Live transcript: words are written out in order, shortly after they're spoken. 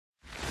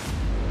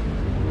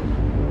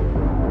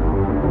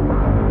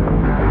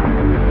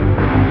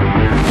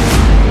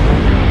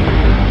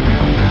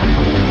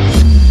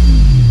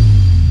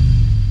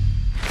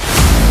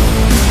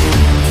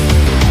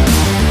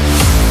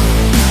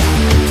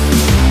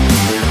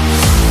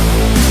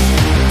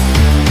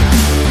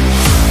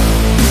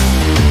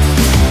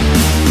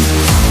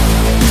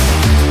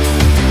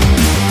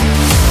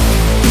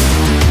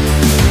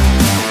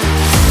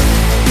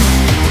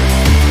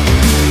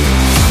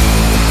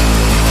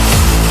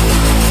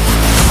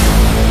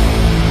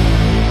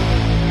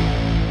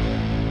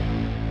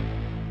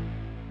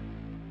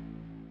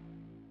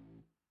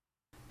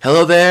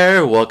Hello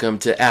there, welcome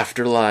to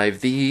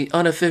Afterlive, the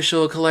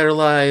unofficial Collider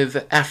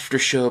Live after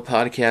show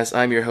podcast.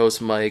 I'm your host,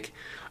 Mike,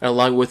 and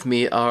along with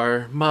me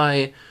are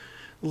my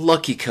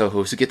lucky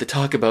co-hosts who get to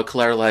talk about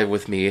Collider Live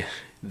with me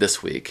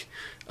this week.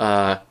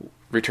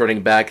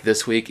 Returning back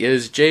this week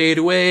is Jade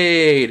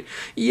Wade.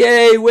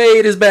 Yay,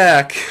 Wade is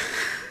back!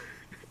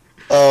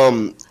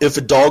 If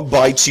a dog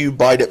bites you,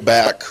 bite it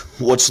back.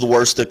 What's the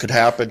worst that could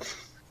happen?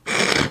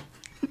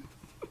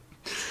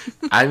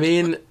 I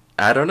mean,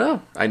 I don't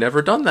know. I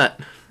never done that.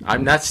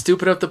 I'm not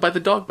stupid enough to bite the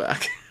dog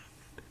back.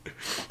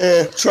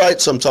 Try it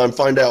sometime,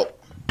 find out.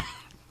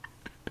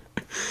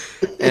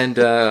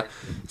 And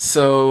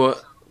so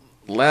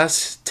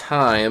last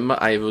time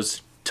I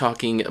was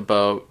talking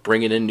about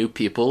bringing in new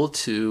people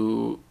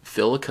to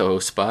fill a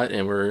co-host spot,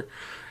 and we're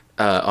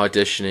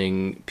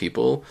auditioning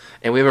people.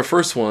 And we have our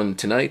first one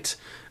tonight.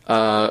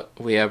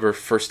 We have our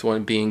first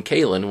one being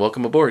Kaylin.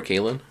 Welcome aboard,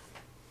 Kaylin.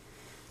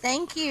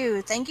 Thank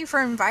you. Thank you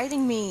for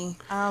inviting me.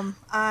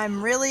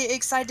 I'm really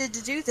excited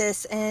to do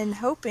this and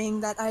hoping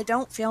that I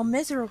don't fail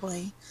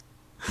miserably.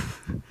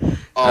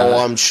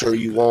 I'm sure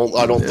you won't.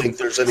 I don't think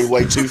there's any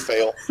way to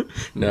fail.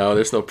 No,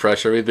 there's no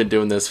pressure. We've been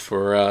doing this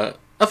for a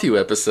few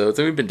episodes,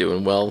 and we've been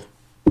doing well.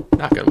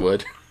 Knock on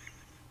wood.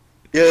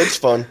 Yeah, it's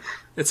fun.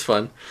 It's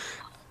fun.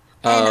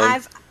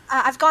 And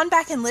I've gone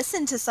back and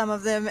listened to some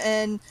of them,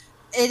 and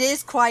it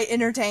is quite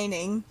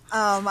entertaining.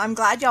 I'm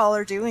glad y'all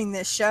are doing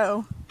this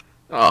show.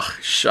 Oh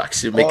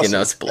shucks, you're making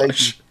us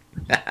blush.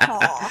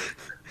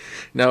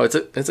 No, it's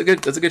a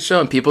good show,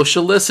 and people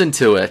should listen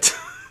to it.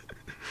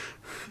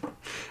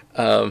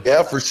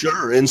 Yeah, for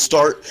sure. And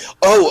start.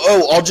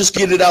 I'll just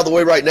get it out of the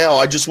way right now.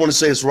 I just want to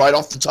say this right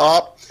off the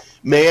top,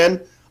 man.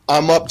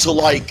 I'm up to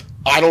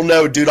I don't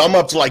know, dude. I'm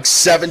up to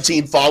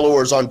 17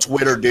 followers on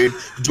Twitter, dude.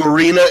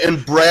 Dorina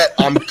and Brett,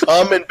 I'm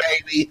coming,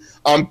 baby.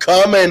 I'm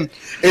coming.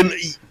 And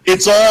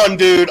it's on,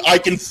 dude. I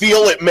can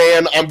feel it,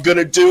 man. I'm going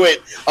to do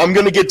it. I'm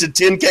going to get to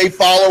 10K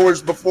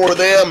followers before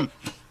them.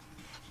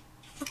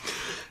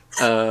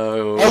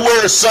 I'll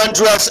wear a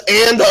sundress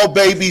and I'll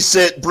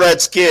babysit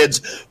Brett's kids.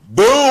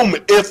 Boom,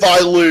 if I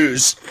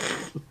lose.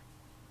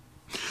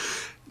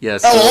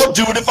 Yes. I'll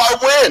do it if I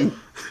win.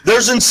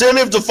 There's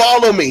incentive to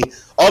follow me.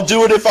 I'll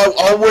do it if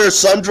I'll wear a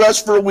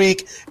sundress for a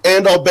week,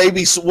 and I'll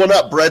babysit, well,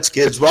 not Brett's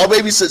kids, but I'll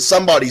babysit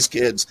somebody's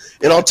kids,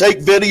 and I'll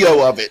take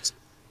video of it.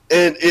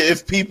 And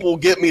if people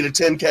get me to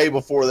 10K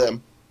before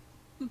them.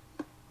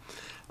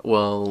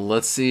 Well,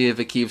 let's see if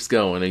it keeps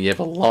going, and you have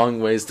a long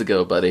ways to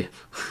go, buddy.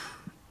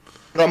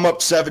 But I'm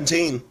up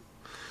 17.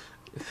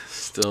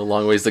 Still a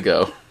long ways to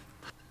go.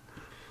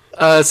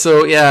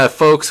 So yeah,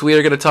 folks, we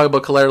are going to talk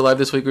about Collider Live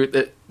this week.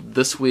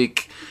 This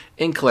week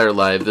in Collider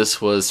Live, this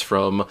was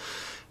from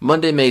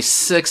Monday, May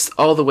 6th,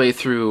 all the way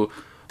through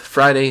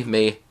Friday,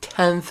 May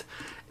 10th,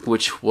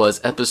 which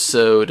was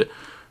episode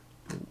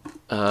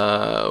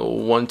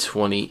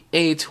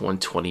 128,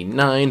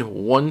 129,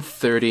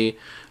 130,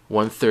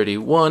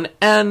 131,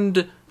 and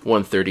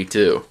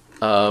 132.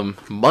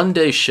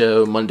 Monday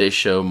show.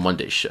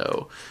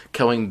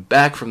 Coming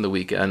back from the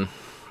weekend.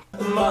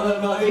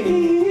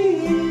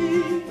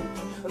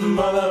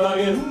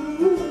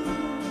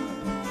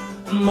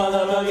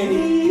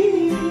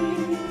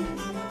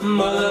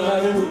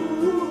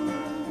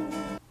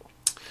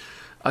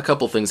 A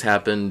couple things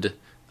happened.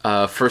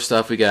 First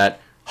off, we got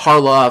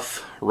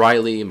Harloff,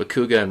 Riley,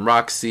 Makuga, and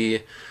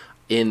Roxy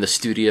in the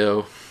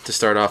studio to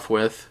start off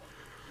with.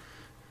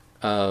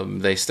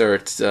 They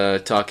start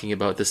talking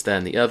about this, that,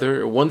 and the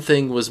other. One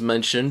thing was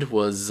mentioned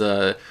was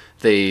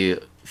they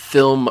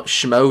film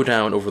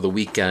Schmodown over the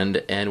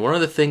weekend, and one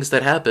of the things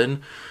that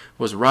happened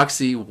was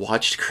Roxy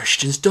watched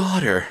Christian's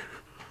daughter.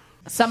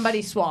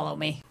 Somebody swallow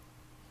me.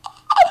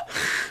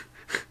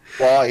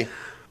 Why?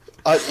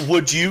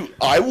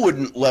 I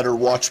wouldn't let her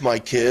watch my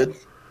kid.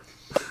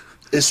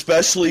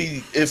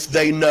 Especially if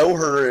they know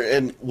her,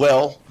 and,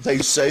 well, they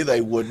say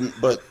they wouldn't,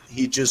 but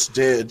he just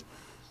did.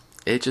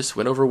 It just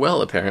went over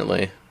well,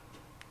 apparently.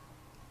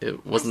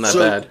 It wasn't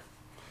that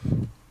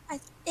bad.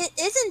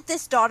 Isn't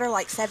this daughter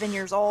 7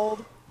 years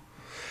old?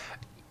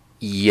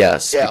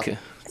 Yes. Yeah.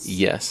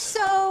 Yes.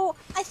 So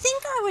I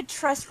think I would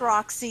trust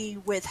Roxy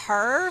with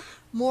her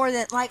more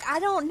than, I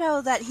don't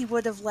know that he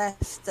would have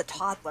left the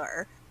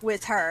toddler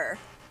with her,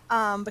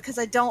 because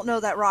I don't know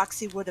that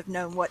Roxy would have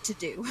known what to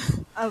do.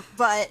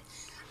 But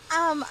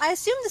I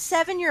assume the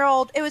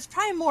 7-year-old, it was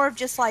probably more of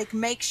just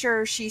make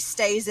sure she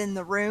stays in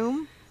the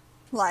room.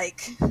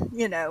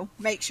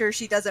 Make sure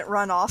she doesn't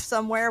run off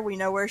somewhere. We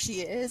know where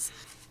she is.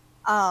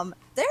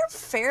 They're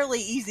fairly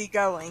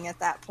easygoing at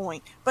that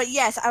point. But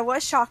yes, I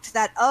was shocked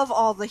that of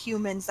all the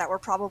humans that were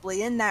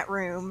probably in that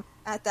room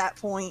at that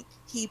point,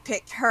 he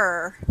picked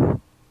her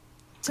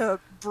to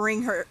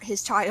bring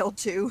his child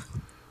to.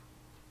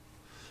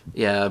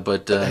 Yeah,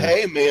 but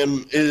hey,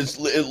 man,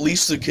 at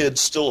least the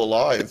kid's still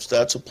alive.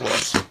 That's a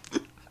plus.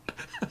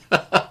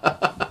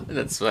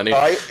 That's funny.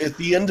 At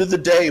the end of the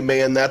day,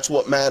 man, that's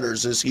what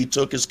matters, is he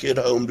took his kid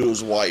home to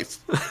his wife.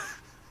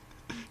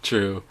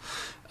 True.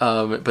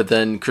 But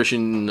then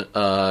Christian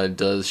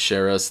does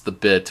share us the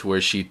bit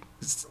where she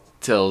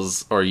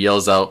tells or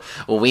yells out,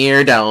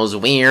 "Weirdos,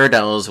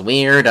 weirdos,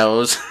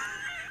 weirdos."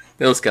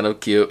 That was kind of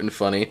cute and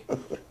funny.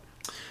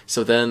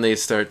 So then they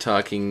start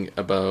talking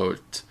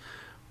about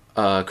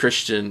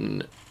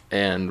Christian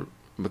and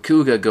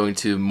Makuga going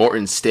to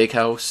Morton's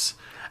Steakhouse.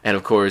 And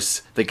of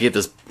course, they get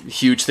this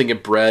huge thing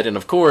of bread. And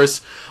of course,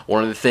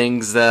 one of the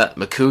things that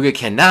Makuga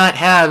cannot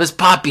have is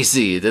poppy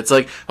seeds. It's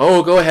like,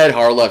 oh, go ahead,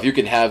 Harloff, you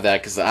can have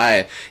that. Because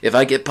if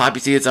I get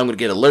poppy seeds, I'm going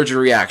to get an allergic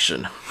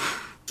reaction.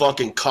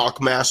 Fucking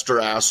cockmaster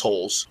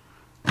assholes.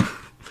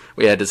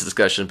 We had this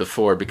discussion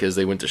before because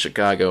they went to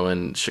Chicago.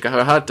 And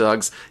Chicago hot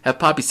dogs have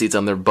poppy seeds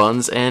on their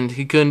buns. And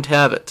he couldn't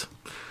have it.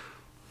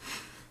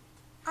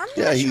 I'm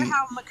not sure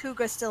how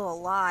Makuga's still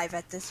alive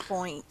at this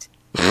point.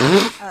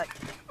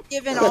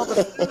 Given all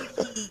the food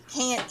he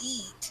can't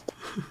eat.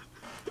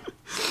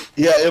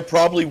 Yeah, it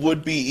probably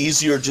would be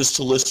easier just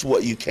to list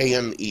what you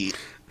can eat.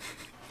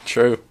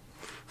 True.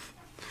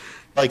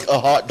 Like a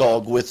hot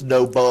dog with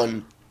no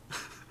bun.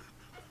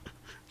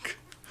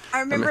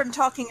 I remember him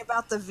talking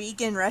about the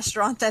vegan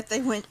restaurant that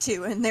they went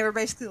to, and they were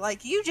basically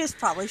like, you just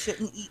probably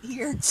shouldn't eat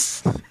here.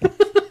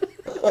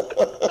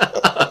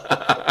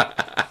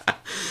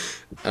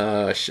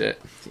 Oh,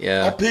 shit.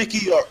 Yeah.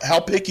 How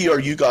picky are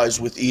you guys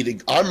with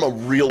eating? I'm a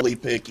really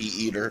picky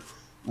eater.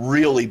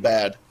 Really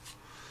bad.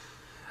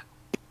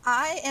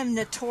 I am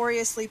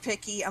notoriously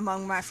picky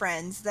among my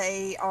friends.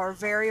 They are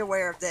very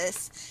aware of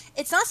this.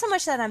 It's not so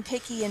much that I'm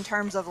picky in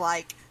terms of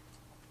like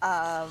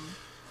I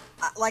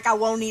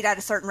won't eat at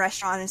a certain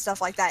restaurant and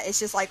stuff like that. It's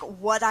just like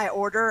what I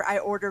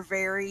order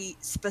very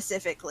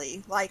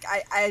specifically. Like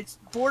I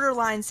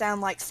borderline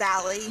sound like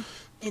Sally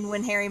in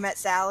When Harry Met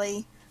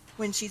Sally,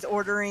 when she's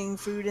ordering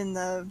food in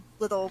the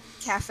little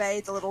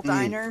cafe, the little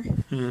diner.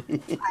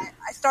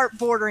 I start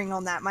bordering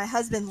on that. My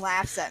husband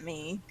laughs at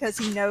me because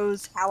he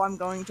knows how I'm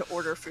going to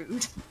order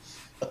food.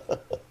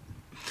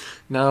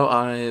 No,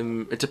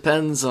 it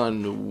depends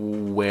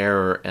on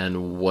where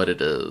and what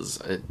it is.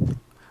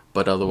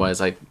 But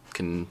otherwise, I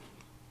can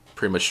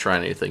pretty much try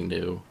anything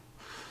new.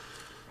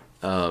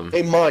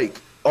 Hey, Mike,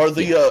 are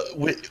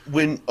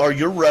are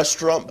your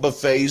restaurant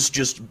buffets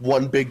just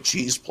one big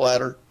cheese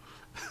platter?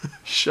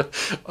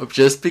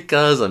 Just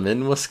because I'm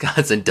in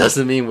Wisconsin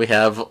doesn't mean we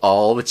have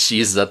all the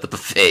cheeses at the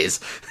buffets.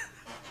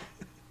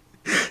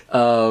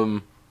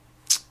 I'm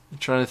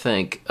trying to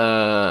think.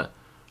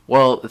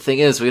 Well, the thing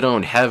is, we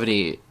don't have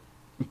any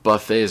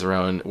buffets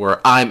around where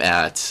I'm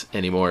at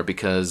anymore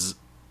because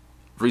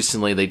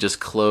recently they just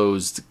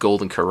closed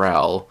Golden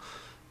Corral.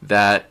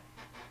 That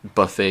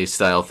buffet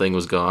style thing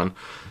was gone.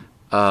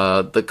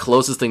 The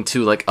closest thing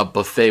to like a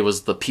buffet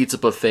was the Pizza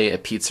Buffet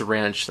at Pizza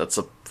Ranch. That's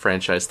a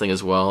franchise thing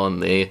as well,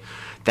 and that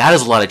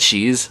has a lot of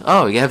cheese.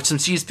 Oh, you have some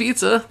cheese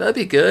pizza? That'd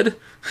be good.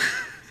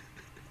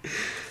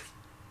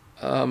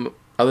 Other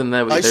than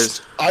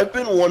that, I've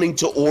been wanting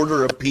to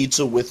order a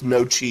pizza with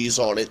no cheese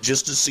on it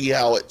just to see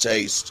how it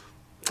tastes.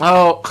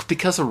 Oh,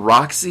 because of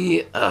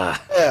Roxy?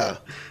 Yeah.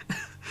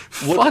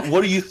 What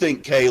do you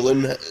think,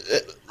 Kaylin?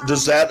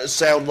 Does that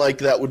sound like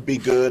that would be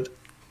good?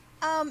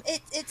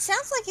 It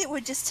sounds like it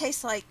would just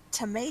taste like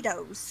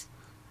tomatoes.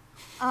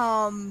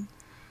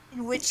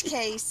 In which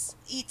case,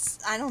 eat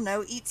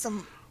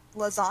some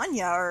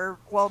lasagna or,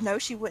 well, no,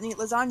 she wouldn't eat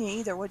lasagna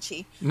either, would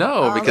she?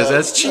 No, because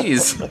that's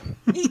cheese.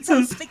 Eat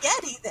some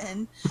spaghetti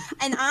then.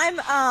 And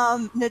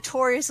I'm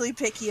notoriously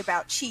picky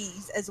about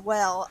cheese as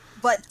well,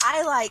 but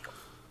I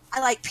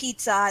like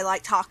pizza, I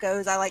like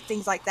tacos, I like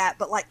things like that,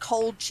 but like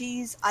cold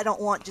cheese, I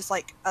don't want just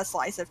like a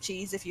slice of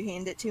cheese if you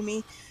hand it to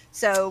me.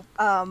 So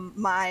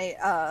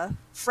my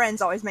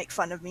friends always make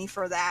fun of me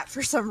for that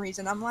for some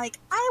reason. I'm like,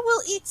 I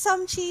will eat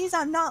some cheese.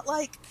 I'm not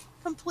like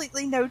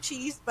completely no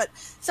cheese, but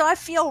so I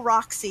feel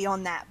Roxy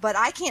on that. But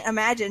I can't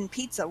imagine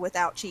pizza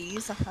without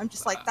cheese. I'm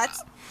just like,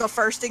 that's the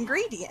first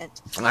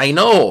ingredient. I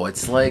know.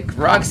 It's like,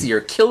 Roxy,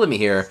 you're killing me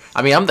here.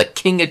 I mean, I'm the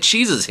king of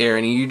cheeses here,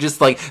 and you just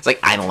like, it's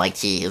like, I don't like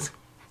cheese.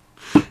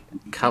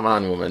 Come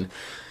on, woman.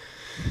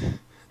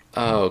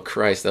 Oh,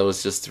 Christ, that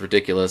was just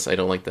ridiculous. I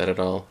don't like that at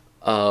all.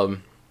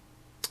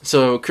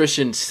 So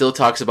Christian still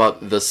talks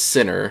about The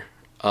Sinner,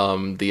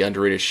 the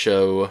underrated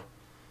show.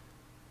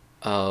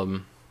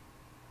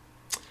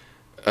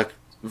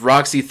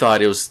 Roxy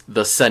thought it was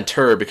The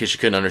Center because she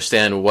couldn't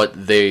understand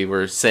what they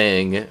were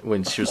saying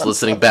when she was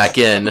listening back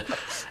in.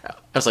 I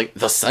was like,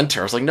 The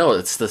Center? I was like, no,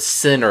 it's The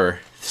Sinner.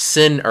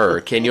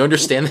 Sinner. Can you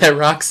understand that,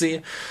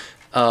 Roxy?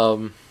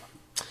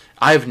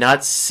 I have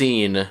not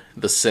seen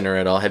The Sinner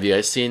at all. Have you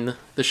guys seen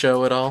the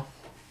show at all?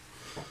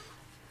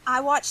 I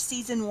watched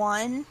season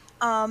 1.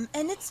 And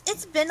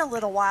it's been a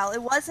little while. I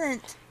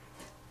wasn't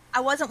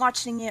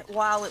watching it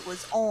while it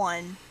was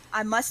on.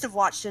 I must have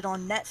watched it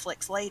on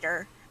Netflix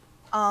later.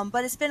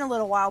 But it's been a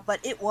little while, but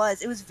it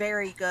was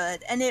very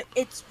good. And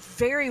it's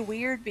very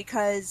weird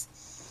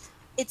because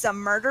it's a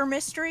murder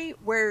mystery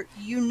where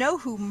you know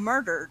who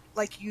murdered.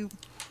 Like you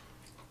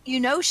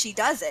know she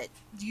does it.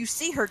 You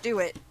see her do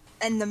it.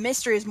 And the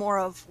mystery is more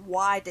of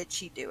why did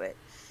she do it.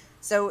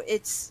 So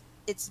it's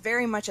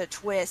very much a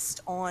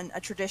twist on a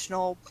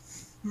traditional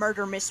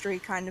murder mystery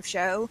kind of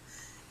show,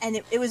 and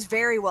it was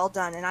very well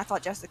done, and I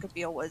thought Jessica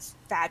Biel was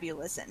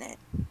fabulous in it.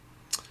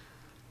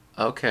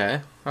 Okay.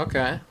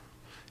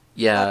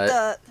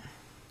 Yeah.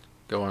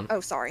 Go on. Oh,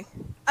 sorry.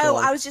 Go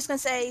on. I was just going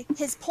to say,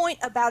 his point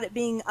about it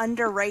being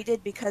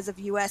underrated because of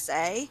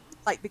USA,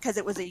 like because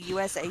it was a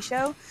USA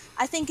show,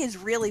 I think is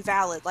really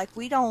valid. Like,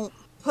 we don't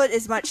put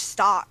as much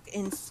stock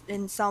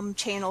in some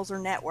channels or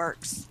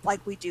networks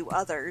like we do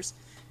others.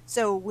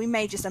 So we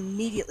may just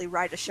immediately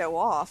write a show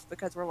off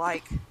because we're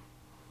like,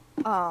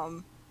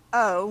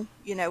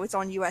 it's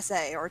on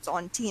USA, or it's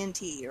on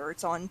TNT, or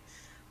it's on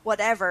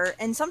whatever,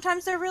 and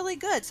sometimes they're really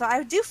good. So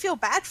I do feel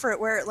bad for it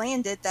where it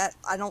landed, that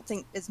I don't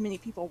think as many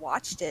people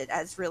watched it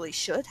as really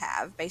should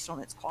have based on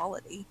its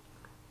quality.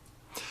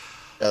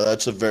 Yeah,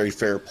 that's a very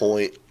fair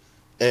point.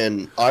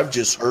 And I've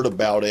just heard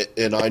about it,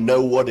 and I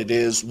know what it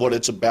is, what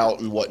it's about,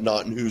 and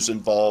whatnot, and who's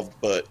involved,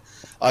 but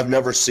I've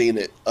never seen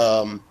it.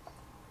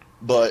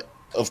 But,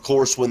 of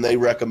course, when they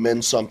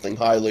recommend something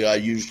highly, I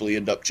usually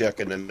end up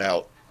checking it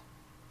out.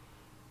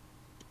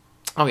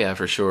 Oh yeah,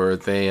 for sure.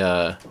 They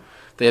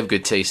have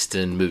good taste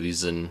in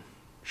movies and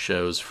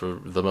shows for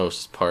the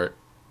most part.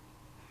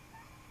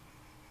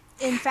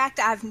 In fact,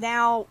 I've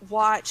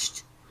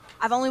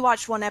only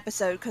watched one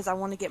episode because I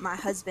want to get my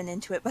husband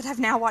into it, but I've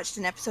now watched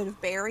an episode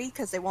of Barry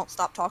because they won't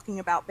stop talking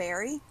about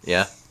Barry.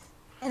 Yeah.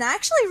 And I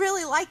actually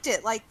really liked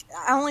it. Like,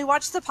 I only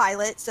watched the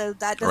pilot, so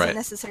that doesn't Right.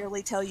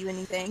 necessarily tell you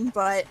anything,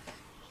 but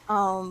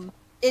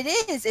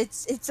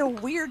it's a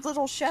weird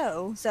little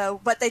show. So,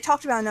 but they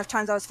talked about it enough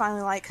times I was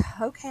finally like,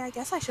 okay, I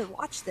guess I should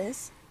watch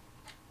this.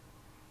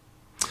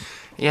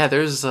 Yeah,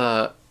 there's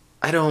I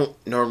don't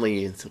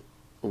normally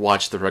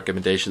watch the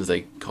recommendations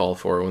they call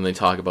for when they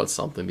talk about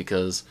something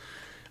because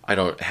I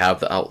don't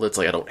have the outlets.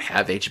 Like, I don't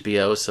have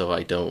HBO, so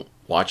I don't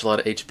watch a lot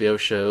of HBO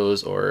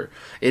shows, or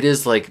it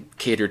is like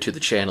catered to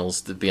the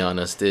channels, to be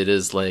honest. It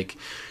is like,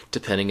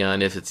 depending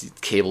on if it's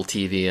cable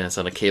TV and it's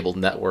on a cable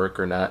network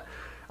or not.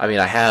 I mean,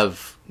 I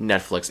have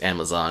Netflix,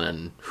 Amazon,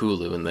 and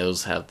Hulu, and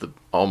those have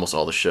almost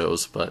all the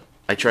shows, but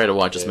I try to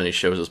watch as many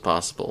shows as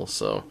possible,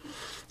 so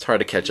it's hard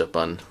to catch up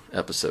on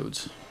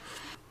episodes.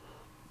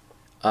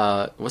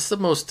 What's the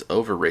most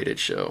overrated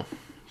show?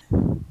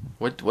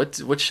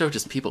 What show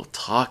does people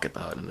talk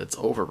about and it's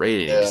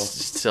overrated? Yeah. You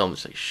just tell them,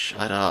 like,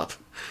 shut up.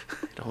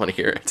 I don't want to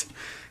hear it.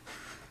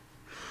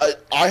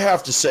 I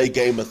have to say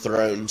Game of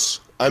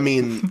Thrones. I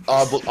mean,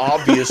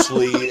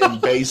 obviously,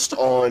 and based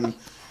on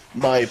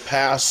my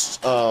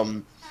past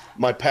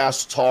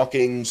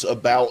talkings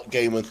about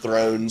Game of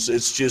Thrones,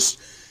 it's just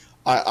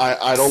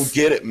I don't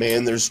get it,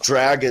 man. There's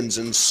dragons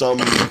and some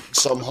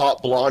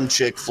hot blonde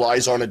chick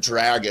flies on a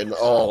dragon.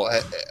 Oh,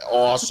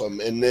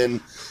 awesome! And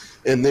then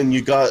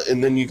you got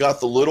the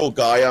little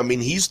guy. I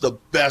mean, he's the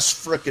best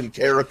freaking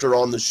character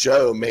on the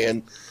show,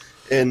 man.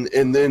 And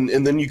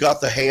then you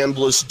got the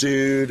handless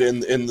dude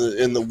and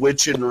the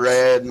witch in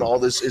red and all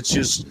this.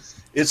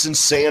 It's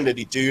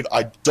insanity, dude.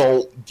 I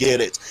don't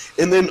get it.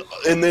 And then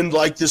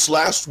like this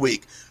last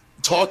week,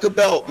 talk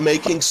about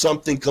making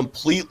something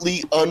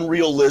completely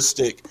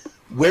unrealistic.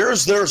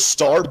 Where's their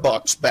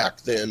Starbucks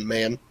back then,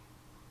 man?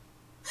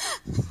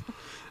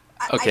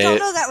 Okay. I don't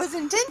know that was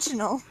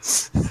intentional.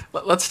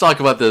 Let's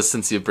talk about this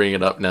since you bring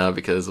it up now,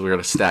 because we're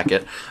gonna stack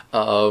it.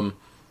 I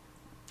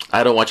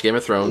don't watch Game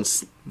of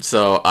Thrones,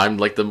 so I'm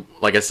like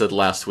I said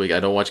last week,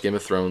 I don't watch Game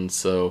of Thrones.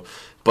 So,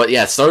 but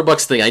yeah,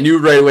 Starbucks thing, I knew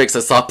right away because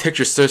I saw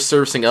pictures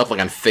surfacing up like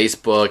on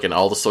Facebook and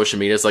all the social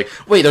media. It's like,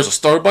 wait, there's a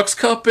Starbucks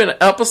cup in an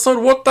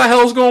episode. What the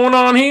hell's going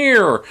on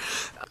here?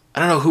 I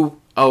don't know who.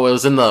 Oh, it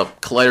was in the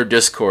Collider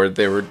Discord.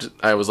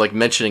 I was like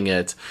mentioning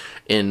it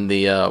in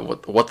the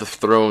What the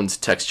Thrones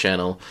text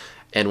channel,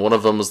 and one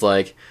of them was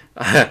like,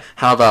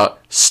 "How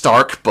about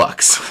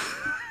Starkbucks?"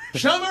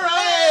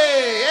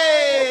 Shamarani!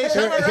 Hey,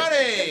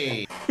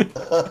 Shamarani!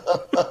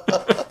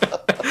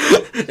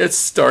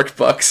 It's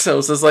Starkbucks. I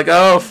was just like,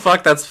 oh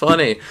fuck, that's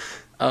funny.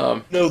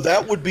 No,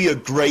 that would be a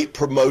great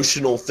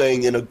promotional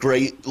thing, and a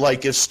great,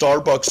 like, if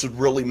Starbucks would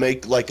really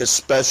make like a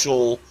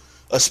special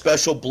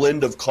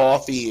blend of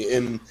coffee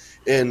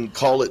and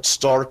call it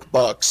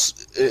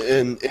Starkbucks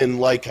and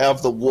like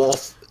have the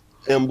wolf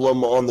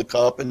emblem on the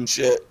cup and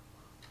shit.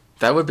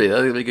 That'd be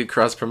a good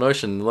cross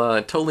promotion.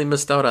 I totally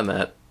missed out on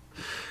that.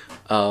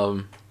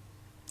 Well,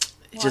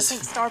 I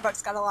think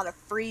Starbucks got a lot of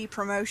free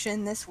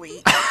promotion this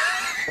week.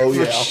 Oh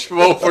yeah.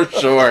 Well, for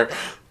sure.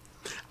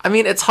 I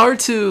mean, it's hard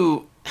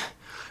to,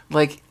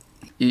 like,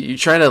 you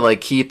try to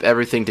like keep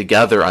everything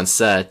together on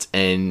set,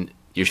 and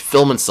you're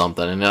filming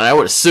something, and I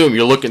would assume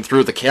you're looking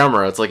through the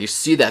camera. It's like you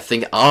see that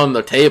thing on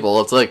the table.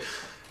 It's like,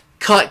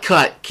 cut.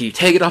 Can you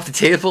take it off the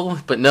table?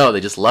 But no, they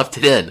just left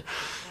it in.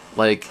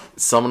 Like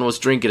someone was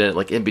drinking it,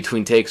 like in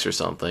between takes or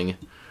something,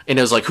 and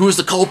it was like, who's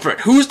the culprit?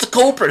 Who's the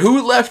culprit?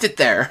 Who left it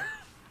there?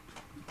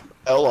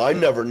 Hell, I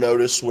never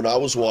noticed when I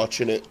was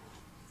watching it.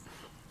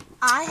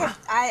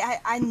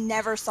 I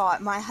never saw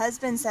it. My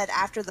husband said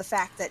after the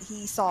fact that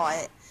he saw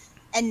it,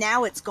 and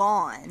now it's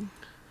gone.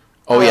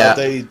 Oh yeah,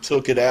 they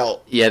took it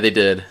out. Yeah, they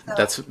did.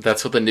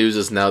 That's what the news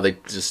is now. They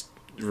just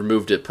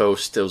removed it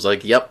post. It was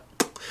like, yep,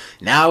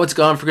 now it's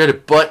gone for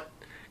good. But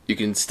You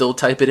can still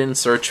type it in,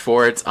 search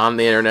for it on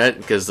the internet,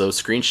 because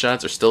those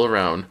screenshots are still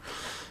around.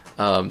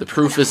 The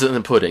proof is in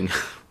the pudding.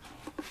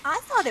 I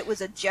thought it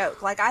was a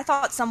joke. Like, I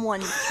thought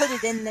someone put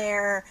it in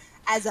there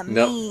as a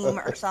Nope. meme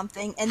or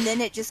something, and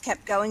then it just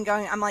kept going.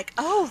 I'm like,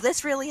 oh,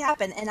 this really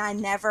happened, and I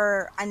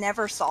never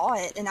saw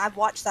it. And I've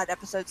watched that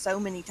episode so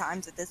many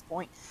times at this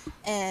point,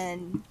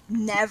 and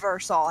never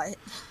saw it.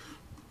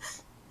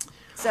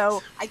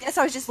 So I guess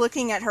I was just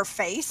looking at her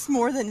face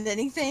more than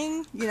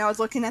anything. You know, I was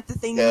looking at the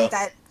thing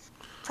that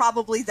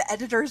probably the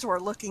editors were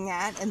looking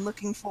at and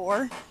looking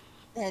for,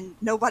 and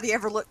nobody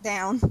ever looked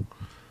down.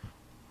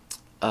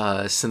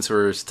 Since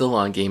we're still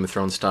on Game of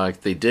Thrones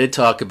talk, they did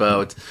talk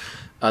about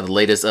the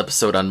latest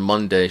episode on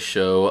Monday's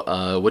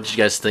show. What did you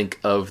guys think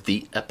of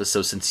the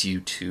episode, since you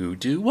two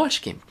do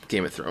watch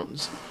Game of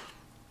Thrones?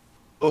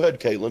 Go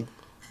ahead, Caitlin.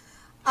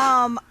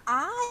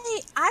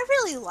 I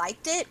really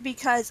liked it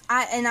because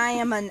I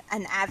am an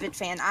avid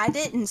fan. I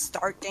didn't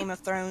start Game of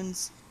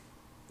Thrones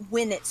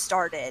when it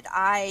started.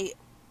 I,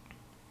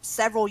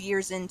 several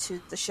years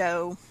into the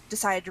show,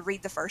 decided to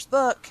read the first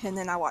book, and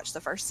then I watched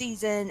the first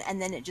season,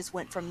 and then it just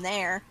went from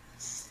there.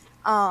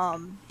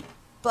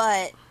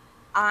 But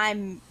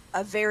I'm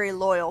a very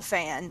loyal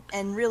fan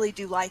and really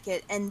do like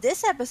it. And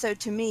this episode,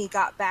 to me,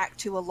 got back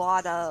to a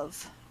lot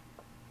of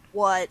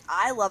what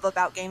I love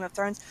about Game of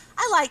Thrones.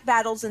 I like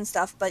battles and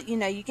stuff, but, you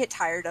know, you get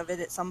tired of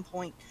it at some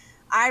point.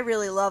 I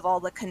really love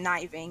all the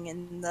conniving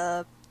and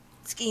the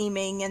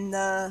scheming and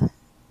the,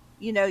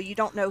 you know, you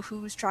don't know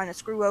who's trying to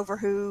screw over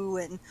who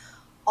and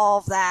all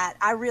of that.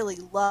 I really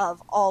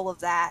love all of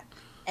that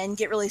and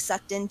get really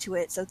sucked into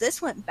it. So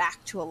this went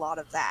back to a lot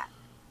of that,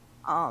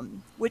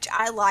 which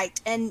I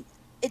liked. And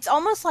it's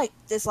almost like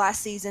this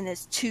last season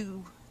is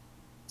two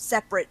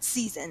separate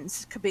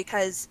seasons,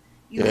 because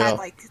you had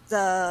like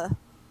the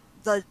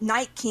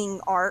Night King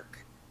arc,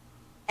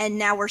 and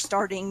now we're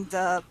starting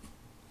the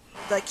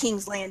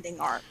King's Landing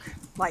arc,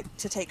 like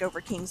to take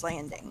over King's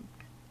Landing.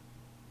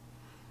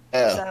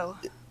 Yeah. So,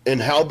 and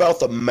how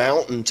about the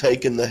Mountain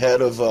taking the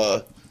head of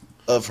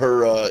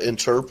her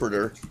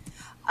interpreter?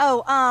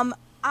 Oh,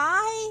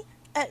 I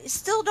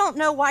still don't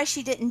know why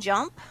she didn't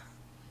jump,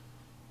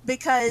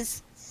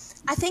 because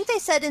I think they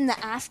said in the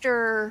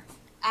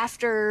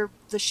after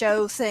the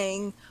show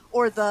thing,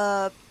 or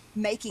the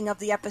making of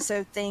the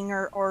episode thing,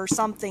 or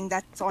something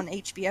that's on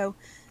HBO,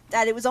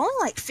 that it was only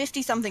like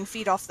 50 something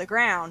feet off the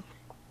ground.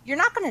 You're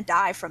not going to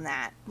die from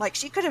that. Like,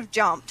 she could have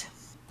jumped,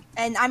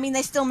 and I mean,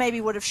 they still maybe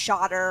would have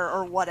shot her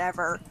or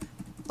whatever,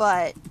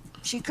 but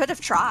she could have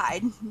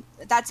tried.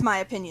 That's my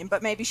opinion,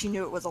 but maybe she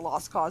knew it was a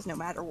lost cause no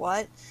matter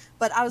what.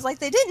 But I was like,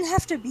 they didn't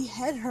have to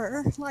behead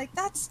her. Like,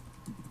 that's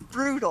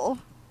brutal.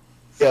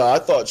 Yeah, I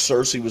thought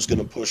Cersei was going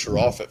to push her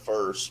off at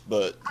first,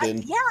 but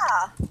then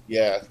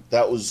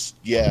that was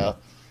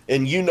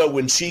And you know,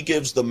 when she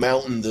gives the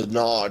Mountain the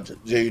nod,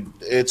 dude,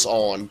 it's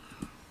on.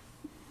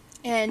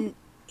 And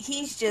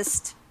he's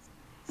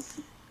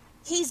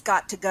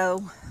got to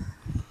go.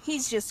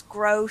 He's just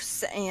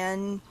gross,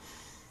 and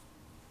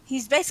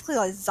he's basically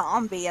like a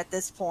zombie at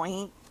this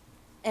point.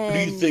 And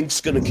Who do you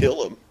think's going to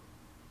kill him?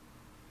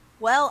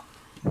 well,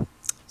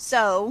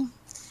 so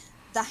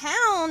the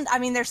Hound, I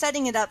mean, they're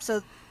setting it up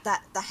so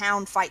that the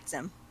Hound fights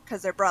him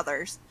because they're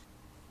brothers.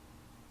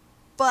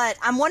 But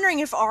I'm wondering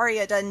if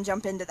Arya doesn't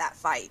jump into that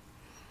fight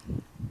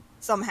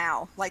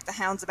somehow. Like, the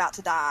Hound's about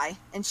to die,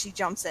 and she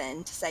jumps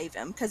in to save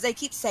him, because they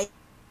keep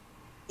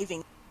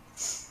saving.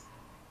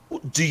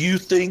 Do you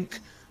think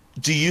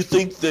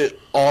that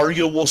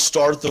Arya will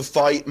start the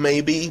fight,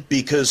 maybe?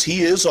 Because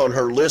he is on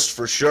her list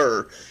for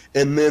sure.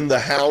 And then the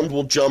Hound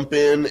will jump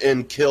in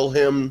and kill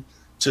him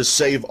to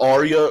save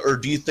Arya? Or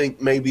do you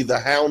think maybe the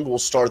Hound will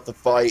start the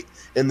fight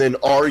and then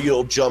Arya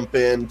will jump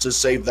in to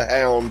save the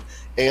Hound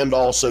and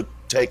also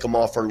take him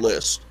off her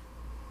list?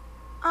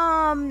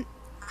 I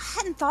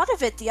hadn't thought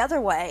of it the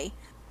other way.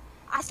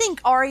 I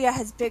think Arya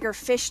has bigger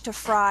fish to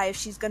fry if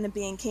she's going to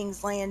be in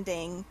King's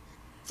Landing.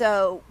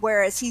 So,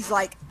 whereas he's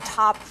like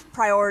top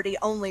priority,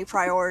 only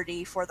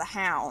priority for the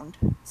Hound.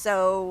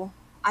 So,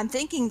 I'm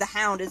thinking the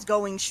Hound is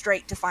going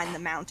straight to find the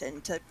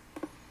Mountain to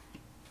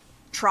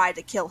try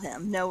to kill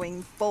him,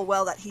 knowing full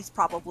well that he's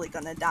probably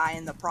going to die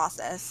in the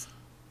process.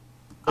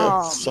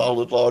 Yeah,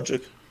 solid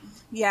logic.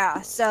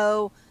 Yeah,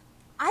 so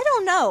I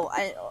don't know.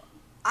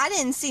 I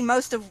didn't see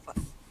most of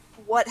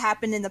what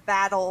happened in the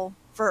battle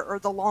or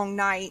the Long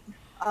Night,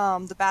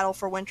 the battle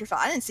for Winterfell.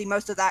 I didn't see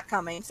most of that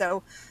coming,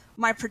 so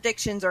my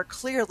predictions are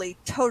clearly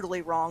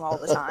totally wrong all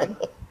the time.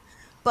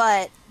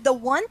 But the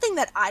one thing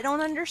that I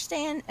don't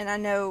understand, and I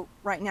know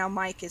right now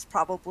Mike is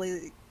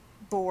probably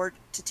bored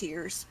to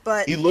tears,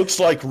 but He looks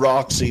like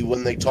Roxy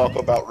when they talk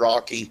about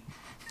Rocky.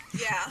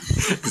 yeah.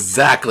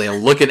 Exactly.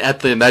 I'm looking at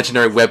the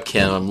imaginary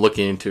webcam I'm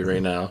looking into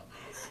right now.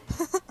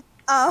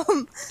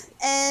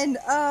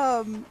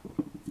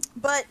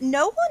 But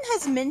no one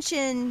has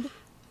mentioned.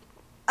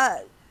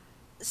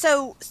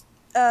 So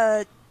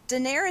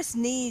Daenerys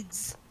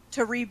needs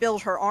to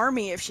rebuild her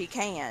army if she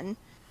can,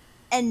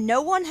 and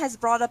no one has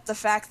brought up the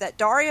fact that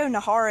Daario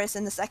Naharis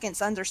and the Second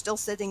Sons are still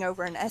sitting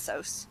over in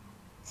Essos.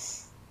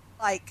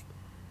 Like,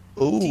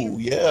 Ooh,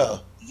 yeah.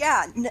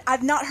 Yeah,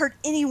 I've not heard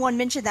anyone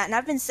mention that, and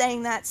I've been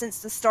saying that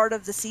since the start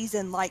of the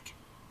season. Like,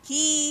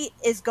 he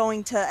is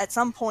going to, at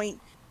some point,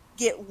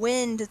 get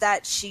wind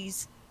that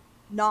she's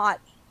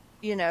not,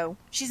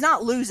 she's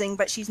not losing,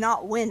 but she's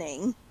not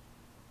winning,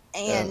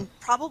 and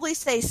probably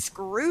say,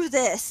 screw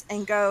this,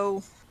 and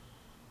go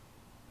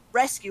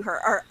rescue her.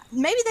 Or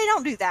maybe they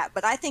don't do that,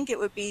 but I think it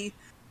would be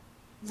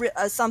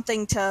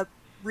something to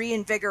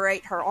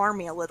reinvigorate her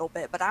army a little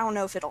bit, but I don't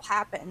know if it'll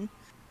happen.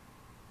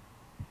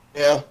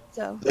 Yeah.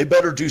 So They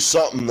better do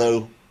something,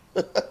 though.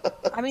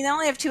 I mean, they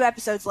only have 2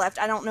 episodes left.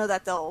 I don't know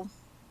that they'll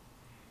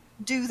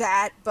do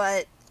that,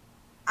 but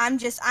I'm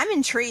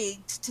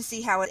intrigued to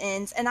see how it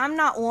ends. And I'm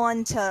not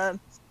one to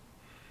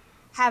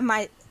have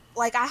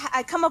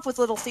I come up with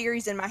little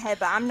theories in my head,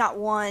 but I'm not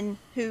one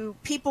who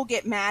people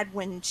get mad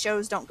when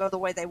shows don't go the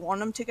way they want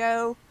them to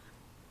go.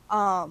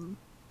 And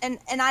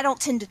I don't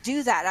tend to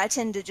do that. I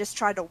tend to just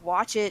try to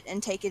watch it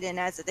and take it in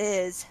as it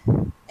is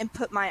and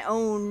put my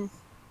own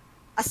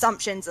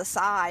assumptions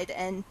aside,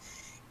 and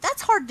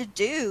that's hard to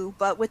do,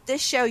 but with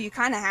this show you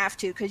kind of have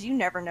to, because you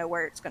never know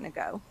where it's going to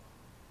go.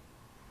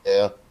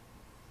 Yeah.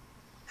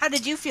 How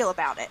did you feel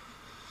about it?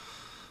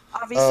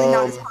 Obviously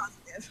not as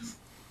positive.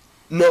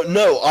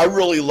 No, I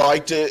really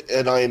liked it,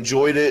 and I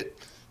enjoyed it,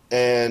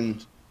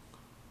 and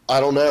I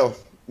don't know.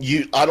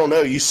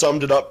 You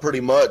summed it up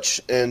pretty much,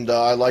 and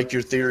I like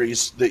your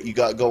theories that you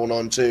got going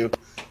on too.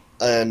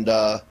 And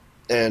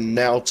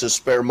now to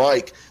spare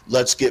Mike,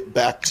 let's get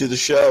back to the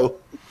show.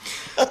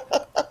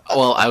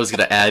 Well, I was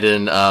going to add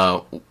in,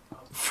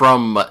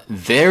 from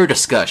their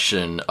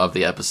discussion of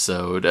the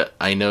episode,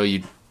 I know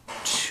you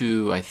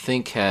two, I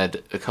think,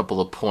 had a couple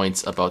of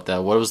points about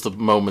that. What was the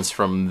moments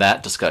from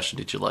that discussion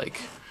did you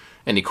like?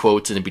 Any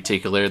quotes in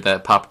particular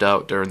that popped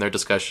out during their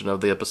discussion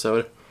of the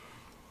episode?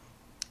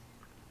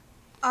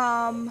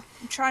 I'm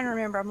trying to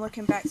remember. I'm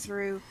looking back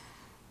through.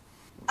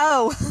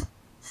 Oh,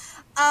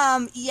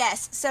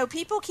 yes. So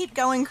people keep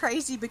going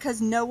crazy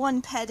because no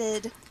one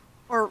petted,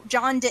 or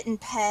John didn't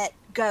pet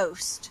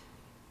Ghost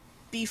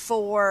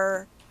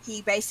before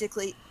he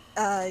basically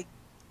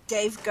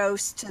gave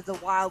Ghost to the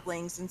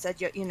wildlings and said,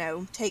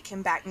 take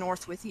him back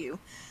north with you.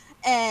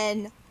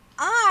 And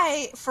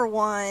I, for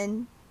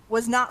one,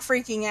 was not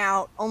freaking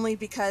out, only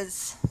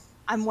because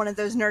I'm one of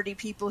those nerdy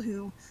people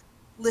who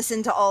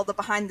listen to all the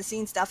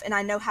behind-the-scenes stuff, and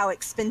I know how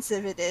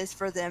expensive it is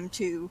for them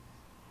to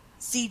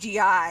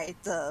CGI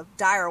the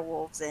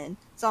direwolves in.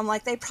 So I'm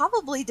like, they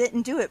probably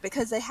didn't do it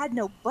because they had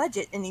no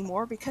budget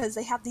anymore because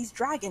they have these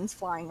dragons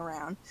flying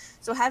around.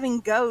 So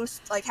having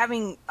Ghost, like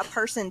having a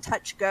person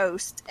touch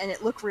Ghost and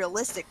it look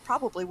realistic,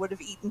 probably would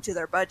have eaten to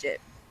their budget.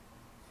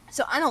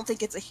 So I don't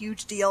think it's a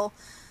huge deal.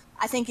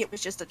 I think it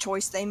was just a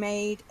choice they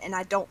made, and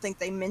I don't think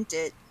they meant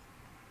it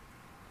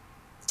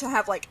to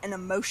have like an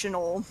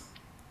emotional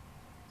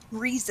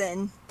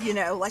reason,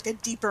 like a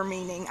deeper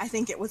meaning. I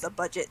think it was a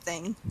budget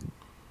thing.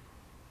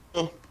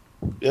 Oh,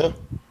 yeah.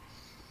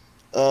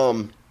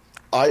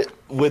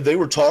 When they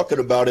were talking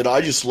about it,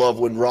 I just love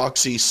when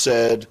Roxy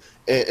said,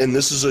 and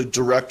this is a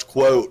direct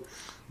quote,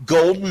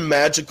 "Golden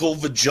magical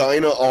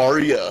vagina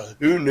Arya.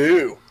 Who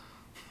knew?"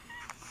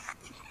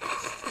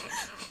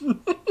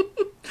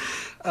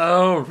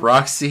 Oh,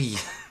 Roxy,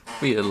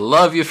 we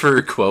love you for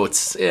your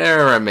quotes.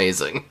 They're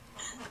amazing.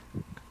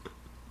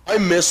 I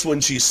miss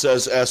when she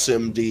says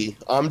SMD.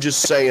 I'm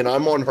just saying,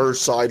 I'm on her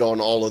side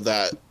on all of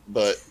that.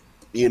 But,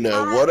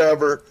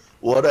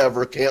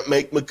 whatever. Can't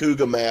make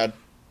Makuga mad.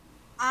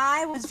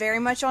 I was very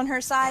much on her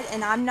side,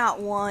 and I'm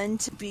not one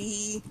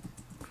to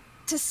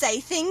say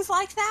things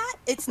like that.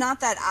 It's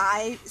not that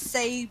I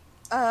say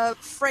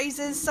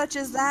phrases such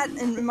as that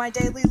in my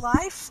daily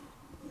life,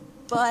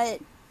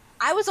 but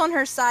I was on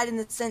her side in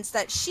the sense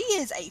that she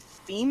is a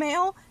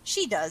female.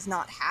 She does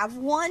not have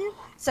one.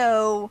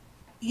 So,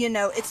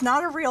 it's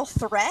not a real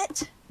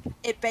threat.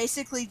 It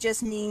basically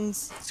just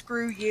means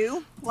screw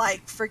you,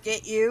 like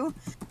forget you.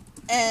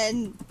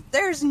 And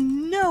there's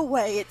no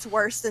way it's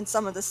worse than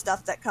some of the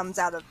stuff that comes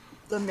out of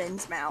the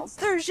men's mouths.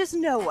 There's just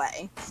no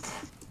way.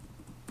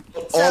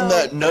 On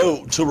that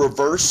note, to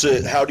reverse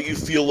it, how do you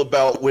feel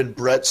about when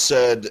Brett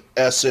said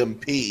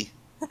SMP?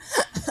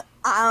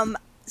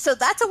 So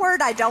that's a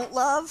word I don't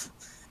love,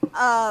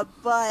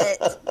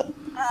 but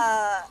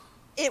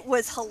it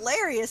was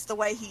hilarious the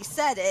way he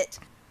said it.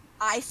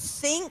 I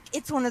think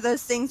it's one of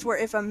those things where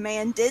if a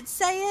man did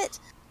say it,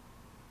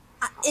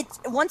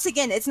 once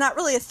again, it's not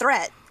really a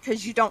threat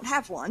because you don't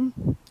have one.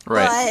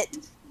 Right.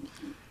 But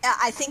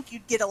I think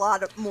you'd get a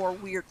lot of more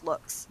weird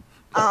looks.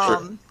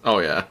 Sure. Oh,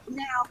 yeah.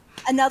 Now,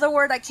 another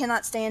word I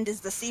cannot stand is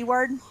the C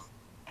word.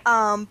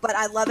 But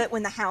I love it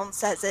when the Hound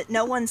says it.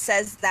 No one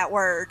says that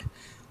word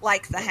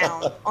like the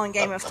Hound on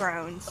Game of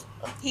Thrones.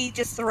 He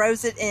just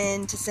throws it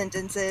into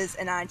sentences,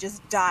 and I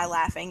just die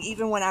laughing.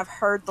 Even when I've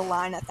heard the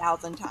line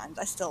 1,000 times,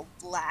 I still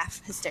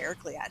laugh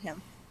hysterically at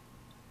him.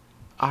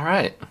 All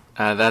right.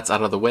 That's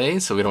out of the way,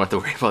 so we don't have to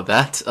worry about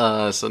that.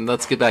 So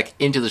let's get back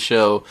into the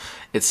show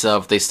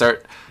itself.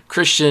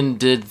 Christian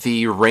did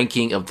the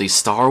ranking of the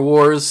Star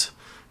Wars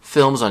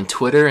films on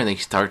Twitter, and they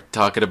start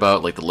talking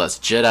about like the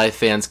Last Jedi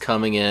fans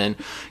coming in.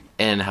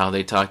 and how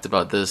they talked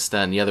about this,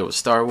 that, and the other with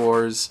Star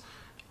Wars.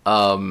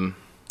 You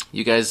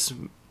guys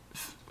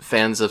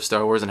fans of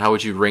Star Wars, and how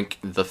would you rank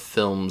the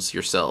films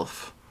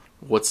yourself?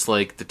 What's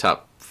like the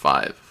top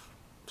 5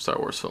 Star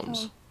Wars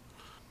films?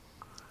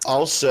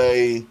 I'll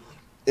say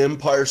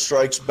Empire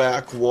Strikes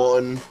Back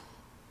 1,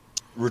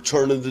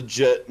 Return of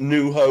the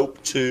New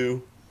Hope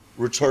 2,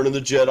 Return of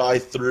the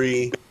Jedi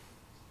 3,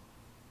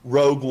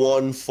 Rogue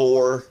One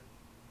 4,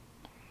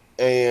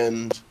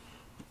 and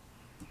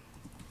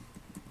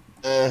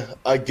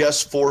I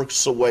guess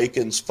Force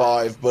Awakens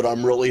 5, but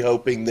I'm really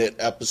hoping that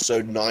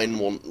Episode 9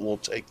 will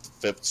take the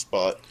 5th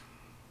spot.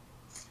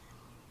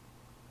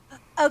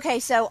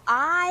 Okay, so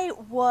I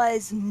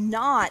was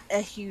not a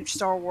huge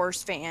Star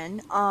Wars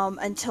fan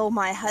until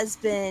my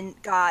husband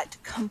got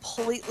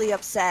completely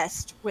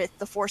obsessed with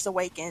The Force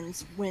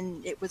Awakens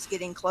when it was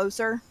getting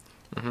closer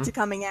to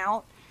coming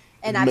out.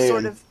 And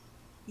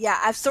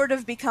I've sort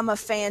of become a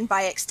fan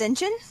by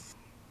extension.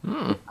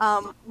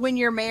 When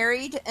you're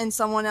married and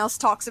someone else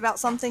talks about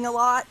something a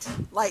lot,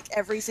 like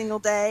every single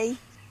day,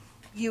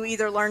 you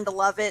either learn to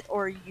love it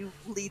or you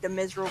lead a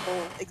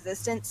miserable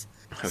existence.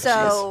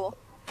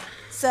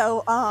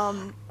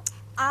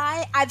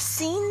 I've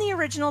seen the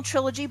original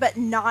trilogy, but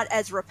not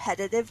as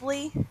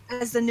repetitively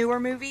as the newer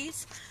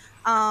movies.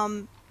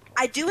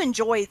 I do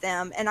enjoy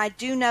them, and I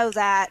do know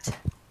that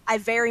I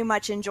very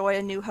much enjoy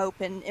A New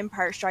Hope and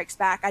Empire Strikes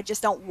Back. I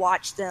just don't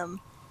watch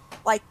them.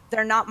 Like,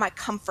 they're not my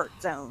comfort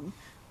zone.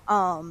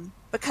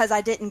 Because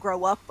I didn't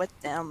grow up with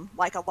them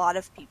like a lot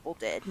of people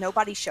did.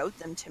 Nobody showed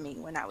them to me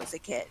when I was a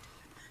kid.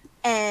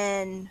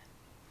 And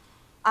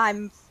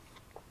I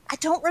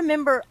don't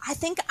remember. I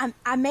think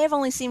I may have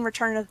only seen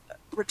Return of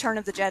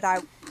the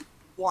Jedi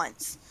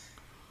once.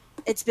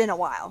 It's been a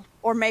while.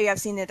 Or maybe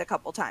I've seen it a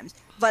couple times.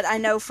 But I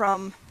know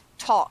from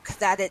talk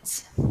that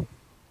it's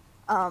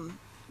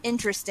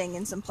interesting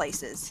in some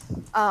places.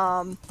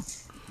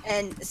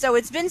 And so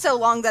it's been so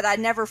long that I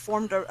never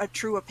formed a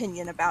true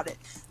opinion about it.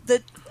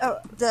 The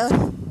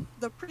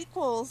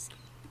prequels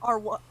are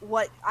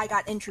what I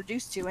got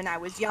introduced to when I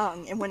was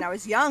young, and when I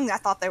was young, I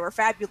thought they were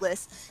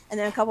fabulous. And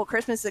then a couple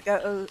Christmases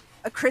ago,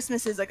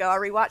 I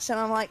rewatched them.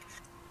 And I'm like,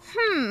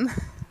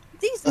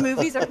 these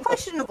movies are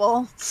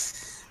questionable.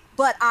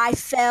 But I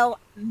fell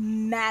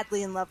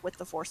madly in love with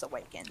The Force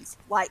Awakens.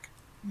 Like,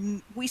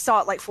 we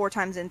saw it like 4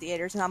 times in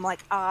theaters, and I'm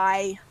like,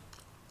 I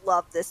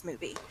love this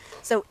movie.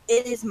 So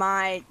it is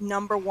my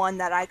number 1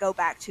 that I go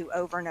back to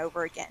over and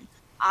over again.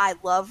 I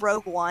love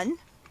Rogue One.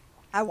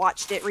 I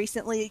watched it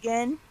recently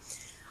again.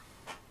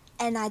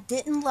 And I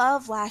didn't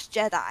love Last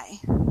Jedi.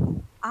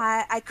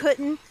 I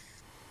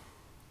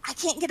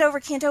can't get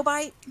over Canto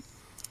Bight.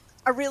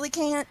 I really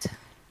can't.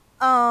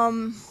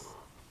 And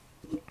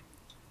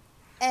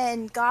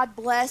God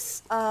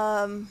bless,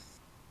 I'm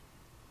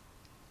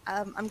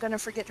going to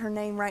forget her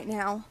name right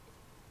now.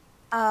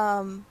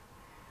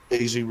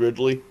 Daisy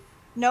Ridley?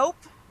 Nope.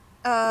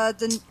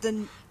 The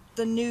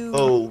new...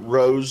 Oh,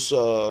 Rose,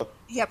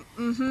 Yep,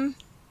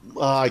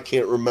 I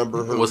can't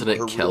remember her. Wasn't it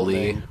her Kelly?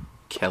 real name.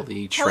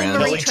 Kelly Kelly Tran?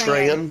 Marie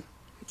Tran?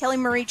 Kelly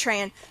Marie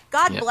Tran.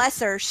 God Yep.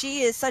 bless her.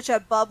 She is such a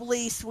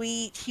bubbly,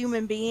 sweet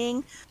human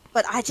being,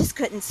 but I just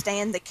couldn't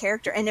stand the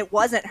character. And it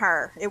wasn't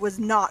her. It was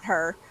not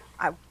her.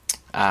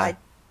 I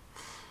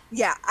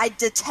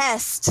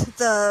detest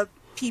the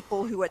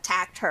people who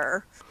attacked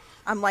her.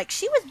 I'm like,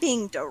 she was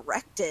being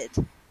directed.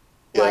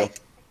 Yeah. Like,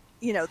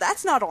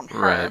 that's not on her.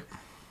 Right.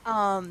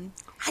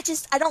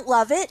 I don't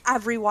love it.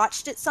 I've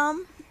rewatched it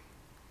some.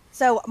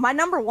 So my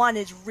number 1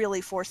 is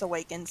really Force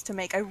Awakens, to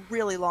make a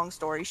really long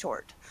story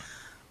short.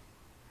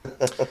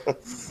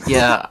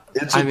 Yeah.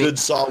 It's a good,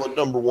 solid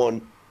number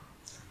 1.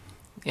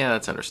 Yeah,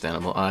 that's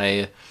understandable.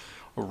 I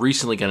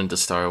recently got into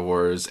Star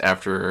Wars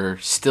after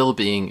still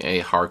being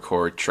a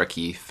hardcore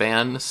Trekkie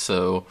fan,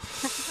 so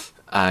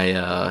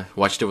I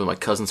watched it with my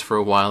cousins for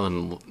a while,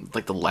 and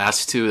like the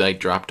last 2 I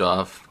dropped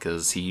off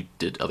because he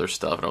did other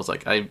stuff, and I was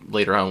like, I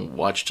later on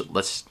watched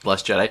Last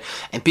Jedi,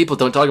 and people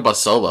don't talk about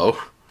Solo.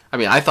 I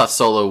mean, I thought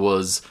Solo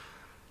was...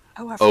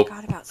 Oh, I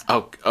forgot about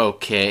Solo.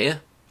 Okay.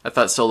 I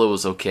thought Solo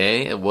was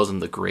okay. It wasn't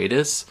the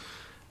greatest.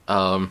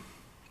 I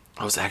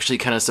was actually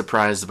kind of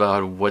surprised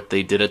about what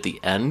they did at the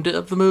end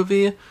of the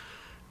movie,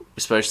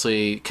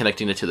 especially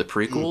connecting it to the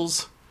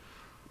prequels.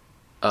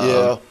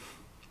 Yeah.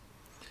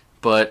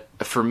 But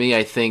for me,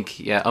 I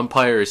think,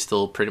 Empire is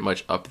still pretty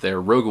much up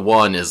there. Rogue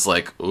One is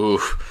like,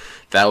 ooh,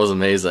 that was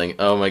amazing.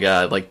 Oh my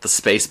god, like the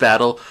space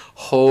battle.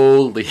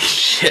 Holy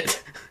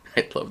shit.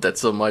 I love that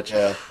so much.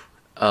 Yeah.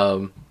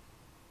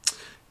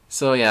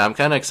 So yeah, I'm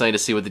kind of excited to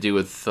see what they do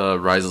with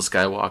Rise of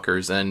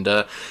Skywalkers, and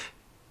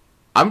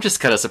I'm just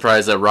kind of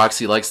surprised that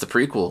Roxy likes the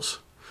prequels.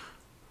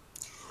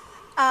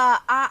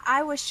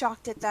 I was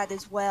shocked at that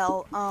as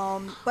well.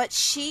 But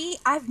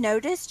I've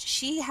noticed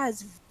she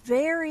has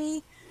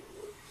very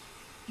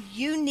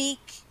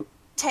unique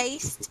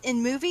taste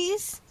in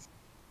movies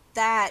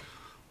that,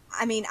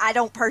 I mean, I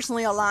don't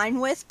personally align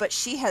with, but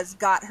she has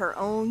got her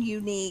own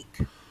unique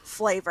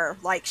flavor.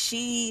 Like,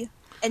 she'll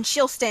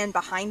stand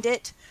behind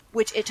it,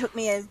 which it took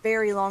me a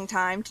very long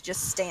time to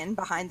just stand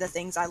behind the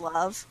things I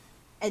love.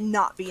 and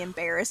not be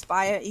embarrassed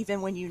by it,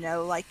 even when you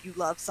know, like, you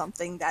love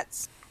something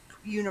that's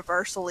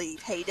universally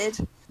hated.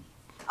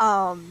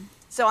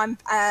 So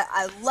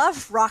I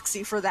love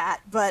Roxy for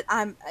that, but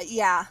I'm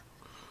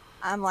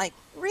like,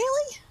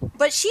 really?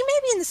 But she may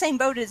be in the same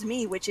boat as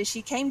me, which is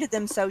she came to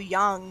them so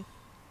young.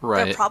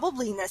 Right. They're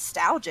probably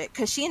nostalgic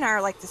because she and I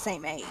are like the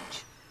same age.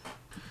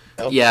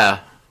 Yeah.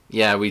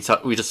 We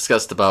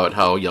discussed about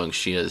how young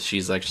she is.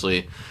 She's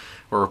actually,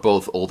 we're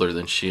both older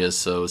than she is,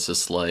 so it's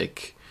just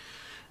like,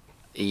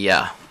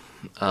 yeah.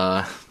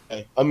 I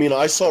mean,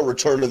 I saw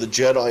Return of the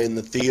Jedi in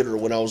the theater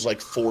when I was like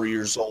 4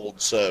 years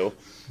old, so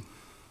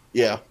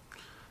yeah.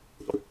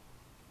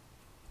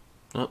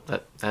 Oh,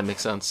 that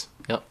makes sense.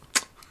 Yep.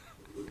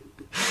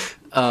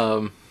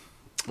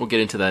 We'll get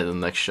into that in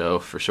the next show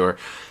for sure.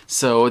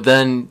 So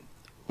then,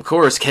 of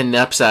course, Ken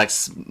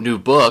Napzok's new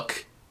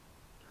book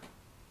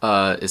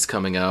is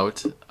coming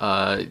out.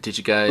 Did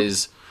you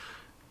guys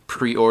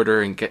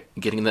pre-order and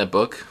getting that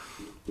book?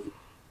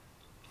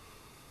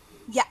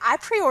 Yeah, I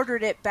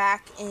pre-ordered it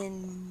back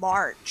in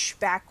March,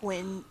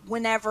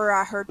 whenever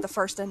I heard the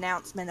first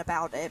announcement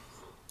about it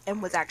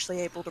and was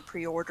actually able to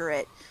pre-order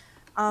it.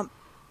 I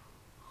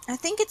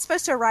think it's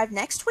supposed to arrive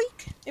next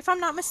week, if I'm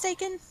not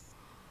mistaken.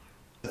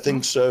 I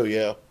think so,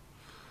 yeah.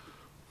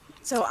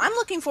 So I'm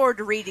looking forward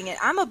to reading it.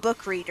 I'm a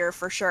book reader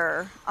for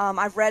sure.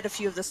 I've read a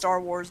few of the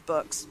Star Wars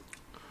books,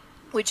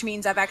 which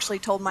means I've actually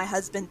told my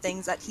husband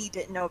things that he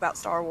didn't know about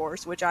Star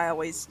Wars, which I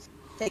always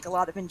take a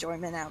lot of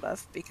enjoyment out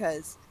of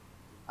because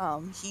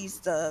he's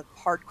the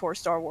hardcore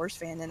Star Wars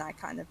fan and I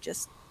kind of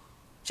just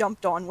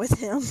jumped on with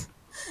him.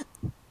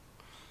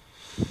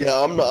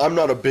 Yeah, I'm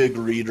not a big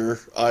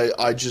reader. I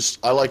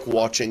like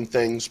watching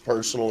things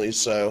personally,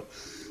 so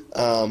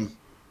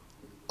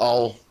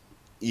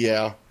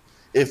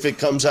if it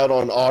comes out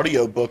on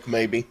audiobook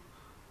maybe.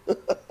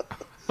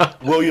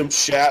 William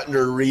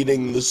Shatner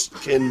reading this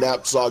Ken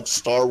Napzok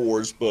Star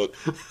Wars book.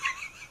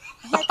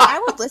 Heck, I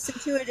would listen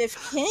to it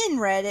if Ken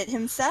read it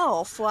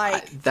himself.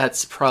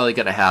 That's probably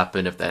gonna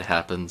happen if that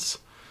happens.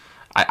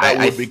 That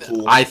would be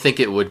cool. I think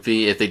it would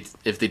be if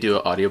they do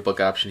an audiobook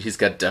option. He's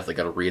definitely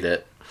got to read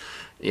it.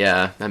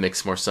 Yeah, that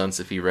makes more sense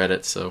if he read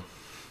it. So,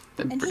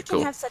 and he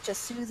can have such a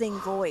soothing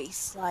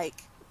voice.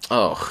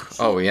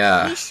 Oh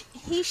yeah.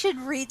 He should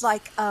read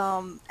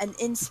an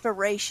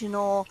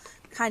inspirational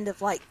kind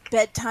of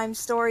bedtime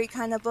story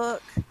kind of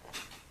book,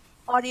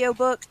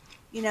 audiobook,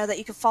 that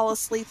you could fall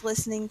asleep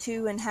listening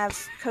to and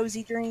have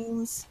cozy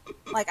dreams.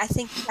 I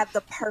think you have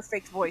the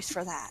perfect voice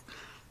for that.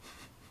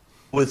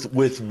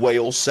 With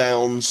whale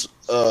sounds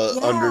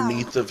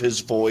underneath of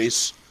his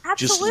voice.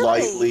 Absolutely. Just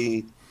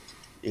lightly.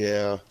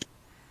 Yeah.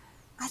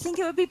 I think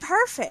it would be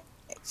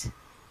perfect.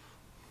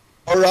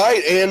 All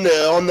right, and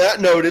on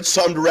that note, it's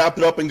time to wrap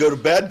it up and go to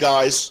bed,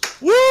 guys.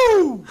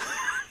 Woo!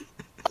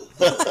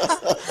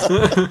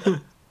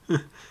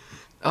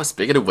 Oh,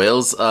 speaking of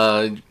whales,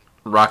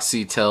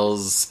 Roxy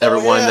tells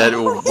everyone that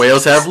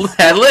whales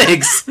had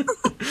legs.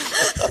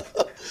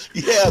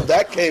 Yeah,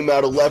 that came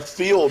out of left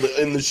field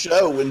in the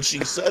show when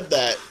she said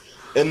that.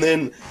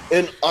 And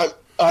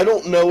I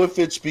don't know if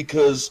it's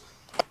because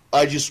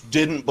I just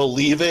didn't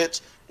believe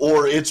it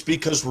or it's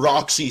because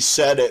Roxy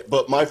said it,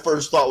 but my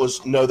first thought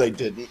was, no, they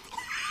didn't.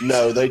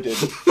 No, they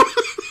didn't.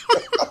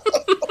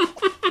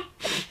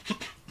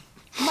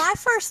 My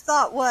first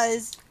thought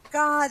was,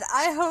 God,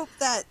 I hope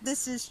that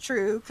this is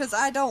true because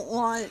I don't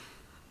want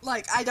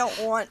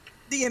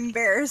the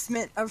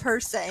embarrassment of her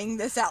saying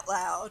this out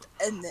loud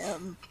and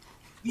them,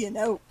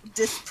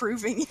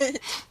 disproving it.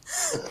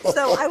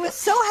 So I was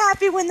so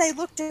happy when they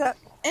looked it up,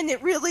 and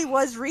it really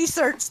was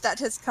research that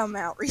has come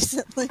out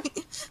recently.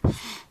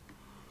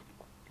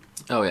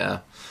 Oh yeah,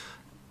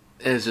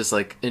 it's just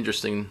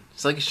interesting.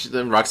 It's like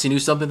Roxy knew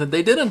something that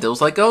they didn't. It was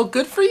like, oh,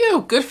 good for you,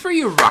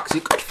 Roxy,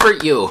 good for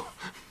you.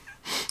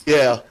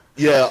 Yeah.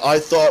 I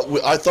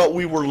thought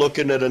we were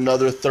looking at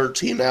another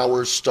 13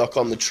 hours stuck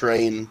on the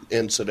train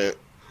incident.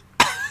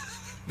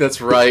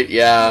 That's right.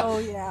 Yeah. Oh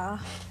yeah.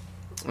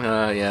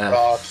 Yeah.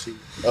 Roxy,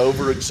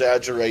 over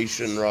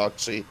exaggeration,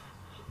 Roxy.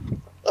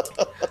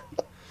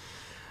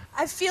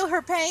 I feel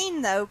her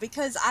pain, though,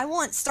 because I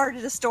once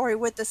started a story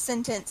with the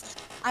sentence,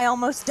 I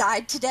almost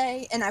died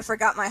today, and I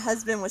forgot my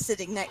husband was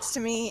sitting next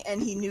to me,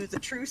 and he knew the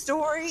true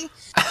story.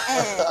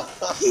 And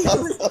he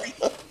was like,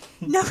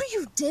 no,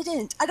 you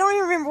didn't. I don't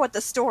even remember what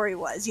the story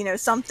was.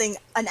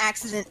 An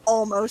accident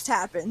almost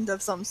happened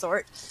of some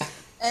sort.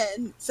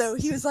 And so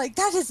he was like,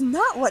 that is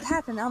not what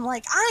happened. I'm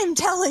like, I'm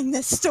telling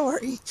this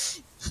story.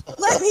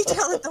 Let me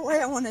tell it the way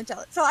I want to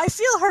tell it. So I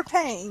feel her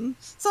pain.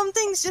 Some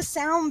things just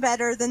sound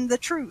better than the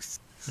truth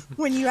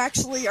when you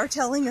actually are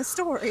telling a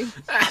story.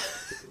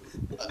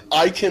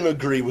 I can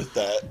agree with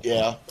that.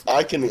 Yeah,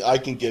 I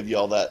can give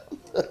y'all that.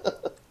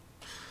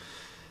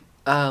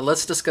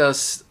 Let's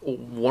discuss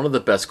one of the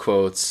best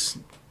quotes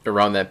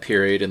around that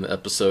period in the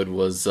episode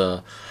was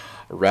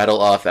rattle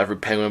off every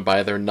penguin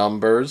by their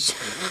numbers.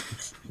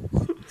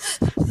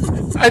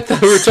 I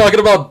thought we were talking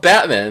about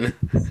Batman.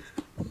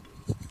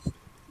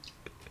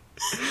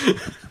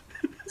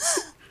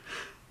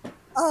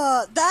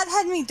 That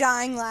had me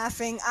dying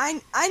laughing.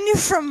 I knew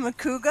from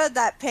Makuga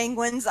that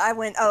penguins. I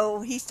went,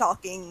 oh, he's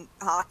talking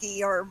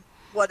hockey or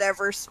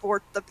whatever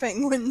sport the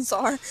penguins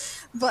are,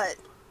 but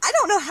I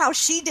don't know how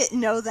she didn't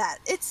know that.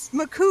 It's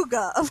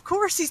Makuga. Of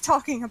course, he's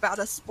talking about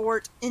a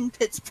sport in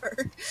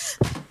Pittsburgh.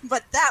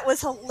 But that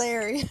was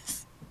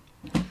hilarious.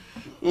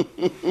 I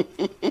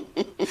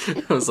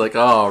was like,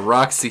 oh,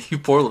 Roxy, you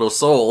poor little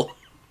soul.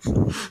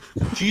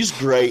 She's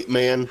great,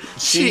 man.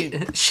 She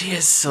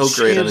is so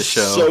great on the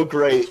show. So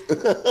great.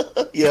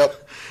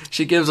 Yep.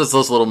 She gives us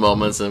those little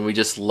moments, and we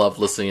just love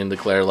listening to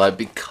Claire live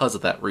because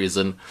of that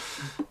reason.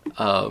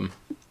 And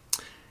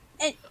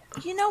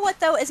you know what,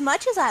 though? As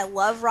much as I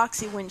love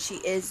Roxy when she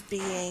is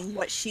being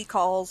what she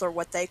calls or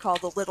what they call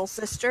the little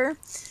sister,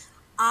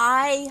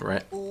 I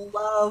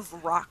love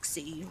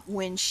Roxy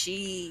when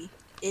she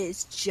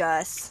is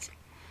just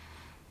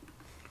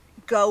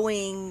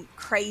going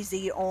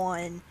crazy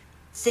on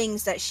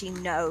things that she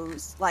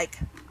knows. Like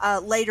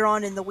later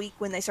on in the week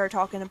when they started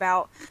talking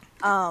about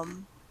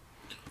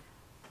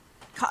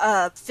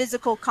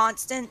physical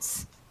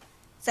constants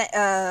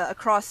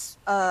across,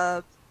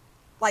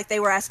 like they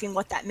were asking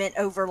what that meant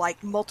over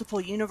like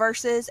multiple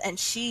universes, and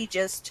she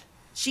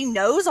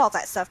knows all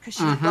that stuff because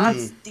she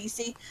loves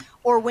DC.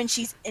 Or when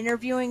she's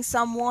interviewing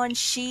someone,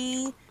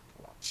 she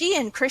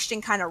and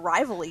Christian kind of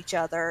rival each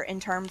other in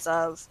terms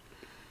of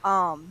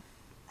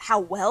how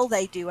well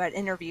they do at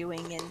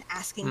interviewing and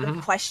asking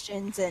good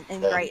questions and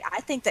great. I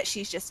think that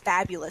she's just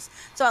fabulous.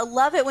 So I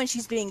love it when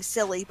she's being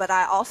silly, but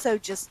I also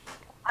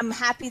I'm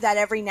happy that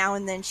every now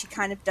and then she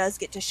kind of does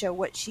get to show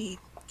what she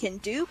can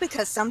do,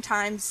 because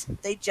sometimes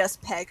they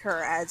just peg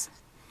her as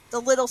the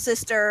little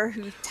sister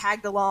who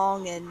tagged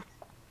along and,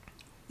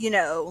 you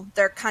know,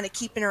 they're kind of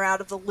keeping her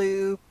out of the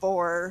loop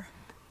or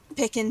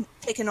picking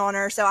on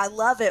her. So I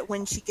love it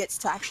when she gets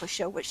to actually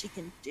show what she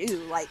can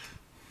do. Like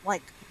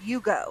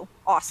Yugo,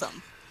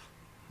 awesome.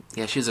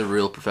 Yeah, she's a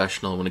real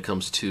professional when it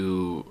comes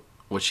to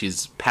what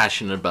she's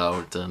passionate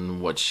about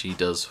and what she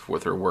does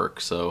with her work.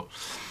 So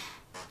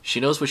she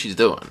knows what she's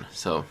doing.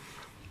 So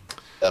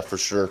yeah, for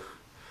sure.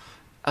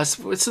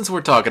 Since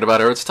we're talking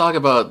about her, let's talk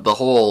about the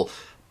whole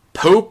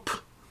poop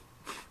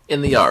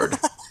in the yard.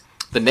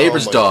 The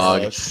neighbor's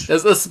dog. This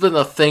has been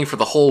a thing for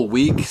the whole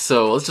week,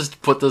 so let's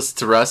just put this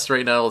to rest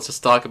right now. Let's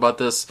just talk about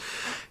this,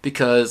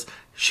 because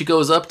she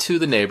goes up to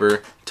the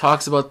neighbor,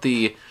 talks about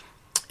the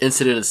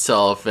incident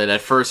itself, and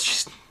at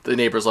first the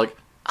neighbor's like,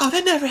 oh,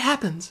 that never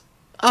happens.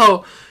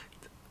 Oh,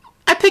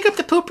 I pick up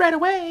the poop right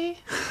away.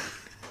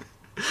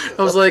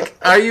 I was like,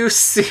 are you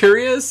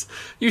serious?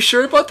 You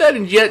sure about that?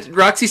 And yet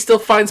Roxy still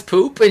finds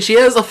poop, and she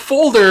has a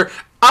folder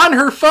on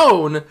her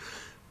phone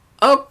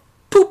of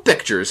poop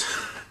pictures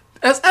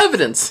as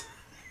evidence.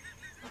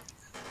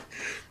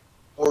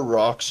 Poor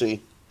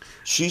Roxy.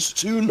 She's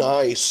too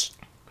nice.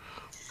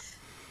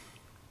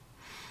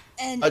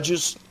 And I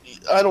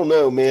don't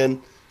know,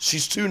 man.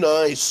 She's too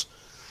nice.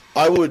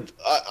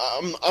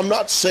 I'm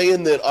not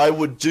saying that I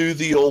would do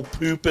the old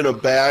poop in a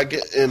bag,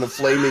 in a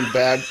flaming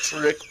bag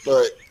trick,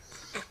 but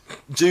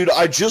dude,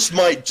 I just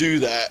might do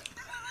that.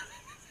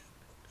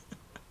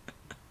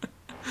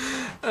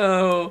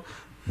 Oh.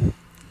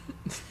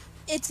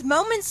 It's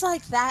moments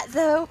like that,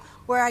 though,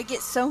 where I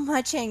get so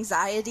much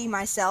anxiety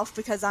myself,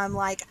 because I'm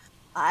like,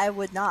 I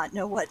would not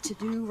know what to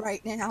do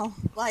right now.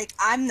 Like,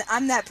 I'm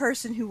that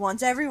person who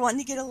wants everyone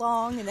to get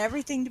along and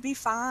everything to be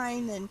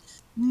fine and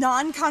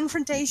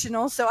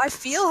non-confrontational. So I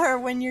feel her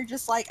when you're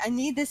just like, I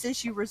need this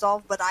issue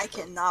resolved, but I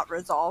cannot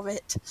resolve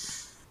it.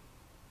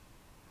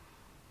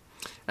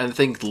 And I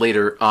think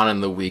later on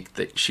in the week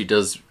that she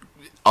does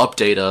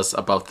update us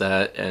about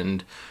that,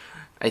 and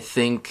I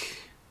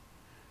think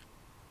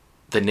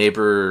the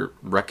neighbor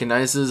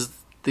recognizes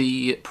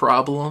the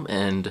problem,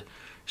 and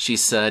she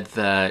said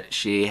that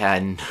she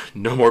had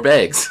no more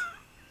bags.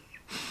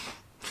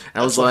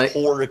 I was like,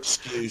 poor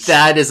excuse.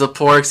 That is a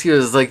poor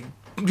excuse. Like,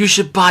 you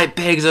should buy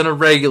bags on a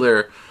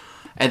regular.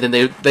 And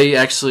then they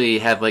actually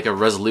had like a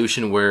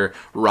resolution where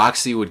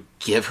Roxy would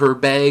give her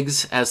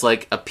bags as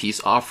like a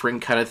peace offering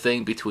kind of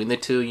thing between the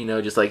two, you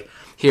know, just like,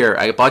 here,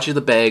 I bought you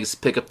the bags,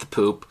 pick up the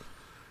poop,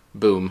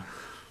 boom.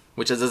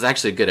 Which is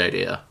actually a good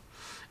idea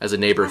as a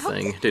neighbor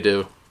thing to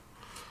do.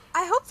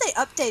 I hope they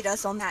update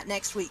us on that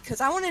next week, because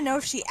I want to know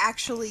if she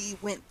actually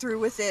went through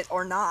with it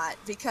or not,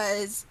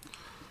 because,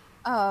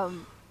 I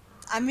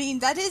mean,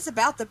 that is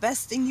about the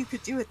best thing you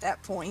could do at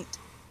that point.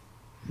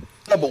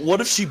 Yeah, but what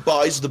if she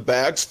buys the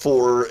bags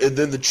for her and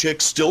then the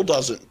chick still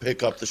doesn't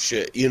pick up the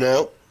shit, you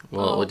know?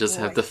 Well, we'll just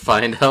have to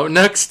find out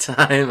next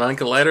time on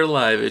Collider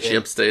Live if she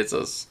updates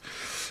us.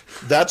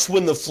 That's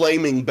when the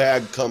flaming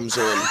bag comes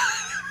in.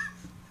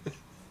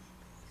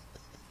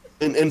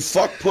 And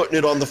fuck putting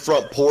it on the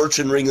front porch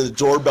and ringing the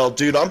doorbell.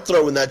 Dude, I'm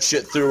throwing that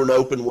shit through an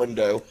open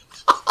window.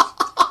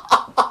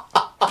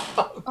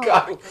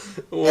 God.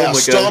 Oh yeah, my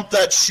stomp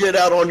that shit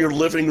out on your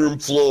living room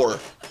floor.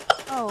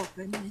 Oh,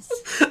 goodness.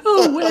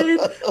 Oh, Wade.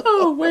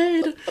 Oh,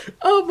 Wade.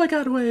 Oh, my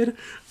God, Wade.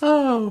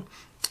 Oh.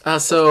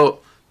 So,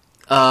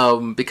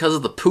 because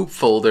of the poop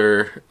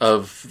folder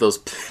of those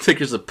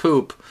pictures of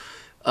poop,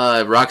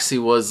 Roxy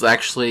was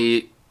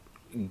actually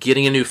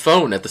getting a new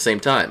phone at the same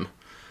time.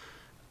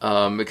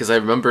 Because I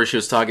remember she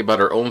was talking about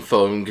her own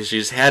phone because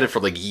she's had it for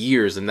like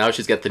years, and now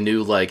she's got the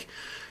new like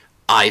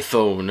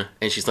iPhone,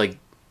 and she's like,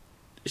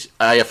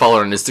 I follow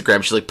her on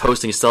Instagram. She's like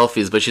posting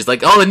selfies, but she's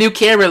like, "Oh, the new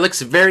camera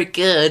looks very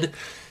good."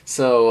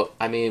 So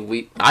I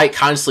mean, I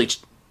constantly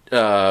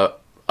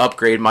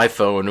upgrade my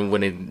phone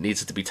when it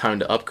needs to be time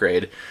to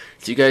upgrade.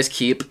 Do you guys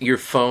keep your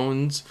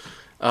phones,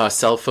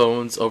 cell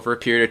phones, over a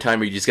period of time,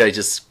 or you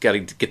just gotta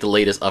get the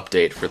latest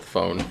update for the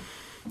phone?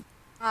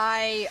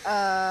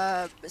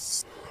 I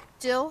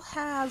still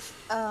have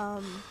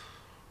well,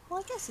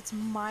 I guess it's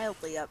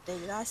mildly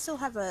updated. I still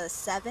have a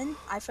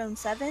iPhone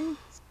 7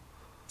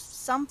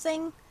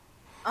 something.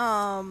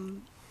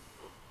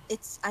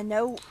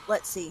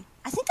 Let's see.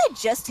 I think I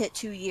just hit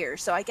 2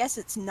 years, so I guess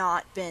it's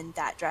not been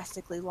that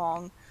drastically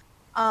long.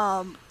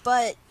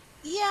 But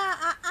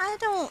yeah, I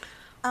don't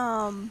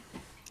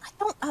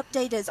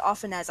update as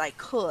often as I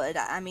could.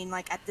 I mean,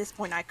 like, at this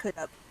point I could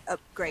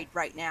upgrade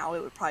right now.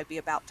 It would probably be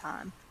about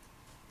time.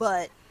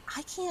 But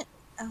I can't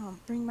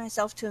bring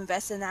myself to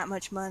invest in that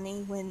much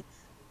money when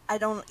I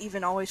don't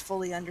even always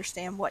fully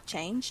understand what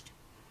changed.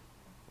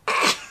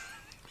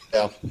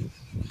 Yeah,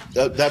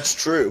 that's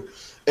true.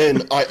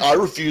 And I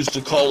refuse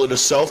to call it a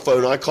cell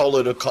phone. I call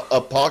it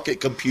a pocket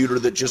computer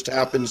that just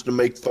happens to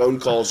make phone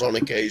calls on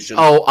occasion.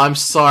 Oh, I'm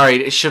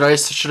sorry. Should have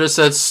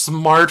said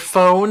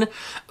smartphone?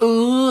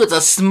 Ooh, it's a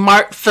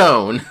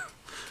smartphone.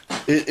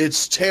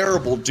 It's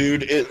terrible,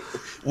 dude.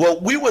 Well,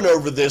 we went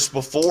over this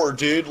before,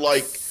 dude.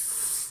 Like,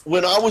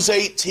 when I was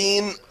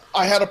 18,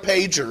 I had a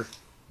pager.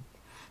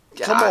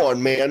 Come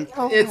on, man.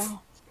 It's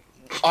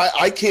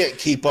I can't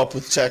keep up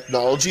with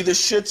technology.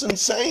 This shit's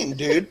insane,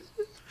 dude.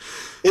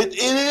 It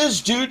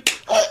is, dude.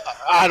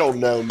 I don't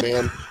know,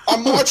 man.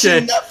 I'm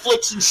watching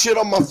Netflix and shit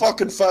on my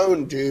fucking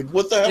phone, dude.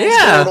 What the hell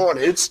is going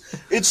on?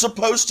 It's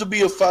supposed to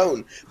be a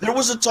phone. There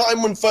was a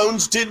time when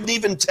phones didn't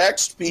even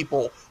text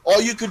people.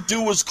 All you could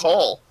do was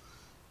call.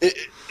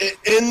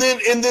 And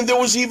then there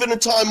was even a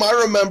time I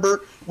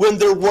remember when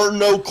there were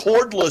no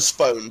cordless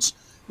phones.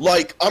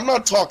 Like, I'm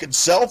not talking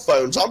cell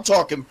phones. I'm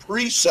talking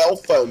pre-cell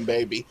phone,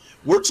 baby.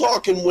 We're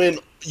talking when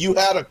you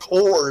had a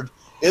cord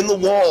in the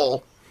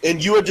wall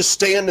and you had to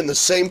stand in the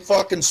same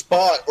fucking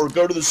spot or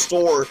go to the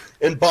store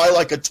and buy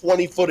like a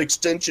 20-foot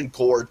extension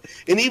cord.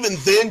 And even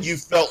then you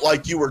felt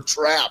like you were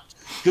trapped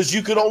because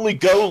you could only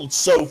go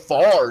so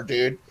far,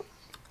 dude.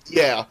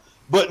 Yeah.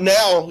 But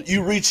now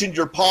you reach in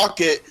your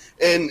pocket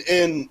and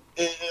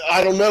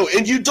I don't know.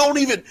 And you don't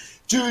even,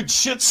 dude,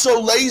 shit's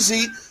so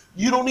lazy.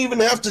 You don't even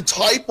have to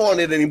type on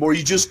it anymore.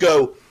 You just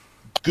go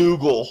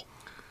Google.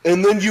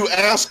 And then you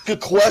ask a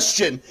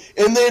question.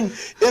 And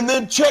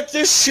then check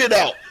this shit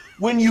out.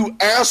 When you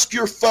ask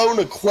your phone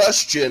a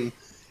question,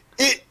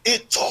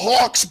 it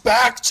talks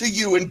back to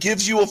you and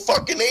gives you a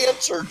fucking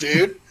answer,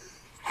 dude.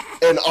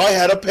 And I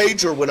had a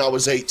pager when I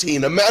was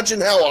 18.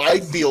 Imagine how I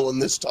feel in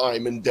this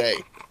time and day.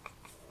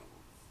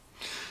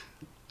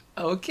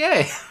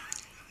 okay.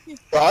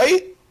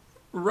 Right?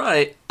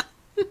 Right.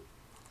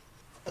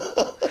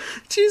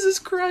 Jesus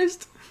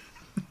Christ.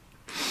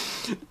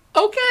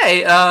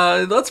 Okay,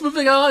 let's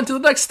moving on to the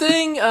next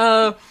thing.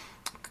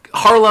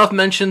 Harloff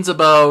mentions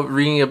about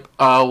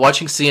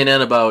watching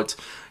CNN about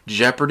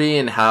Jeopardy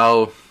and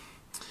how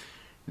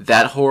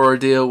that horror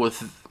deal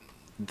with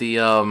the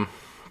oh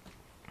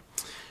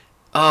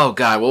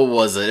god, what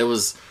was it? I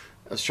was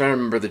trying to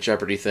remember the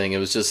Jeopardy thing. It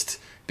was just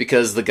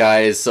because the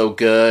guy is so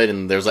good,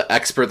 and there's an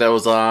expert that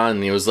was on,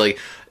 and he was like,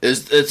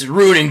 "It's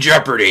ruining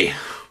Jeopardy."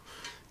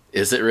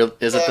 Is it real?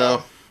 Is it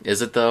though?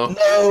 Is it though?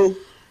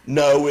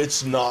 No,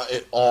 it's not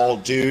at all,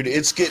 dude.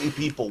 It's getting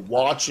people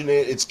watching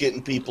it. It's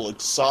getting people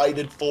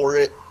excited for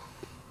it.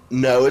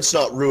 No, it's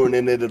not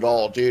ruining it at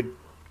all, dude.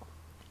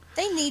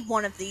 They need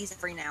one of these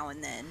every now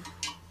and then.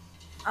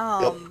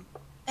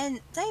 And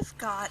they've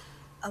got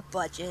a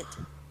budget.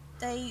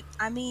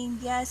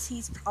 Yes,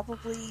 he's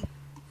probably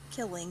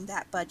killing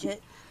that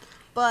budget,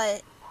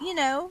 but you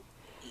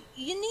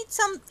need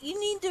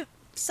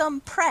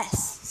some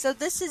press. So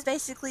this is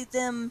basically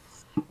them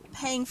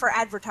paying for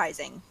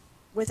advertising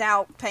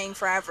without paying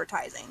for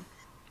advertising.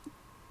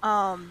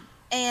 And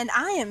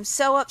I am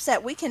so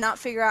upset we cannot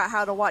figure out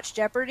how to watch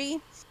Jeopardy.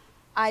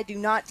 I do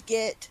not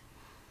get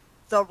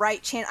the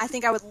right channel. I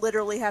think I would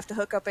literally have to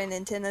hook up an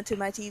antenna to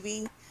my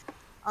TV,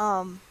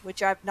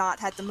 which I've not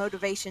had the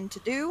motivation to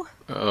do.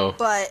 Oh.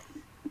 But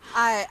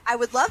I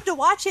would love to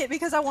watch it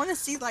because I want to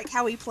see like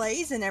how he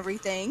plays and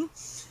everything.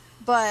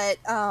 But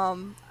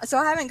so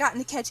I haven't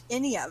gotten to catch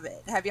any of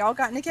it. Have y'all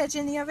gotten to catch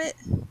any of it?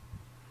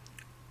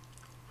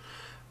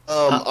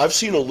 I've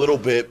seen a little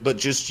bit, but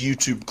just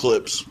YouTube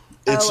clips.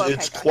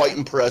 It's quite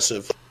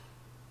impressive.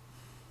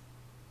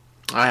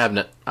 I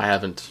haven't.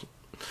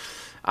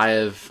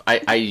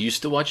 I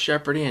used to watch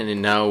Jeopardy,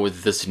 and now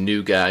with this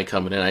new guy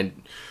coming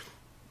in,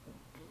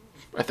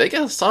 I think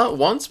I saw it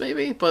once,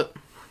 maybe, but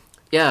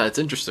yeah, it's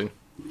interesting.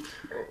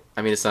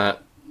 I mean,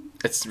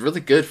 it's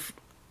really good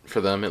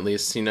for them, at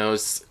least.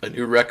 It's a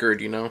new record.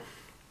 Kind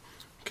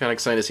of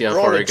excited to see how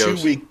far it goes. They're on a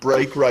 2-week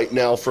break right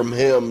now from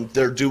him.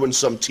 They're doing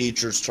some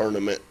teachers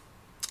tournament.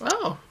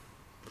 Oh,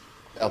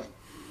 Yeah.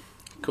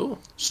 Cool.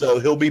 So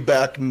he'll be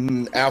back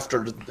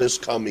after this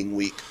coming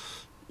week.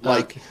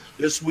 Like Okay.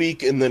 this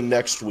week and then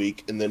next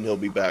week, and then he'll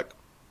be back.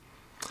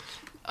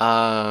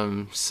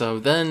 So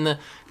then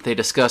they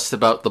discussed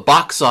about the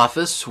box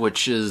office,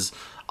 which is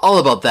all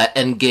about that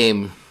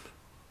Endgame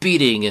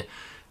beating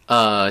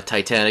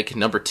Titanic,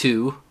 number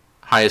 2,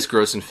 highest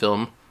grossing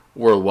film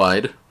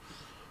worldwide.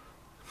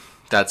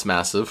 That's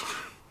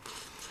massive.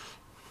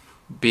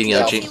 Beating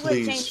out See James. what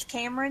Please. James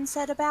Cameron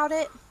said about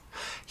it?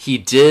 He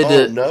did.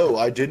 Oh, no,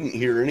 I didn't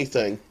hear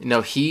anything.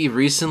 No, he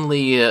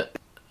recently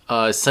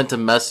sent a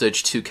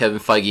message to Kevin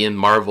Feige and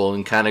Marvel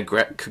and kind of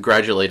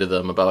congratulated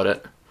them about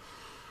it.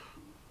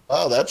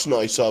 Oh, that's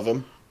nice of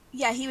him.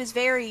 Yeah, he was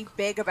very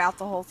big about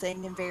the whole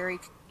thing and very,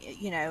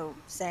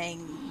 saying,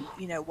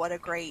 what a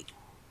great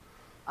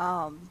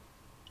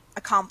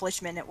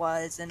accomplishment it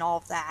was and all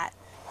of that.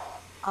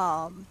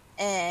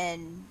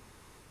 And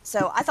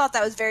so I thought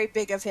that was very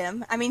big of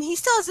him. I mean, he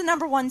still has the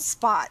number 1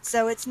 spot,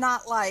 so it's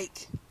not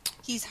like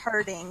he's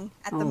hurting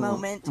at the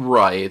moment.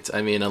 Right.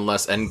 I mean,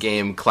 unless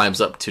Endgame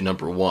climbs up to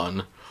number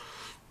 1.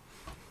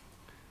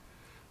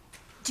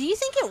 Do you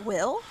think it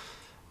will?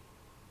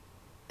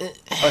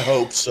 I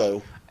hope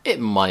so. It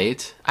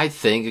might, I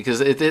think,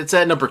 because it's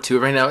at number 2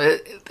 right now.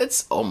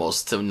 It's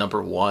almost to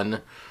number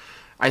 1.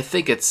 I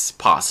think it's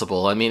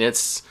possible. I mean,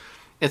 it's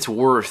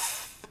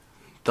worth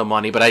the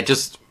money, but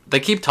they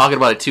keep talking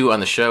about it too on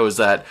the show, is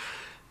that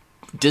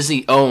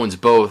Disney owns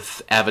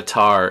both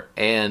Avatar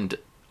and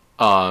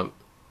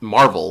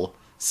Marvel,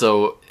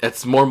 so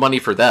it's more money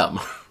for them.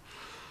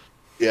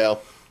 Yeah.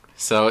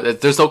 So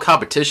there's no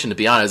competition, to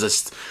be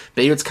honest.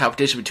 Maybe it's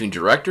competition between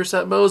directors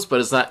at most, but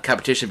it's not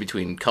competition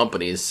between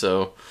companies.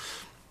 So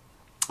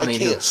I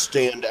can't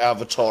stand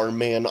Avatar,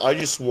 man. I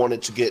just want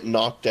it to get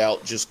knocked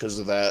out just because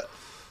of that.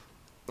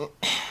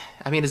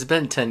 I mean, it's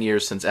been 10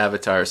 years since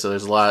Avatar, so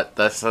there's a lot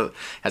that's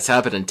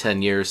happened in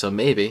 10 years. So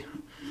maybe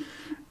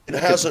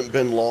It hasn't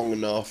been long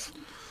enough.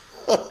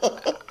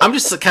 I'm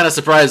just kind of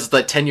surprised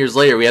that 10 years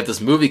later we have this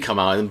movie come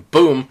out and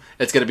boom,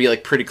 it's going to be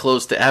like pretty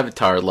close to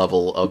Avatar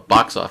level of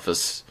box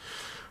office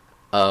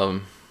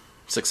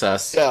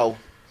success. Yeah,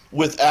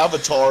 with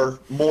Avatar,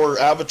 more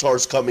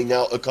Avatars coming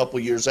out a couple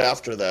years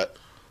after that.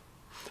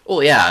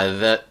 Well, yeah,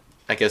 that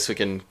I guess we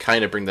can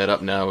kind of bring that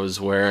up now, is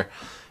where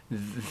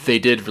they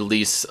did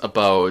release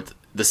about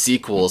the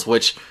sequels,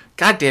 which,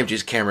 goddamn,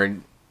 James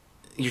Cameron,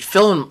 you're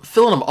filling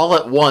them all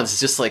at once.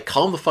 It's just like,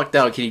 calm the fuck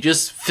down. Can you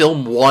just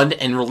film one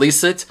and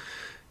release it?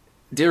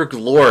 Dear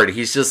Lord,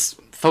 he's just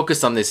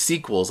focused on these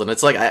sequels, and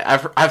it's like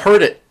I've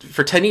heard it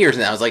for 10 years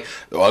now. It's like,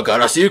 oh, I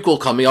got a sequel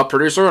coming up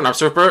pretty soon. I'm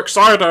super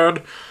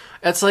excited.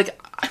 It's like,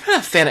 I'm not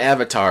a fan of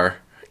Avatar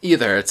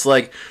either. It's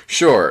like,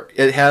 sure,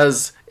 it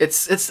has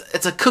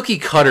it's a cookie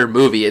cutter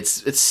movie.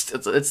 It's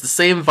the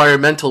same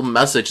environmental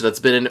message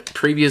that's been in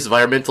previous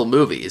environmental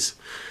movies.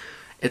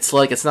 It's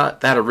like, it's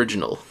not that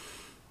original.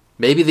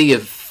 Maybe the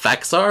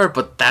effects are,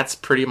 but that's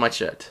pretty much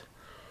it.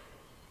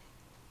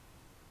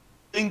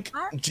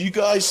 Do you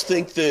guys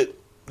think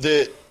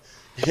that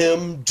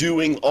him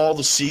doing all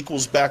the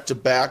sequels back to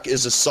back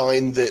is a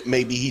sign that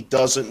maybe he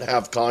doesn't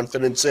have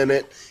confidence in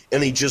it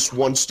and he just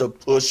wants to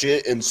push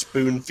it and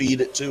spoon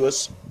feed it to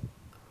us?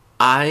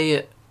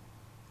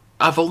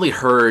 I've only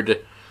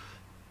heard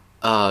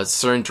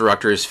certain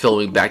directors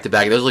filming back to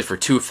back. There's only for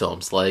 2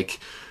 films, like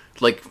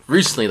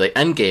recently, like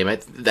Endgame.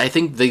 I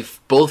think they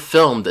both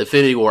filmed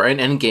Infinity War and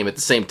Endgame at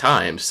the same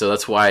time, so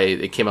that's why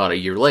it came out a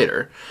year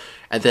later.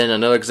 And then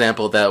another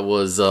example that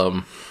was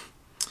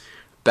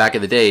back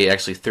in the day,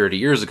 actually 30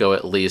 years ago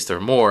at least or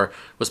more,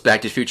 was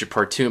Back to the Future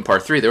Part 2 and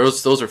Part 3.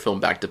 Those are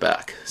filmed back to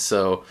back.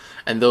 So,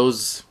 and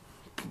those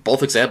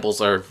both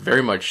examples are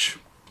very much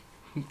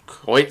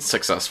quite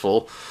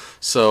successful.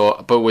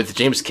 So, but with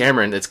James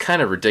Cameron, it's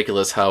kind of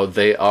ridiculous how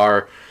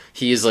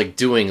he is like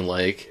doing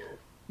like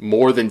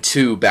more than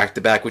 2 back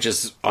to back, which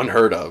is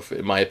unheard of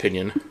in my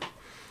opinion.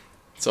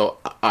 So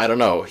I don't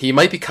know. He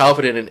might be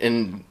confident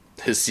in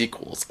his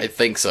sequels. I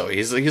think so.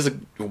 He's a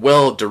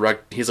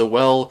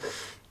well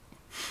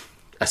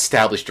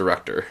established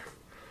director.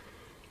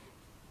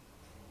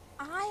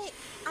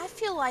 I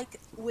feel like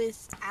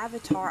with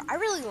Avatar, I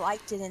really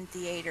liked it in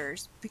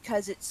theaters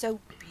because it's so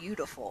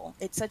beautiful.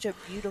 It's such a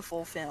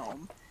beautiful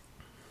film.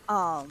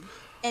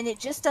 And it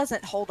just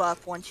doesn't hold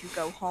up once you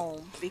go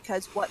home,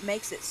 because what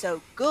makes it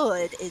so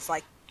good is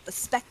like the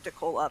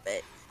spectacle of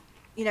it.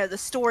 You know, the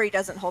story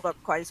doesn't hold up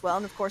quite as well,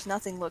 and of course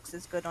nothing looks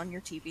as good on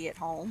your TV at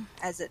home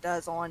as it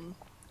does on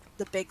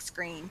the big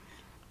screen.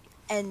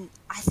 And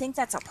I think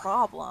that's a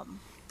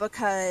problem,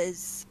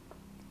 because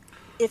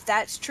if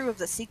that's true of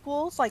the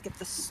sequels, like if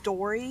the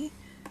story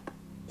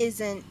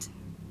isn't,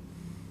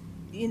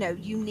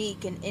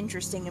 unique and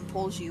interesting and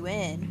pulls you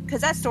in,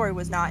 because that story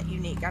was not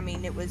unique. I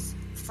mean, it was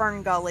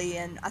Fern Gully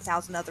and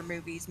 1,000 other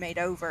movies made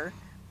over.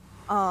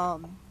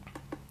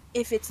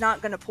 If it's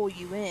not going to pull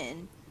you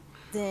in,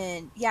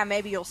 then yeah,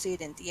 maybe you'll see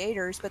it in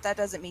theaters, but that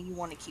doesn't mean you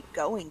want to keep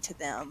going to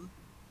them.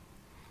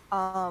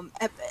 Not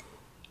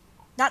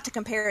to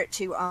compare it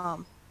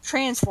to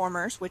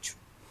Transformers, which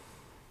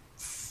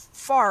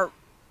far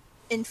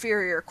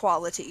inferior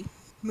quality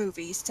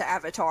movies to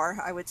Avatar,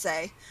 I would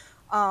say.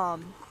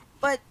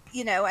 But,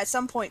 you know, at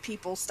some point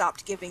people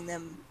stopped giving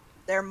them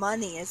their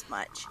money as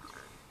much.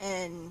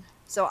 And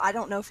so I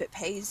don't know if it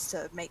pays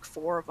to make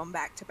 4 of them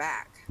back to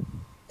back.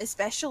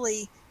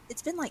 Especially,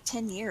 it's been like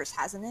 10 years,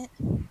 hasn't it?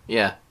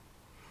 Yeah.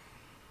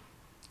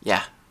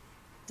 Yeah.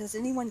 Does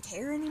anyone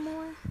care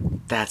anymore?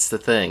 That's the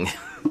thing.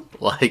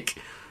 Like,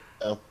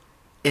 Oh.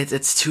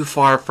 it's too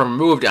far from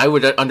removed. I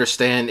would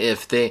understand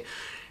if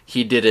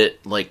he did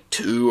it like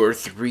 2 or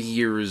 3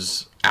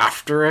 years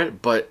after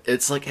it, but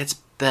it's like it's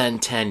been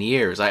 10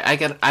 years.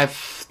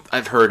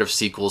 I've heard of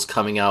sequels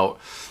coming out,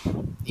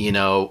 you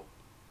know,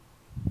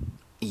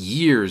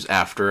 years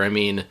after. I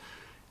mean,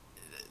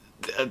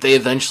 they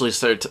eventually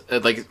start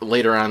like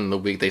later on in the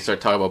week they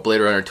start talking about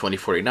Blade Runner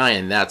 2049,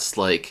 and that's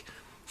like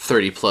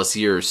 30 plus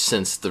years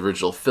since the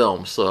original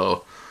film.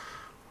 So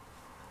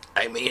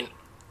I mean,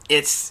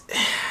 it's,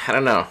 I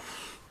don't know.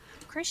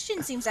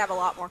 Christian seems to have a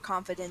lot more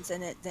confidence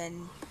in it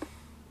than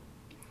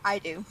I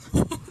do.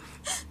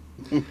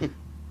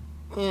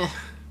 Yeah.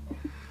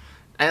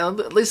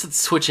 At least it's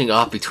switching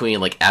off between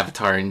like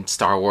Avatar and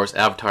Star Wars,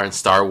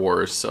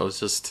 so it's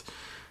just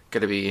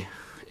gonna be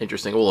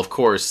interesting. Well, of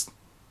course,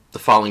 the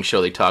following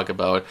show they talk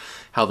about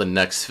how the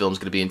next film's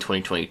gonna be in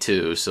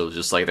 2022, so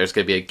just like there's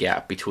gonna be a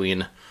gap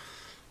between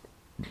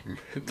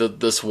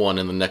this one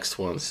and the next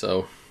one,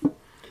 so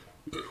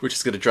which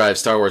is gonna drive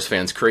Star Wars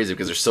fans crazy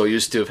because they're so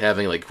used to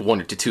having like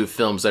 1 to 2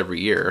 films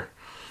every year,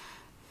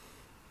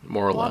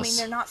 more or Well, less. I mean,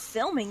 they're not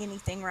filming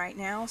anything right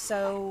now,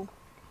 so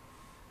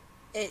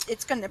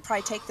it's going to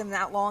probably take them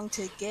that long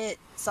to get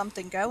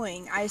something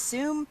going. I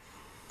assume,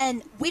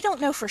 and we don't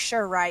know for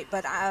sure, right?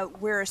 But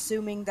we're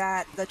assuming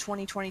that the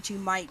 2022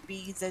 might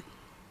be the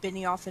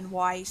Benioff and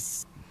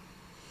Weiss.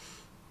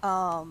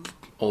 Old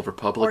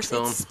Republic or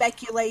film? It's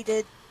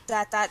speculated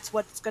that that's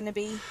what it's going to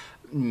be.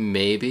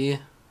 Maybe.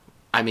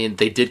 I mean,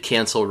 they did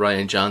cancel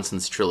Rian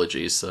Johnson's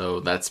trilogy,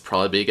 so that's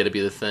probably going to be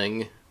the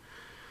thing.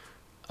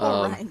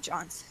 Rian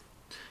Johnson.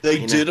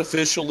 They did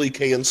officially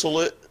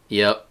cancel it?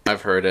 Yep,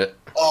 I've heard it.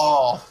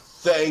 Oh,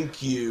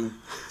 thank you.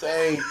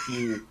 Thank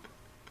you.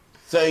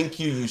 Thank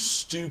you, you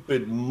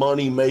stupid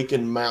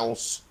money-making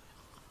mouse.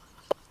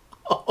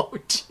 Oh,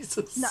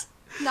 Jesus.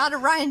 Not a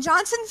Rian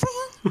Johnson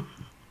fan?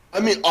 I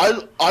mean,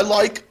 I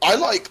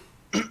like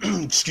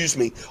excuse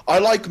me. I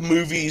like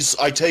movies.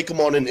 I take them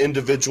on an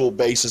individual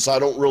basis. I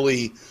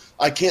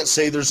can't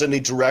say there's any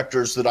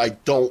directors that I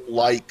don't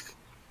like,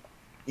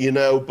 you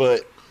know,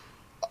 but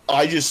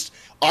I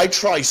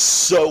try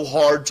so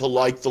hard to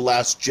like The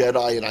Last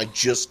Jedi, and I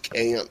just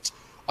can't.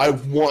 I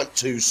want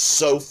to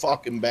so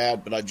fucking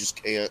bad, but I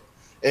just can't.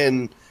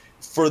 And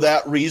for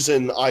that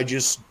reason, I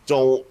just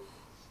don't.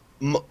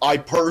 I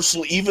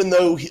personally, even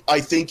though I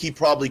think he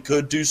probably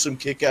could do some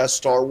kick-ass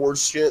Star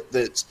Wars shit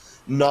that's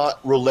not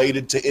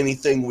related to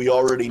anything we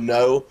already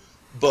know,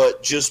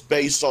 but just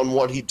based on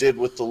what he did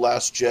with The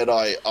Last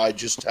Jedi, I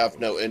just have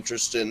no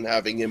interest in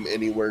having him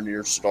anywhere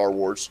near Star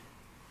Wars.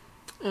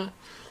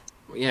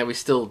 Yeah, we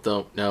still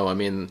don't know. I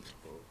mean,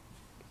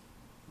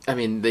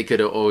 they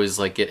could always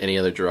like get any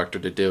other director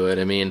to do it.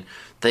 I mean,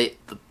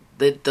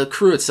 the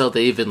crew itself,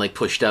 they even like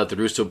pushed out the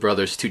Russo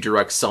brothers to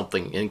direct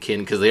something in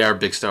Kin because they are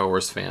big Star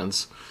Wars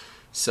fans.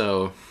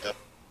 So, Yep.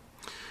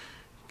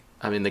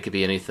 I mean, they could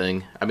be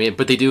anything. I mean,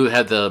 but they do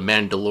have the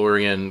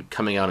Mandalorian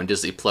coming out on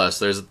Disney Plus.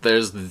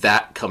 There's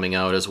that coming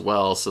out as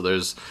well. So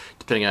there's,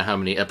 depending on how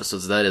many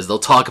episodes that is, they'll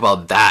talk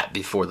about that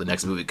before the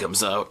next movie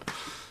comes out.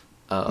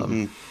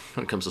 When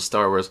it comes to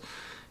Star Wars.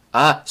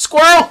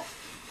 Squirrel!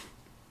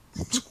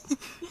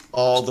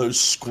 All those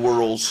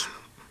squirrels.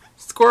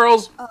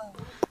 Squirrels!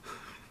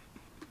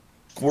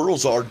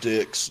 Squirrels are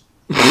dicks.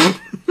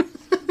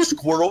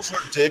 Squirrels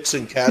are dicks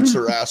and cats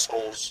are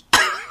assholes.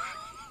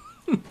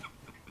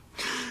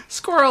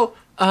 Squirrel!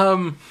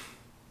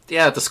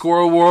 Yeah, the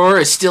Squirrel War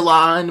is still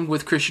on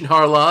with Christian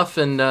Harloff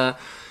and,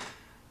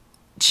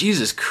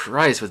 Jesus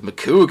Christ, with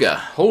Makuga.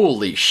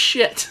 Holy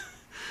shit!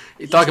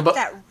 You talk about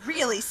that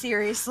really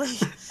seriously.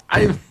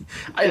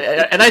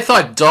 I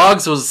thought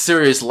dogs was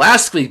serious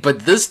last week,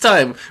 but this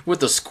time with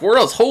the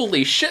squirrels,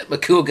 holy shit,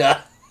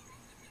 Makuga!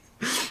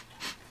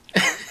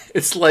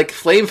 It's like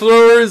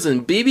flamethrowers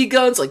and BB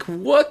guns. Like,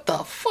 what the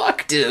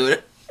fuck,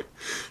 dude?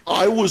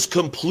 I was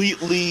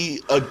completely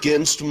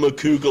against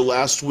Makuga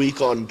last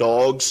week on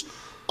dogs.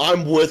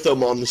 I'm with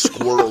him on the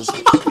squirrels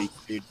this week,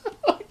 dude.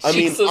 I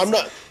mean, Jesus. I'm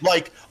not,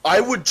 like, I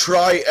would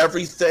try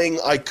everything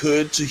I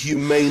could to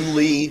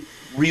humanely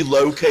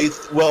relocate.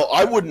 Well,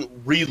 I wouldn't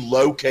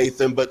relocate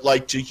them, but,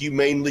 like, to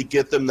humanely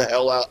get them the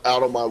hell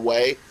out of my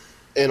way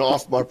and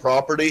off my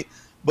property.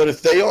 But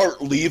if they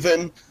aren't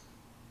leaving,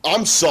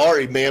 I'm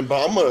sorry, man,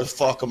 but I'm going to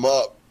fuck them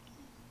up.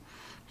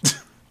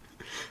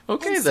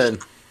 Okay, And see, then.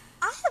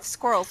 I have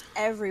squirrels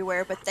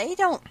everywhere, but I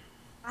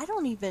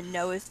don't even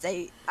know if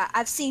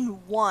I've seen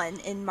one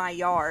in my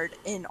yard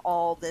in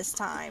all this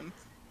time.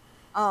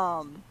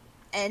 And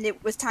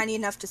it was tiny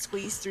enough to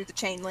squeeze through the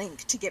chain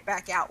link to get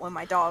back out when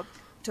my dog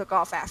took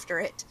off after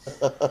it.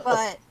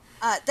 But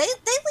they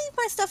leave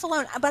my stuff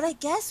alone. But I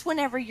guess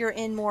whenever you're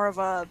in more of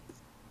a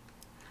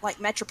like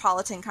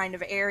metropolitan kind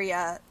of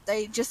area,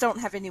 they just don't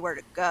have anywhere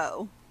to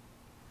go.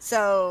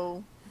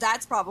 So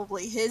that's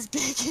probably his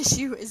big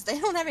issue, is they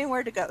don't have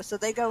anywhere to go. So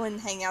they go and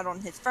hang out on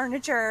his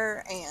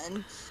furniture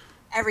and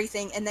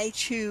everything, and they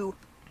chew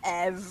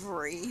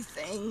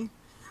everything.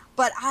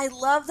 But I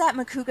love that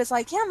Makuga's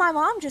like, yeah, my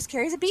mom just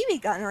carries a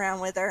BB gun around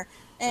with her,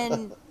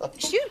 and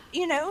she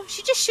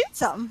just shoots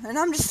them. And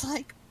I'm just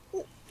like,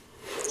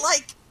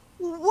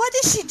 what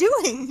is she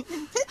doing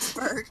in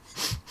Pittsburgh?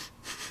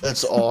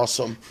 That's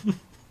awesome.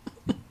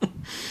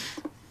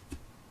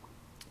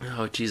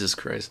 Oh, Jesus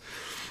Christ.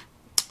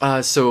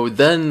 So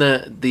then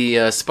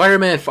the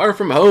Spider-Man Far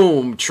From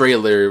Home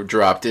trailer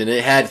dropped, and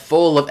it had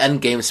full of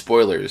Endgame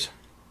spoilers.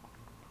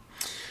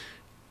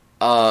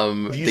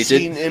 Have you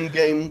seen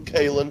Endgame,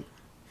 Kaylin?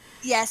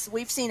 Yes,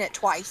 we've seen it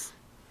twice.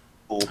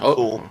 Cool.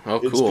 Oh,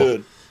 It's cool.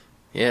 good.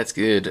 Yeah, it's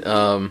good.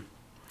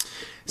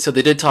 So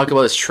they did talk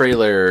about this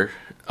trailer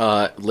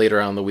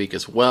later on in the week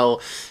as well,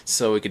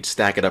 so we could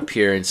stack it up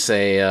here and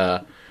say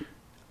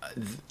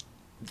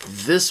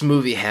this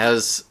movie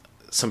has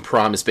some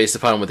promise based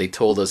upon what they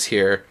told us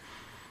here.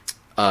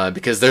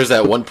 Because there's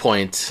that one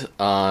point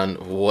on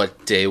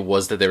what day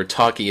was that they were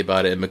talking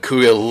about it, and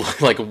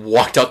Makuya like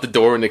walked out the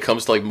door when it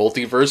comes to like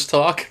multiverse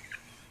talk.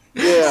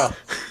 Yeah.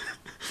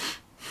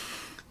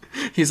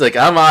 He's like,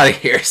 I'm out of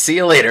here. See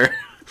you later.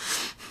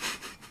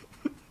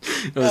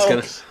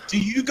 Do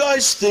you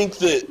guys think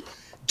that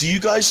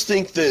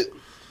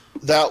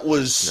that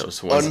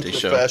was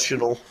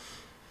unprofessional?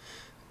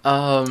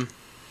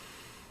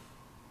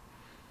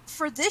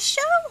 For this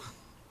show?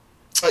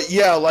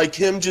 Yeah, like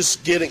him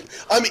just getting...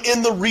 I mean,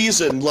 and the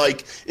reason,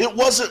 like, it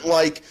wasn't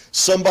like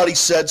somebody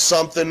said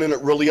something and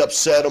it really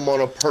upset him on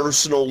a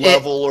personal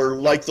level, or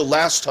like the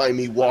last time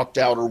he walked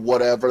out or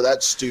whatever,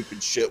 that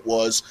stupid shit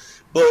was.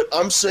 But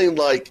I'm saying,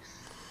 like,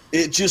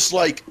 it just,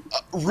 like,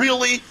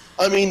 really...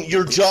 I mean,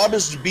 your job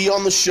is to be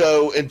on the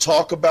show and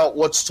talk about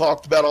what's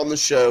talked about on the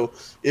show.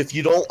 If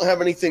you don't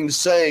have anything to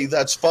say,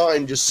 that's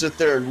fine. Just sit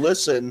there and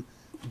listen.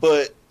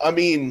 But, I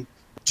mean,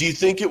 do you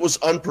think it was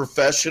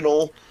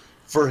unprofessional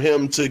for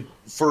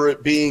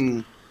it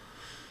being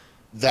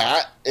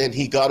that, and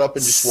he got up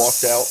and just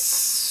walked out?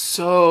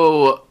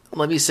 So,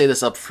 let me say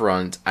this up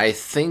front. I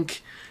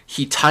think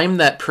he timed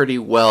that pretty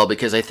well,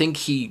 because I think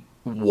he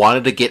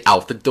wanted to get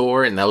out the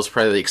door, and that was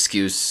probably the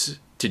excuse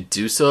to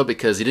do so,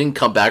 because he didn't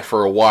come back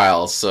for a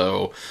while,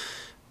 so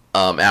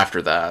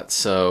after that.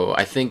 So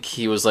I think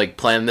he was like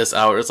planning this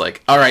out. It's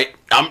like, alright,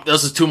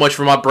 this is too much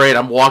for my brain,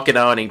 I'm walking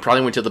out, and he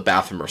probably went to the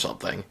bathroom or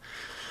something.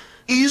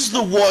 He's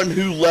the one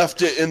who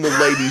left it in the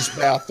ladies'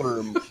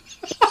 bathroom.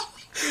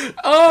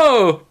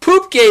 Oh,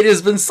 Poopgate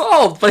has been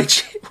solved by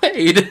Jay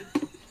Wade.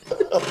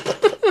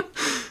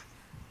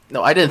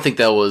 No, I didn't think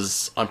that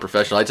was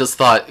unprofessional. I just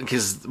thought,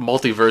 because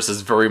multiverse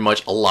is very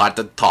much a lot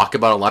to talk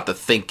about, a lot to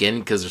think in,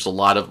 because there's a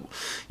lot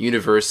of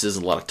universes,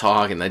 a lot of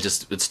talk, and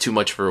it's too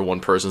much for one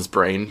person's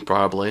brain,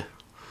 probably.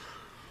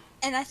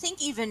 And I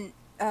think even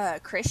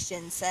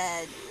Christian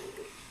said,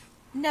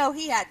 no,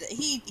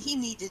 he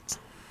needed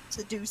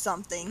to do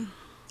something.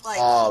 Like,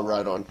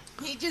 right on.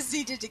 He just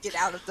needed to get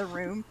out of the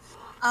room.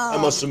 I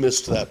must have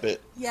missed that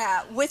bit.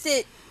 Yeah, with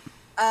it,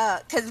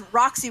 because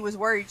Roxy was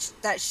worried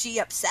that she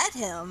upset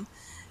him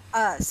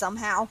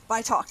somehow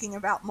by talking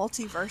about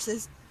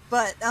multiverses,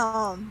 but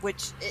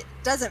which it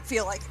doesn't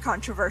feel like a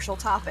controversial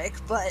topic,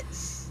 but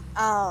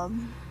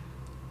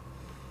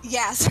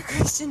yeah, so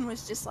Christian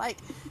was just like,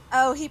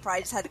 oh, he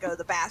probably just had to go to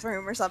the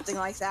bathroom or something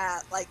like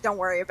that. Like, don't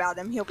worry about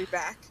him, he'll be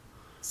back.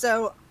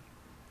 So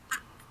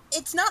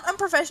it's not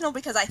unprofessional,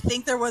 because I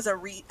think there was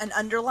an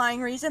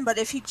underlying reason, but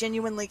if he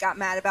genuinely got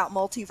mad about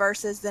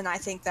multiverses, then I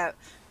think that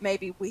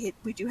maybe we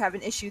do have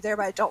an issue there,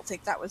 but I don't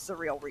think that was the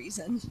real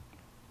reason.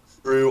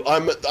 True.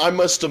 I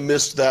must have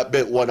missed that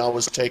bit when I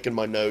was taking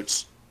my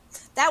notes.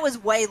 That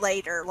was way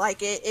later. Like,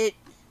 it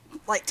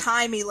like,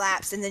 time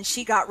elapsed, and then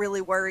she got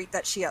really worried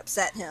that she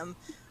upset him.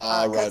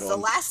 Because the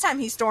last time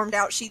he stormed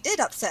out, she did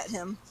upset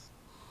him.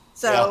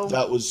 So yeah,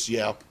 that was,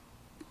 yeah.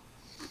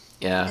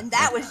 Yeah. And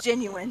that was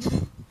genuine.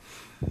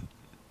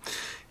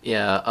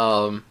 Yeah,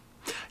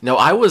 no,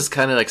 I was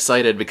kind of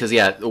excited because,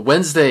 yeah,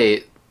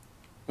 Wednesday,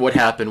 what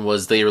happened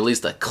was they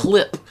released a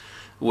clip,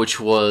 which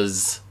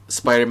was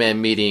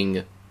Spider-Man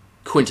meeting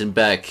Quentin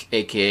Beck,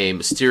 a.k.a.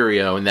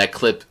 Mysterio, and that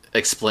clip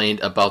explained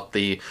about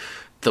the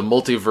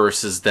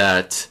multiverses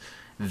that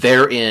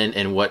they're in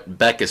and what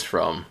Beck is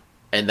from,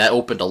 and that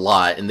opened a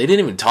lot, and they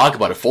didn't even talk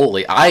about it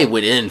fully. I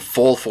went in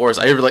full force.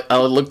 I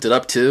looked it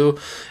up, too,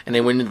 and I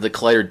went into the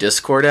Collider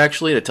Discord,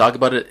 actually, to talk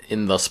about it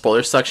in the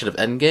spoiler section of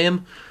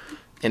Endgame.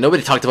 And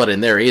nobody talked about it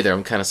in there either.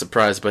 I'm kind of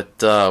surprised.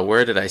 But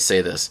where did I say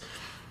this?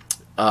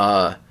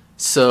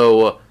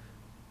 So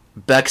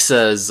Beck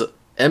says the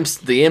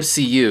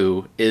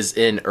MCU is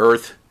in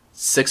Earth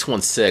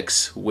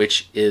 616,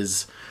 which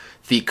is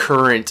the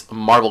current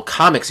Marvel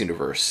Comics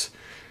universe.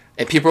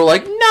 And people are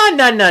like,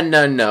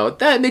 no.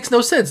 That makes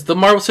no sense. The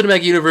Marvel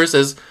Cinematic Universe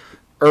is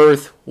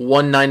Earth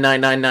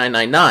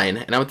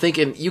 1999999. And I'm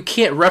thinking, you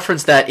can't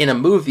reference that in a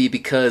movie,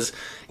 because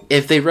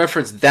if they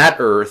reference that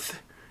Earth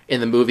in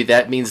the movie,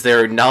 that means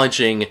they're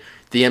acknowledging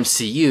the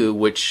MCU,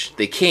 which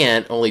they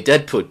can't. Only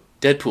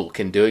Deadpool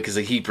can do it because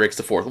he breaks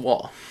the fourth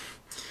wall.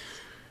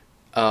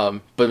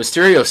 But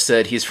Mysterio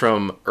said he's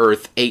from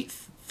Earth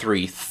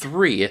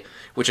 833,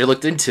 which I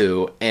looked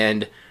into,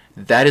 and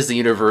that is the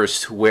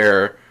universe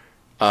where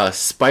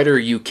Spider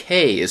UK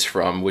is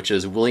from, which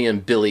is William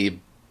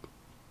Billy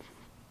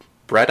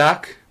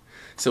Braddock.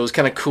 So it was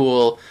kind of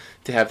cool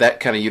to have that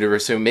kind of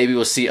universe. So maybe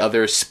we'll see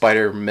other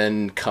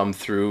Spider-Men come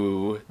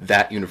through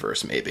that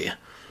universe, maybe.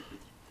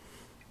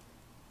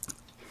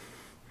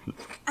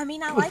 I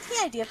mean, I like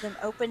the idea of them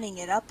opening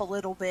it up a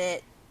little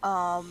bit,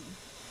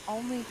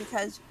 only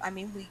because, I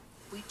mean,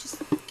 we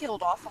just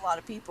killed off a lot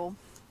of people.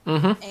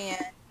 Mm-hmm.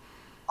 And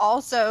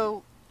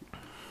also,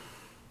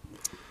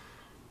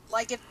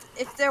 like,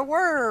 if there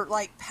were,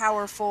 like,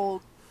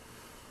 powerful,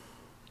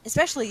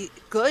 especially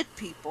good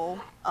people,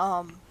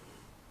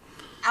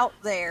 out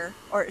there,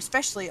 or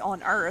especially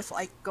on Earth,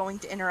 like, going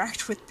to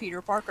interact with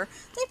Peter Parker,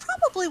 they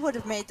probably would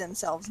have made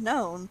themselves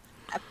known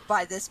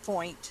by this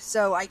point.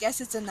 So I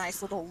guess it's a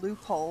nice little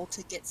loophole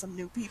to get some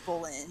new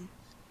people in.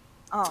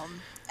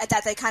 At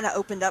that they kind of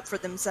opened up for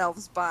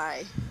themselves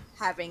by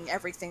having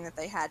everything that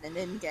they had in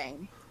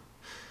Endgame.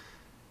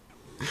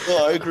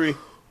 Yeah, I agree.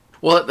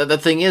 Well, the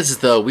thing is,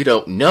 though, we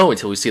don't know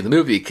until we see the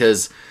movie,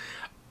 because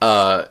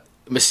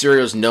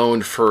Mysterio's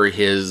known for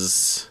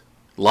his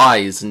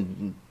lies,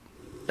 and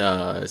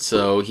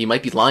so he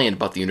might be lying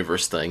about the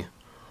universe thing.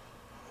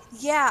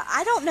 Yeah,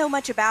 I don't know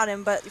much about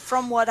him, but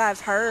from what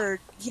I've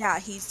heard, yeah,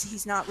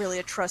 he's not really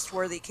a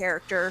trustworthy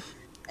character,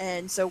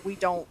 and so we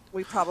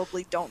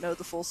probably don't know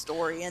the full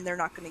story, and they're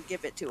not going to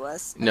give it to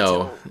us.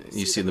 No,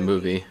 you see the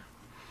movie.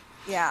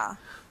 Yeah.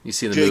 You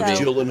see the Jake movie.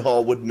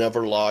 Gyllenhaal would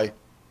never lie.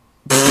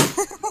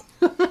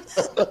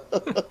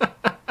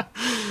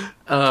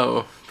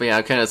 Oh, but yeah,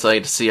 I'm kind of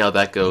excited to see how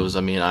that goes.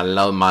 I mean, I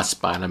love my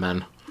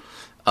Spider-Man.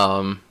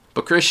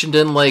 But Christian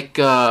didn't like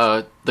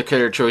the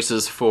character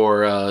choices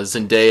for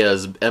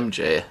Zendaya's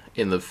MJ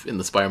in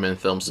the Spider-Man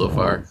film so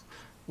far,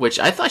 which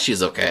I thought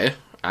she's okay.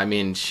 I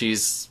mean,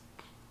 she's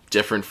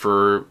different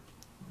for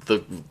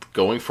the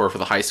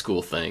high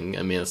school thing.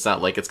 I mean, it's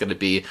not like it's going to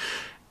be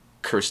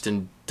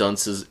Kirsten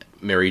Dunst's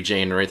Mary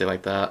Jane or anything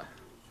like that.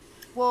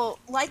 Well,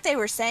 like they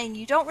were saying,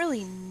 you don't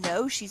really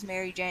know she's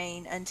Mary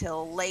Jane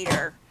until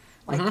later.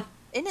 Like,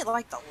 isn't it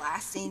like the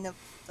last scene of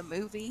the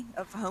movie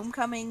of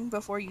Homecoming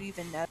before you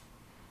even know?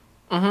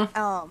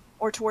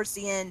 Or towards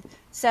the end.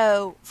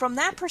 So, from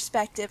that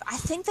perspective, I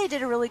think they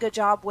did a really good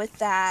job with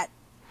that,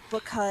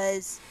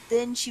 because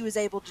then she was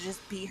able to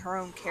just be her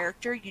own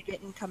character. You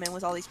didn't come in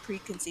with all these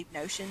preconceived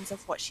notions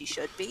of what she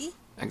should be.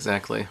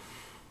 Exactly.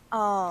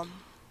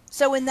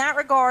 So in that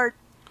regard,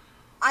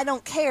 I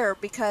don't care,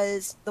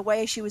 because the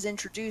way she was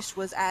introduced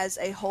was as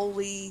a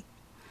wholly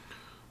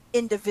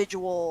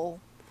individual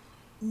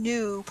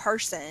new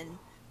person.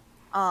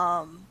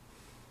 And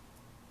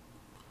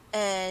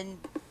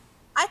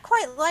I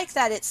quite like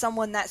that it's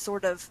someone that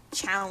sort of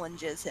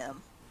challenges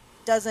him.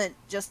 Doesn't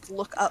just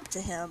look up to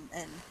him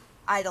and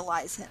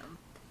idolize him.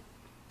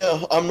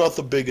 Yeah, I'm not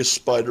the biggest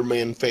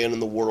Spider-Man fan in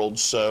the world,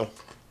 so,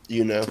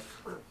 you know.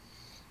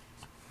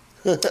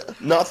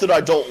 Not that I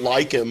don't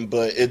like him,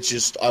 but it's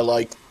just I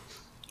like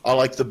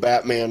the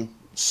Batman,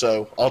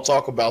 so I'll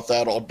talk about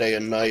that all day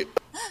and night.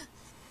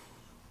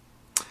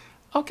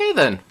 Okay,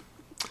 then.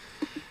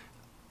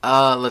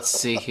 Let's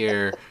see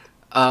here.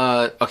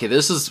 Okay,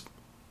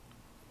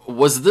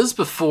 was this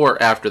before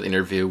or after the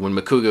interview when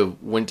Makuga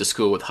went to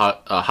school with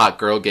a hot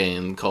girl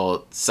gang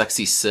called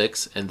Sexy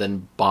Six, and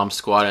then Bomb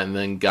Squad, and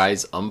then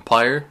Guys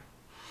Umpire?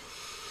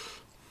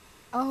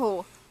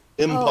 Oh.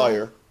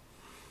 Empire.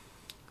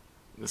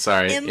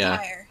 Sorry,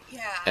 Empire,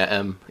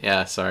 yeah.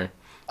 Yeah, sorry.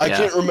 I Yeah.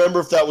 can't remember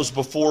if that was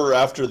before or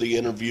after the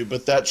interview,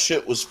 but that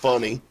shit was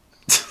funny.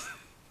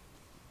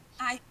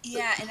 I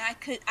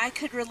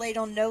could relate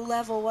on no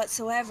level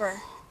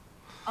whatsoever.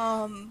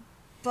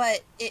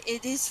 But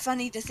it is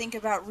funny to think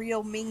about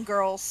real Mean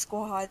Girl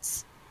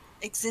squads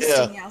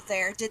existing out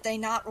there. Did they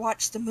not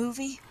watch the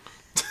movie?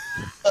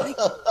 Like,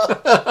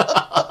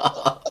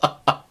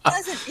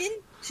 doesn't end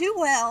too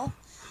well.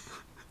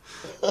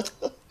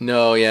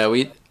 No,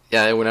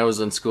 when I was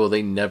in school,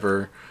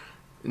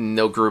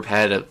 no group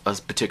had a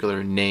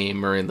particular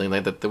name or anything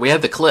like that. We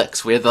had the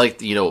cliques. We had, like,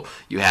 you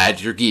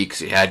had your geeks,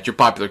 you had your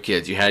popular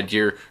kids, you had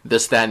your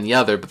this, that, and the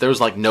other, but there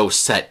was, like, no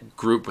set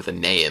group with a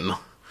name.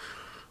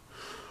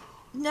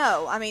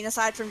 No, I mean,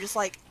 aside from just,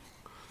 like,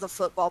 the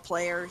football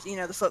players,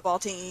 the football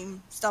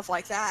team, stuff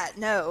like that,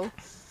 no.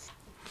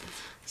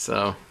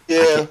 So.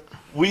 Yeah,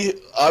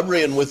 I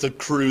ran with a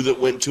crew that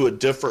went to a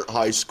different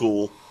high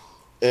school,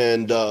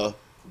 and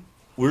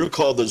we were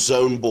called the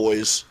Zone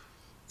Boys.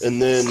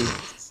 And then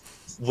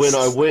when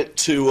I went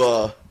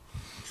to,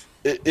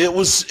 it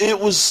was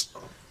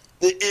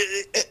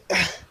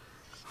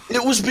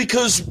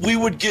because we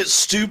would get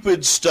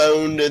stupid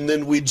stoned, and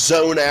then we'd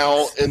zone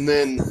out, and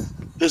then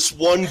this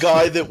one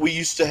guy that we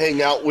used to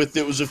hang out with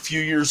that was a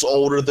few years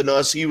older than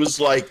us, he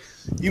was like,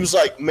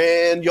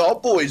 man, y'all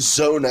boys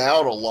zone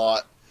out a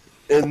lot.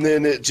 And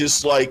then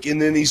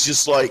he's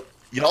just like,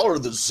 y'all are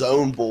the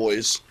Zone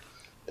Boys.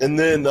 And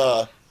then,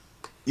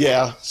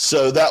 yeah,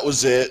 so that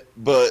was it.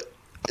 But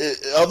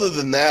other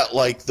than that,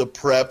 like the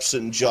preps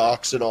and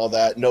jocks and all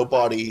that,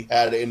 nobody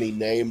had any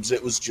names.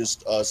 It was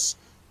just us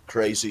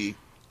crazy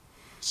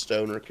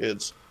stoner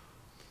kids.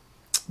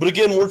 But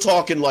again, we're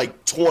talking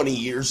like 20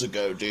 years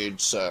ago,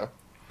 dude, so.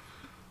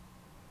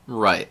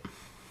 Right.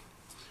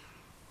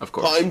 Of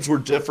course. Times were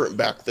different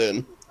back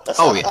then.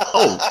 Oh, yeah.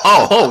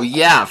 Oh,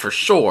 yeah, for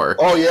sure.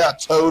 Oh, yeah,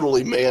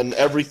 totally, man.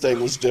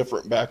 Everything was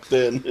different back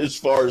then as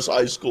far as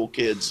high school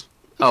kids.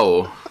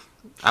 Oh,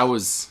 I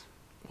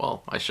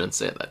shouldn't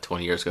say that.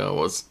 20 years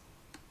ago,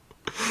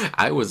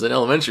 I was in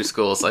elementary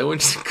school, so I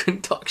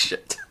couldn't talk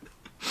shit.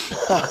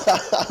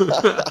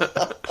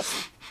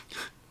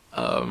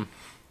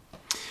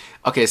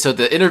 Okay, so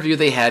the interview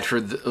they had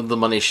for the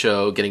Money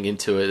Show, getting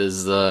into it,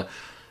 is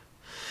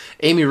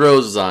Amy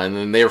Rose was on,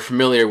 and they were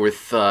familiar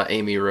with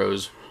Amy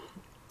Rose.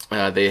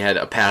 They had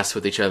a past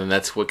with each other, and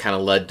that's what kind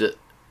of led to...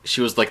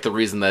 She was like the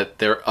reason that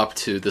they're up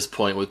to this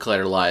point with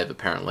Collider Live,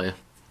 apparently.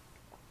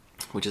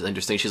 Which is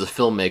interesting. She's a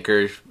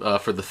filmmaker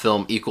for the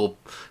film Equal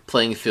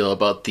Playing Field,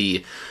 about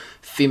the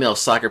female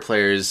soccer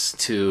players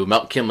to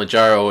Mount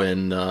Kilimanjaro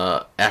in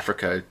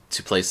Africa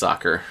to play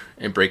soccer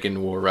and break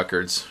in world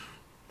records.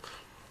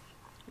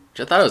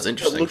 Which I thought was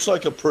interesting. It looks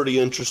like a pretty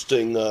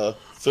interesting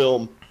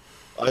film.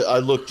 I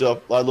looked it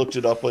up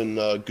and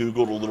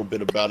Googled a little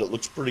bit about it. It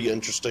looks pretty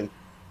interesting.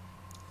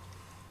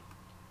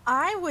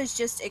 I was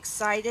just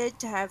excited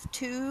to have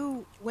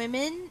two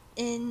women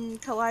in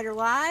Collider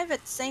Live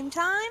at the same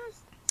time.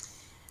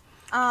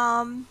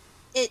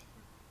 It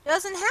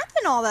doesn't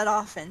happen all that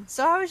often,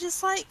 so I was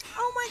just like,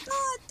 oh my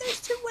god,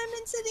 there's two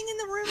women sitting in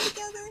the room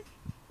together.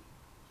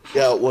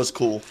 Yeah, it was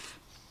cool.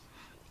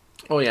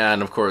 Oh yeah,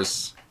 and of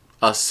course,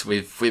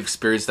 we've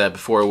experienced that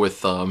before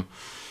with what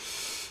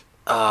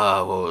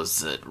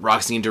was it?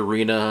 Roxy and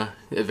Dorina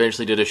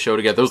eventually did a show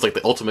together. It was like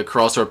the ultimate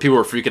crossover. People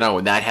were freaking out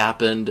when that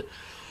happened.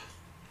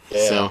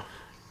 Yeah.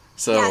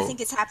 So yeah, I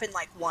think it's happened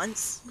like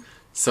once.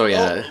 So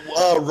yeah.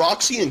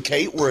 Roxy and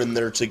Kate were in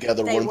there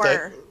together, weren't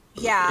they?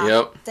 Yeah.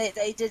 Yep.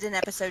 They did an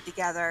episode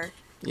together.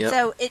 Yep.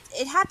 So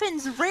it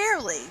happens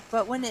rarely,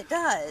 but when it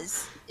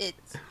does,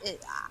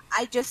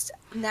 I just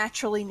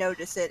naturally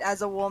notice it.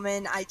 As a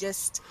woman,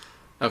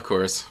 Of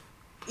course.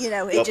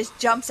 It just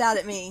jumps out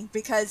at me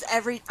because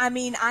I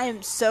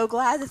am so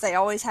glad that they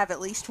always have at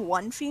least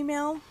one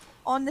female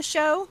on the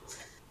show.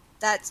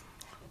 That's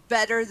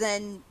better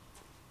than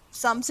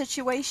some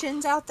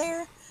situations out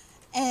there.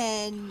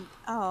 And,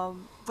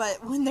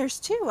 but when there's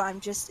two,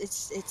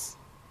 it's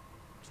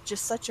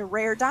just such a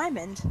rare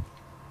diamond.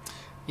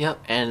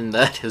 Yep, and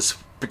that is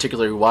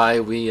particularly why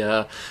we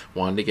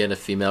wanted to get a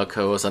female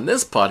co-host on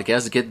this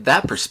podcast to get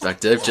that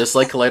perspective, just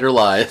like Collider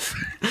Live.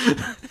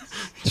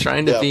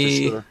 trying to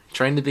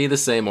be the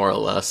same, more or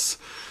less.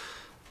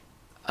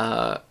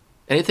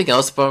 Anything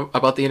else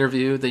about the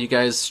interview that you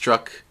guys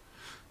struck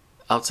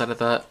outside of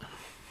that?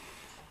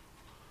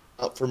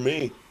 Not for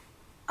me.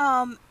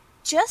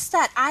 Just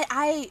that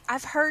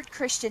I've heard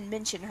Christian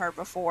mention her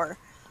before.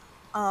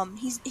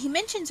 He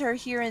mentions her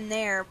here and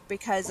there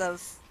because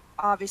of,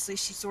 obviously,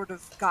 she sort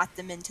of got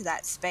them into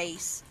that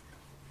space.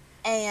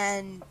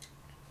 And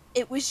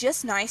it was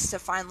just nice to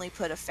finally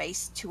put a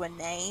face to a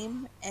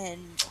name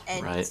and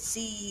right.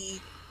 see,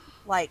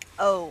 like,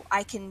 oh,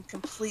 I can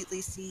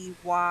completely see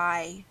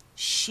why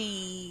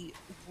she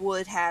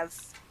would have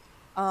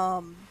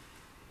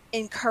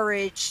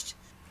encouraged,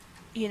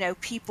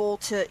 people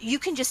to... You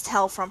can just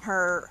tell from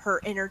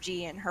her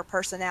energy and her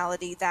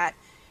personality that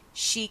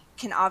she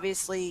can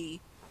obviously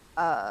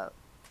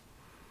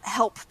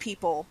help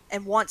people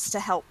and wants to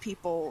help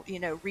people,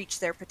 reach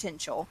their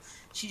potential.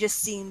 She just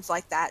seems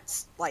like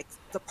that's like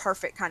the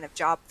perfect kind of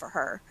job for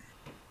her.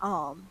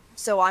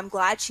 So I'm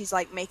glad she's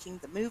like making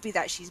the movie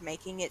that she's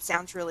making. It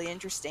sounds really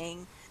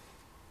interesting.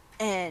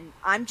 And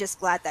I'm just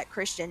glad that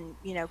Christian,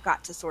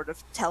 got to sort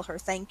of tell her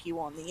thank you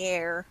on the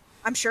air.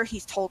 I'm sure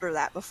he's told her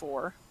that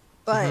before,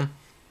 but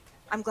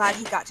I'm glad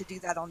he got to do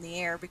that on the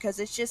air because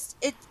it's just,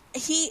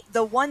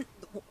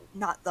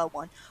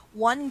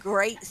 one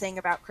great thing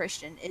about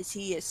Christian is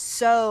he is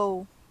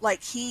so,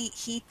 like,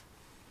 he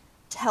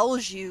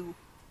tells you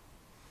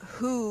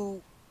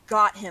who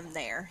got him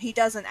there. He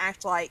doesn't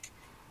act like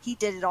he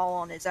did it all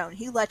on his own.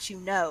 He lets you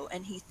know,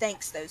 and he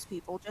thanks those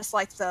people, just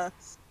like the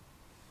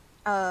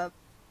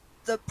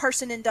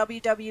person in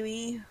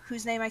WWE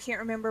whose name I can't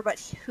remember, but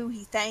who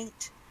he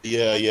thanked.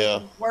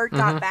 Yeah. Word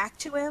got back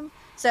to him.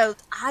 So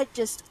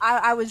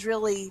I was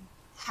really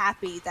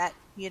happy that,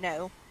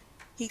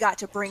 he got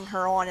to bring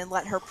her on and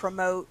let her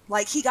promote.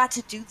 Like, he got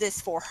to do this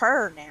for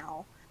her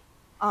now,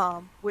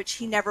 which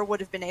he never would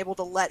have been able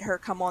to let her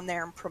come on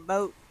there and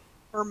promote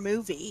her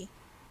movie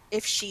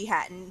if she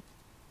hadn't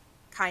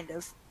kind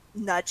of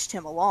nudged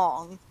him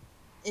along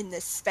in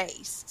this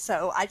space.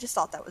 So I just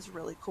thought that was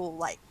really cool,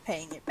 like,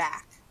 paying it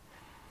back.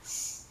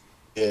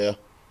 Yeah.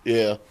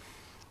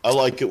 I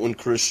like it when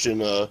Christian,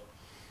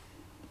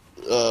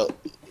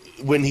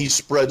 when he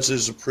spreads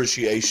his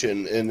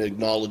appreciation and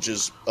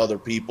acknowledges other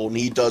people, and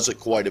he does it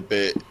quite a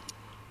bit.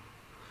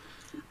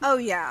 Oh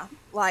yeah,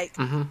 like,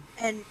 Mm-hmm.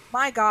 and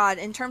my God,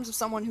 in terms of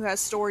someone who has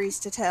stories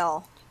to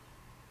tell,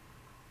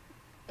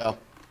 Yeah,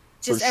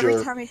 just for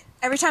sure.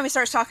 every time he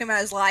starts talking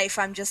about his life,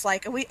 I'm just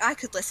like, I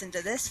could listen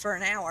to this for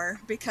an hour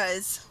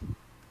because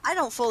I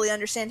don't fully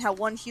understand how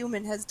one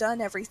human has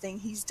done everything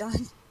he's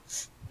done.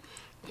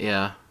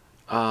 Yeah.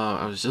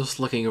 I was just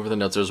looking over the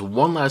notes. There's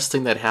one last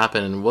thing that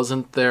happened.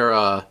 Wasn't there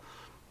a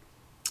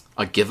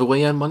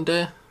giveaway on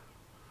Monday?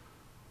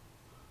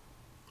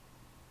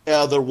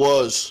 Yeah, there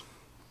was.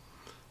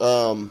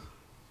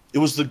 It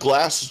was the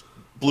Glass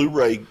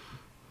Blu-ray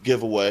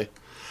giveaway.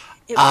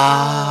 It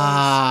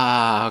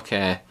Ah,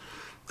 okay.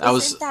 I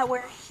was. Wasn't that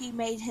where he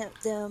made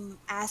them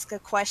ask a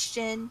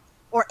question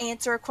or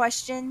answer a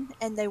question,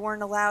 and they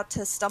weren't allowed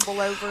to stumble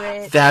over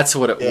it? That's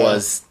what it Yeah.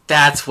 was.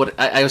 That's what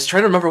I was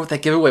trying to remember what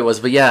that giveaway was,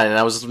 but yeah, and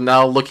I was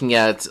now looking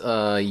at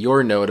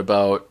your note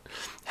about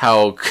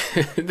how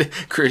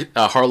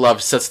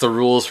Harlov sets the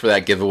rules for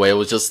that giveaway. It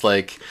was just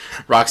like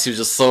Roxy was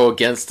just so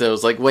against it. It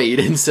was like, wait, you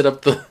didn't set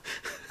up the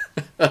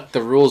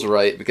the rules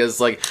right, because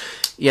like,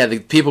 yeah, the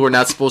people were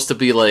not supposed to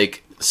be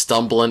like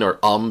stumbling or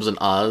ums and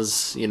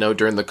ahs,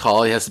 during the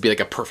call. It has to be like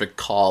a perfect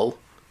call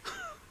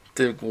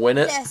to win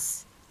it. Yes.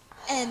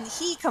 And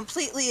he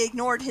completely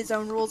ignored his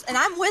own rules. And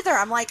I'm with her.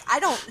 I'm like, I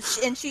don't.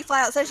 And she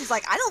flat out says, she's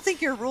like, I don't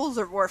think your rules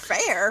were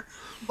fair,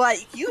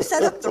 but you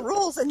set up the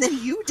rules and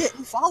then you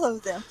didn't follow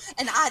them.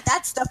 And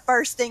that's the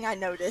first thing I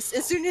noticed.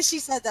 As soon as she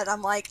said that,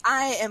 I'm like,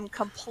 I am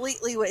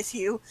completely with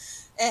you.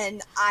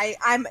 And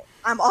I'm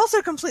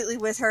also completely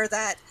with her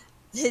that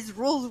his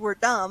rules were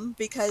dumb,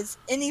 because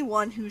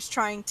anyone who's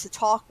trying to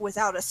talk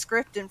without a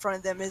script in front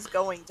of them is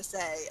going to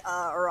say,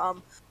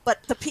 but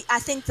I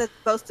think that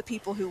both the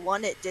people who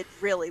won it did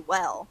really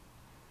well,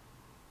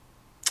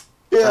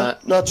 Yeah,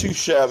 not too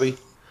shabby.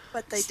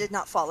 but they did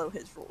not follow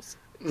his rules.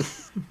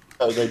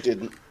 No, they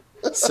didn't.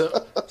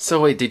 So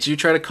wait, did you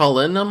try to call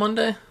in on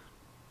Monday?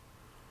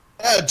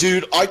 Yeah,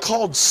 dude, I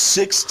called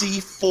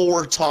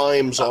 64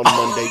 times on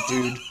Monday,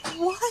 dude.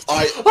 What?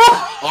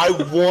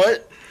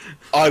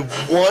 I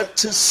want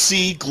to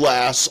see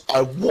Glass.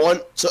 I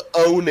want to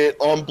own it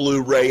on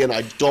Blu-ray, and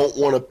I don't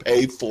want to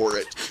pay for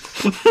it.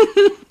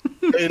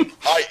 And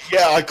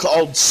I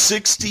called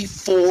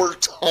 64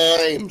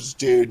 times,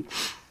 dude.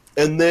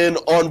 And then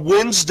on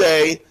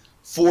Wednesday,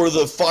 for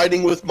the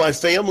Fighting With My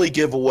Family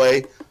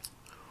giveaway,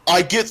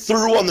 I get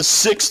through on the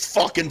 6th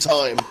fucking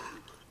time.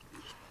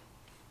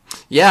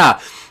 Yeah,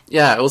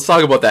 let's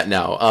talk about that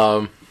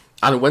now.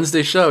 On a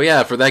Wednesday show,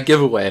 yeah, for that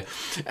giveaway.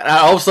 And I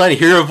all of a sudden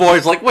hear a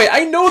voice like, wait,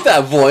 I know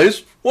that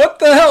voice. What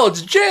the hell?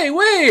 It's Jay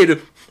Wade.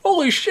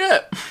 Holy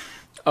shit.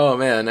 Oh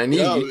man, I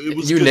knew It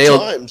was you good nailed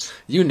times.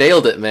 you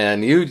nailed it,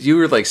 man. You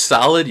were like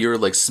solid, you were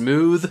like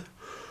smooth.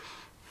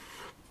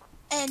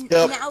 And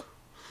Yep.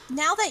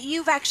 now that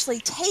you've actually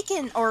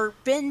taken or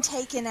been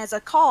taken as a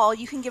call,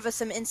 you can give us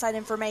some inside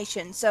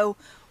information. So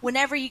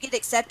whenever you get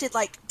accepted,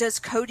 like, does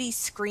Cody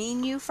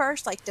screen you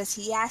first? Like, does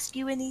he ask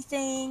you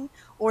anything?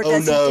 Or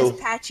does he no.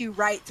 just patch you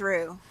right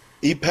through?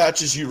 He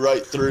patches you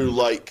right through,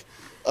 like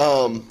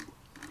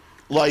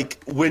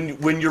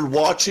when you're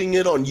watching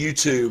it on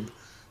YouTube,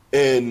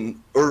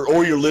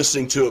 or you're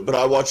listening to it, but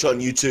I watch on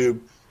YouTube,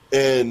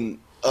 and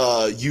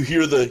you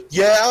hear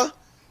the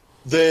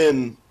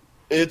then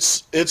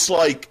it's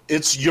like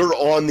you're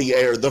on the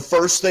air. The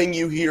first thing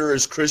you hear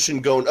is Christian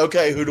going,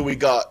 "Okay, who do we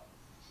got?"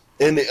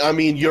 And I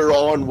mean, you're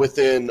on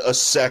within a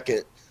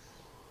second.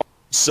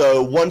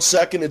 So 1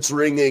 second it's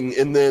ringing,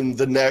 and then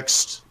the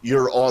next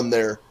you're on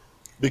there.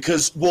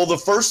 Because, well, the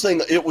first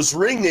thing, it was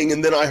ringing,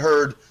 and then I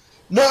heard,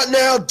 "Not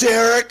now,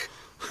 Derek."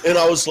 And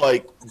I was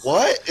like,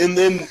 "What?" And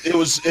then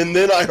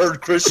I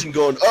heard Christian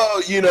going,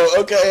 "Oh,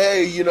 okay,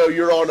 hey,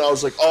 you're on." I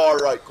was like, "Oh, all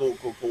right, cool,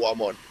 I'm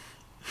on."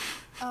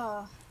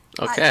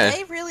 Okay.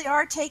 They really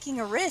are taking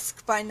a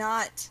risk by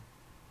not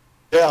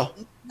Yeah.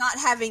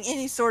 having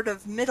any sort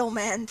of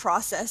middleman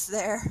process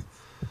there.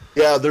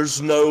 Yeah, there's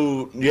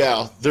no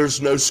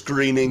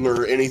screening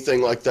or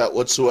anything like that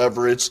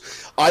whatsoever.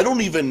 I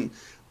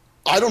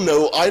don't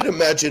know. I'd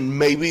imagine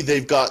maybe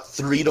they've got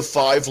 3 to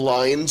 5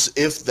 lines,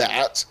 if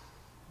that,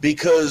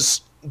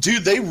 because,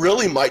 dude, they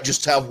really might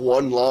just have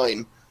one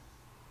line.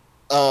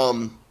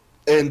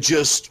 And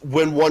just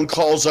when one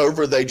call's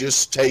over, they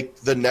just take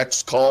the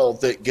next call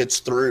that gets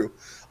through.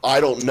 I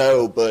don't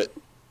know, but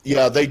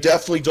yeah, they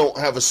definitely don't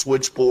have a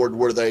switchboard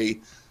where they,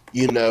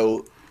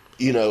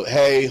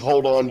 hey,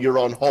 hold on, you're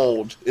on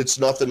hold. It's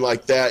nothing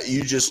like that.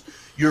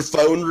 Your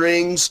phone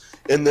rings,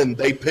 and then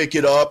they pick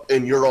it up,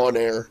 and you're on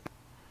air.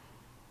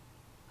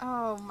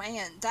 Oh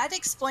man, that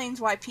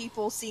explains why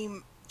people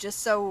seem just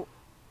so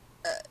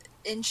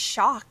in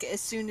shock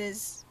as soon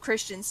as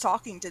Christian's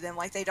talking to them,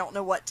 like they don't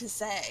know what to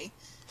say.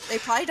 They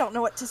probably don't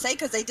know what to say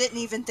because they didn't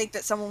even think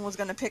that someone was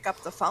going to pick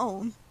up the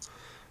phone.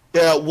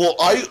 Yeah, well,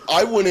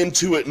 I went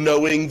into it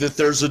knowing that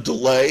there's a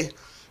delay,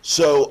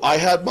 so I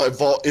had my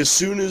as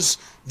soon as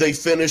they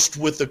finished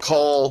with the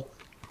call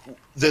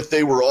that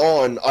they were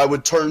on, I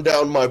would turn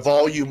down my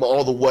volume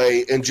all the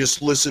way and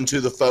just listen to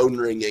the phone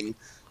ringing.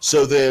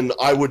 So then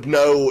I would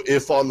know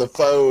if on the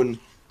phone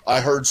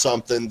I heard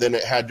something, then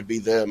it had to be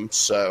them.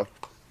 So,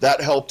 that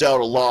helped out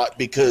a lot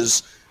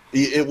because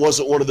it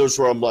wasn't one of those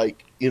where I'm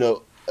like,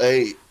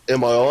 hey,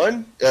 am I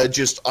on?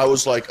 I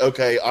was like,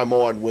 okay, I'm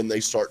on when they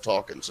start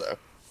talking. So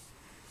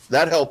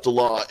that helped a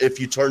lot if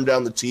you turn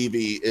down the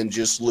TV and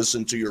just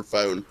listen to your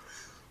phone.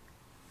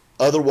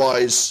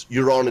 Otherwise,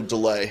 you're on a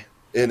delay,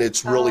 and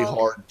it's really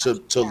hard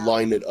to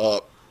line it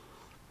up.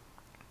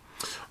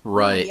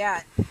 Right. Ooh,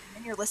 yeah,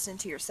 and you're listening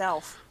to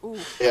yourself. Ooh.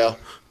 Yeah.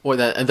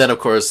 Well, and then of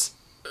course,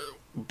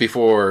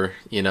 before,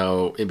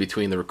 in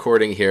between the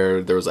recording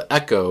here, there was an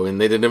echo,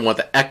 and they didn't want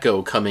the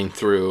echo coming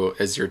through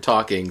as you're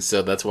talking,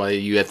 so that's why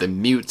you have to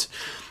mute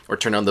or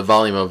turn down the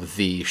volume of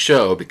the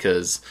show,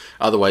 because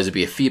otherwise it'd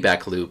be a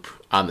feedback loop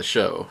on the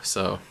show.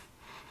 So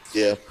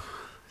Yeah.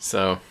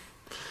 So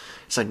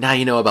it's like, now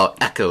you know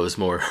about echoes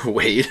more,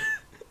 Wade.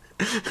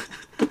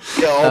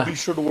 Yeah, I'll be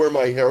sure to wear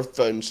my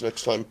headphones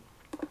next time.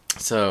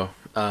 So,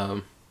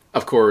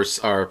 of course,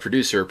 our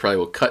producer probably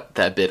will cut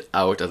that bit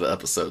out of the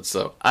episode,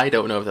 so I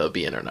don't know if that'll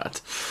be in or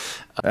not.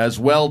 As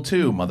well,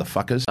 too,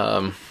 motherfuckers.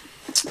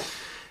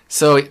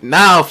 So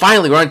now,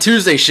 finally, we're on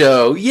Tuesday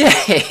show.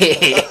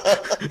 Yay!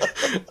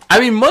 I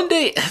mean,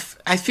 Monday,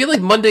 I feel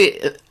like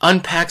Monday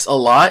unpacks a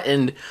lot,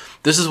 and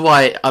this is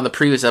why on the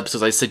previous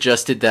episodes I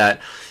suggested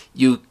that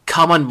you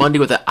come on Monday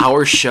with an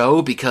hour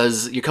show,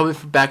 because you're coming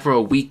back from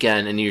a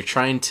weekend and you're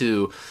trying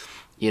to,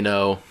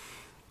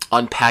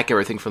 unpack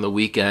everything from the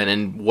weekend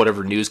and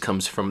whatever news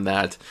comes from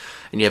that,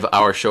 and you have an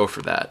hour show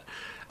for that.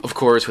 Of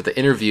course, with the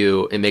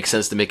interview, it makes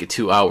sense to make it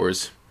 2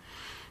 hours,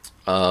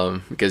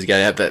 because you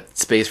gotta have that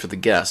space for the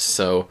guests.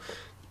 So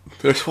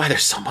that's why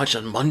there's so much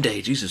on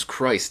Monday. Jesus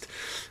Christ.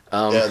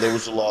 Yeah, there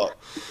was a lot.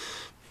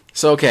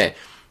 So okay,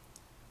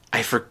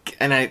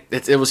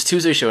 it was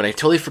Tuesday show, and I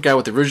totally forgot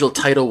what the original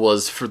title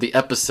was for the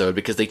episode,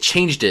 because they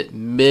changed it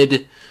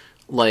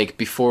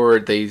before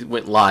they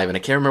went live, and I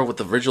can't remember what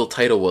the original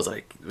title was.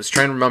 I was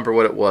trying to remember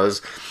what it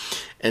was,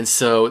 and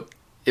so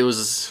it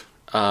was,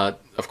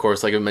 of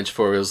course, like I mentioned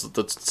before, it was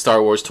the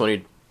Star Wars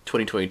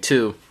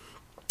 2022,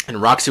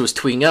 and Roxy was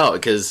tweeting out,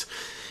 because,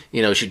 she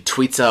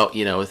tweets out,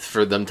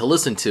 for them to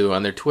listen to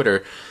on their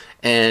Twitter,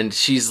 and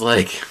she's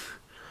like,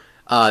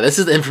 this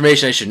is the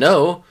information I should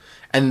know.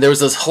 And there was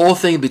this whole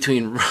thing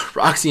between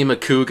Roxy and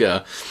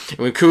Makuga.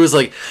 And Makuga's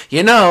like,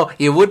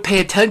 you would pay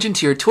attention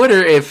to your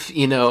Twitter if,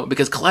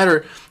 because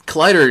Collider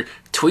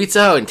tweets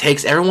out and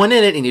takes everyone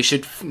in it, and you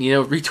should,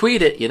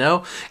 retweet it,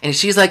 And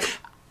she's like,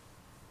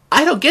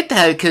 I don't get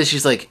that, because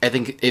she's like, I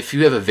think if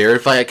you have a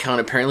verified account,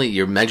 apparently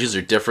your mentions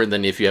are different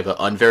than if you have an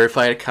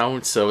unverified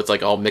account, so it's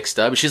like all mixed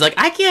up. She's like,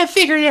 I can't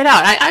figure it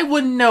out. I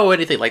wouldn't know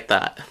anything like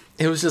that.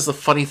 It was just a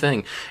funny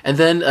thing. And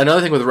then another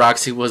thing with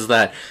Roxy was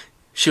that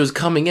she was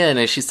coming in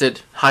and she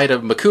said hi to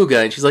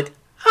Makuga, and she's like,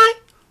 hi.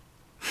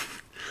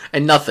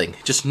 And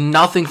just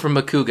nothing from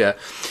Makuga.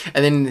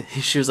 And then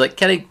she was like,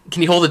 can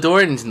you hold the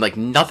door? And like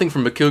nothing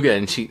from Makuga.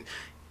 And he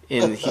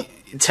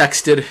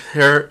texted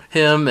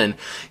him, and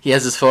he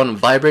has his phone on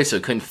vibrate, so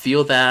he couldn't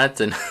feel that.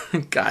 And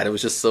God, it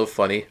was just so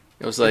funny.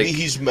 It was like, maybe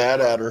he's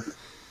mad at her.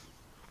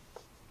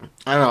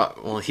 I don't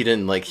know. Well, he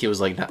didn't he was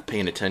not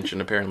paying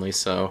attention apparently.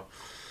 So,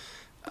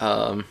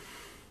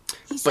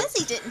 he says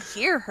he didn't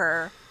hear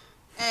her.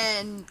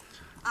 And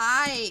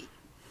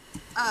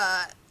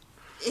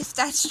if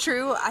that's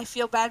true, I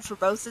feel bad for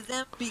both of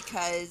them,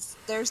 because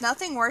there's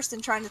nothing worse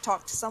than trying to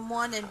talk to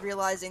someone and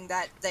realizing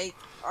that they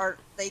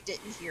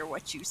didn't hear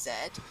what you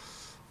said.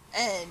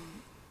 And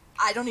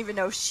I don't even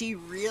know if she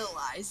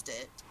realized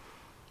it.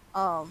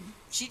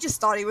 She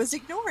just thought he was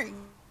ignoring.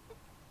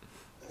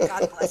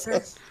 God bless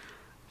her.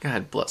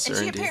 God bless her.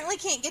 And she indeed. apparently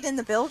can't get in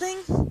the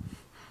building.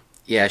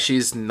 Yeah,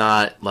 she's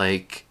not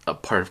a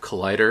part of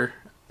Collider.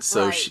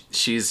 So Right.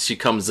 she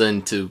comes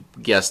in to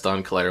guest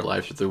on Collider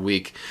Live for the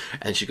week,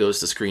 and she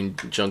goes to Screen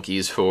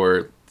Junkies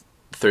for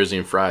Thursday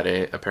and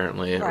Friday,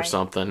 apparently, or Right.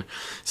 something.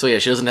 So yeah,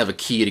 she doesn't have a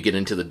key to get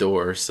into the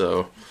door.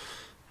 So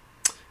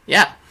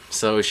yeah,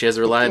 so she has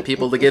to rely on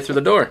people to get through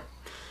the door.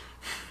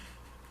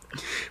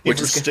 Which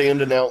is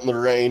standing out in the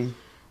rain.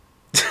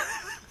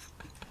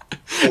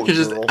 Poor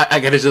girl. I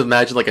gotta just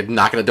imagine a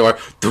knock on the door.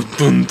 Dun,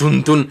 dun,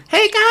 dun, dun.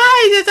 Hey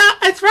guys,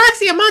 it's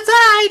Roxy. I'm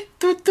outside.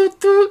 Dun, dun,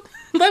 dun.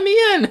 Let me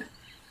in.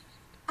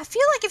 I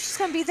feel like if she's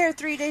going to be there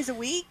 3 days a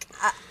week,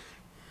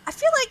 I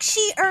feel like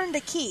she earned a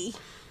key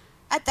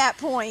at that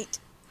point.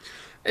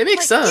 It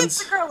makes sense.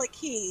 Give the girl a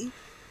key.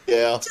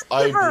 Yeah, Just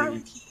I give her a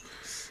agree.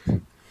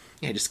 key.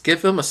 Yeah, just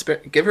give her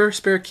a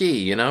spare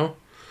key,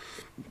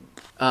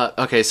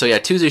 Okay, so yeah,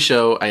 Tuesday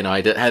show. I know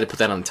I had to put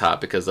that on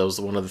top, because that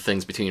was one of the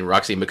things between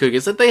Roxy and Makuga,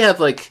 is that they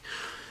have like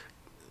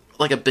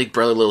a big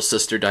brother little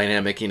sister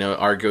dynamic,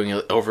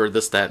 arguing over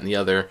this, that, and the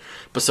other.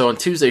 But so on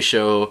Tuesday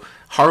show,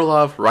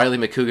 Harloff, Riley,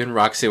 Makuga, and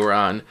Roxy were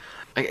on.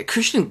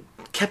 Christian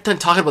kept on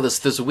talking about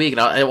this week, and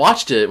I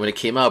watched it when it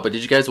came out. But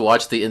did you guys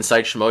watch the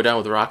Inside Schmodown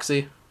with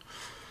Roxy?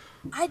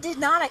 I did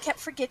not. I kept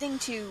forgetting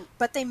to,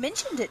 but they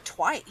mentioned it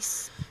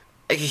twice.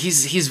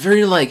 He's very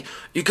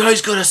you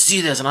guys gotta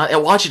see this, and I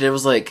watched it. It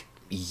was like,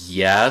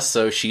 yeah,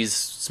 so she's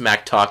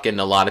smack talking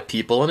a lot of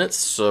people in it.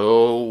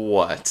 So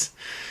what?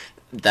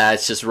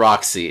 that's just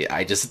Roxy.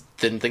 I just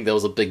didn't think that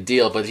was a big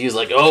deal. But he's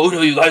like, oh,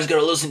 no, you guys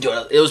gotta listen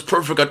to it. It was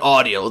perfect on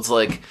audio. It's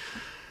like,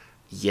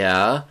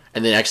 yeah.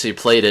 And then actually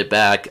played it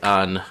back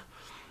on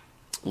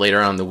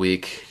later on in the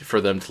week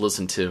for them to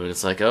listen to. And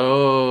it's like,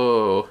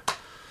 oh.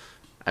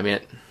 I mean,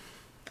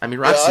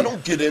 Roxy. Yeah, I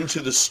don't get into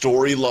the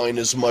storyline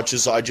as much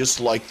as I just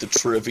like the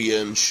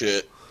trivia and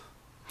shit.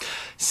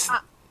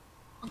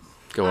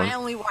 Go on. I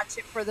only watch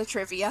it for the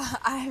trivia.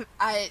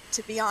 I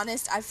to be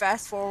honest, I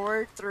fast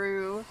forward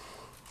through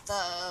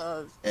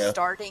the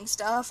starting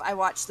stuff. I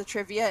watch the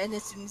trivia, and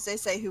as soon as they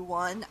say who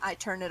won, I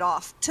turn it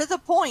off. To the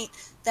point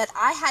that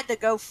I had to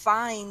go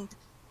find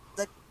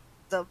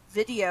the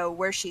video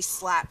where she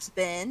slaps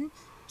Ben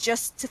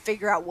just to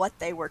figure out what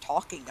they were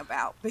talking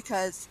about,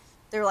 because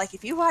they're like,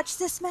 if you watch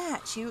this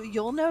match,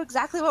 you'll know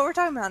exactly what we're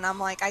talking about. And I'm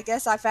like, I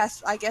guess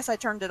I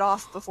turned it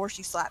off before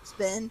she slaps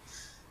Ben.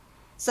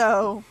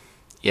 So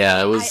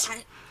yeah, it was.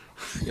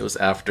 It was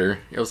after.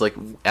 It was like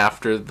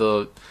after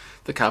the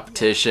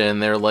competition.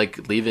 They're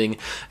like leaving,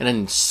 and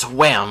then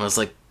swam. I was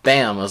like,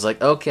 bam. I was like,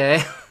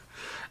 okay.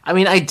 I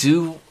mean, I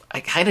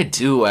kind of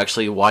do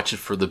actually watch it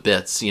for the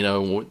bits. You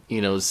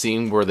know,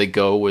 seeing where they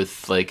go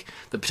with like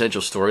the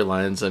potential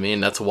storylines. I mean,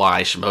 that's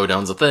why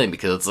Schmoedown's a thing,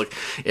 because it's like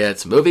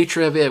it's movie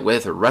trivia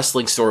with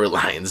wrestling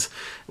storylines,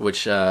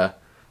 which.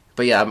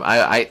 But yeah,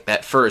 I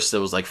at first it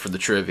was like for the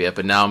trivia,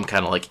 but now I'm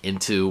kind of like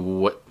into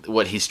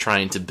what he's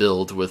trying to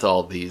build with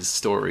all these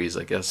stories,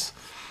 I guess.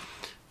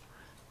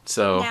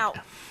 So now,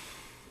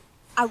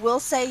 I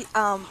will say,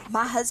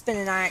 my husband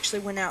and I actually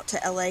went out to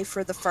LA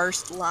for the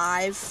first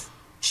live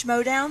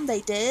Schmoedown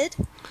they did.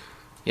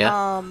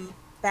 Yeah.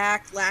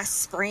 Back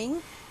last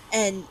spring,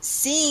 and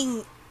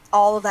seeing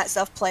all of that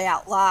stuff play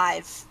out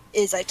live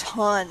is a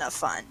ton of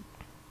fun.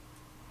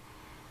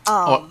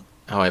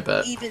 I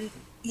bet.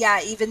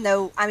 Even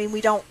though, I mean, we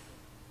don't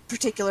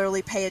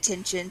particularly pay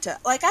attention to,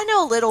 like, I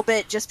know a little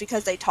bit just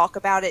because they talk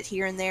about it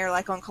here and there,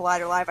 like on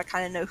Collider Live, I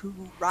kind of know who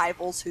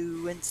rivals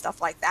who and stuff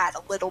like that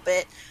a little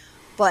bit,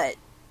 but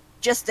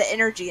just the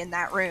energy in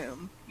that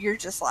room, you're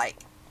just like,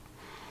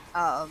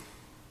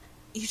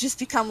 you just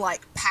become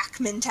like pack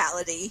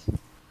mentality,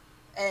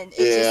 and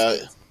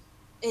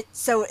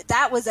so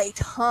that was a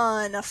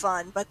ton of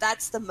fun, but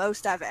that's the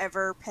most I've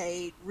ever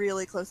paid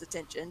really close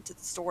attention to the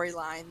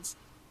storylines.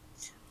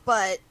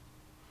 But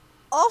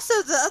also,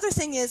 the other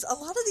thing is, a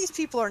lot of these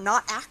people are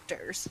not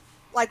actors.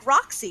 Like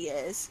Roxy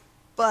is,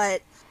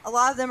 but a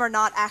lot of them are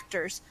not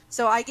actors.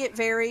 So I get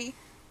very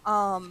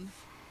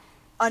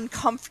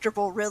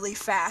uncomfortable really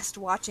fast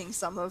watching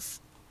some of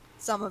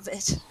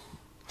it.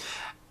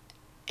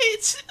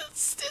 It's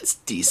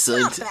decent.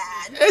 It's not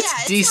bad.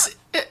 It's decent.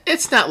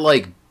 It's not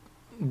like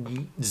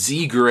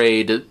Z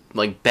grade,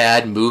 like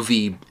bad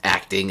movie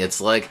acting.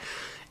 It's like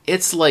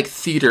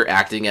theater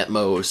acting at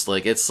most.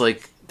 Like it's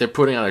like they're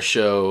putting on a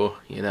show,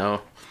 you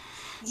know?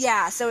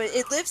 Yeah, so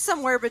it lives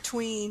somewhere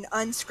between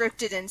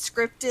unscripted and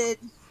scripted,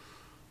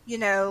 you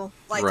know,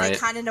 like right. They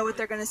kind of know what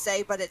they're going to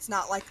say, but it's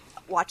not like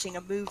watching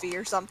a movie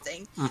or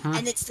something. Mm-hmm.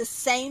 And it's the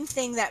same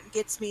thing that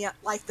gets me,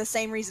 like the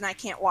same reason I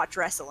can't watch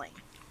wrestling.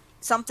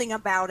 Something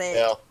about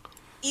it,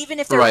 even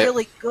if they're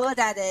really good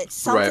at it,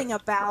 something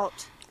about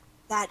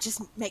that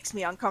just makes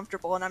me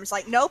uncomfortable. And I'm just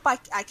like, nope, I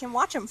can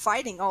watch them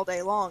fighting all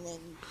day long and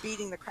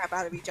beating the crap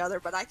out of each other,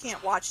 but I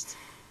can't watch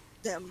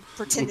them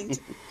pretending to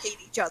hate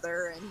each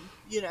other, and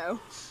you know,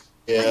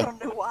 I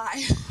don't know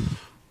why.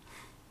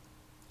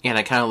 And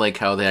I kind of like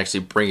how they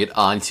actually bring it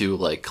onto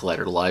like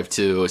Collider Live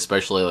too,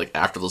 especially like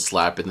after the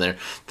slap in there.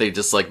 They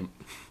just like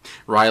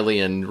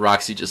Riley and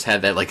Roxy just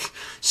had that like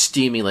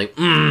steamy like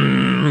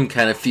kind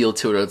of feel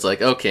to it. It's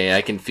like, okay,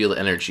 I can feel the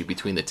energy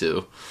between the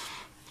two,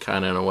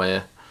 kind of in a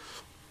way.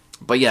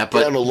 But yeah,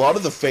 and a lot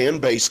of the fan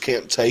base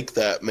can't take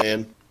that,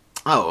 man.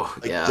 Oh,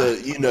 like yeah.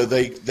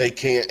 They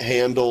can't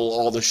handle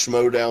all the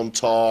Schmoedown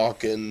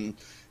talk and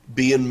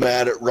being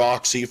mad at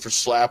Roxy for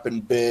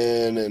slapping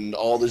Ben and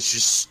all this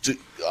just,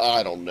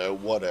 I don't know,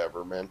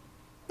 whatever, man.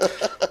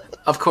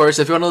 Of course,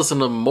 if you want to listen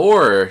to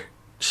more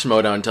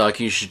Schmoedown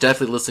talk, you should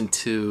definitely listen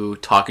to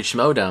Talkin'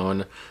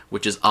 Schmoedown,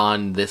 which is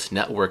on this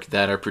network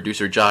that our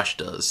producer Josh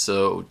does.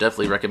 So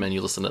definitely recommend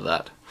you listen to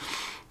that.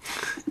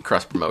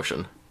 Cross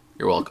promotion.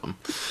 You're welcome.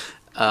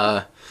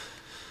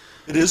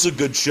 It is a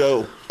good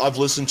show. I've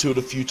listened to it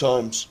a few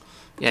times.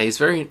 Yeah, he's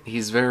very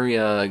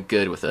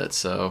good with it.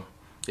 So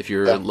if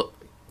you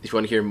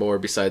want to hear more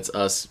besides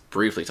us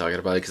briefly talking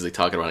about it, because they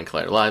talk about it on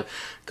Collider Live,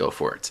 go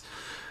for it.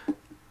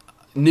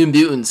 New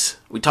Mutants,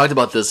 we talked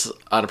about this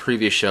on a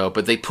previous show,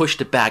 but they pushed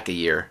it back a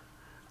year.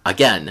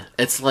 Again.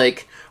 It's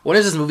like, when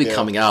is this movie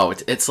coming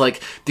out? It's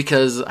like,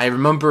 because I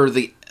remember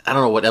I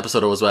don't know what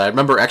episode it was, but I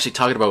remember actually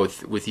talking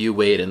about it with you,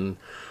 Wade, and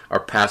our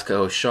past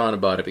co-host Sean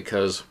about it,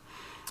 because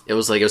it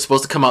was like, it was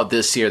supposed to come out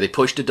this year. They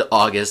pushed it to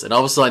August, and all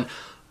of a sudden,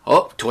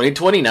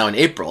 2020 now in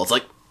April. It's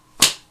like,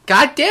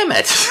 God damn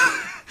it.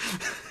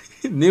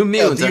 New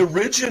Mutants. The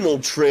original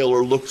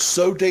trailer looked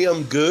so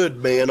damn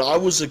good, man. I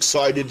was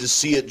excited to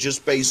see it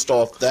just based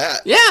off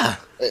that. Yeah.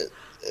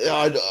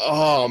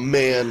 Oh,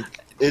 man.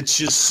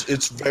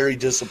 It's very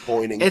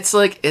disappointing. It's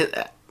like,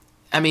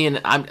 I mean,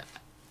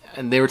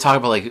 and they were talking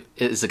about like,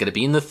 is it going to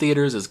be in the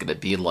theaters? Is it going to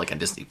be like on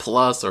Disney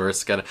Plus, or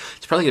it's probably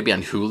going to be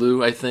on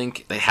Hulu. I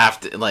think they have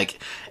to, like,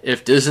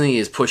 if Disney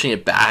is pushing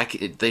it back,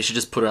 they should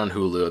just put it on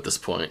Hulu at this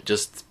point.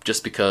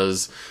 Just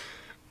because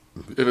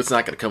if it's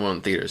not going to come on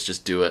in theaters,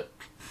 just do it.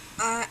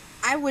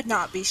 I would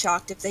not be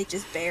shocked if they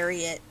just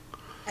bury it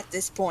at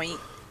this point.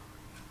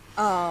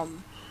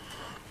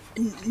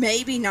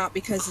 Maybe not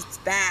because it's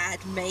bad.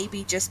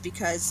 Maybe just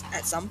because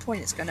at some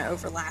point it's going to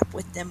overlap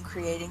with them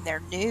creating their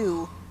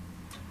new,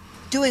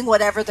 doing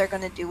whatever they're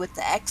going to do with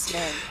the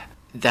X-Men.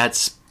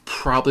 That's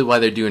probably why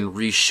they're doing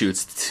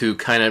reshoots, to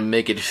kind of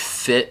make it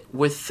fit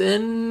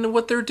within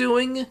what they're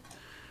doing.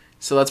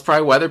 So that's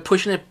probably why they're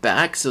pushing it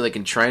back, so they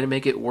can try to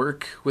make it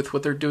work with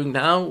what they're doing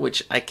now,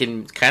 which I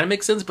can kind of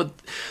make sense. But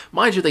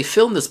mind you, they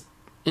filmed this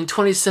in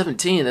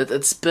 2017.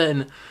 That's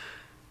been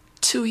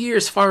 2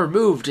 years far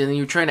removed, and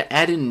you're trying to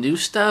add in new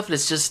stuff, and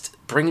it's just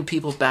bringing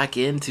people back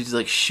in to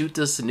like shoot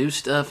this new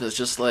stuff. And it's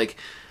just like,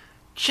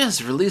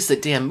 just release the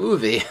damn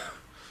movie.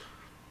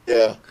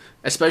 Yeah.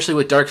 Especially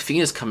with Dark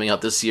Phoenix coming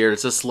out this year,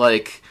 it's just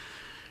like,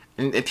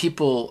 and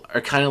people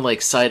are kind of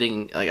like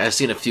citing, like I've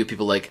seen a few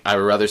people like, I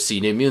would rather see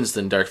New Mutants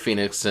than Dark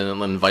Phoenix,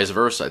 and then vice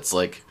versa. It's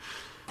like,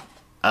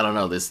 I don't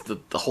know, the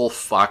whole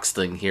Fox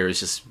thing here is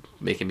just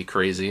making me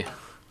crazy.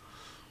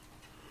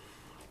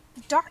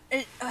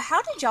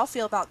 How did y'all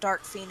feel about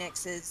Dark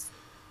Phoenix's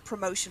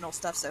promotional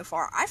stuff so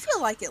far? I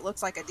feel like it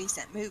looks like a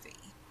decent movie.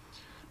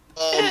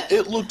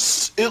 It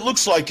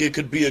looks like it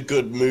could be a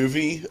good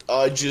movie.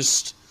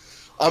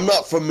 I'm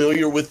not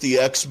familiar with the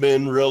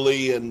X-Men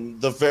really,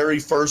 and the very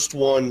first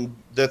one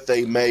that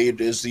they made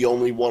is the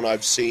only one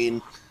I've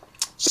seen.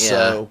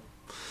 So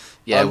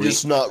I'm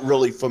just not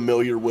really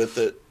familiar with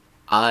it.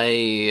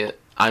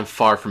 I'm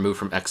far removed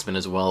from X-Men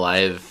as well.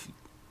 I've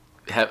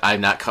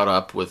not caught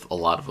up with a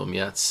lot of them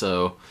yet,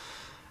 so,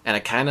 and I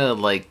kind of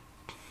like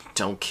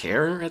don't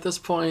care at this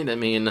point. I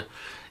mean,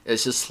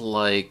 it's just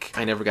like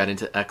I never got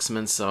into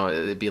X-Men, so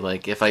it'd be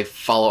like if I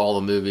follow all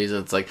the movies,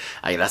 it's like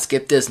I gotta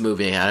skip this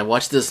movie and I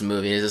watch this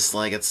movie. It's just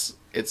like it's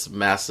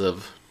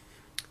massive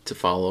to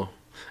follow,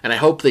 and I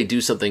hope they do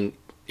something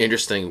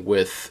interesting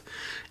with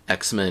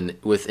X-Men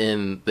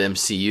within the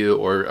MCU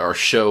or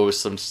show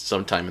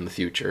sometime in the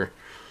future.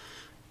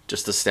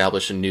 Just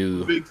establish a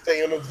new. Big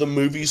fan of the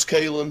movies,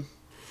 Kaylin.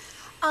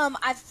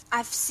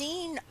 I've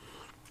seen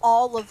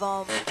all of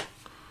them.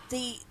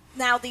 The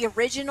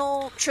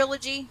original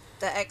trilogy,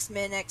 the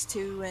X-Men,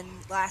 X2, and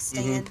Last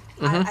Stand,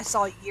 I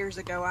saw years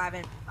ago. I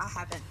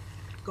haven't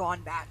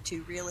gone back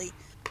to really.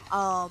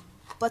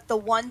 But the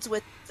ones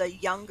with the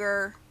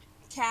younger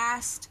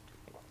cast,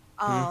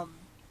 I've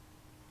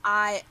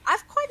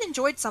quite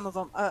enjoyed some of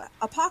them.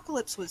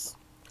 Apocalypse was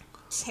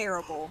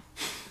terrible,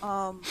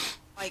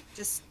 like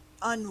just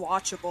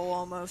unwatchable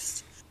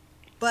almost.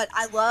 But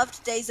I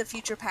loved Days of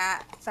Future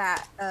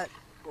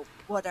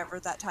whatever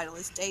that title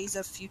is, Days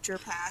of Future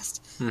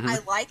Past. I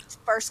liked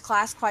First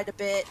Class quite a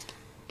bit.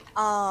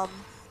 But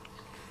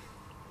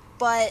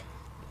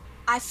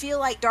I feel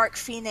like Dark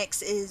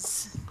Phoenix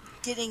is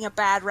getting a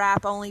bad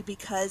rap only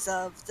because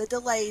of the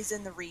delays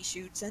and the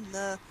reshoots and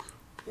the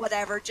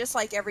whatever. Just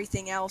like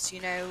everything else,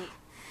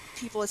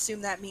 people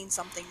assume that means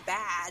something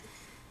bad.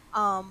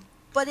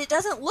 But it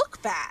doesn't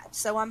look bad.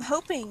 So I'm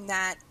hoping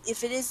that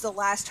if it is the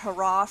last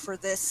hurrah for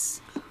this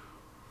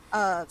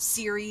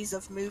series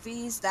of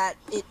movies, that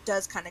it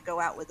does kind of go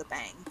out with a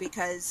bang,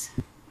 because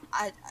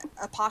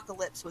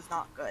Apocalypse was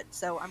not good.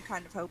 So I'm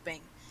kind of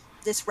hoping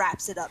this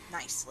wraps it up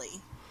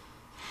nicely.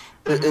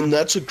 And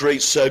that's a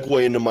great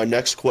segue into my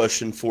next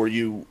question for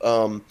you.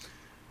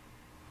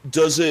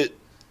 Does it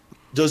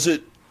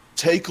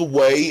take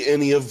away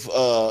any of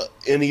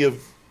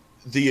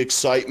the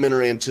excitement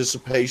or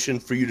anticipation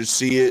for you to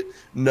see it,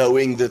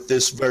 knowing that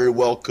this very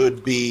well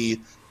could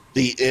be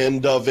the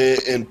end of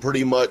it? And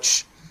pretty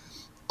much,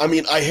 I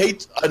mean, I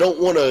don't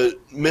want to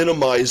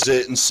minimize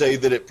it and say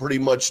that it pretty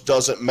much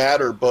doesn't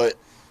matter, but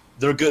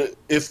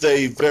if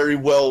they very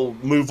well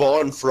move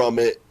on from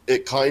it,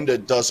 it kind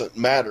of doesn't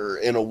matter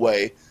in a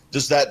way.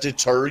 Does that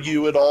deter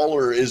you at all,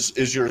 or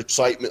is your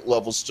excitement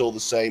level still the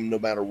same no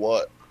matter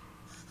what?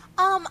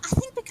 I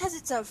think because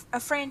it's a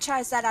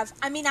franchise that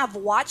I've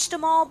watched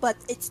them all, but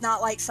it's not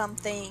like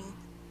something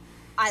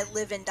I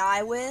live and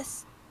die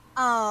with.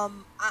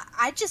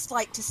 I just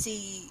like to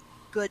see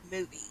good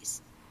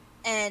movies.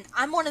 And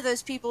I'm one of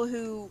those people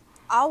who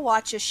I'll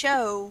watch a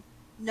show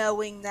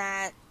knowing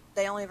that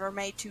they only ever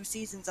made 2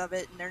 seasons of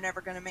it and they're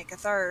never going to make a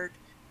third,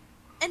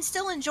 and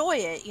still enjoy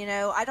it.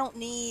 I don't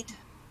need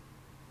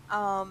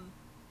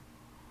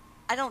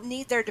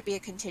there to be a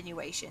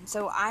continuation.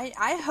 So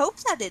I hope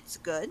that it's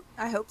good.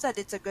 I hope that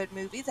it's a good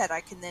movie that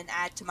I can then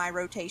add to my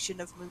rotation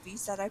of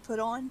movies that I put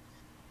on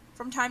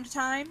from time to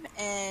time.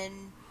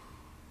 And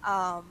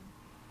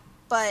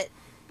but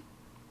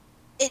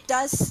it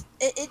does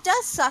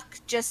suck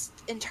just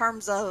in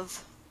terms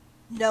of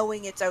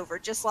knowing it's over.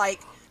 Just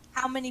like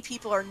how many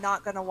people are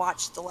not going to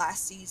watch the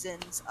last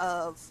seasons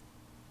of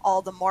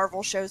all the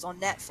Marvel shows on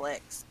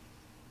Netflix,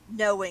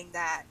 knowing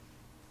that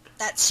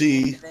that's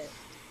the end of it.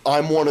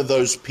 I'm one of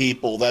those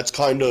people. That's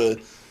kind of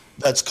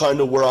that's kind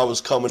of where I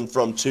was coming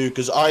from too,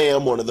 because I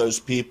am one of those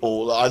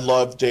people. I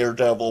love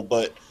Daredevil,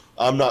 but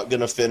I'm not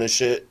gonna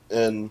finish it,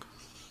 and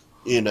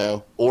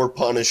or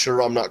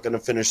Punisher. I'm not gonna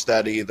finish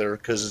that either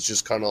because it's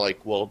just kind of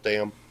like, well,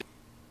 damn.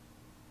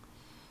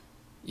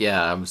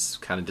 Yeah, I'm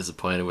kind of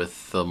disappointed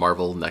with the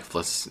Marvel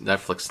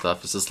Netflix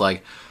stuff. It's just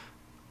like,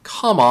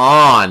 come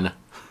on,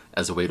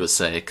 as Wade would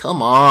say,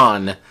 come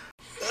on.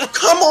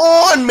 Come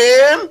on,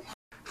 man.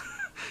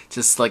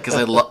 Just like,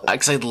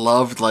 because I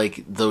loved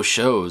like those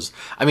shows.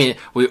 I mean,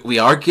 we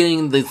are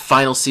getting the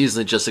final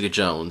season of Jessica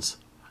Jones.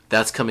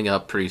 That's coming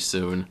up pretty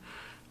soon.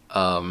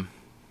 That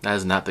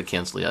has not been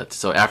canceled yet.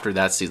 So after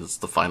that season, it's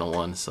the final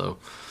one. So,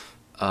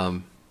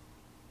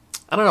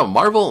 I don't know.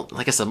 Marvel,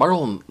 like I said,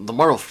 the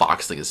Marvel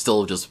Fox thing is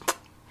still just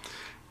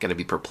gonna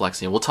be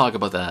perplexing. We'll talk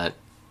about that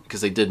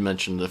because they did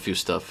mention a few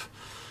stuff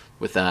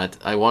with that.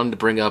 I wanted to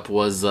bring up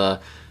was the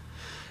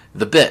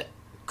bit.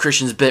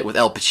 Christian's bit with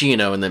Al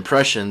Pacino and the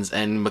impressions,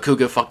 and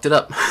Makuga fucked it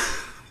up.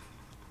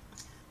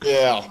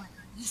 Yeah.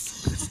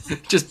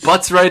 Just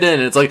butts right in,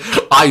 and it's like,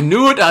 I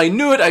knew it,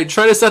 I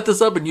tried to set this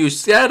up, and you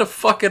had to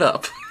fuck it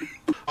up.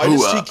 Why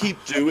does he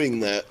keep doing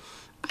that?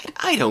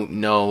 I don't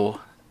know.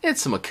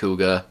 It's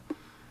Makuga.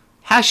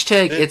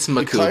 Hashtag it's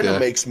Makuga. It kind of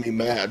makes me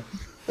mad.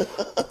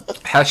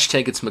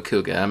 Hashtag it's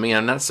Makuga. I mean,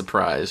 I'm not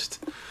surprised.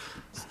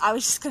 I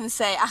was just gonna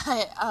say,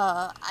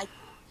 I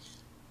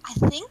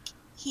think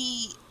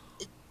he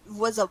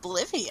was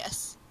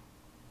oblivious.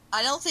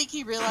 I don't think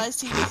he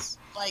realized he was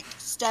like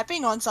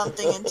stepping on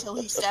something until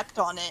he stepped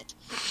on it.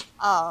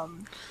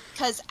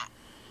 Because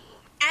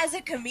as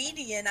a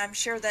comedian, I'm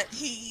sure that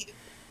he,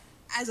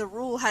 as a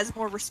rule, has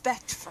more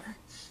respect for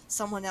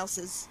someone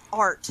else's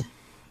art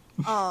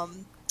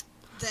than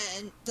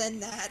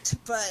that.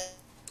 But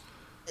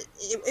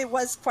it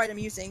was quite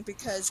amusing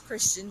because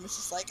Christian was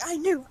just like, I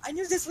knew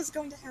this was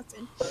going to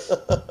happen.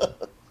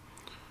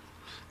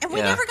 And we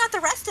never got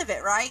the rest of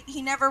it, right?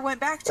 He never went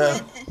back to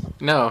it.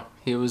 No,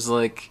 he was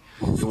like,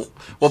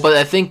 well, but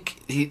I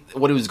think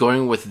what he was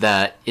going with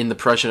that in the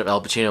impression of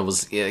Al Pacino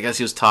was, I guess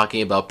he was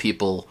talking about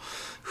people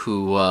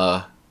who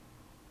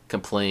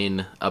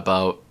complain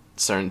about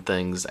certain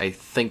things. I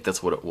think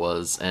that's what it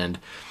was, and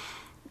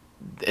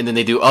then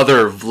they do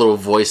other little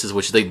voices,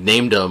 which they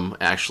named them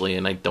actually,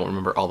 and I don't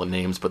remember all the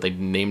names, but they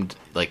named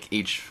like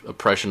each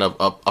impression of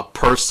a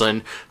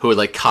person who would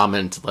like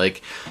comment,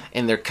 like,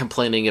 and they're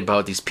complaining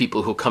about these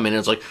people who come in and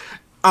it's like,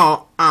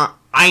 how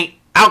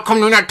come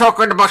you're not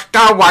talking about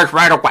Star Wars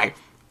right away?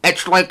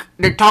 It's like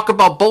they talk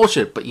about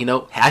bullshit, but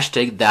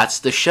hashtag that's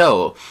the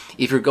show.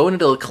 If you're going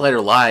into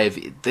Collider Live,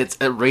 it's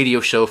a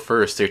radio show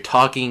first. They're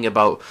talking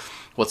about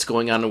what's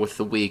going on with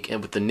the week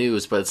and with the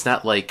news, but it's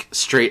not like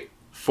straight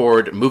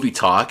forward movie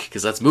talk,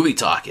 because that's movie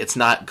talk. It's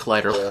not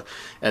Collider. Yeah.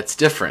 It's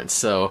different.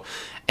 So,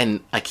 and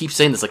I keep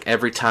saying this like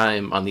every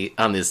time on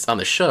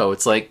the show.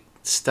 It's like,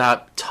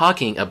 stop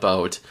talking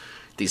about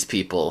these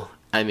people.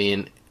 I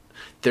mean,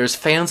 there's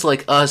fans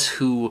like us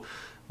who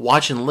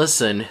watch and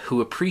listen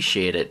who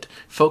appreciate it.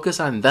 Focus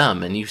on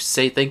them, and you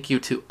say thank you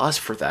to us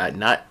for that,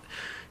 not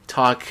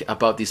talk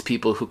about these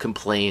people who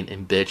complain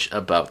and bitch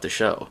about the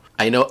show.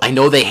 I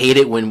know they hate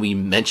it when we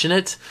mention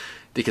it,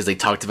 because they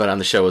talked about it on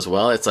the show as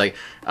well. It's like,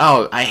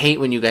 oh, I hate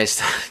when you guys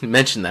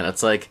mention that.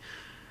 It's like,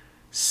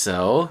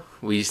 so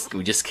we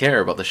just care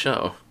about the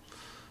show.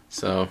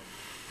 So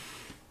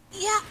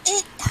yeah,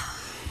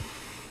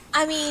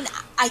 I mean,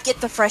 I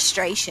get the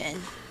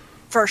frustration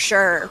for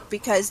sure,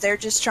 because they're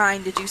just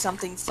trying to do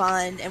something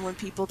fun, and when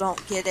people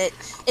don't get it,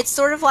 it's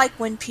sort of like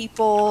when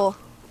people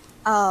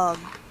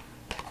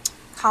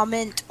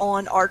comment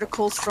on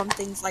articles from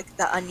things like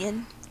The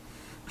Onion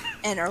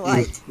and are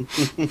like,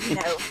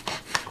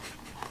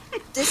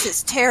 this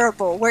is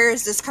terrible. Where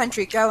is this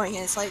country going?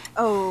 And it's like,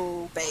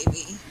 oh,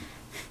 baby.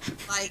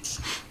 Like,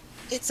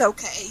 it's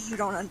okay. You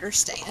don't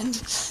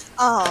understand.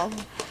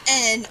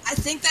 And I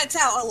think that's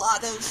how a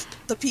lot of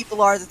the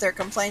people are that they're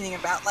complaining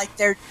about. Like,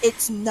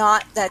 it's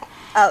not that,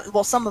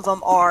 some of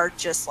them are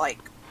just like,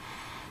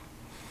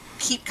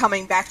 keep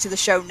coming back to the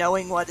show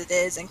knowing what it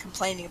is and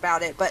complaining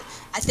about it. But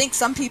I think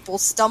some people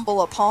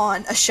stumble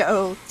upon a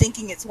show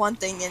thinking it's one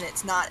thing and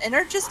it's not, and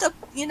are just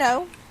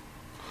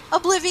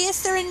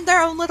oblivious. They're in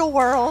their own little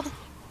world,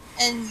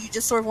 and you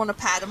just sort of want to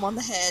pat them on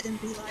the head and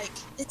be like,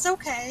 it's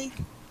okay,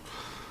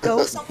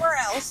 go somewhere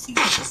else,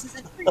 this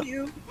isn't for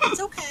you,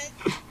 it's okay.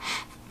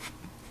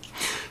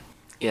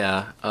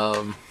 Yeah.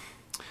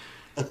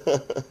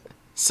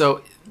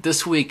 So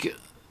this week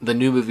the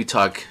new movie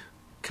talk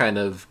kind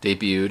of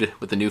debuted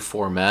with a new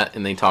format,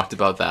 and they talked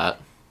about that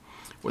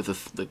with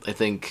I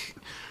think,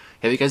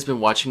 have you guys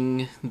been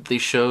watching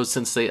these shows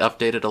since they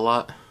updated a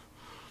lot?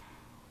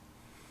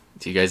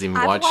 Do you guys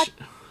even watch?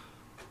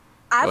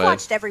 I've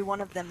watched every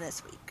one of them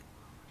this week.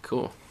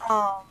 Cool.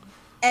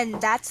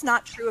 And that's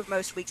not true of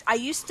most weeks.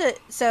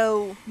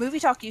 So Movie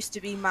Talk used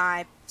to be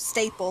my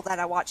staple that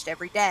I watched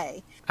every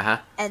day. Uh-huh.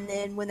 And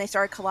then when they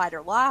started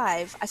Collider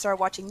Live, I started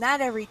watching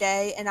that every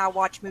day, and I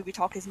watch Movie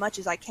Talk as much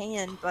as I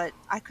can, but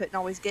I couldn't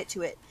always get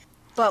to it.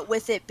 But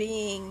with it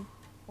being,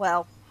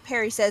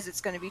 Perry says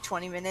it's going to be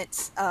 20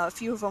 minutes. A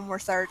few of them were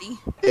 30.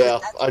 Yeah,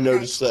 I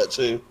noticed that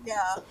too.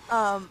 Yeah.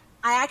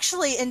 I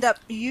actually end up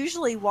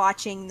usually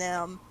watching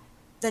them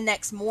the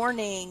next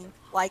morning,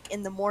 like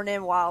in the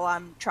morning while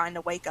I'm trying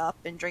to wake up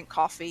and drink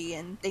coffee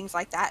and things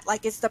like that.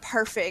 Like, it's the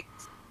perfect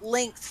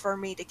length for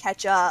me to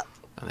catch up.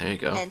 Oh, there you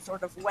go. And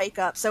sort of wake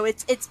up. So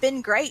it's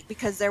been great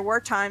because there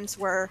were times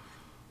where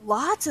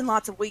lots and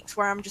lots of weeks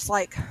where I'm just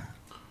like,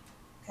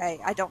 okay,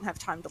 I don't have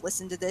time to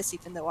listen to this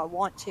even though I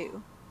want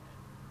to.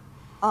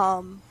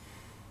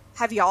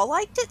 Have y'all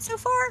liked it so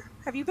far?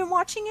 Have you been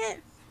watching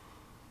it?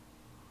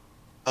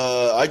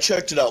 I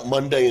checked it out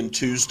Monday and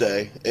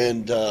Tuesday,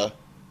 and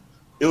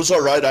it was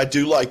all right. I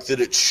do like that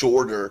it's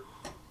shorter,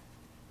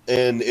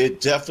 and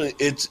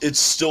it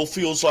still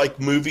feels like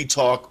movie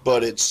talk,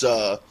 but it's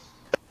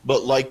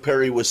but like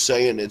Perry was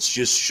saying, it's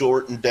just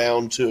shortened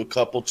down to a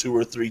couple, 2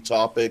 or 3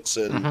 topics,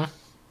 and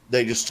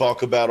they just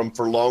talk about them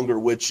for longer,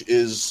 which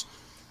is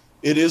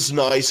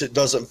nice. It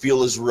doesn't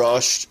feel as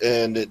rushed,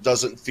 and it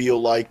doesn't feel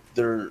like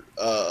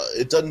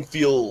it doesn't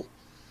feel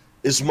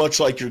as much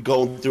like you're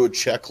going through a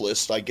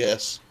checklist, I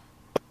guess.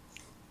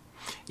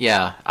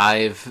 Yeah,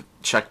 I've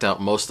checked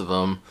out most of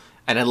them,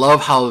 and I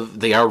love how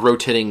they are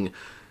rotating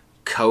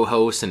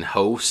co-host and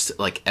host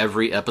like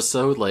every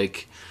episode.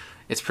 Like,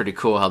 it's pretty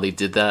cool how they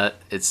did that.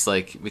 It's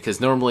like,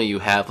 because normally you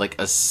have like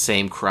a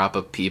same crop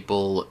of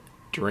people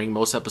during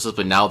most episodes,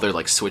 but now they're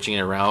like switching it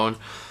around,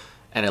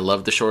 and I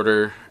love the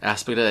shorter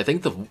aspect of it. I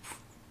think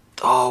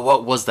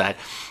what was that?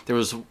 There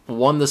was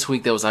one this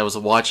week that I was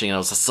watching, and I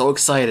was so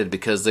excited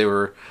because they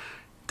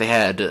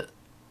had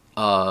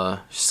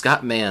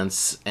Scott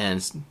Mance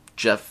and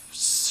Jeff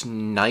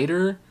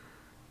Snyder,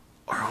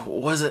 or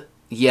was it?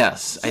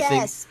 Yes, I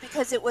think. Yes,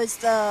 because it was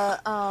the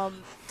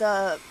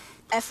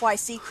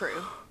FYC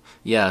crew.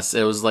 Yes,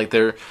 it was like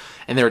they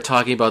were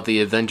talking about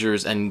the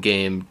Avengers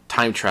Endgame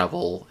time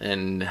travel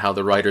and how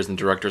the writers and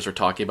directors were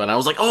talking about it. And I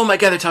was like, oh my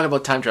god, they're talking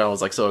about time travel. I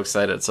was like so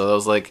excited. So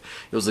it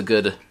was a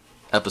good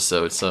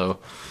episode. So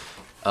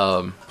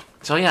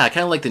yeah, I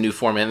kind of like the new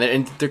format,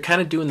 and they're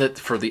kind of doing that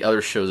for the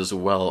other shows as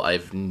well.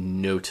 I've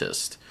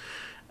noticed.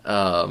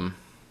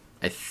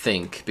 I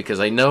think because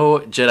I know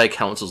Jedi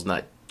Council's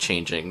not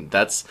changing.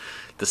 That's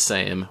the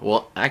same.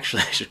 Well,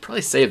 actually, I should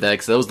probably save that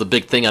because that was the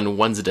big thing on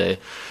Wednesday.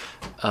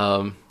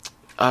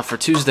 For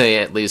Tuesday,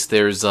 at least,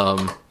 there's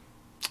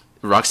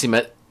Roxy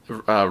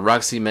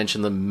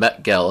mentioned the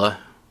Met Gala,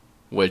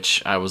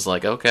 which I was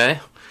like,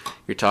 okay,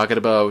 you're talking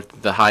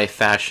about the high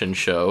fashion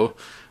show,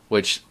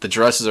 which the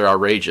dresses are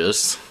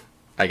outrageous,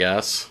 I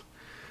guess.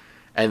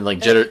 And like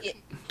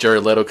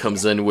Jared Leto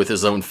comes in with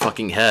his own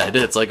fucking head.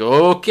 It's like,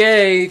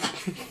 okay,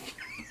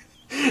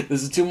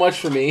 this is too much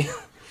for me.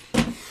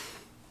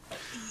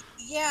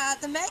 Yeah,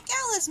 the Met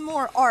Gala is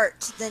more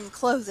art than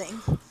clothing.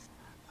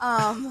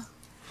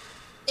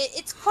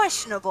 It's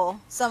questionable,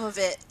 some of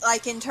it,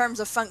 like in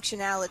terms of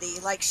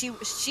functionality. Like she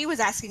was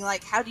asking,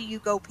 like, how do you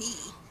go pee?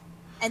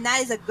 And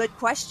that is a good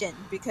question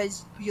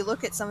because you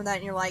look at some of that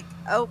and you're like,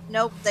 oh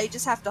nope, they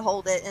just have to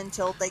hold it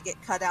until they get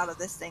cut out of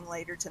this thing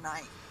later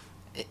tonight.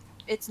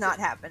 It's not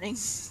happening.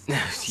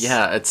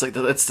 Yeah, it's like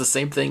it's the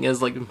same thing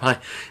as like my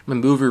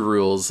movie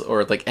rules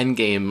or like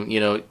Endgame. You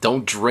know,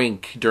 don't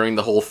drink during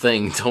the whole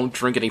thing. Don't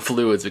drink any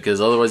fluids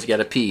because otherwise you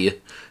gotta pee.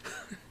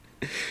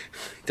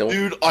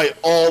 Dude, I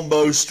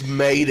almost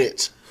made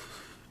it.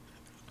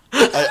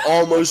 I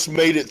almost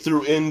made it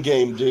through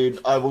Endgame, dude.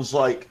 I was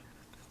like,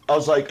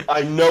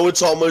 I know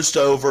it's almost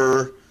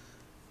over,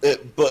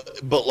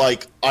 but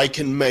like I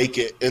can make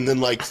it. And then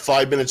like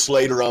 5 minutes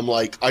later, I'm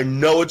like, I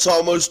know it's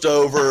almost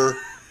over,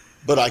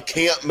 but I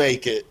can't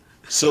make it.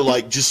 So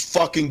like, just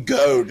fucking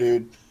go,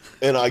 dude.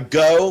 And I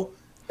go,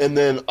 and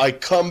then I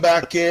come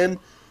back in,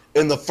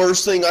 and the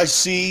first thing I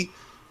see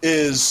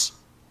is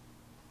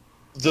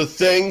the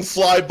thing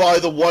fly by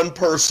the one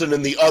person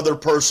and the other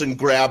person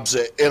grabs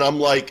it. And I'm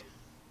like,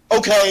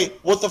 okay,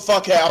 what the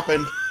fuck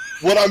happened?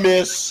 What'd I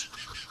miss?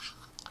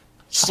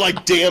 Just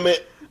like, damn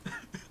it.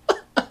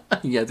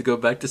 You have to go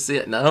back to see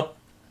it now?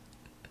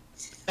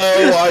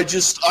 Oh,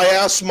 I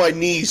asked my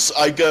niece,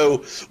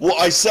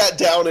 I sat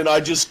down and I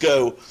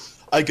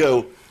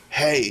go,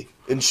 hey.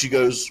 And she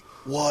goes,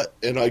 what?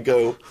 And I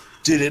go,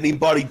 did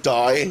anybody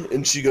die?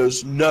 And she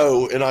goes,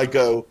 no. And I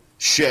go,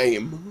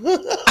 shame.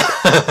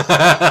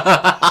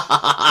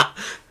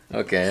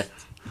 Okay.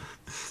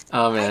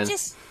 Oh man. I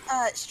just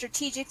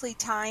strategically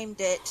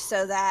timed it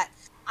so that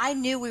I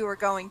knew we were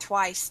going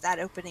twice that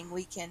opening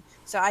weekend.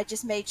 So I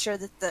just made sure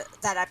that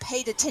I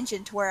paid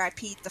attention to where I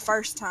peed the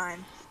first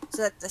time,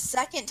 so that the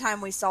second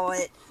time we saw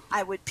it,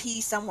 I would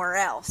pee somewhere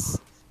else.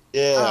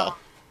 Yeah.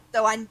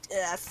 So I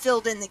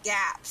filled in the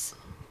gaps.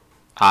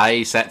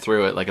 I sat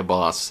through it like a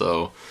boss,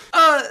 so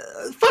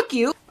Fuck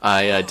you.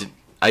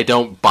 I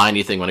don't buy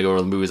anything when I go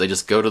to the movies. I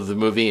just go to the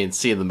movie and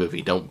see the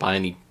movie. Don't buy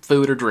any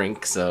food or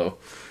drink. So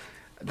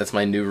that's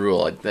my new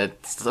rule.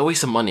 That's a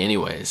waste of money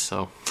anyways.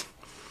 So,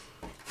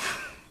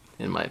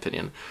 in my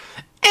opinion.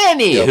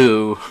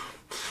 Anywho,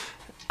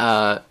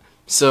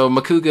 so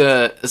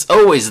Makuga is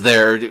always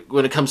there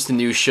when it comes to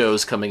new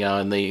shows coming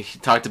out. And they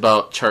talked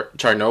about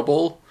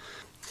Chernobyl.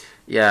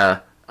 Yeah.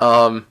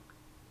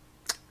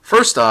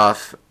 First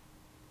off,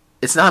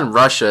 it's not in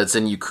Russia, it's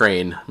in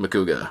Ukraine,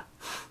 Makuga.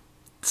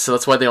 So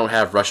that's why they don't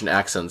have Russian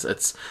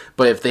accents.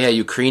 But if they had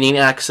Ukrainian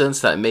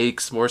accents, that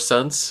makes more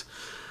sense.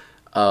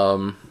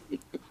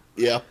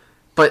 Yeah.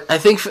 But I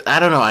think, I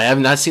don't know, I have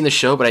not seen the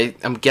show, but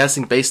I'm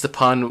guessing based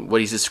upon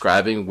what he's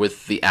describing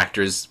with the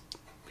actors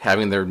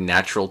having their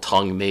natural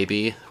tongue,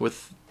 maybe,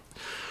 with...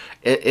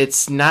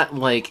 It's not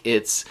like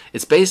it's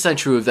based on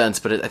true events,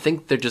 but I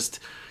think they're just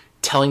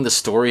telling the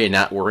story and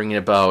not worrying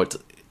about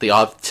the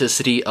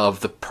authenticity of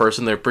the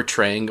person they're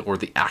portraying or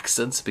the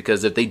accents,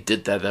 because if they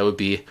did that, that would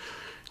be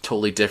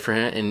totally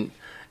different. And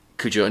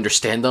could you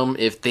understand them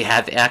if they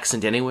had the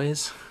accent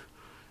anyways?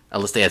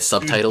 Unless they had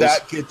subtitles. Dude,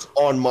 that gets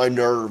on my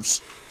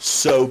nerves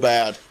so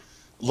bad.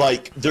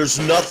 Like, there's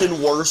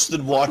nothing worse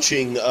than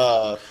watching,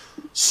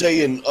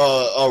 saying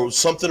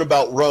something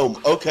about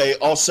Rome. Okay,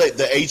 I'll say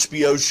the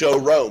HBO show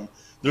Rome.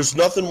 There's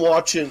nothing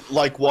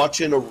like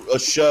watching a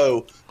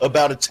show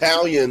about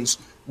Italians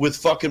with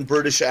fucking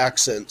British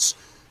accents,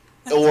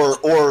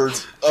 or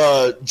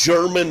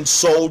German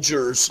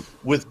soldiers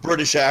with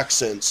British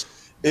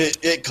accents.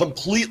 It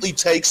completely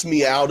takes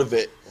me out of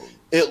it.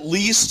 At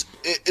least,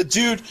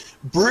 dude,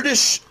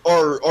 British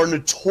are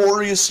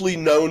notoriously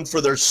known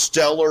for their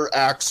stellar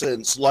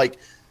accents, like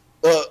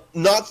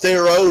not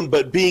their own,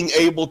 but being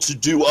able to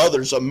do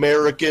others,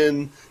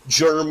 American,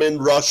 German,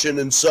 Russian,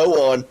 and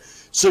so on.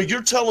 So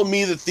you're telling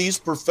me that these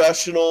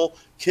professional,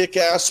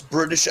 kick-ass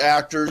British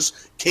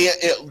actors can't,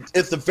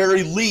 at the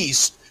very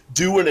least,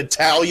 do an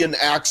Italian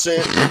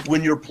accent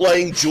when you're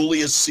playing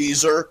Julius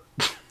Caesar?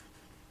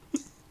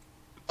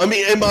 I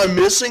mean, am I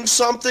missing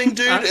something,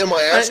 dude? Am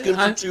I asking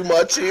for too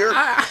much here?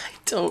 I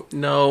don't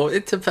know.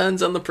 It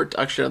depends on the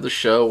production of the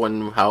show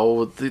and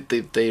how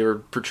they are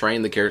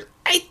portraying the character.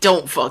 I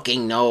don't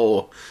fucking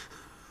know.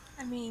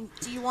 I mean,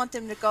 do you want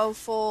them to go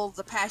full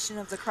The Passion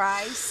of the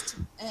Christ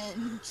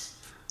and,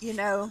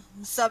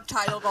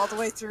 subtitled all the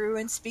way through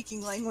and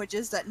speaking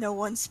languages that no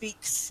one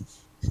speaks?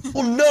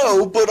 Well,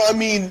 no, but I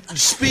mean,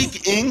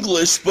 speak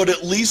English, but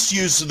at least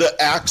use the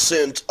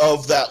accent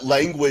of that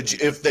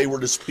language if they were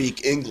to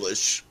speak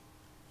English.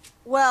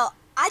 Well,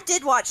 I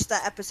did watch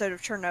the episode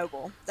of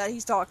Chernobyl that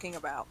he's talking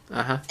about.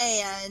 Uh-huh.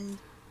 And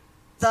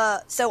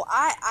so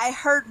I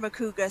heard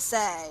Makuga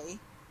say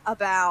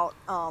about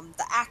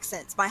the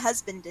accents. My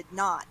husband did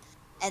not.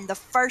 And the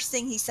first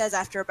thing he says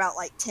after about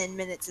 10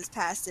 minutes has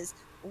passed is,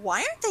 why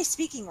aren't they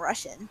speaking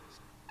Russian?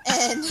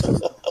 And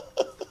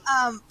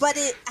but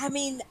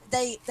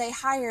they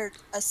hired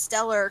a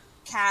stellar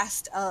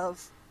cast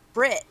of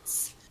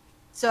Brits,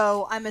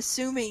 so I'm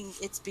assuming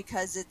it's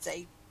because it's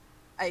a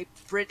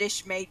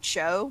British-made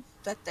show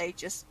that they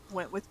just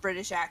went with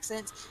British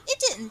accents. It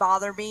didn't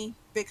bother me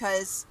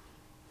because,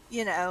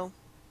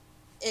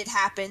 it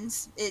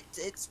happens.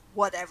 It's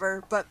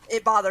whatever, but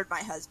it bothered my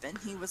husband.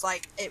 He was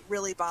like, it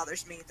really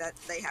bothers me that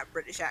they have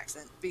British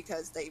accent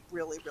because they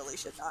really, really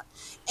should not.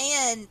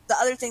 And the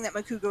other thing that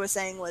Makuga was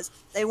saying was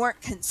they weren't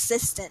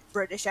consistent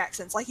British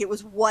accents. Like, it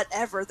was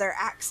whatever their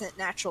accent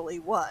naturally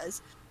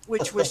was,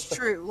 which was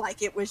true.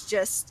 Like, it was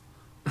just,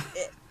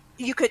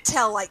 you could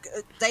tell,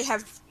 they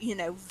have,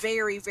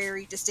 very,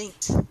 very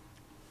distinct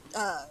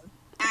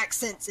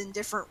accents in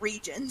different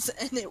regions,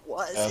 and it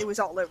was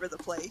all over the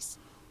place.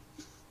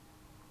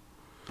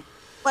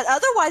 But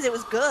otherwise, it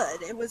was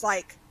good. It was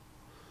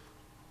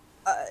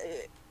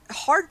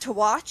hard to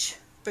watch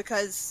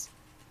because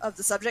of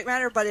the subject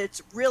matter, but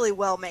it's really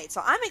well made.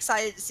 So I'm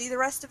excited to see the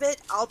rest of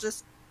it. I'll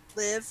just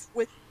live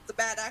with the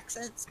bad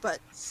accents, but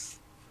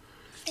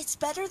it's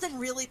better than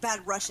really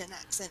bad Russian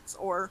accents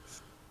or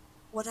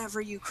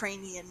whatever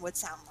Ukrainian would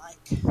sound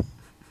like.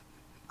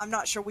 I'm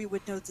not sure we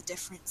would know the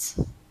difference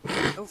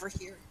over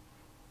here.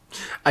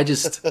 I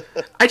just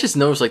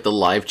noticed the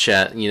live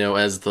chat,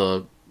 as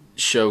the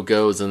show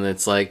goes, and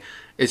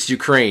it's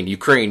Ukraine.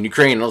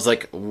 And I was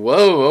like,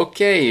 whoa,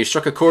 okay, you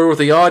struck a chord with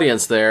the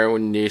audience there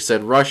when you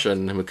said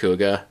Russian,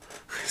 Makuga.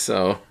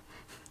 So.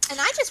 And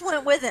I just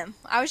went with him.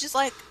 I was just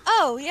like,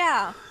 oh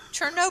yeah,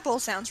 Chernobyl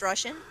sounds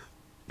Russian.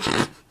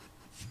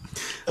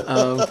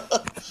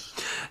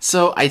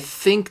 So I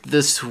think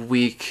this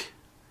week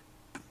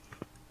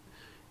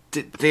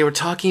they were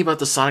talking about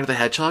the Sonic the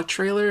Hedgehog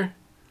trailer.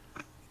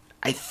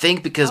 I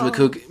think because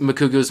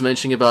Makuga was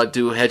mentioning about,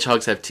 do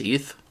hedgehogs have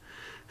teeth?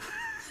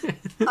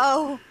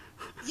 Oh,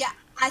 yeah.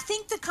 I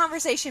think the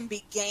conversation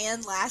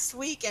began last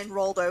week and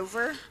rolled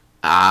over.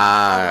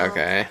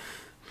 Okay.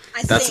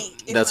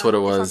 That's what it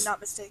was. If I'm not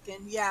mistaken.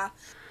 Yeah.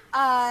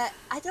 I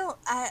don't.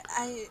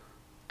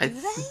 Do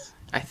they?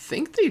 I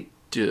think they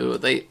do.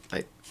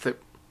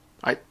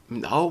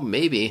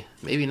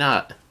 Maybe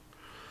not.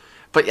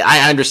 But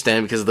I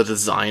understand because of the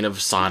design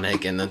of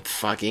Sonic and the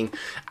fucking...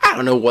 I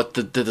don't know what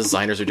the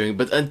designers are doing,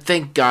 but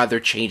thank God they're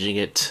changing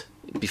it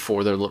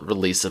before the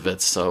release of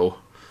it, so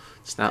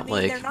it's not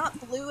they're not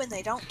blue and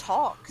they don't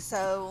talk,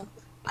 so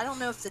I don't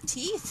know if the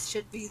teeth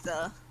should be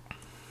the...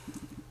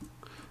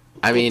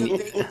 that's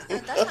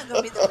not going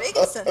to be the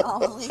biggest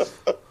anomaly.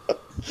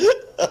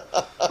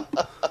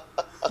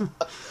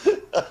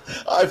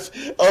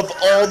 of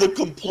all the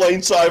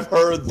complaints I've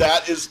heard,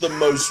 that is the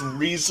most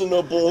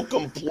reasonable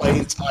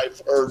complaint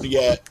I've heard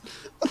yet.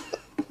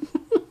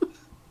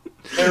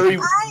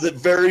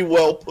 Very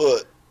well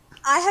put.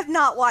 I have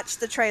not watched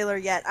the trailer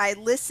yet. I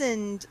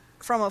listened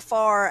from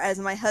afar as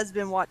my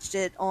husband watched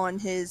it on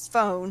his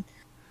phone.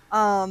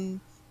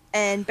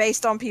 And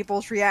based on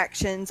people's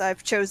reactions,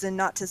 I've chosen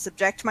not to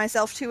subject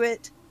myself to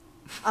it.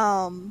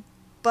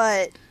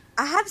 But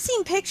I have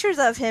seen pictures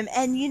of him,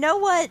 and you know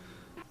what?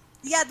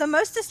 Yeah, the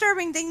most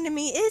disturbing thing to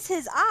me is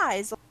his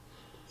eyes.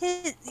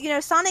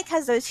 Sonic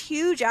has those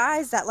huge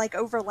eyes that like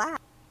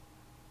overlap,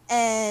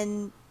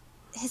 and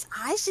his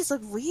eyes just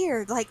look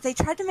weird. Like they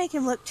tried to make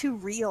him look too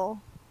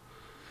real.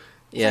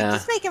 Yeah. Like,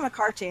 just make him a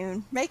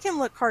cartoon. Make him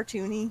look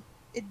cartoony.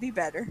 It'd be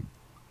better.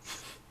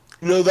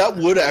 That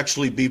would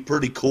actually be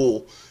pretty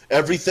cool.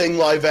 Everything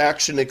live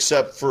action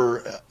except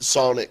for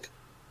Sonic.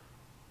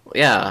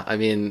 Yeah, I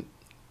mean...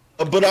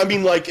 But I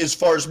mean, like, as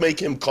far as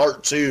make him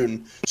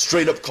cartoon,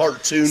 straight up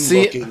cartoon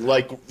looking,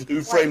 like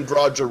Who Framed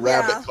Roger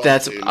Rabbit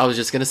cartoon. I was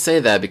just gonna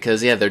say that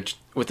because they're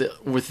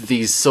with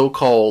these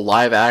so-called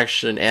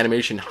live-action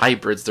animation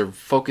hybrids, they're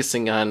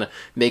focusing on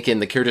making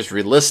the characters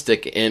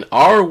realistic in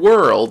our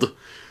world,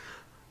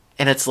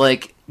 and it's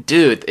like,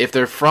 dude, if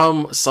they're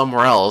from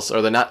somewhere else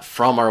or they're not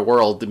from our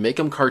world, make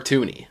them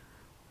cartoony.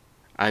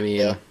 I mean,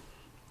 yeah.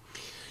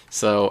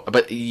 So,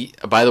 but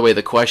by the way,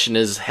 the question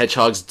is,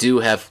 hedgehogs do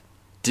have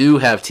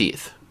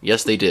teeth.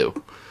 Yes, they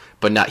do,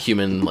 but not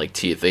human like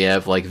teeth. They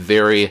have like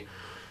very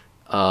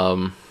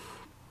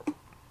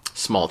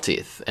small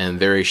teeth and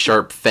very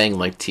sharp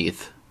fang-like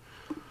teeth.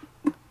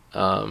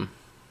 So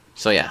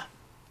yeah,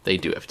 they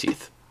do have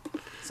teeth.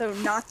 So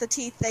not the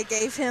teeth they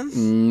gave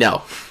him?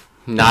 No,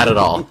 not at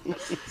all.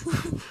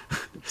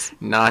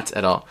 Not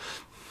at all.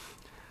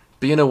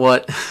 But you know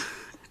what?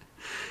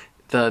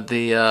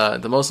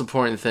 The most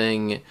important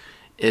thing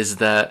is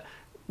that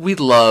we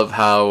love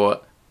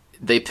how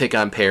they pick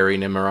on Perry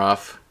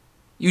Nemiroff.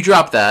 You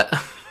drop that.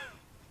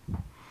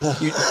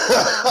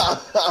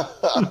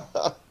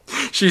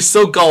 She's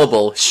so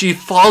gullible. She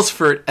falls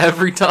for it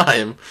every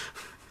time.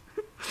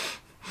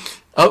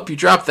 Oh, you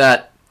dropped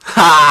that.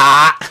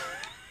 Ha!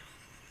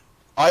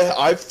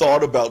 I've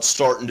thought about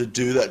starting to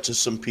do that to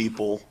some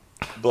people,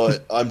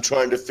 but I'm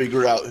trying to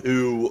figure out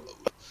who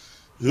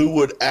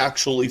would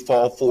actually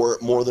fall for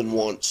it more than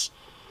once.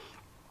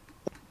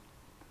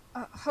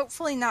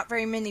 Hopefully not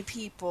very many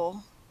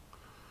people.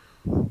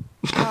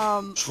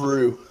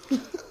 True.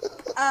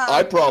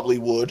 I probably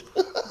would.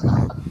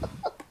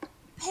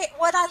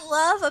 What I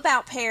love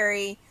about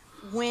Perry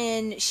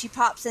when she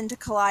pops into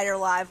Collider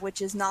Live,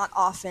 which is not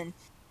often,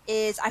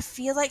 is I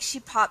feel like she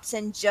pops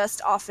in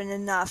just often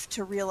enough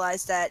to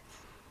realize that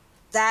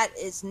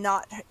is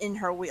not in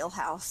her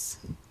wheelhouse.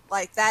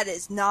 Like, that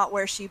is not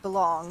where she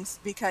belongs,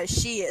 because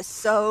she is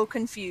so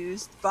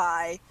confused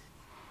by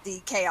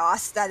the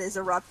chaos that is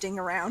erupting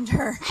around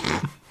her.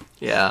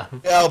 Yeah.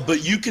 Yeah,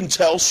 but you can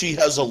tell she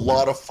has a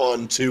lot of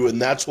fun, too,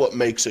 and that's what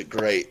makes it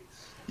great.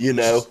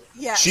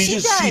 Yeah, she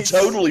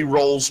totally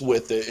rolls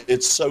with it.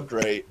 It's so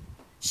great.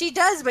 She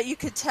does, but you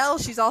could tell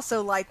she's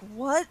also like,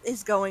 what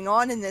is going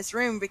on in this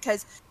room?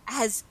 Because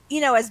as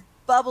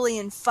bubbly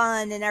and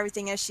fun and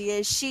everything as she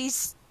is,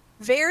 she's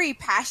very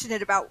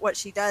passionate about what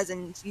she does,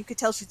 and you could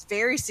tell she's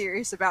very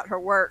serious about her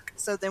work.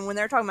 So then when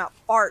they're talking about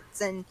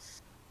farts and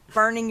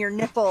burning your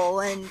nipple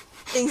and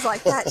things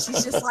like that,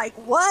 she's just like,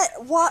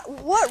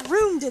 what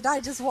room did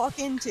I just walk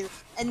into?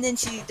 And then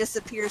she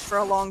disappears for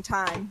a long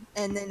time,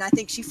 and then I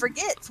think she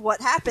forgets what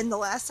happened the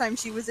last time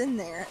she was in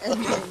there,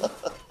 and then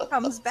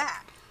comes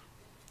back.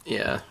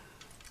 Yeah.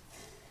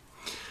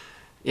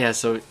 Yeah,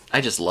 so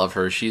I just love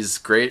her. She's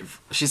great.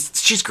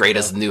 She's great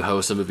as the new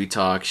host of Movie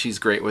Talk. She's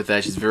great with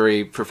that. She's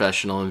very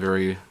professional and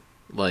very,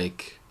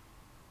 like,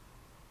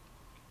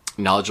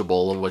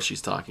 knowledgeable of what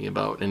she's talking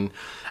about. And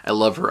I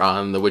love her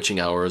on The Witching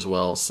Hour as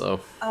well,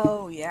 so.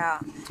 Oh, yeah.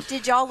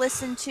 Did y'all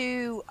listen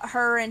to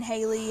her and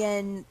Haley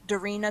and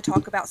Darina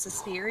talk about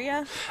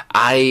Suspiria?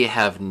 I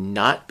have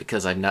not,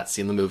 because I've not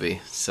seen the movie,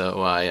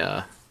 so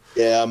I,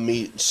 Yeah,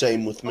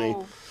 same with me.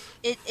 Oh,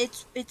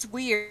 it's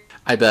weird.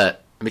 I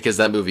bet, because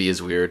that movie is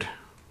weird,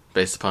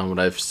 based upon what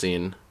I've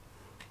seen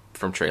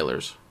from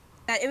trailers.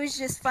 It was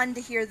just fun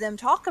to hear them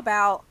talk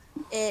about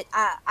it.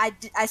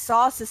 I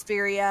saw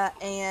Suspiria,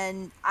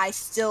 and I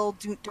still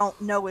don't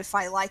know if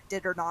I liked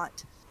it or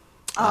not.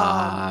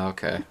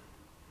 Okay.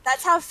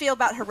 That's how I feel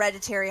about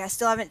Hereditary. I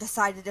still haven't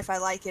decided if I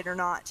like it or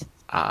not.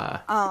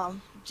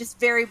 Just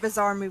very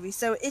bizarre movie.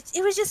 So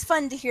it was just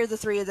fun to hear the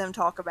three of them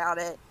talk about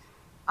it.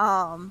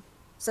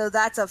 So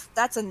that's a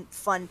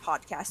fun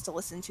podcast to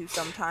listen to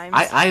sometimes.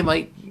 I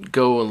might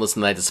go and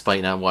listen to that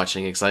despite not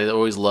watching it, because I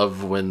always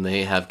love when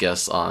they have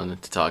guests on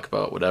to talk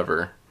about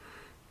whatever.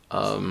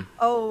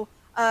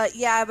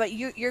 Yeah, but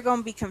you're going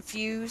to be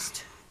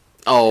confused.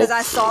 Oh. Because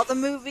I saw the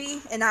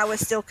movie, and I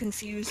was still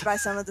confused by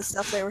some of the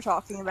stuff they were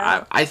talking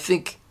about. I've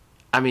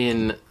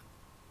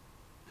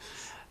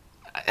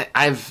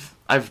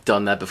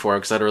done that before,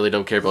 because I really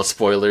don't care about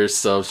spoilers,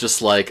 so it's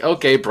just like,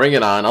 okay, bring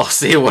it on. I'll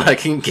see what I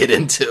can get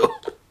into.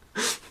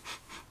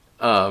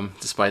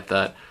 despite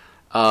that.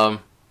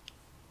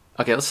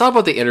 Okay, let's talk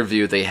about the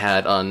interview they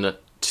had on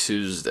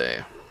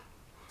Tuesday.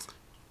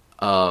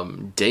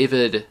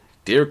 David,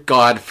 dear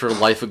God, for the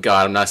life of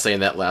God, I'm not saying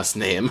that last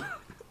name.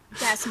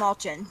 That's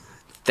Malchin.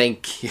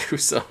 Thank you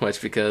so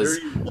much, because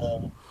There you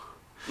go.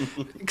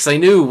 I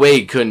knew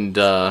Wade couldn't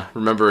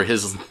remember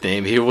his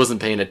name. He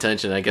wasn't paying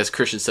attention. I guess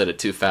Christian said it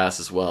too fast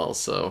as well.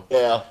 So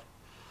Yeah.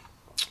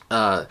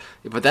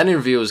 but that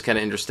interview was kind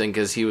of interesting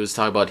because he was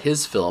talking about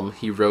his film.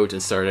 He wrote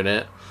and starred in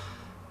it.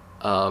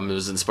 It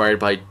was inspired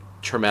by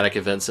traumatic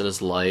events in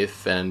his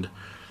life, and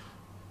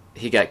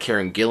he got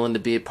Karen Gillan to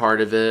be a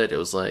part of it. It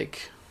was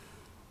like,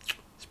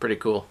 it's pretty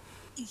cool.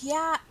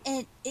 Yeah,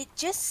 and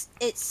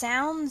it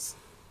sounds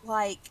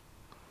like,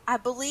 I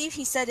believe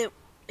he said it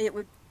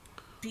would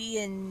be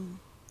in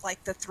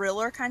like the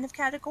thriller kind of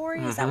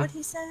category. Is that what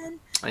he said?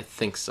 I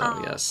think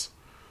so, yes.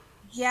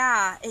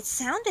 Yeah, it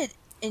sounded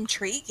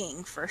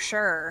intriguing for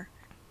sure.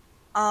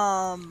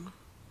 And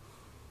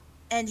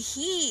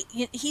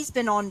he's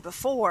been on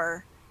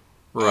before.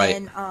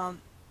 Right.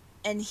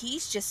 And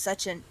he's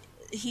just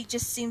he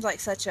just seems like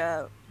such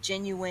a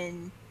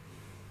genuine,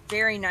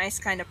 very nice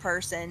kind of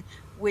person,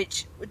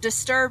 which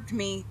disturbed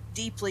me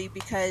deeply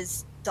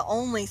because the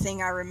only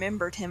thing I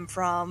remembered him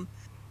from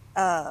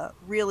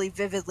really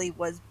vividly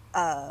was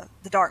The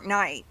Dark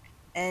Knight,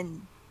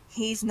 and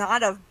he's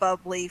not a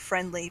bubbly,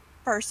 friendly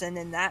person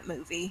in that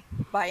movie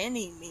by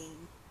any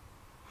means.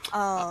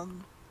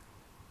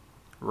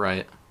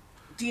 Right.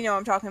 Do you know what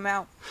I'm talking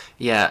about?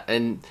 Yeah,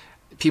 and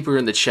people were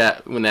in the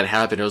chat when that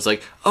happened. It was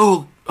like,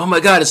 oh my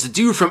God, it's the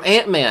dude from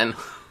Ant-Man.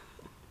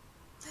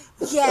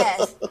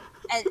 Yes.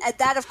 and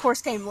that, of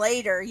course, came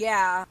later,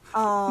 yeah.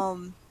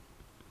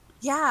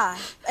 Yeah,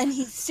 and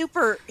he's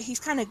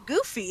kind of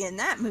goofy in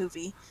that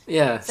movie.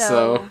 Yeah,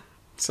 so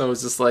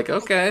it's just like,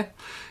 okay,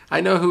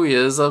 I know who he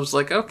is. I was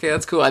like, okay,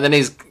 that's cool. And then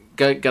he's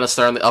gonna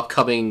star in the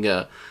upcoming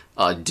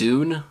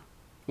Dune,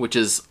 which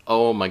is,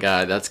 oh my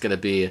God, that's gonna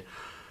be,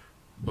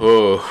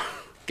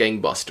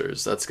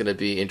 gangbusters. That's gonna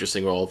be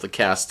interesting with all the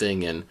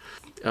casting and,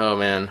 oh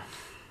man.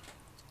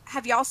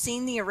 Have y'all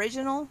seen the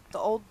original,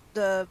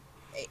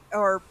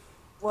 or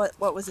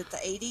what was it, the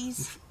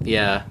 80s?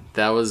 Yeah,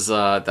 that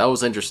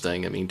was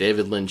interesting. I mean,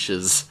 David Lynch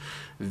is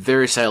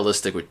very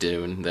stylistic with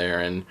Dune there,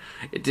 and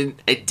it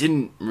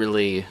didn't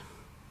really,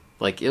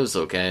 like, it was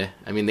okay.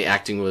 I mean, the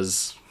acting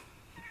was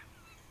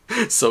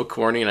so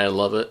corny, and I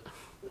love it.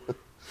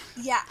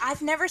 Yeah,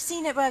 I've never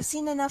seen it, but I've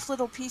seen enough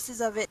little pieces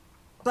of it.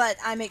 But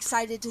I'm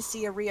excited to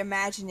see a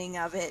reimagining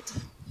of it.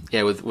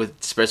 Yeah, with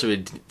especially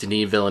with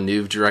Denis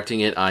Villeneuve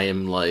directing it, I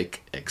am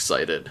like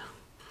excited.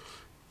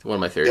 One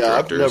of my favorite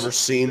directors. I've never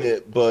seen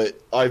it, but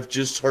I've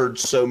just heard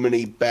so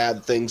many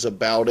bad things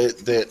about it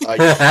that I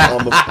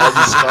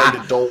just kind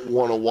of don't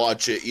want to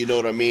watch it. You know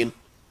what I mean?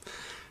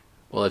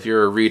 Well, if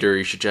you're a reader,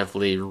 you should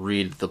definitely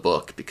read the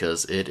book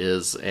because it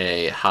is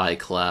a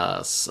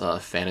high-class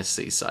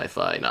fantasy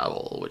sci-fi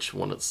novel. Which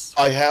one is?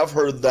 I have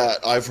heard that.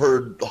 I've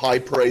heard high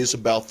praise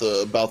about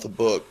the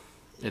book.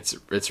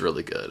 It's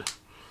really good.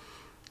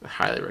 I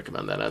highly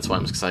recommend that. That's why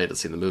I'm excited to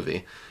see the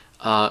movie.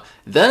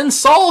 Then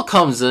Saul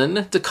comes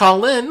in to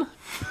call in.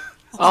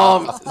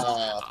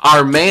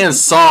 Our man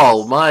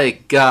Saul, my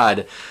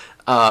God.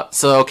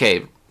 So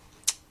okay,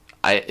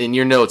 in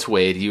your notes,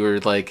 Wade, you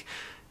were like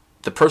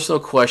the personal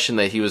question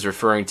that he was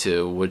referring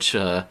to, which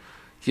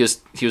he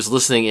was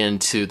listening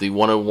into the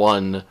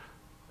 101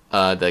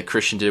 that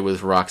Christian did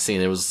with Roxy,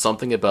 and it was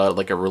something about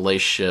like a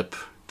relationship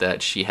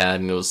that she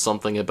had, and it was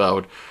something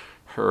about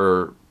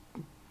her.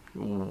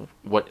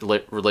 What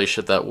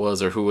relationship that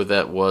was or who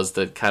that was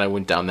that kind of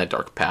went down that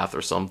dark path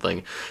or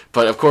something.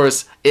 But of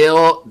course,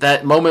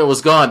 that moment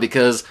was gone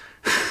because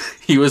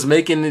he was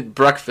making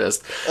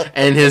breakfast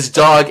and his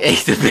dog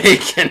ate the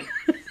bacon.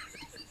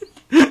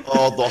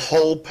 Oh, the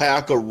whole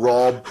pack of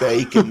raw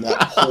bacon,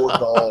 that poor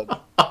dog.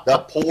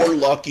 That poor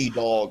lucky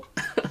dog.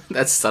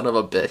 That son of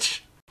a bitch.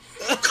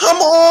 Come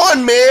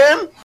on,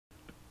 man!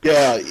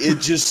 Yeah,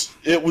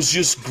 it was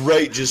just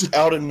great, just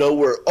out of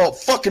nowhere. Oh,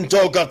 fucking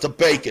dog got the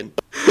bacon.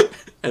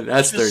 And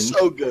that's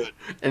so good.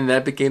 And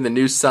that became the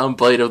new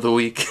soundbite of the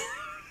week.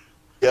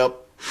 Yep.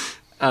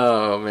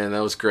 Oh man,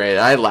 that was great.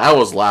 I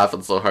was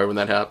laughing so hard when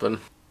that happened.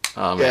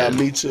 Oh, yeah, man.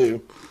 me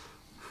too.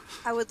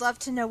 I would love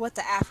to know what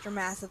the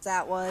aftermath of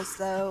that was,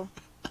 though.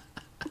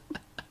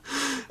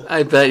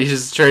 I bet he's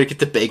just trying to get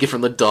the bacon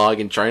from the dog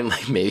and try and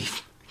like maybe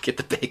get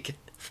the bacon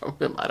from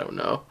him. I don't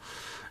know.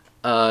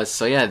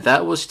 So yeah,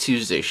 that was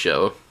Tuesday's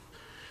show.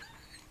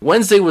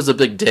 Wednesday was a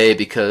big day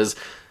because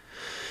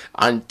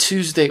on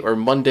Tuesday or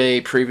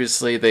Monday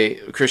previously,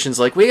 Christian's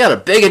like, we got a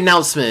big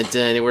announcement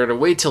and we're gonna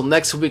wait till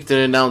next week to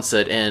announce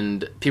it.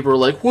 And people were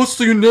like, what's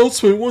the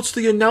announcement? What's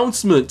the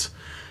announcement?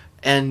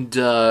 And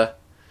the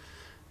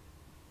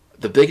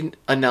big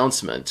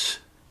announcement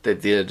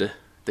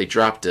they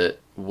dropped it,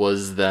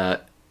 was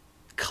that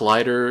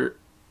Collider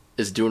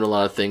is doing a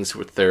lot of things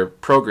with their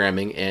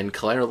programming, and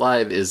Collider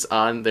Live is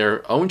on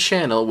their own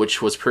channel,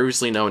 which was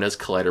previously known as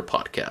Collider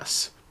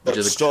Podcasts. which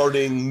That's is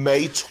starting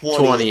May 20th,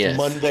 20th.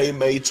 Monday,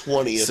 May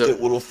 20th. So- it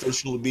will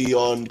officially be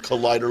on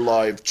Collider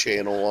Live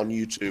channel on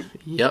YouTube.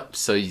 Yep.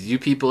 So you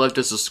people have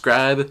to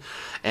subscribe,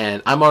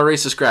 and I'm already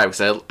subscribed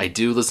because I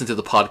do listen to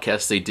the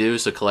podcast they do.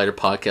 So Collider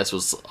Podcast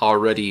was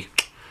already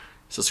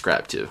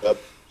subscribed to. Yep,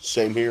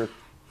 same here.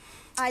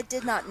 I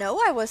did not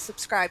know I was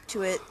subscribed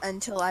to it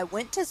until I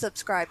went to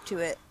subscribe to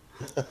it,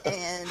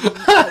 and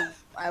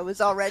I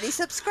was already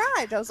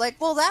subscribed. I was like,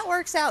 well, that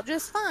works out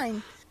just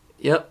fine.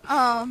 Yep.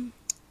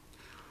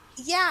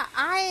 Yeah,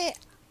 I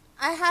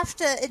have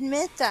to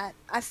admit that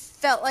I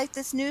felt like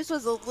this news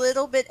was a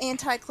little bit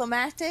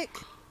anticlimactic.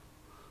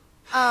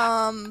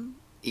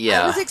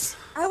 Yeah.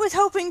 I was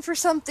hoping for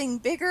something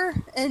bigger,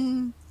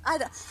 and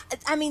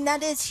I mean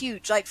that is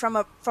huge. Like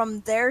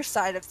from their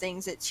side of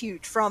things, it's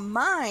huge. From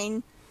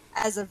mine,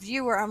 as a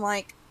viewer, I'm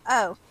like,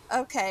 oh,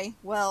 okay,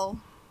 well,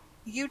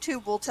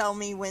 YouTube will tell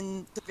me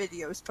when the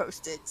video is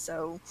posted,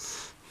 so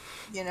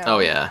you know. Oh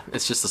yeah,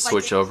 it's just a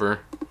switch over.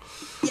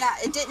 Yeah,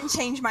 it didn't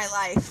change my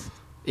life.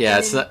 Yeah,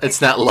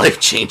 it's not life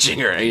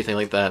changing or anything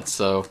like that.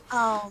 So.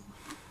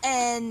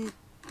 And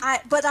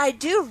I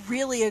do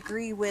really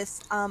agree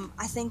with.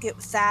 I think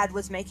Thad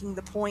was making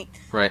the point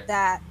Right.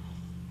 that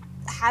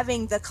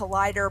having the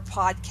Collider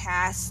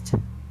podcast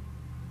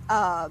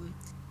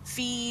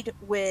feed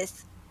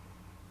with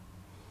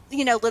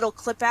little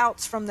clip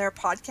outs from their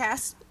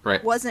podcast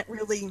Right. wasn't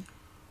really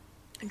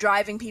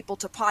driving people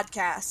to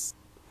podcasts.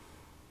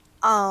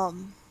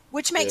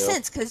 Which makes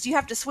sense because you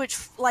have to switch.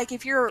 Like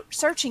if you're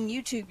searching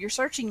YouTube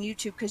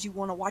because you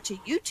want to watch a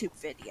YouTube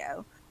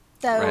video.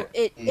 So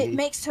Right. it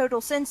makes total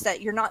sense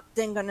that you're not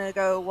then going to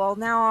go, well,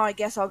 now I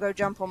guess I'll go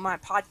jump on my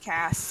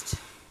podcast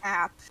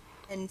app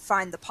and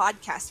find the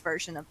podcast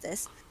version of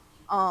this.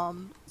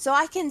 So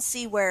I can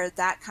see where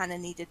that kind of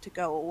needed to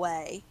go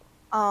away.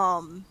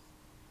 And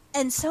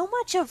so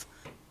much of,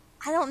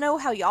 I don't know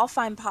how y'all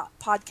find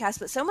podcasts,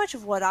 but so much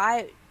of what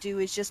I do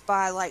is just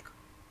by like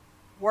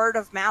word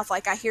of mouth.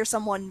 Like I hear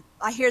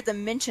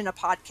them mention a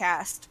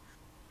podcast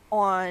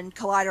on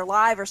Collider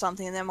Live or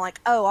something, and then I'm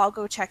like, oh, I'll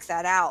go check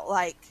that out.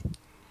 Like,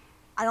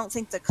 I don't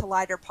think the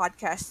Collider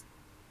podcast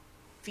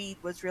feed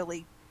was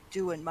really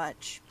doing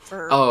much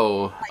for.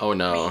 Oh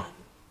no. me.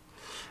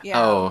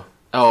 Yeah.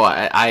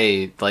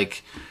 I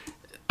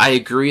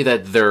agree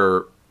that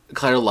their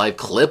Collider Live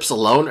clips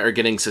alone are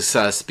getting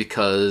success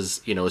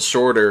because it's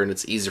shorter and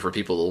it's easier for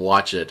people to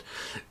watch it,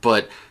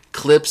 but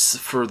clips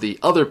for the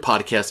other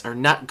podcasts are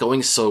not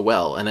going so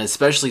well, and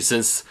especially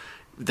since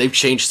they've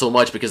changed so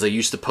much because they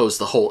used to post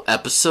the whole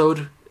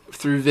episode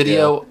through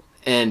video,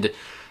 and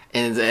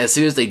as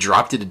soon as they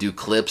dropped it to do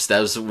clips, that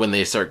was when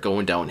they start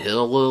going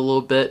downhill a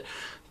little bit.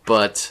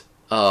 But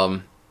I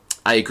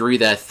agree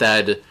that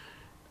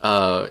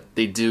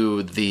they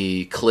do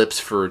the clips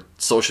for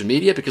social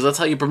media because that's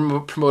how you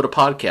promote a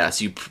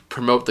podcast. You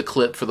promote the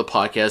clip for the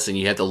podcast, and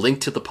you have the link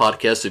to the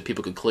podcast so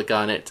people can click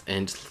on it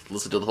and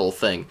listen to the whole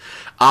thing.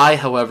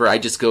 However, I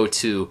just go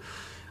to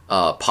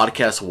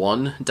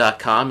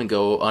podcast1.com and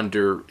go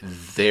under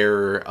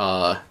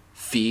their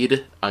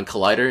feed on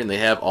Collider, and they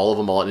have all of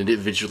them all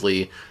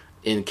individually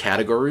in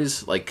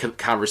categories like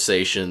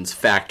conversations,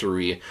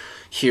 factory,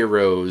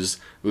 heroes,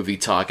 movie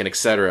talk, and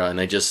etc. And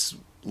I just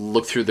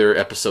look through their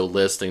episode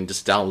list and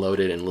just download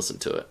it and listen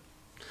to it.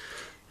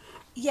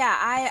 Yeah,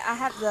 I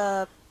have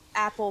the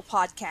Apple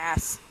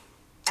Podcast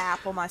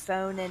app on my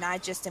phone, and I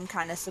just am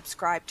kind of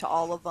subscribed to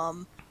all of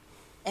them,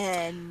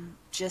 and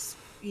just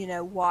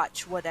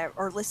watch whatever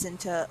or listen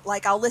to.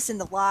 Like I'll listen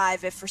to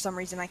live if for some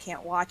reason I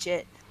can't watch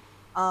it.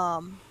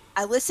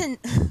 I listen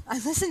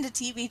to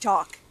TV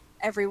Talk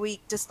every week,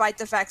 despite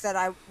the fact that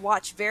I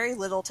watch very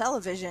little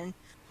television.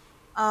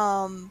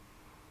 I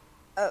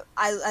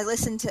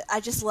listen to. I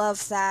just love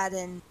Thad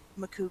and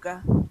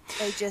Makuga.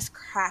 They just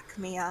crack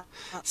me up.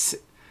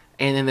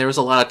 And then there was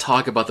a lot of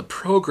talk about the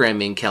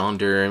programming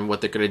calendar and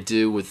what they're going to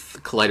do with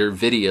Collider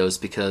videos,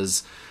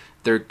 because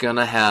they're going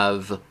to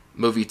have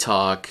Movie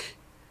Talk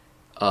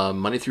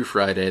Monday through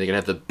Friday. They're going to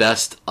have the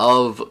best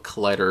of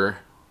Collider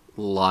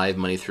Live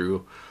Monday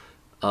through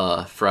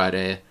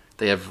Friday.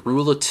 They have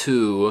Rule of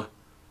Two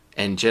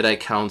and Jedi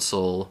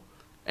Council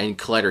and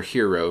Collider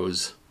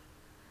Heroes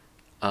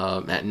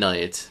at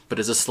night. But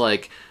it's just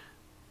like...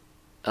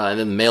 and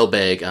then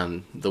Mailbag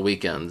on the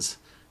weekends.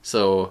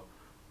 So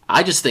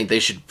I just think they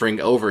should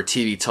bring over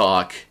TV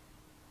Talk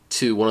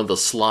to one of the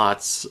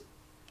slots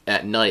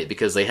at night,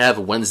 because they have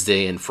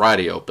Wednesday and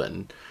Friday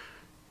open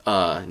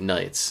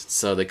nights.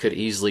 So they could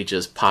easily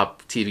just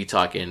pop TV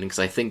Talk in, because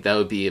I think that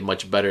would be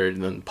much better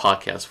than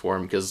podcast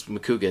form, because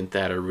Makuga and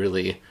Thad are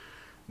really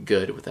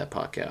good with that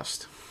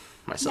podcast.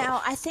 Myself.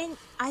 Now I think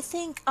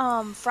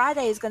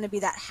Friday is going to be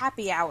that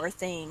happy hour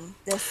thing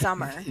this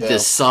summer.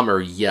 This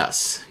summer,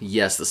 yes,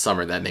 the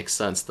summer, that makes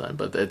sense then.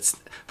 But it's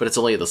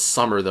only the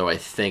summer though. I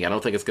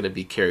don't think it's going to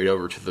be carried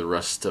over to the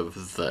rest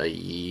of the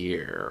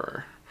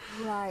year.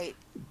 Right.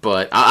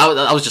 But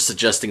I was just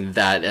suggesting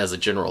that as a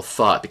general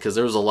thought, because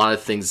there was a lot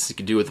of things you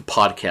could do with the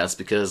podcast.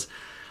 Because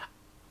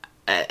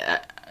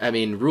I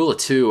mean, Rule of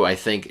Two, I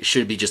think,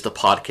 should be just a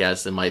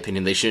podcast. In my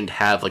opinion, they shouldn't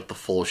have like the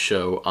full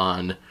show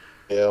on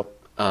Yeah.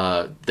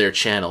 their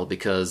channel,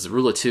 because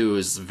Rule of Two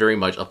is very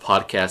much a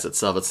podcast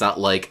itself. It's not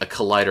like a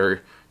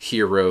Collider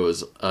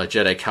Heroes,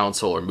 Jedi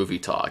Council, or Movie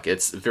Talk.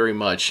 It's very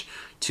much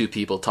two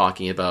people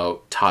talking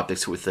about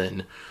topics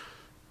within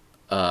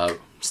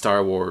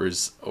Star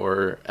Wars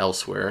or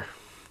elsewhere.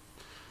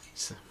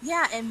 So.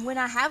 Yeah, and when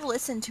I have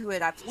listened to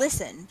it, I've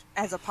listened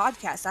as a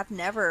podcast. I've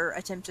never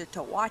attempted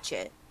to watch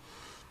it.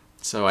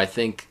 So I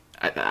think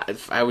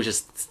I would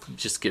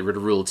just get rid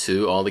of Rule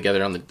 2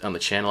 altogether on the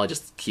channel. I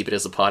just keep it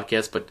as a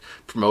podcast, but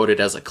promote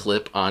it as a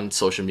clip on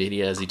social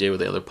media as you did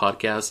with the other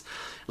podcasts.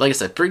 Like I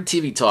said, bring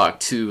TV Talk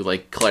to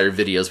like Collider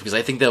videos, because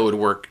I think that would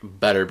work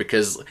better.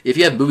 Because if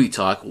you have Movie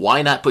Talk,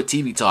 why not put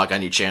TV Talk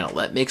on your channel?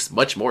 That makes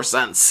much more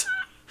sense.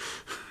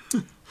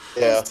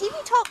 Yeah. Does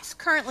TV Talks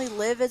currently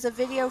live as a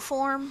video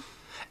form?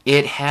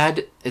 They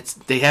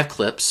have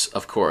clips,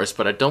 of course,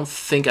 but I don't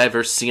think I've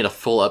ever seen a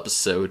full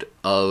episode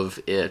of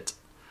it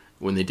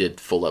when they did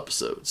full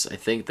episodes. I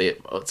think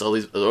it's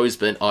always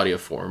been audio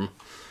form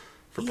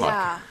for podcast.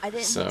 Yeah, I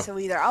didn't think so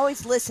either. I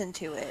always listen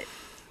to it.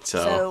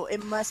 So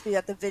it must be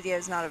that the video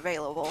is not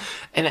available.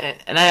 And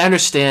I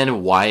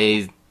understand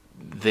why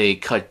they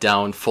cut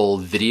down full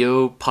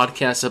video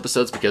podcast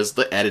episodes, because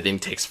the editing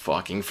takes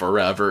fucking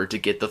forever to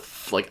get the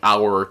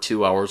hour or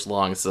 2 hours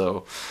long.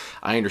 So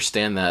I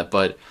understand that,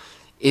 but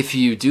if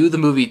you do the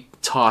Movie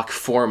Talk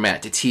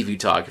format to TV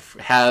Talk,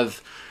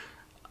 have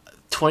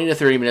 20 to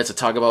 30 minutes to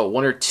talk about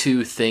one or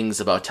two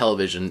things about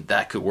television,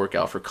 that could work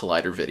out for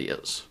Collider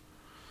videos.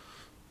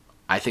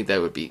 I think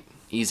that would be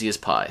easy as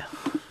pie,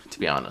 to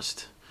be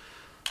honest.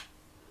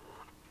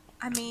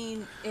 I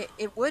mean,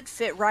 it would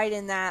fit right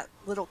in that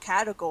little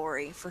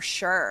category for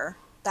sure.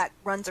 That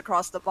runs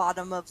across the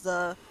bottom of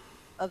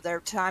their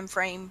time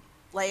frame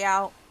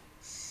layout.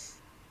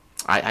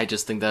 I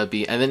just think that would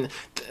be, and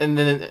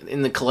then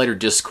in the Collider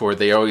Discord,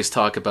 they always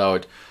talk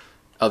about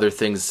other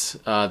things.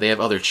 They have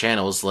other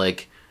channels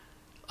like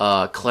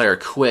Collider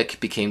Quick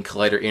became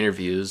Collider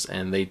Interviews,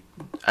 and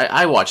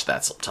I watch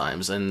that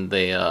sometimes. And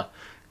they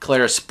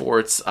Collider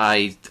Sports,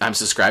 I'm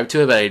subscribed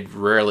to it, but I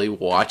rarely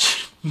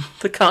watch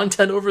the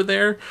content over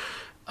there.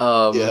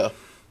 Yeah.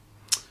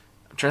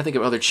 I'm trying to think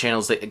of other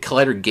channels.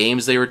 Collider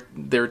Games they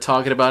were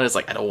talking about. It's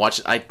like I don't watch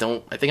it. I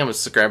think I'm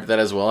subscribed to that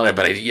as well,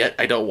 but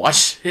I don't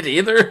watch it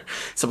either.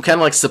 So I'm kind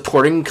of like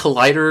supporting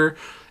Collider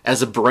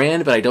as a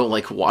brand, but I don't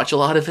watch a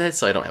lot of it,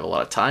 so I don't have a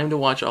lot of time to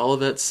watch all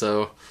of it.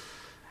 So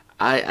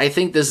I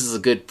think this is a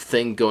good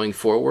thing going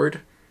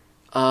forward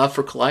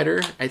for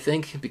Collider, I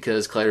think,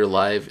 because Collider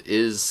Live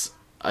is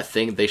a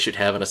thing they should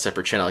have on a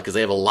separate channel, because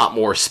they have a lot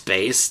more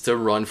space to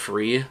run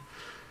free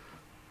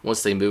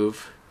once they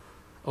move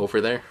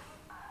over there.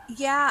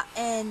 Yeah,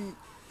 and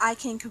I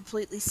can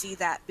completely see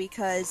that,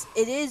 because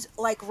it is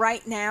like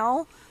right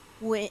now,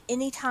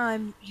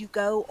 anytime you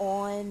go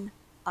on,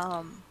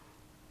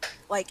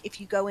 if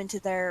you go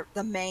into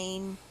the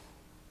main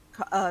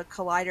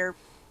Collider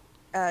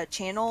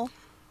channel,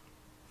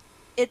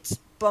 it's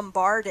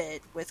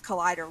bombarded with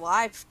Collider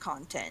Live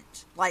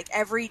content. Like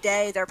every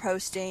day they're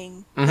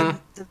posting the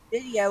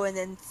video and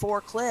then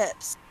 4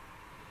 clips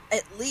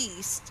at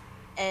least.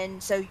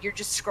 And so you're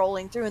just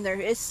scrolling through, and there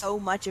is so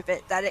much of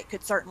it that it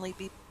could certainly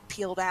be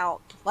peeled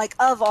out. Like,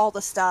 of all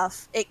the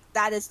stuff,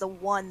 that is the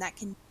one that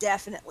can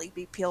definitely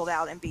be peeled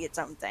out and be its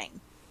own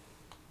thing.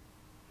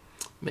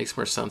 Makes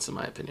more sense in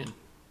my opinion.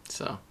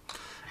 So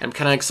I'm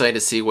kind of excited to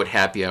see what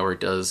Happy Hour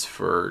does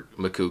for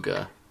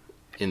Makuga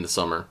in the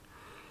summer.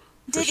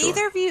 Did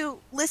either of you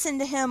listen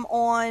to him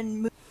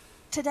on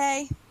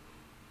today?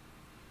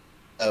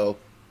 Oh,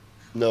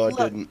 no, I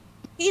didn't.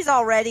 He's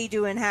already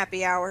doing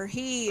Happy Hour.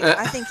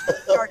 I think he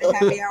started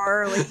Happy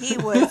Hour early. He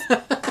was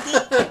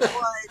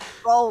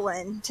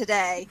rolling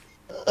today.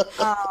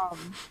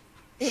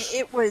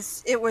 It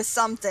was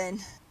something.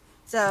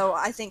 So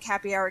I think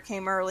Happy Hour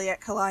came early at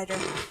Collider.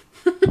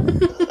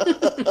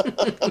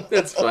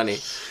 That's funny.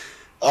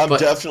 I'm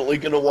definitely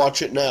gonna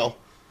watch it now.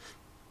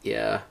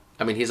 Yeah.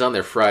 I mean, he's on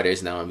there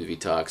Fridays now on Movie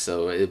Talk,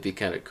 so it'd be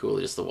kind of cool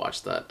just to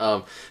watch that.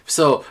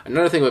 So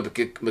another thing with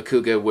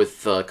Makuga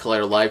with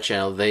Collider Live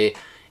channel,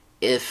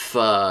 if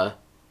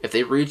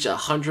they reach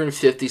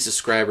 150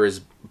 subscribers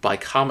by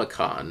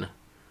Comic-Con,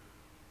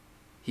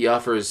 he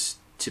offers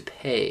to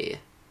pay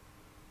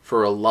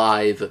for a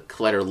live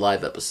Collider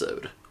Live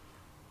episode.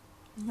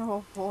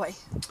 Oh boy,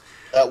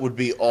 that would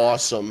be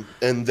awesome.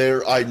 And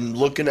I'm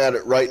looking at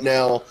it right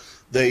now.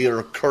 They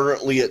are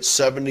currently at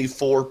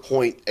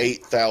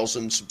 74.8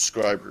 thousand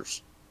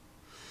subscribers.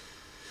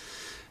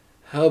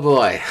 Oh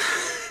boy.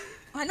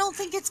 I don't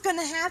think it's going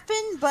to happen,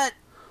 but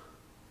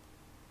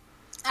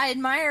I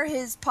admire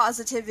his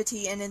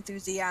positivity and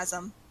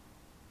enthusiasm.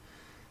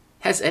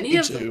 Has any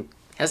of the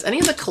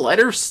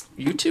Collider's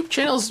YouTube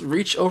channels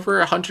reached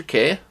over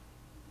 100K?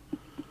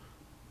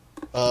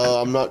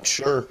 I'm not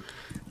sure.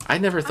 I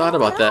never thought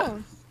about that.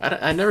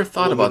 I never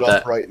thought about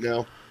that. Right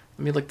now. Let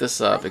me look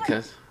this up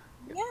because.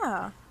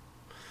 Yeah.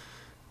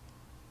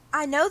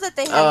 I know that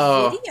they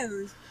have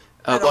videos.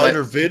 Oh,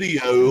 Collider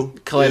Video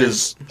Collider-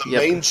 is the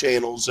yep. main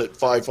channel's at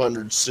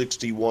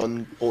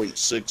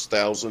 561.6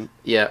 thousand.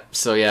 Yeah,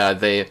 so yeah,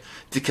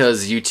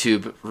 because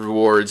YouTube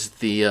rewards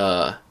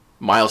the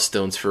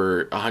milestones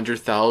for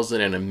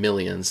 100,000 and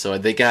 1,000,000, so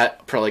they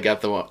probably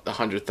got the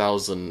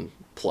 100,000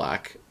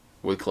 plaque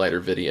with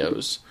Collider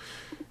Videos.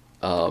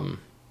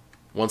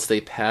 Once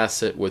they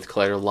pass it with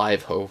Collider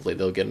Live, hopefully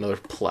they'll get another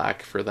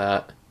plaque for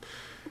that.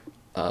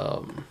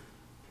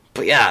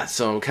 But yeah,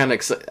 so I'm kind of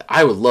excited.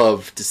 I would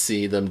love to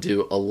see them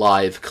do a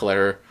live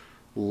Collider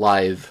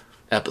Live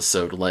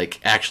episode, like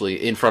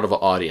actually in front of an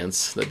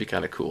audience. That'd be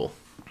kind of cool.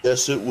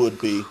 Yes, it would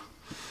be.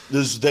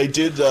 They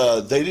did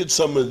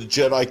some of the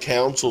Jedi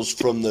Councils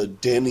from the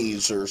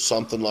Denny's or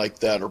something like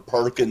that, or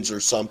Perkins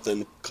or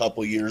something a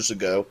couple years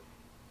ago.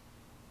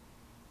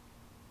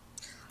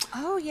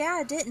 Oh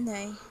yeah, didn't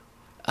they?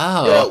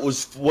 Oh, Yeah, it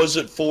was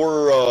it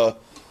for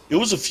it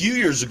was a few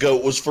years ago.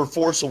 It was for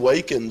Force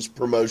Awakens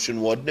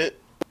promotion, wasn't it?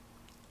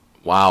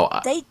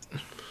 wow.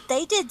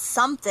 They did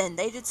something.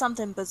 They did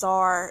something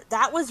bizarre.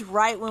 That was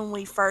right when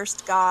we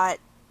first got,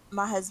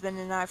 my husband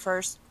and I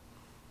first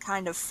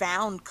kind of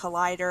found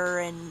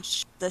Collider and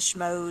the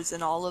Schmoes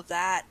and all of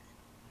that.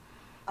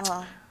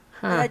 And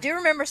I do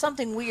remember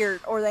something weird,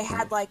 or they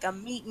had like a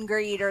meet and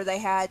greet, or they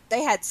had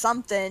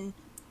something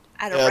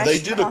at a Yeah, they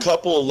restaurant. did a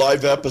couple of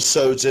live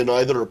episodes in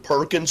either a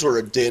Perkins or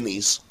a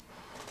Denny's.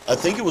 I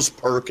think it was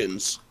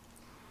Perkins,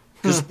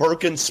 because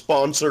Perkins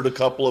sponsored a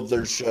couple of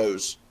their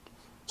shows,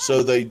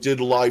 so they did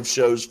live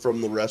shows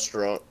from the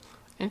restaurant.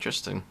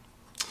 Interesting.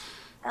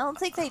 I don't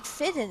think they'd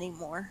fit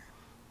anymore.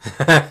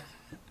 Like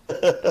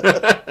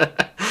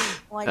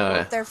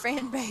with their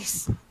fan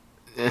base.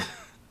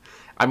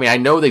 I mean, I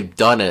know they've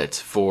done it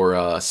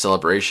for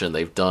Celebration.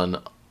 They've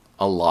done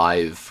a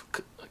live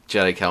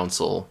Jedi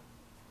Council.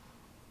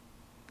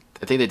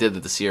 I think they did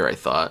it this year, I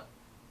thought.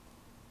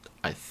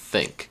 I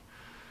think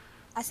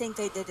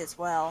they did as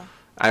well.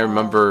 I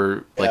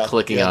remember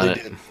clicking on they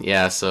it. did.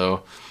 Yeah,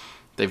 so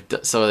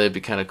it'd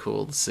be kind of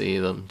cool to see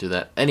them do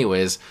that.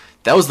 Anyways,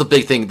 that was the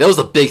big thing. That was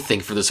the big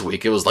thing for this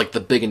week. It was like the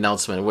big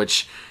announcement,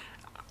 which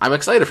I'm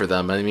excited for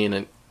them. I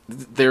mean,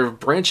 they're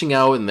branching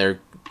out and they're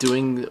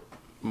doing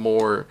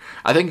more.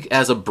 I think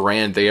as a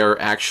brand, they are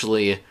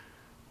actually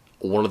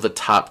one of the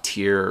top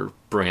tier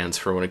brands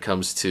for when it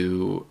comes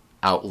to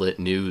outlet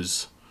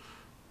news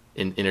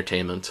in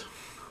entertainment.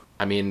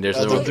 I mean,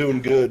 They're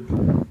doing good.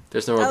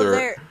 there's no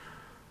other.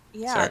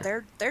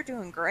 They're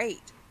doing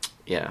great.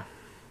 Yeah.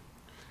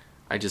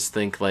 I just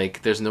think,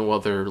 like, there's no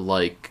other,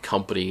 like,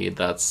 company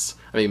that's...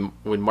 I mean,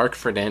 when Mark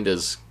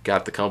Fernandez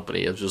got the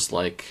company, it was just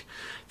like,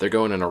 they're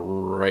going in a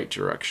right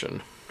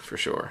direction, for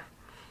sure.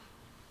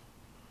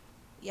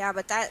 Yeah,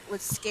 but that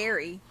was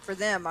scary for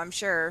them, I'm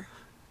sure,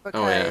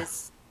 because Oh, yeah.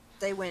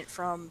 they went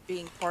from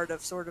being part of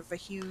sort of a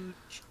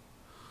huge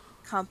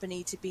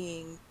company to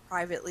being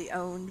privately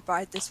owned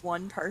by this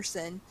one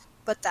person.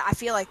 But I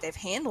feel like they've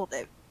handled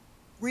it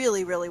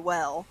really, really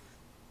well.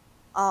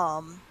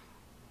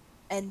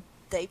 And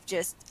they've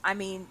just, I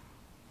mean,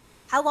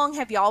 how long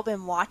have y'all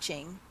been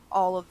watching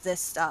all of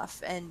this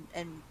stuff and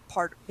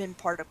been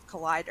part of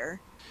Collider?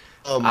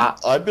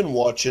 I've been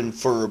watching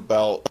for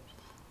about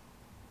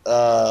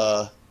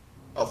 5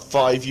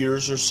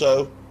 years or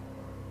so.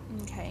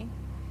 Okay.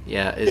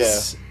 Yeah,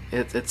 it's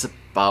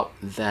about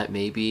that,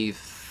 maybe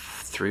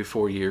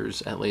 3-4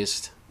 years, at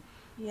least.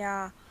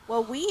 Yeah.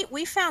 Well,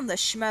 we found the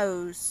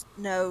Schmoes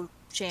No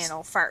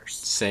channel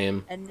first.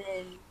 Same. And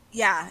then,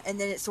 and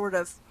then it sort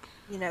of,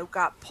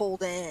 got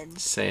pulled in.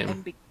 Same.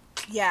 And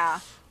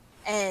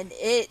and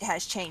it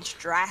has changed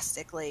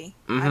drastically.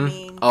 Mm-hmm. I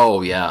mean...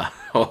 Oh, yeah.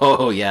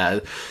 Oh,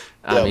 yeah.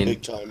 I mean,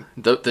 big time.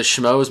 The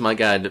Schmoes, my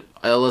God,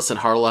 Ellis and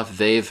Harloff,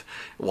 they've...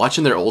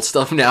 Watching their old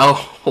stuff now,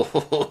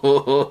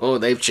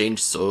 they've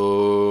changed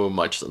so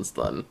much since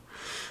then.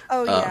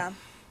 Oh, yeah.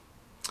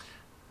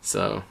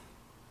 So...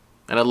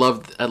 And I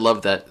loved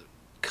that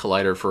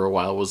Collider for a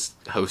while was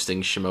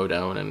hosting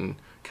Schmoedown and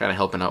kind of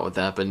helping out with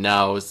that. But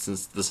now,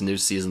 since this new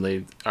season,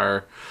 they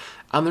are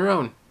on their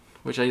own.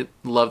 Which I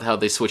loved how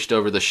they switched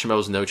over the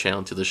Schmoes No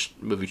channel to the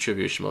Movie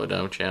Trivia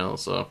Schmoedown channel.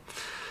 So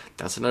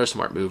that's another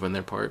smart move on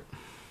their part.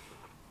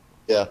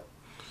 Yeah.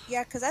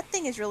 Yeah, because that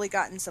thing has really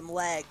gotten some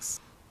legs.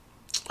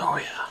 Oh,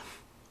 yeah.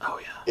 Oh,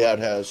 yeah. Yeah, it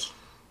has.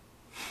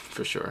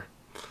 For sure.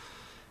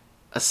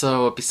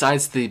 So,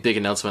 besides the big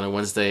announcement on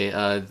Wednesday,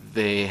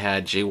 they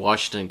had Jay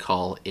Washington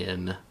call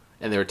in,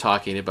 and they were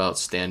talking about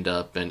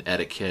stand-up and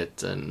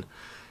etiquette and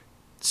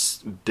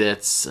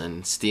bits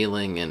and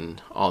stealing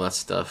and all that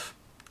stuff.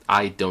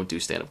 I don't do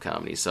stand-up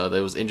comedy, so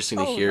that was interesting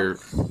to hear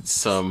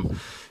some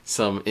as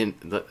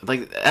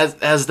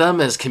them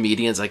as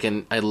comedians.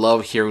 I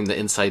love hearing the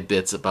inside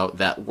bits about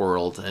that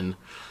world, and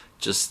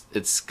just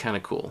it's kind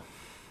of cool.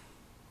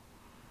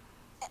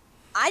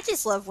 I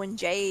just love when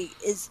Jay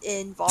is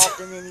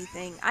involved in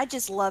anything. I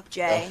just love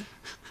Jay.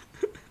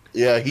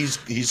 Yeah,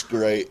 he's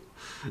great.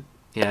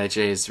 Yeah,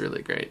 Jay is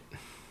really great,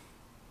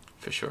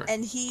 for sure.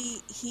 And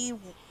he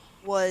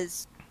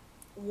was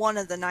one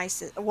of the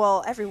nicest.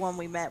 Well, everyone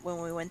we met when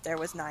we went there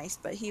was nice,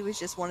 but he was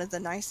just one of the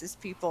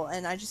nicest people.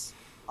 And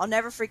I'll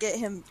never forget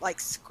him like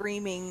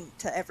screaming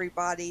to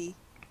everybody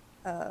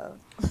at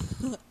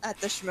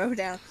the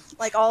Schmodown,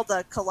 like all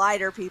the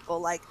Collider people.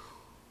 Like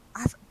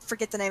I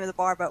forget the name of the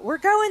bar, but we're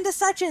going to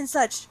such and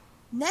such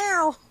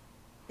now.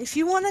 If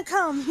you want to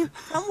come, you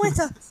come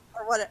with us,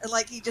 or what?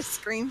 Like he just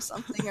screamed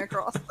something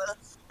across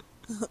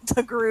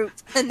the group,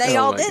 and they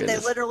all did.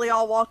 Goodness. They literally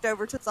all walked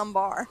over to some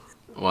bar.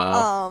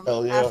 Wow.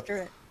 Hell yeah. After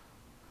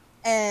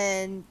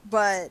it.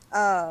 But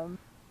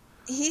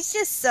he's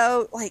just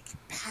so like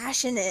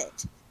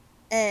passionate,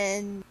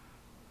 and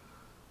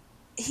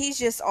he's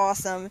just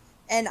awesome.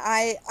 And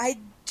I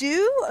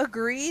do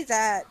agree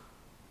that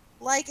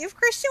like if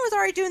Christian was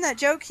already doing that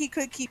joke, he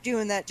could keep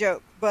doing that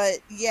joke. But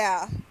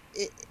yeah,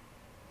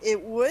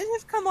 it would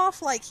have come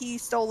off like he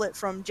stole it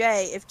from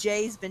Jay if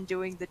Jay's been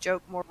doing the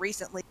joke more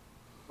recently,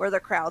 where the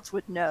crowds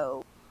would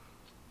know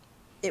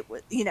it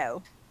was,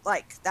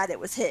 like that it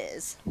was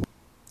his.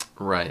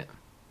 Right.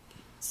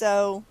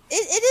 So it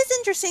is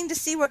interesting to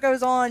see what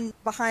goes on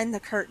behind the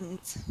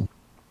curtains.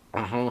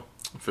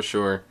 For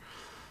sure.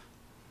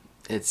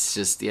 It's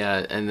just,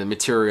 yeah, and the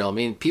material. I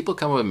mean, people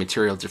come up with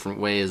material different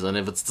ways, and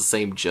if it's the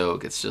same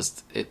joke, it's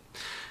just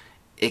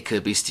it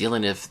could be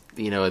stealing if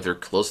if they're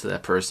close to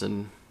that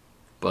person,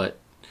 but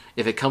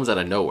if it comes out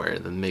of nowhere,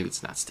 then maybe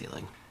it's not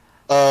stealing.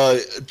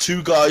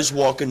 2 guys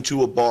walk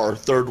into a bar,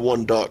 third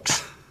one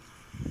ducks.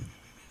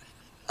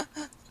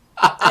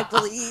 I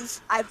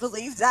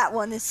believe that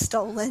one is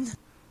stolen.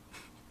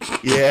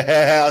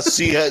 Yeah,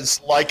 see,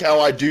 it's like how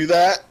I do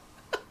that.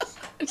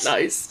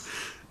 Nice.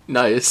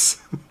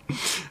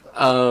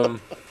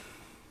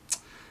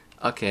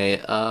 Okay.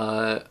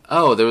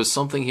 There was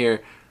something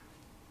here.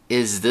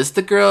 Is this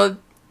the girl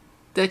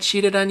that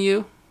cheated on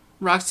you,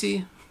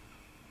 Roxy?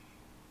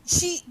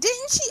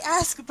 Didn't she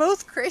ask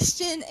both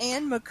Christian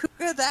and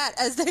Makuga that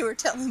as they were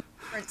telling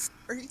different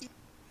stories?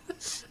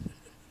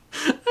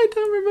 I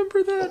don't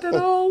remember that at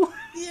all.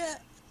 Yeah.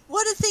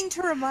 What a thing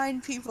to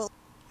remind people.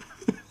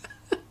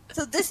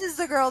 So this is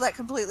the girl that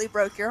completely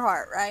broke your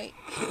heart, right?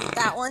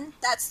 That one?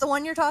 That's the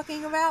one you're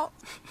talking about?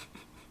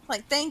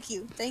 Like, thank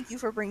you. Thank you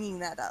for bringing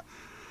that up.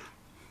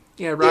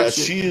 Yeah,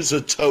 Roxy. Yeah, she is a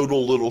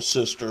total little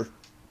sister.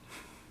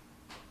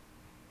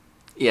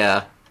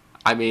 Yeah.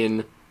 I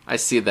mean, I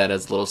see that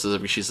as little sister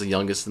because she's the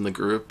youngest in the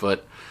group,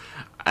 but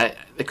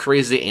the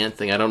crazy aunt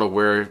thing, I don't know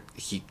where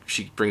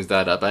she brings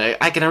that up.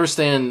 I can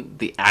understand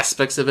the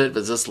aspects of it,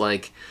 but it's just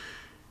like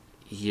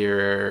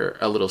you're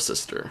a little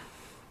sister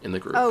in the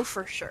group. Oh,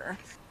 for sure.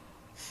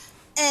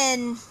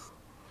 And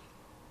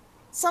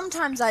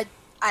sometimes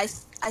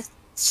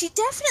she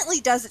definitely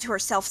does it to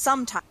herself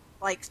sometimes.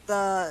 Like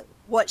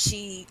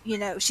she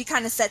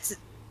kind of sets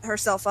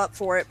herself up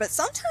for it, but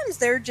sometimes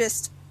they're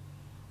just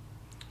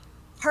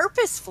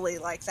purposefully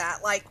like that.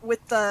 Like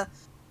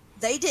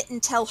they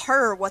didn't tell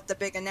her what the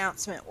big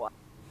announcement was.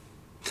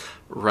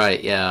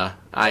 Right, yeah.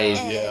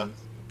 And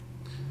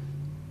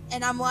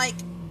I'm like,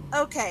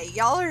 okay,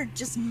 y'all are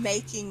just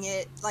making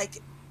it, like,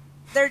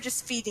 they're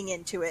just feeding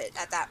into it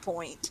at that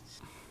point.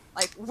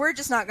 Like, we're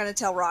just not going to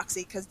tell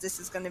Roxy because this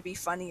is going to be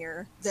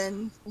funnier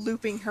than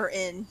looping her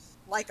in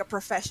like a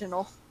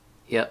professional.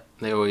 Yep,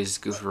 they always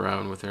goof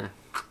around with her.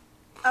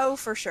 Oh,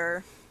 for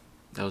sure.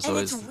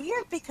 It's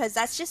weird because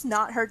that's just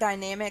not her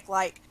dynamic.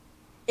 Like,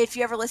 if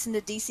you ever listen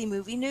to DC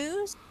Movie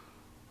News,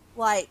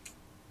 like,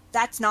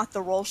 that's not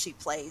the role she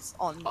plays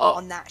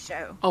on that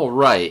show. Oh,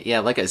 right. Yeah,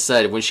 like I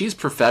said, when she's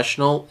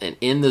professional and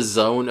in the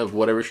zone of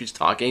whatever she's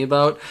talking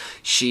about,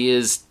 she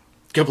is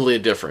completely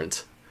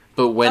different.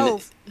 But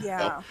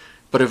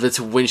but if it's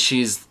when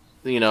she's,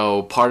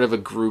 part of a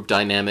group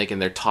dynamic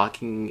and they're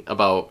talking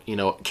about,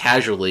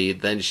 casually,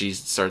 then she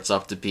starts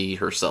off to be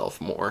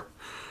herself more.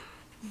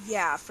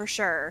 Yeah, for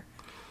sure.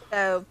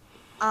 So,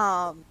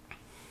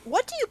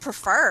 what do you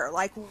prefer?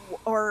 Like,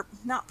 or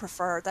not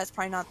prefer, that's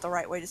probably not the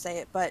right way to say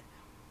it, but,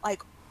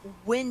 like,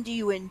 when do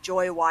you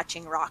enjoy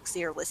watching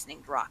Roxy or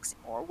listening to Roxy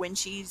more? When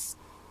she's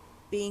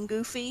being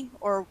goofy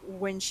or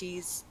when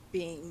she's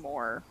being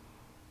more...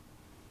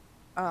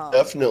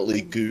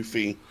 Definitely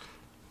goofy.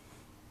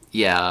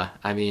 Yeah,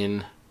 I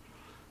mean...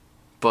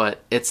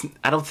 But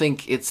I don't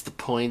think it's the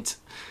point...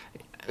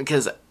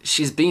 Because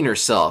she's being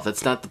herself.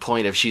 It's not the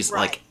point if she's,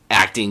 like,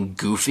 acting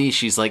goofy.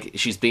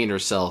 She's being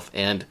herself.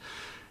 And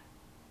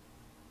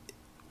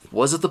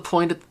was it the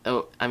point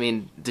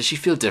did she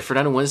feel different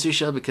on a Wednesday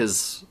show?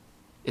 Because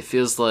it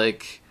feels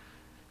like,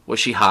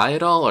 was she high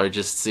at all? Or it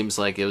just seems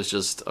like it was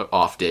just an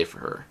off day for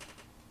her?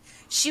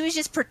 She was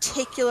just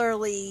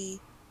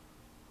particularly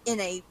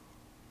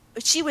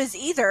she was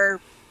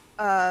either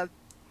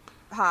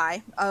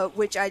high,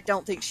 which I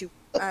don't think she,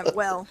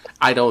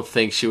 I don't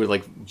think she would,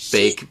 like,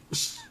 bake...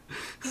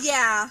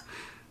 Yeah.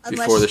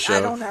 Before the show. I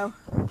don't know.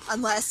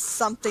 Unless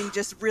something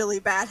just really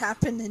bad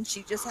happened and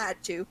she just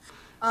had to.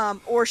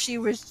 Or she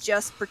was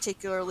just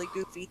particularly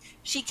goofy.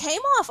 She came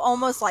off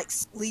almost like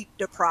sleep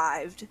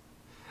deprived.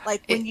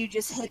 Like when you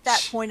just hit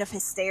that point of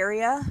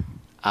hysteria.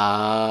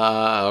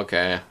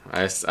 Okay.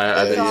 I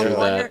didn't hear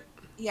that.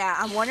 Yeah,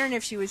 I'm wondering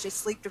if she was just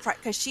sleep deprived.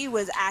 Because she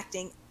was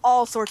acting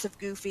all sorts of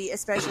goofy,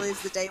 especially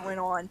as the day went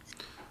on.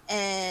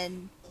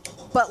 And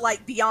but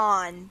like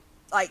beyond,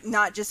 like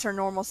not just her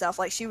normal self.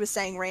 Like she was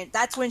saying,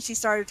 that's when she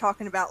started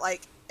talking about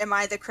like, am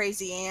I the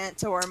crazy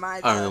aunt or am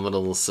I the Oh,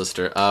 little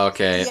sister. Oh,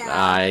 okay, Yeah.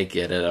 I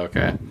get it.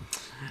 Okay.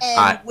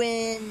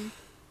 And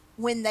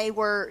when they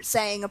were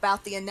saying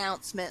about the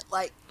announcement,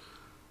 like,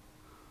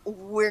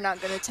 we're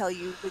not going to tell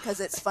you because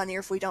it's funnier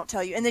if we don't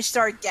tell you. And they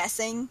started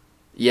guessing.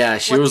 Yeah,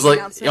 she What was the like,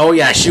 announcement oh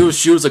yeah, was.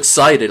 she was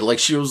excited. Like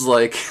she was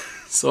like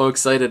so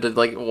excited and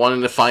like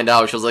wanting to find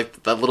out. She was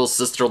like that little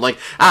sister, like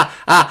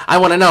I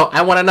want to know,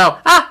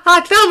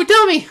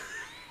 tell me.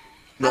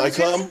 Can I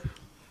come?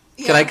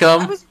 Can I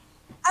come?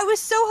 I was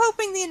so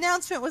hoping the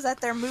announcement was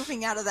that they're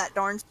moving out of that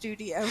darn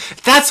studio.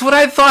 That's what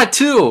I thought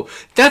too.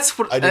 That's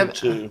what I did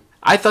too.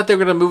 I thought they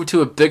were gonna move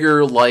to a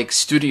bigger like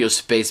studio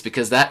space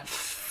because that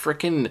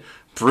freaking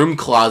broom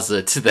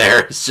closet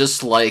there is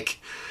just like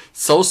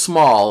so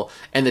small,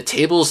 and the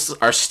tables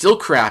are still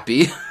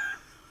crappy.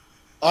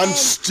 I'm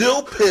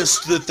still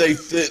pissed that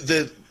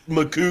that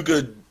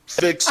Makuga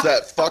fixed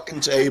that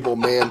fucking table,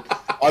 man.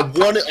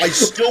 I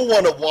still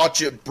want to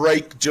watch it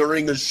break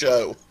during a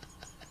show.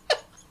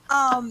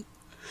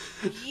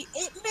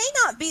 It may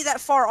not be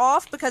that far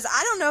off because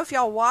I don't know if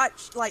y'all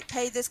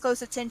pay this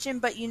close attention,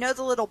 but you know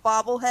the little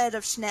bobblehead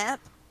of Schnapp?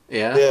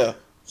 Yeah. Yeah.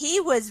 He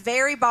was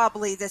very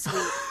bobbly this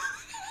week.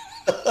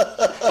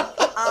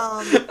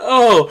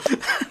 Oh,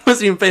 I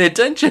wasn't even paying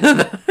attention to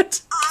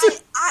that.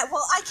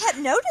 I kept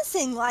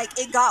noticing like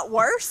it got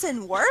worse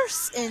and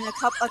worse in a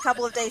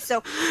couple of days.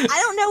 So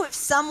I don't know if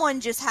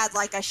someone just had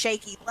like a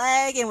shaky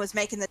leg and was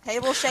making the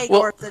table shake,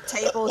 Well, or if the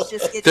table's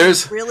just getting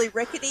really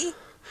rickety.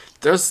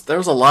 There was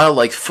a lot of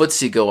like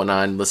footsie going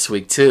on this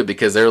week too,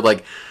 because they were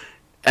like,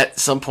 at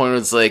some point it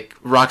was like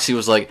Roxy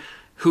was like,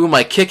 "Who am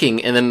I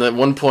kicking?" And then at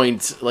one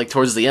point, like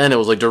towards the end, it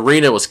was like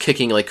Dorina was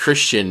kicking like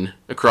Christian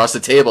across the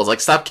table. It's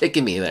like, "Stop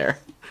kicking me there."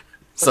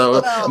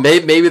 So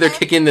maybe they're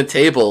kicking the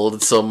table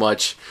so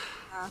much.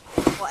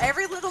 Well,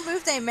 every little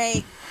move they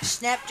make,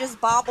 Schnapp just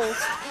bobbles.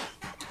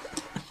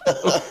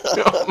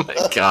 Oh my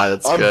god,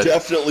 that's I'm good.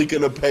 definitely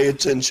gonna pay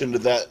attention to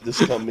that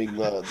this coming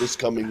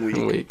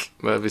week.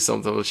 That'd be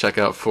something to check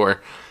out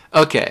for.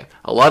 Okay,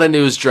 a lot of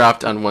news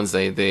dropped on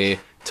Wednesday.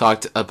 They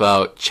talked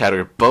about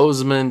Chadwick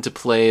Boseman to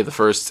play the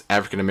first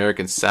African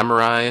American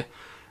samurai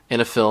in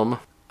a film,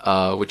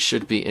 which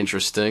should be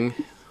interesting.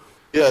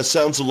 Yeah, it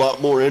sounds a lot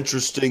more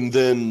interesting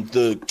than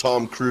the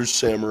Tom Cruise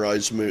samurai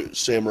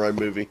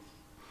movie.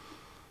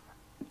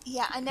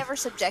 Yeah, I never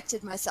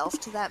subjected myself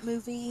to that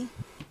movie.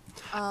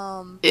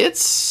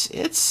 It's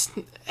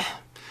I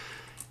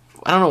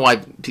don't know why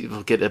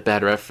people get a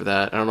bad rep for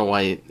that. I don't know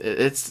why.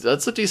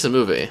 That's a decent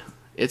movie.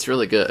 It's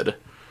really good.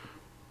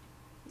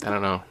 I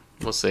don't know.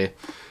 We'll see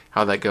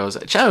how that goes.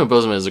 Chadwick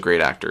Boseman is a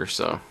great actor,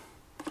 so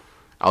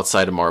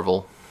outside of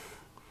Marvel,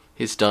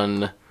 he's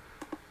done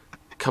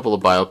a couple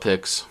of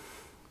biopics.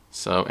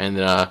 So, and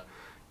there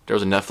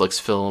was a Netflix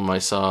film I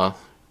saw,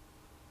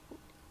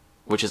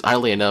 which is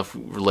oddly enough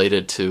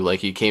related to, like,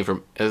 he came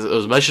from, it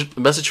was a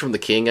message from the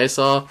king I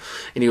saw,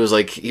 and he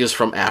was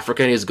from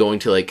Africa, and he was going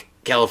to, like,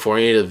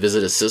 California to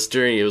visit his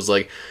sister, and he was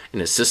like, and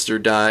his sister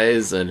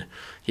dies, and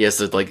he has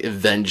to, like,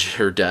 avenge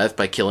her death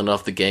by killing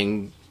off the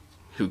gang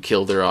who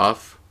killed her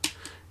off.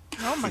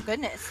 Oh my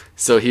goodness.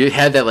 So he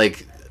had that,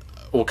 like,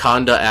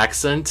 Wakanda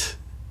accent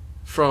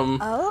from...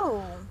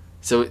 Oh.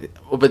 So,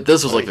 but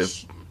this was, like,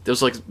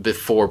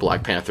 before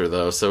Black Panther,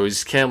 though, so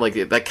he's kind of like,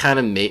 that kind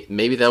of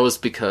maybe that was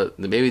because,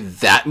 maybe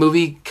that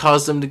movie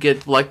caused him to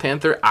get Black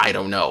Panther, I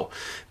don't know,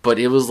 but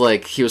it was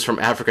like, he was from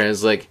Africa, and it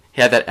was like,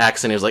 he had that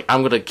accent, he was like,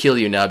 I'm gonna kill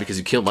you now because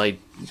you killed my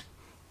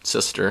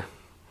sister.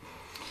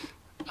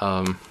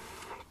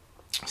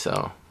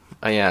 So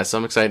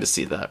I'm excited to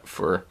see that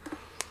for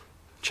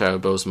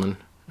Chadwick Boseman.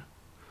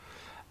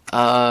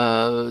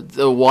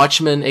 The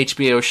Watchmen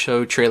HBO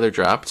show trailer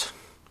dropped.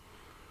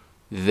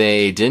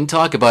 They didn't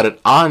talk about it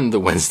on the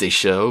Wednesday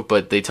show,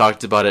 but they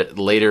talked about it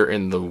later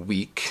in the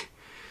week.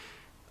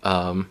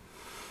 I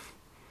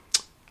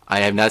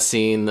have not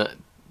seen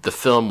the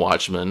film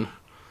Watchmen,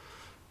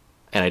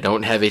 and I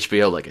don't have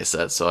HBO, like I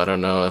said, so I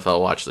don't know if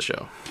I'll watch the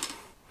show.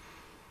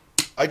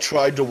 I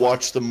tried to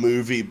watch the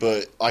movie,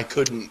 but I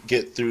couldn't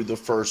get through the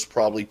first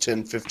probably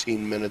 10-15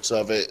 minutes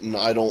of it, and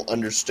I don't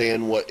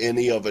understand what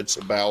any of it's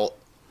about.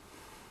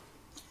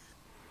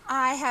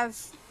 I have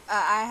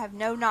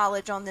no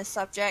knowledge on this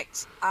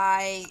subject.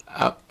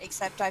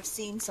 Except I've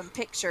seen some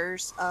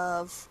pictures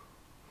of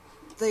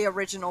the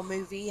original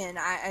movie, and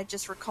I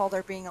just recall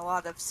there being a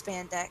lot of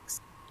spandex.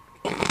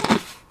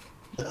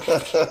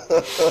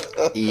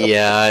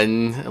 Yeah,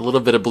 and a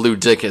little bit of blue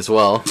dick as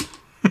well.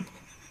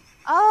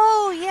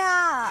 Oh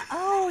yeah,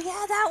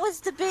 that was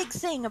the big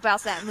thing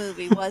about that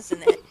movie,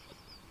 wasn't it?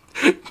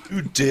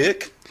 You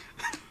dick?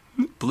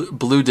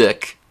 Blue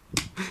dick.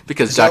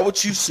 Because Is that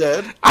what you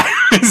said?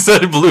 I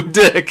said blue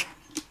dick.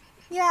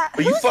 Yeah.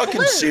 Are you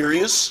fucking blue?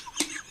 serious?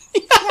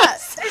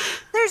 Yes.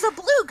 There's a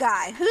blue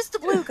guy. Who's the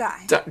blue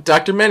guy?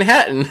 Dr.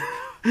 Manhattan.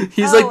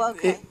 He's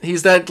okay.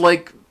 He's that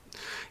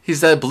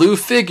blue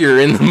figure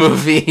in the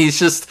movie. He's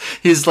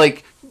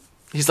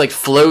he's like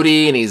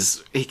floaty and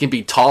he can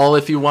be tall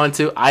if you want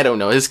to. I don't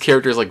know. His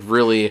character is like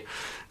really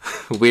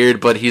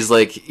weird, but he's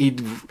like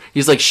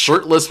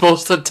shirtless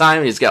most of the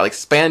time. He's got like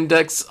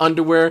spandex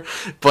underwear,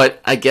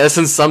 but I guess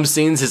in some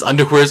scenes his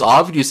underwear is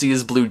off and you see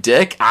his blue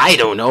dick. I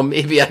don't know.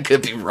 Maybe I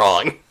could be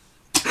wrong.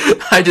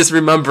 I just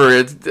remember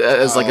it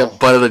as like a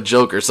butt of the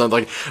joke or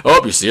something. Like,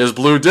 oh, you see his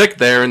blue dick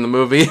there in the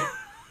movie.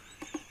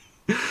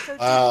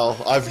 Wow,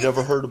 I've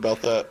never heard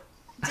about that.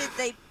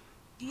 Do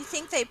you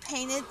think they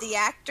painted the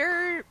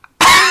actor?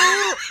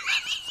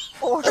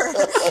 Or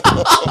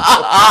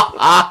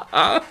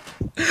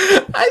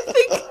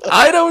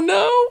I don't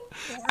know.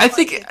 I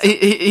think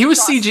he was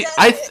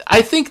CGI.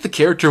 I think the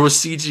character was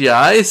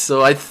CGI,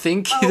 so I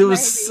think it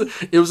was a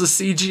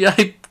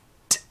CGI.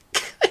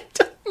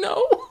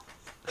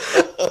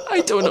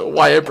 I don't know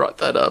why I brought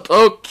that up.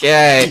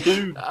 Okay.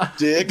 Dude,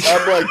 dick.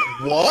 I'm like,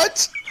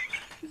 what?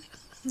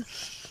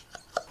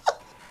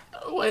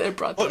 Why I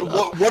brought that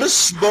up? What does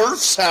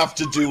Smurfs have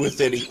to do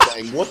with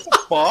anything? What the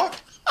fuck?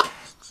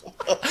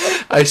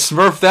 I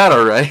smurfed that,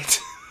 all right.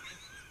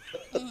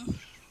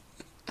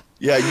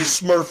 Yeah, you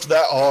smurfed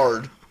that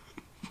hard.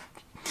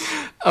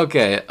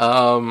 Okay.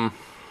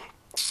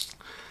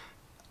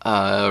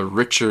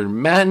 Richard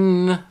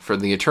Madden for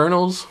the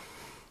Eternals.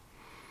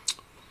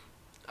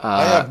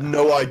 I have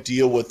no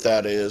idea what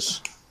that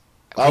is.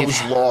 I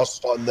was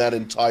lost on that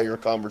entire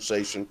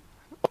conversation.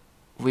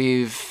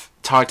 We've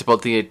talked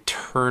about the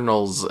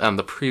Eternals on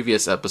the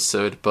previous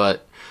episode,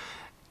 but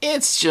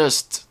it's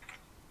just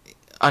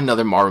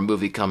another Marvel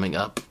movie coming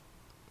up.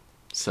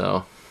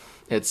 So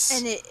it's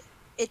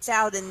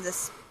out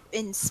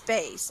in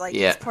space, like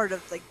yeah. It's part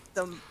of like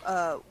the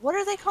what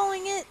are they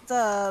calling it?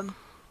 The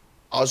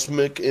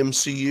Cosmic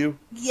MCU?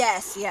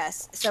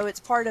 Yes. So it's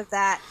part of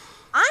that.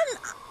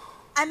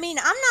 I'm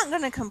not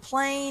going to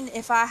complain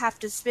if I have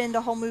to spend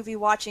a whole movie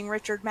watching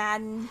Richard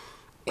Madden.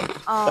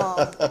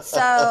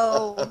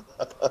 So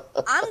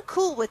I'm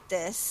cool with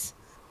this.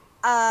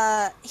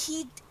 I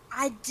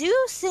do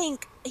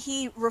think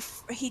he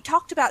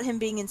talked about him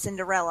being in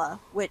Cinderella,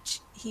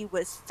 which he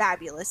was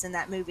fabulous in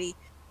that movie.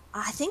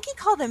 I think he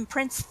called him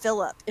Prince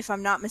Philip, if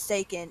I'm not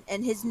mistaken,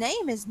 and his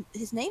name is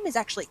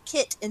actually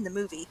Kit in the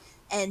movie,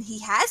 and he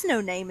has no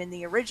name in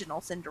the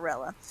original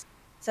Cinderella.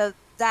 So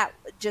that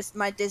just,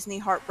 my Disney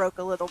heart broke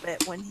a little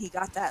bit when he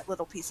got that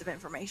little piece of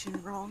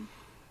information wrong.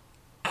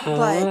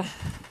 But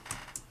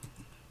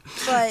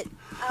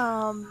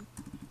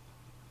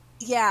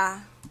yeah,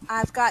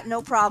 I've got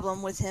no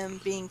problem with him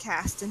being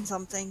cast in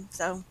something.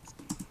 So,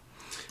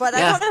 but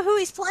yeah. I don't know who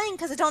he's playing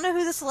because I don't know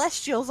who the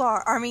Celestials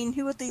are. I mean,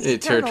 who are the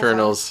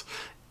Eternals?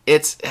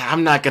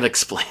 I'm not gonna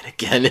explain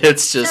again.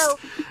 It's just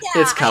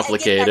it's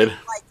complicated. I get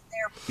that, like,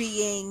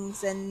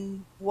 beings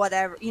and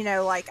whatever,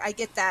 like I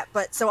get that,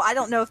 but so I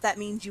don't know if that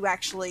means you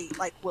actually,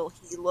 like, will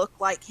he look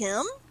like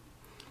him?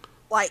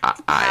 Like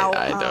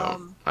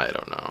I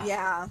don't know.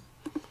 Yeah,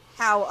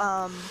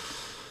 how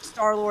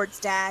Star-Lord's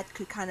dad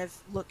could kind of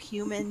look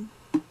human,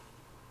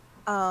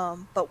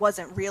 but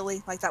wasn't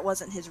really, like, that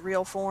wasn't his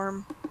real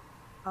form.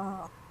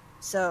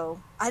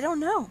 So I don't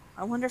know.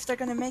 I wonder if they're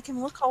going to make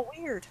him look all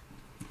weird.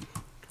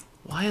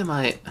 Why am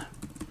I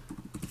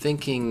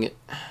thinking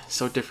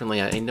so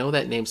differently? I know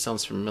that name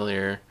sounds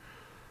familiar.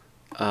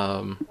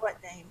 What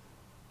name?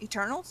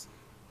 Eternals?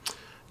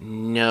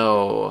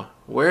 No.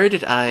 Where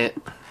did I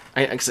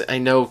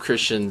know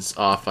Christian's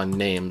off on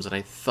names, and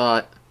I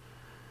thought,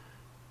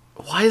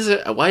 why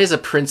is a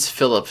Prince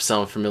Philip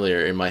sound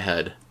familiar in my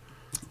head?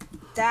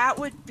 That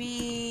would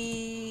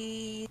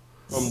be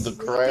from The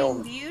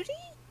Crown. Beauty?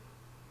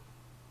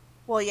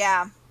 Well,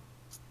 yeah,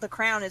 The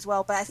Crown as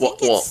well, but I think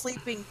it's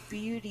Sleeping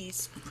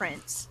Beauty's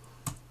prince.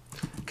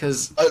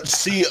 Because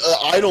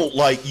I don't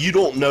like, you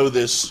don't know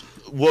this.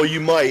 Well, you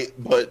might,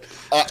 but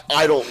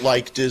I don't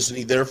like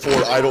Disney.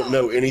 Therefore, I don't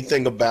know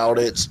anything about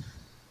it.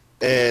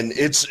 And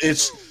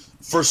it's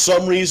for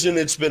some reason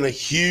it's been a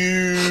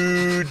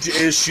huge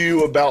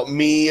issue about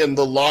me and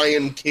The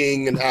Lion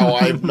King and how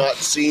I've not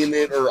seen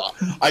it, or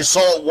I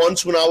saw it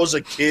once when I was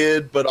a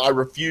kid, but I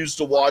refuse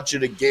to watch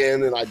it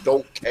again, and I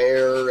don't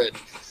care. And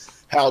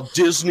how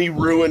Disney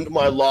ruined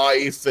my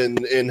life,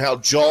 and how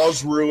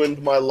Jaws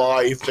ruined my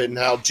life, and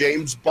how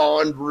James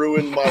Bond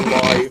ruined my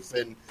life,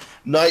 and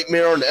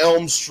Nightmare on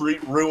Elm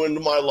Street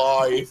ruined my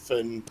life.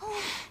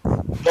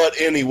 But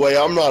anyway,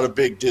 I'm not a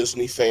big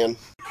Disney fan.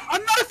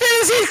 I'm not a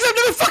fan of Disney because I've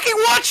never fucking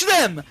watched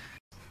them!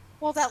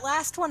 Well, that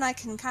last one I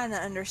can kind of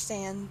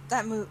understand.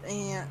 That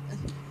movie,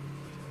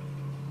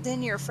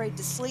 then you're afraid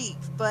to sleep,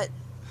 but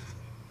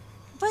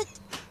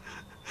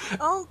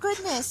oh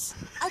goodness,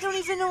 I don't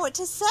even know what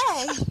to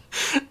say.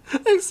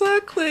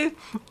 Exactly.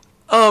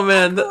 Oh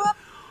man.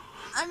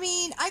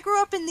 I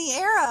grew up in the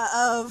era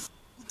of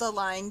The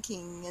Lion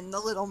King and The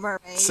Little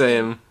Mermaid.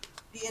 Same.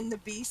 And the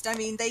Beast. I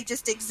mean, they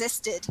just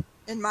existed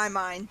in my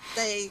mind.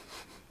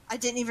 I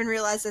didn't even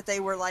realize that they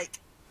were, like,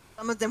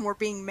 some of them were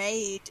being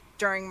made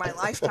during my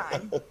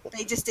lifetime.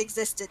 They just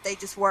existed. They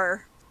just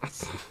were.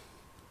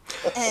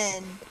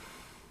 And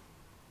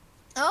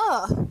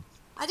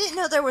I I didn't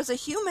know there was a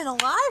human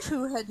alive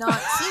who had not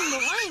seen The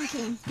Lion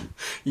King.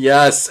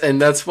 Yes,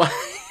 and that's why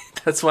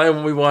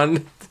we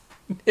wanted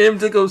him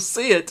to go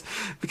see it,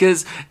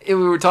 because we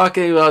were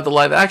talking about the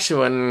live action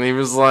one, and he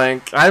was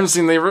like, "I haven't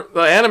seen the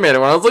animated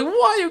one." I was like,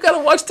 "Why? You gotta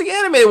watch the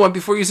animated one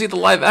before you see the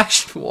live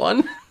action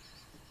one."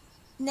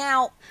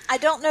 Now, I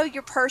don't know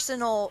your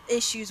personal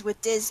issues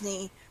with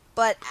Disney,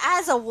 but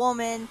as a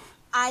woman,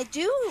 I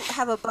do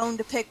have a bone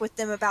to pick with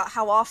them about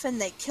how often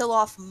they kill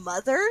off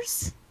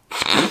mothers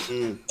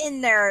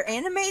in their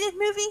animated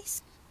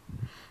movies.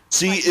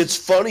 See, it's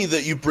funny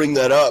that you bring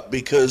that up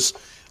because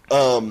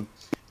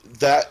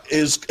that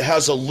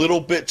has a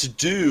little bit to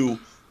do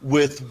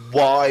with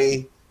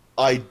why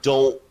I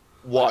don't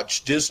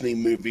watch Disney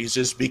movies,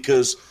 is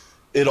because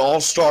it all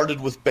started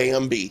with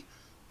Bambi.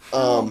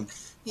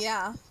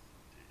 Yeah.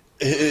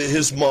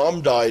 His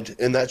mom died,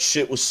 and that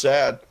shit was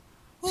sad.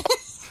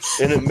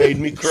 And it made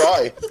me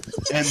cry.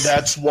 And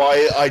that's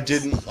why I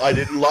didn't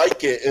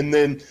like it. And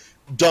then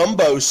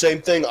Dumbo,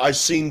 same thing. I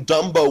seen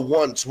Dumbo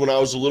once when I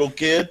was a little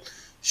kid.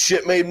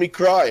 Shit made me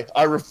cry.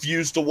 I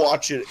refused to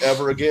watch it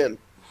ever again.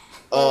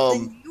 Well,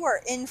 then you are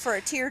in for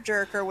a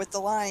tearjerker with The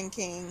Lion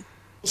King.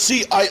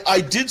 See,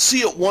 I did see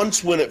it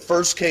once when it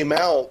first came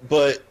out,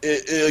 but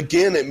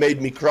it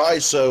made me cry.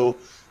 So,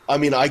 I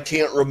mean, I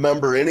can't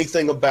remember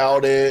anything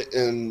about it,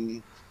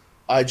 and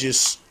I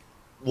just,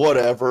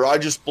 whatever. I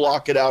just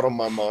block it out of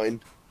my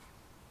mind.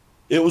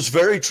 It was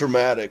very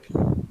traumatic.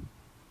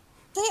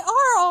 They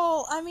are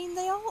all, I mean,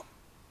 they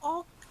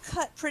all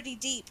cut pretty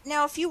deep.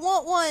 Now, if you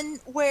want one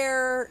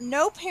where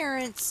no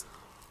parents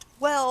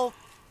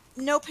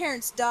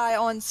die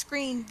on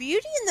screen,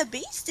 Beauty and the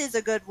Beast is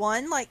a good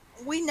one. Like,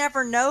 we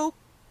never know,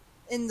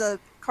 in the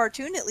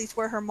cartoon at least,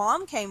 where her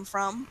mom came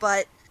from,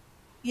 but,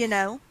 you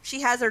know,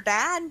 she has her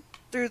dad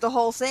through the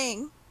whole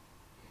thing.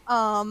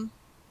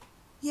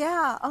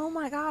 Yeah, oh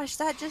my gosh,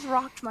 that just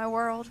rocked my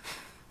world.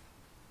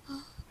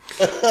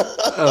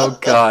 Oh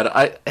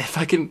God, if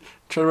I can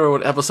try to remember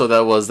what episode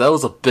that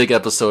was a big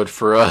episode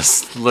for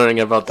us, learning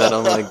about that.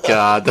 Oh my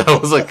God,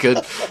 that was a good,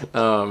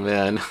 oh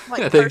man.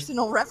 Like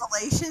personal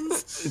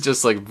revelations.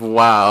 Just like,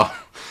 wow.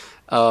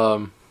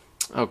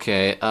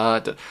 Okay,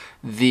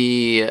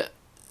 the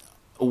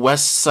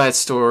West Side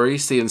Story,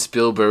 Steven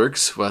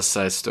Spielberg's West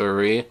Side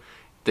Story,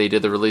 they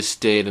did the release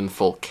date and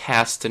full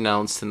cast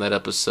announced in that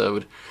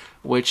episode,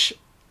 which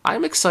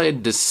I'm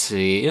excited to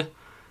see.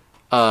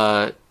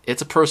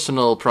 It's a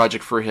personal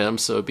project for him,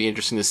 so it'd be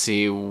interesting to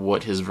see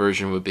what his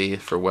version would be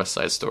for West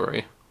Side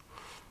Story.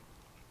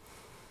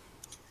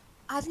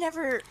 I've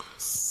never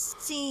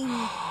seen,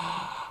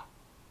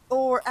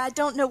 or I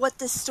don't know what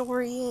the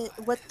story is,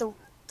 what the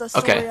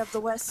story of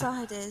the West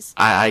Side is.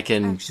 I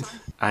can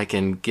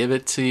give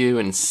it to you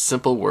in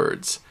simple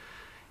words.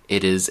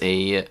 It is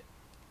a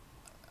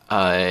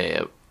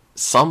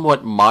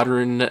somewhat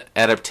modern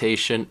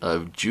adaptation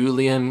of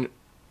Romeo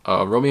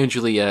and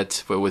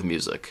Juliet, but with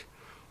music.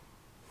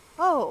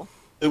 Oh.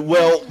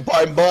 Well,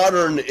 by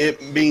modern,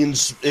 it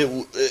means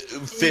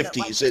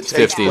 50s. It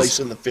takes 50s.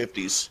 place in the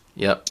 50s.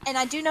 Yep. And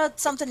I do know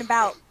something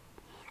about,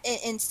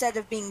 instead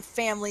of being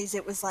families,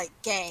 it was like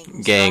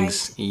gangs.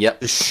 Gangs. Right? Yep.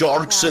 The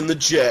Sharks and the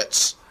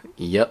Jets.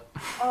 Yep.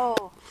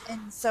 Oh,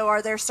 and so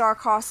are there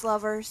star-crossed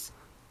lovers?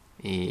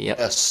 Yep.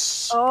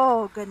 Yes.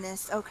 Oh,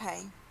 goodness.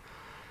 Okay.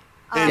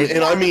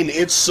 And I mean,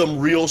 it's some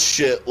real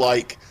shit,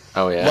 like,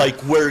 oh yeah, like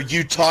where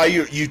you tie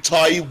your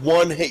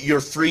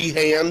free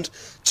hand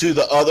to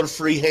the other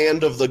free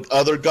hand of the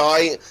other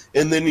guy,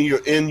 and then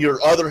in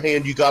your other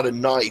hand you got a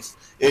knife,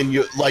 and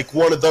you like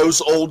one of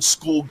those old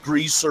school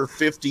greaser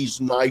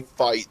 50s knife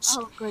fights.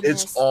 Oh,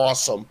 goodness. It's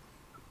awesome.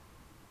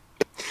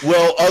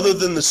 Well, other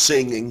than the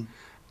singing.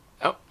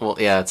 Oh, well,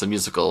 yeah, it's a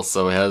musical,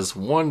 so it has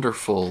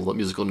wonderful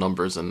musical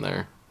numbers in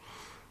there.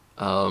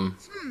 Well,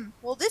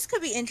 this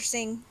could be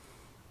interesting.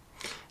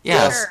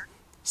 Yes. Sure.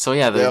 So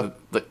yeah, the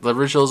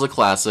original is a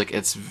classic.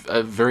 It's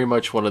very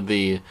much one of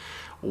the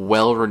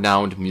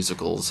well-renowned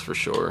musicals for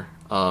sure.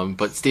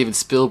 But Steven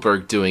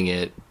Spielberg doing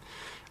it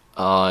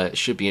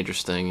should be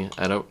interesting.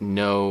 I don't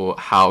know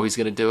how he's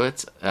going to do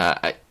it.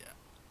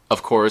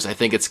 Of course, I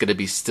think it's going to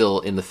be still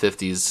in the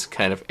 50s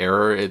kind of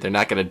era. They're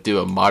not going to do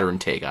a modern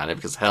take on it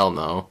because hell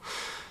no.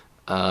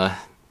 Why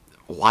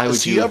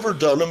Has he ever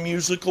done a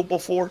musical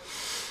before?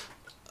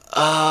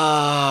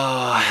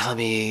 Let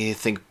me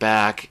think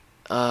back.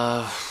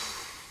 I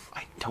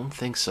don't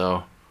think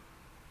so.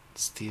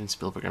 Steven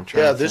Spielberg, I'm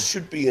trying to think. This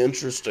should be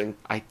interesting.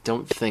 I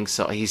don't think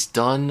so. He's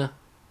done...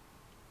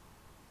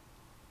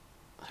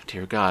 Oh,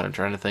 dear God, I'm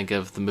trying to think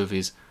of the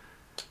movies.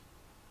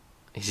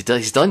 He's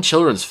done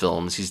children's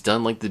films. He's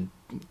done, like, the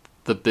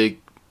big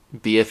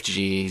BFG.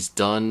 He's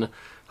done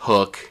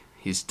Hook.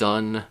 He's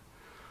done...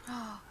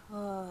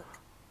 Hook.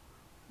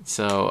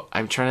 So,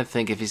 I'm trying to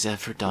think if he's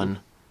ever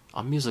done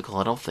a musical.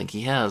 I don't think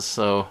he has,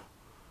 so...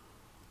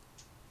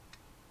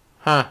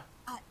 Huh.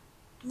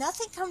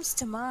 Nothing comes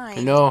to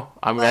mind. No,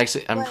 I'm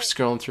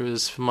scrolling through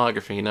his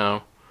filmography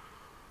now.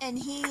 And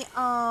he,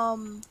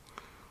 I've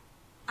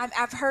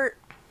heard,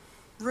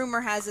 rumor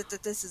has it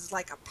that this is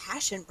like a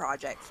passion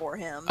project for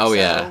him. Oh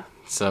yeah,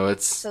 so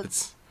it's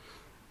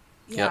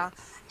Yeah.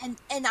 And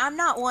I'm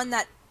not one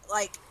that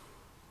like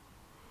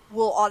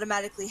will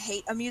automatically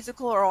hate a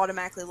musical or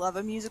automatically love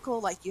a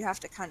musical. Like you have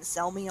to kind of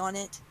sell me on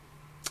it.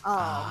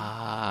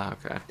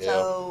 Okay.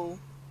 So,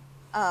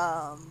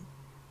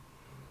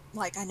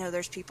 like I know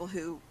there's people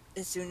who,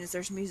 as soon as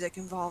there's music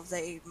involved,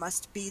 they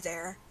must be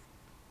there.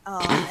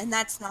 And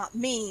that's not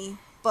me,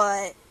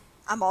 but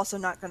I'm also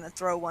not going to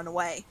throw one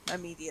away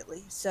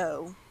immediately.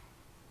 So,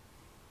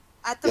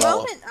 at the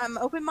moment, I'm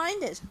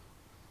open-minded.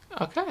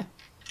 Okay.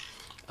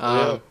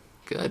 Yeah.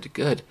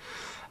 Good.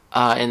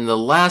 And the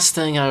last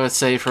thing I would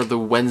say for the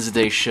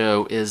Wednesday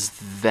show is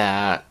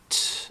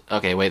that...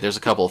 Okay, wait, there's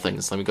a couple of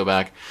things. Let me go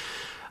back.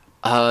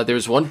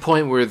 There's one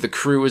point where the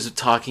crew was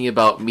talking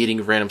about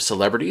meeting random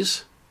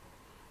celebrities.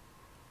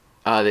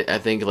 I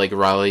think, like,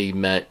 Riley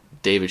met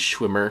David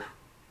Schwimmer.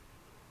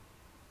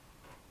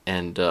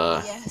 And,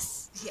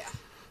 Yes, yeah.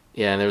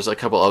 Yeah, and there was a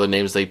couple other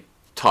names they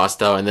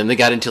tossed out. And then they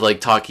got into,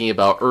 like, talking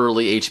about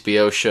early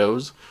HBO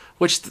shows.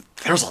 Which,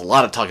 there was a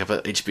lot of talk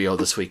about HBO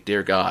this week,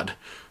 dear God.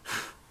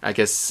 I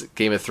guess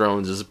Game of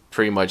Thrones is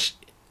pretty much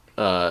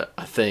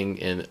a thing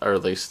in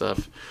early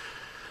stuff.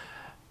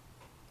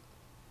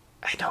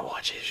 I don't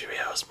watch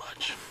HBO as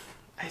much.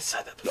 I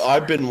said that before.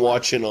 I've been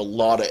watching a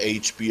lot of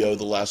HBO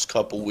the last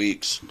couple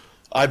weeks.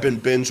 I've been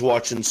binge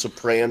watching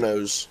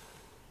Sopranos.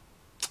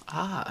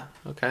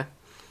 Okay.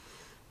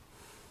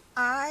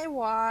 I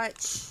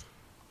watch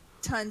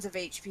tons of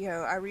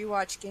HBO. I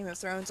rewatch Game of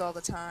Thrones all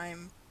the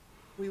time.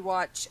 We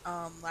watch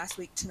Last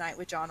Week Tonight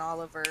with John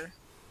Oliver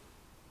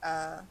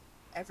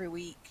every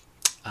week.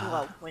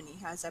 Well, when he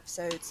has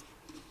episodes.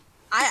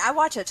 I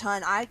watch a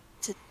ton.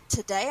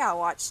 Today I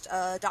watched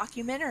a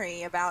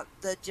documentary about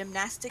the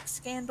gymnastics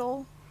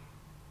scandal,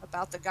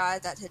 about the guy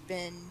that had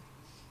been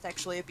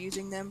sexually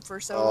abusing them for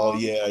so long. Oh,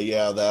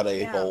 yeah, that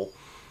a-hole.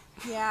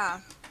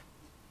 Yeah.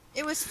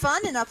 It was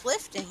fun and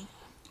uplifting.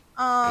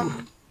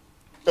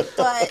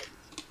 But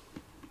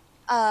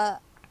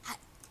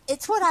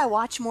it's what I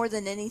watch more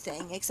than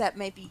anything, except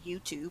maybe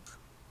YouTube.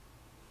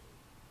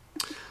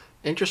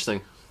 Interesting.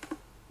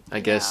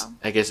 I guess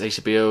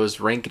HBO is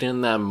ranking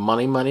in that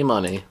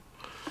money.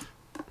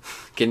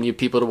 Getting you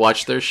people to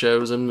watch their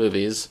shows and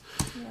movies.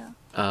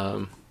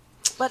 Yeah.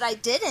 But I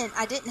didn't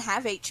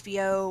have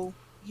HBO,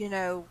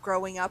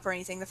 growing up or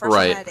anything. The first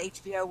time I had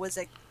HBO was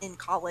in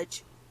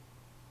college.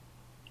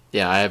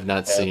 Yeah, I have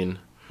not seen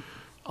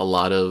a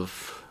lot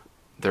of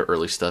their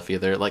early stuff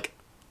either. Like,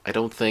 I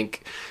don't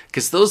think,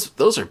 because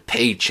those are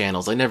paid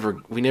channels. We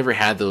never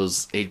had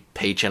those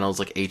paid channels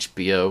like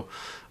HBO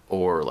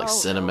or like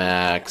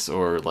Cinemax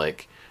or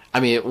like. I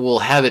mean, we'll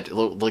have it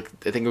like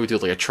I think we do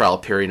like a trial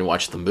period and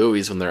watch the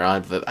movies when they're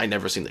on. But I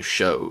never seen the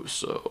shows,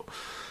 so,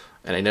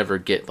 and I never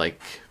get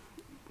like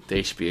the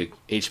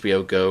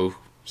HBO Go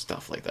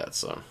stuff like that.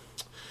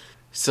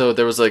 So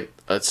there was like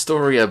a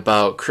story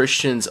about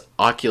Christian's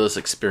Oculus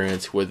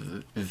experience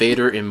with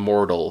Vader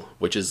Immortal,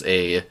 which is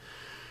a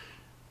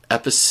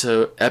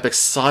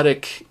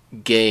episodic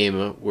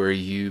game where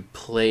you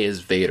play as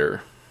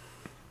Vader.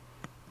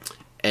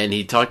 And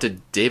he talked to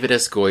David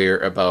S.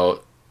 Goyer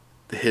about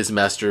his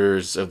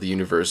Masters of the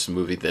Universe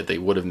movie that they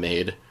would have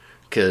made,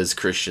 because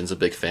Christian's a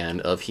big fan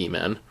of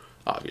He-Man,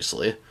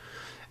 obviously.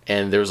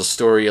 And there was a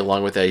story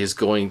along with that. He was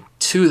going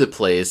to the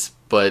place,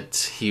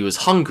 but he was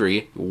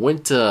hungry,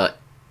 went to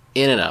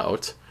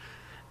In-N-Out,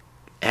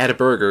 had a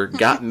burger,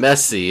 got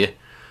messy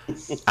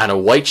on a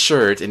white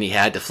shirt, and he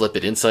had to flip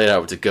it inside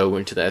out to go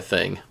into that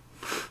thing.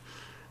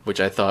 Which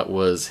I thought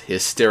was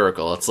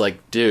hysterical. It's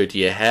like, dude,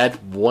 you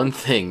had one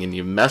thing and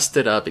you messed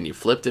it up and you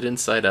flipped it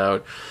inside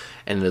out.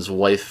 And his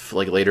wife,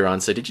 like, later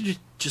on said, "Did you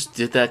just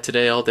did that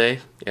today all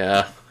day?"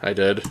 "Yeah, I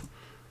did."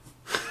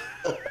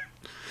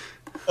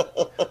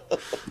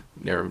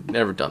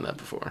 Never done that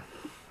before.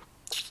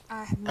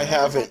 I haven't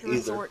had to either.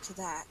 resort to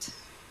that.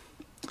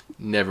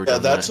 Never Yeah,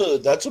 done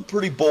that. that's a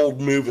pretty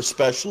bold move,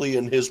 especially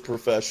in his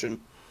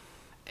profession.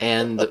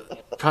 And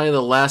probably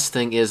the last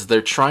thing is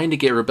they're trying to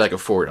get Rebecca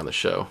Ford on the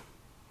show.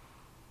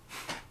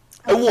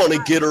 I want to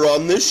get her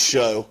on this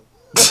show.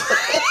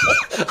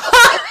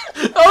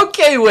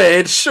 Okay,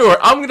 Wade, sure.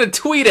 I'm going to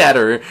tweet at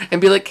her and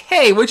be like,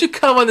 "Hey, would you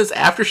come on this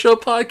after show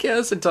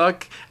podcast and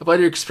talk about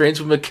your experience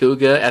with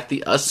Makuga at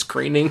the Us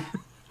screening?"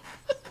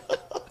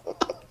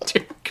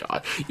 Dear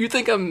God. You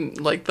think I'm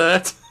like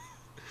that?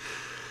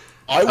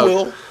 I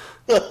will.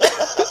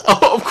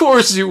 Oh, of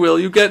course you will.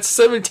 You got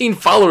 17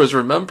 followers,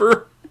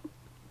 remember?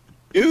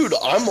 Dude,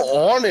 I'm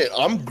on it.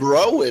 I'm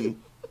growing.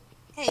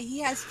 Hey, he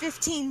has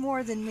 15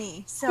 more than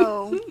me,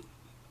 so...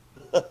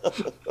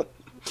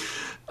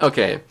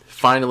 Okay,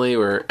 finally,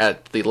 we're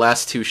at the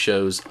last two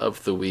shows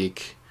of the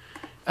week.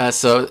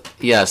 So,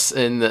 yes,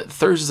 in the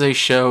Thursday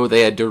show,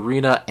 they had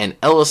Dorina and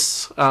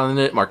Ellis on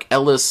it. Mark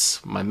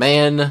Ellis, my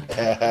man.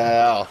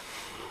 Yeah.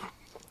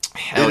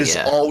 Hell It is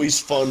yeah. always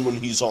fun when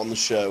he's on the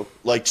show.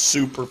 Like,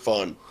 super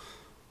fun.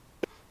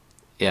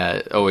 Yeah,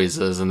 it always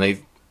is. And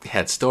they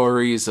had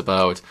stories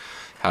about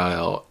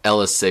how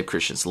Ellis saved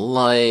Christian's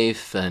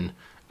life, and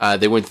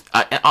they went...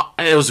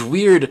 it was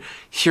weird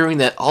hearing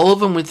that all of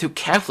them went through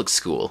Catholic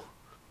school.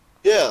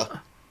 Yeah.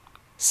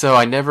 So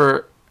I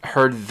never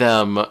heard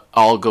them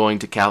all going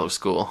to Catholic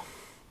school.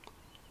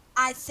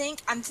 I'm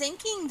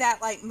thinking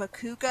that like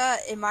Makuga,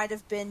 it might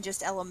have been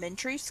just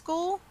elementary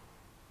school.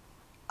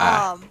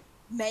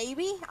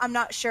 Maybe, I'm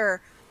not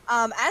sure.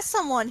 As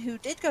someone who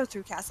did go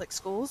through Catholic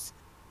schools,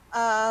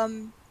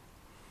 I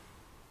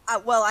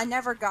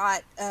never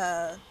got.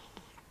 I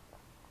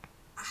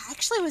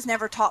actually was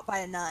never taught by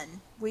a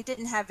nun. We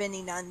didn't have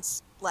any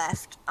nuns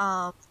left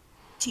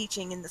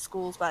teaching in the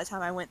schools by the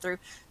time I went through,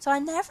 so I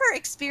never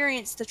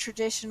experienced the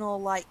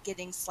traditional like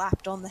getting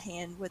slapped on the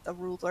hand with a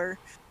ruler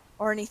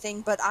or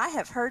anything. But I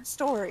have heard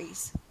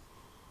stories.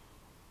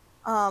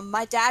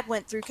 My dad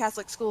went through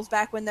Catholic schools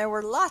back when there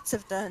were lots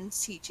of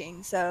nuns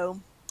teaching, so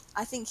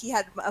I think he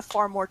had a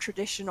far more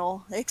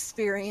traditional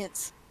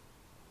experience.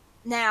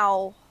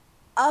 Now,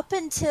 up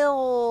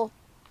until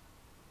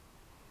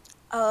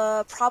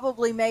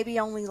probably maybe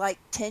only like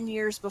 10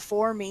 years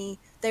before me,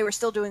 they were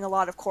still doing a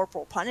lot of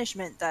corporal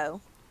punishment, though.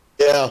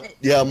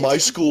 Yeah. My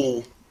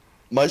school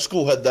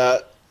had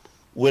that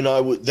when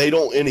they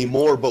don't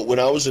anymore, but when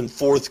I was in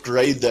 4th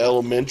grade, the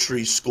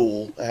elementary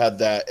school had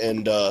that,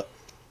 and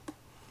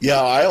yeah,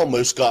 I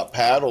almost got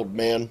paddled,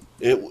 man.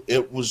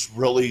 It was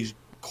really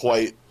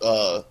quite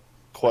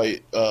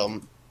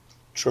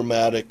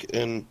traumatic,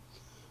 and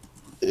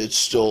it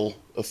still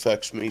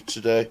affects me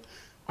today.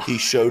 He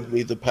showed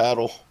me the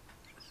paddle.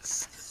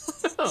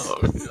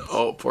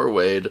 Oh, poor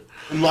Wade.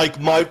 And like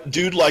my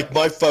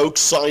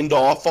folks signed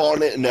off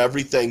on it and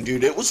everything,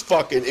 dude. It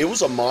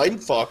was a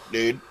mind fuck,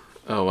 dude.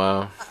 Oh,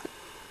 wow.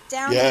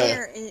 Down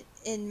here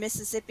in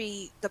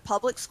Mississippi, the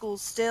public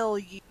schools still,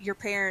 your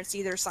parents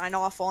either sign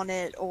off on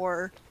it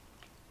or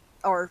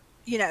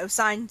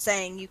sign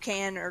saying you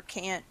can or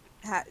can't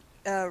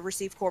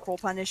receive corporal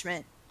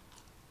punishment.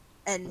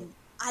 And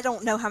I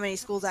don't know how many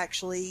schools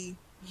actually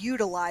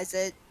utilize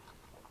it,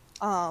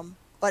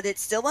 but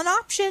it's still an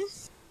option.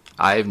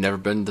 I've never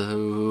been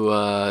to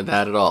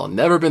that at all.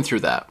 Never been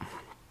through that.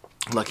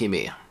 Lucky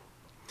me.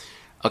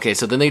 Okay,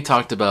 so then they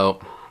talked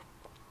about,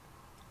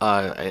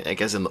 I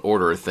guess in the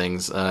order of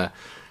things,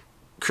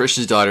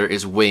 Christian's daughter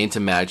is way into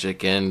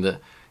magic, and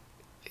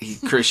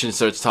Christian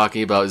starts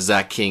talking about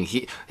Zach King.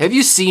 Have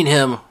you seen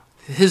him?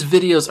 His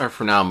videos are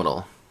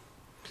phenomenal.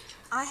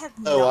 I have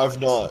not. No,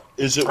 I've not.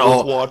 Is it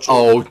worth watching?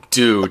 Oh,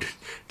 dude.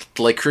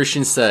 Like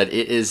Christian said,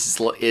 it's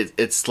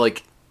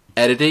like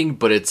editing,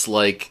 but it's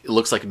like, it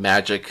looks like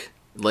magic.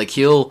 Like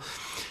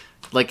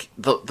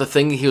the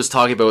thing he was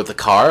talking about with the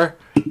car,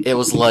 it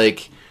was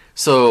like,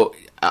 so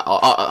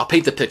I'll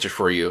paint the picture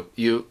for you.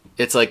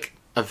 It's like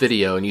a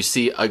video, and you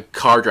see a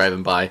car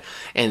driving by,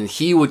 and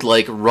he would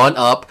like run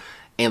up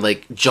and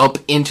like jump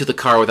into the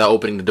car without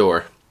opening the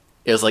door.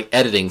 It was like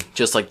editing,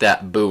 just like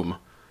that. Boom.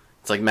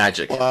 It's like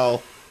magic.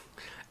 Wow.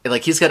 And,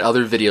 like, he's got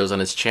other videos on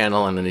his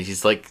channel, and then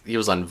he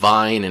was on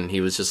Vine, and he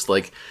was just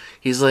like,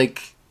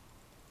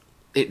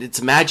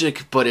 it's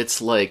magic, but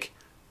it's like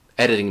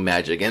editing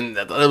magic. And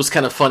it was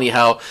kind of funny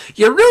how,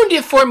 you ruined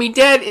it for me,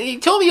 Dad. He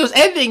told me it was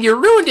editing.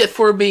 You ruined it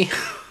for me.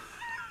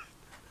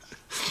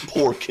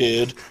 Poor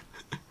kid.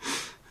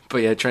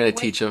 But yeah, trying to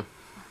teach him.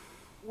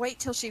 Wait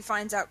till she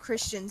finds out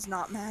Christian's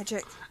not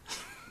magic.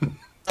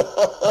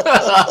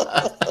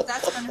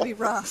 That's going to be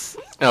rough.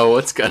 Oh,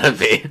 it's gonna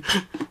be.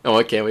 Oh,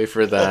 I can't wait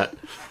for that.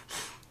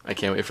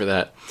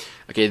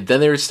 Okay, then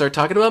they start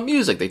talking about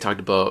music. They talked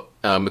about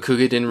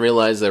Makuga didn't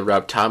realize that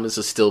Rob Thomas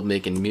is still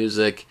making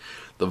music.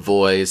 The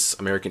Voice,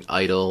 American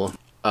Idol.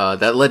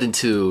 That led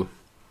into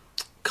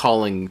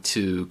calling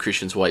to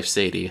Christian's wife,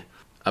 Sadie,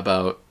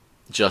 about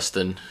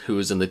Justin, who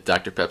was in the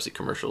Dr. Pepsi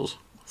commercials.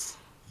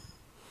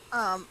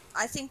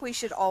 I think we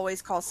should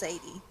always call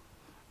Sadie.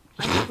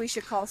 I think we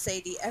should call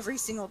Sadie every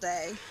single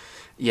day.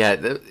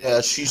 Yeah.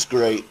 Yeah, she's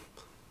great.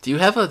 Do you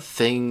have a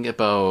thing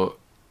about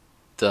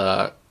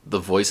the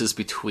voices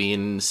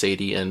between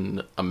Sadie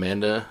and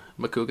Amanda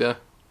Makuga?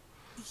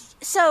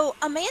 So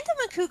Amanda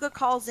Makuga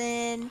calls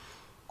in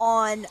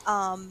on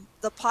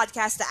the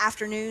podcast The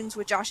Afternoons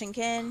with Josh and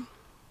Ken.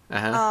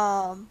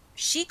 Uh-huh.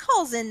 She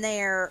calls in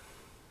there,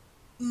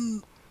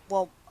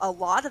 a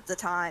lot of the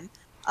time,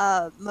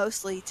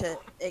 mostly to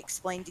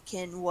explain to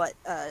Ken what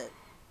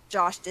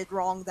Josh did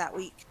wrong that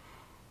week.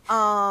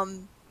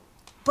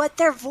 But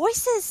their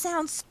voices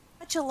sound so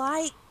much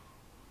alike,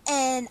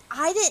 and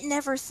I didn't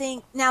ever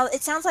think... Now,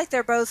 it sounds like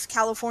they're both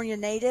California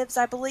natives,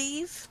 I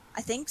believe.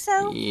 I think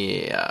so.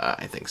 Yeah,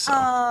 I think so.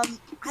 I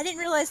didn't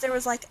realize there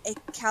was like a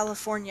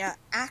California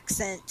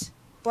accent,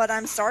 but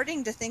I'm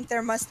starting to think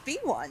there must be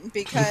one,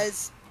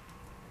 because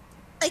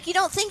like you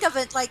don't think of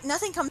it, like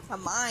nothing comes to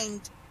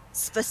mind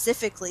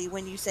specifically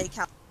when you say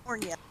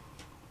California,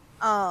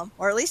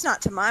 or at least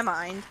not to my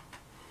mind.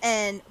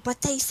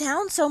 But they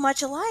sound so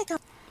much alike. I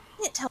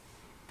can't tell.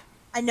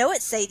 I know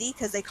it's Sadie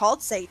because they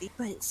called Sadie,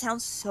 but it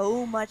sounds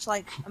so much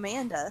like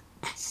Amanda.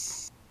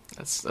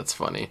 That's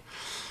funny.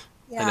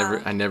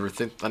 Yeah. I never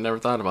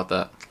thought about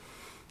that.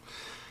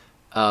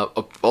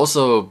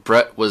 Also,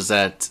 Brett was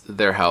at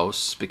their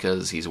house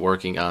because he's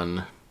working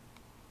on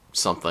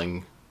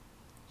something,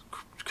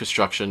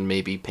 construction,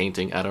 maybe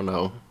painting. I don't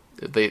know.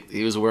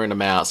 He was wearing a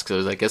mask,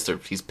 so I guess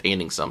he's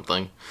painting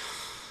something.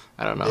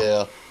 I don't know.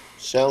 Yeah,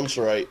 sounds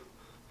right.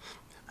 I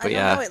But don't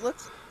yeah. know. It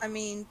looks. I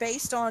mean,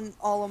 based on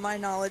all of my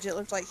knowledge, it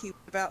looked like he was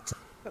about to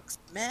cook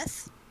some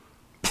meth.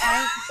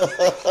 Right?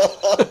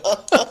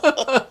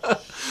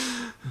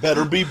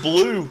 Better be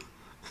blue.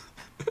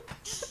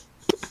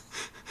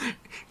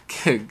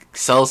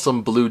 Sell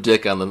some blue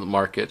dick on the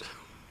market.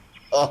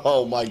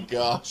 Oh my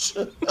gosh.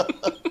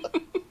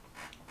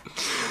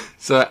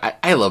 So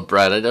I love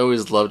Brett. I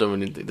always loved him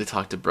when they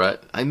talk to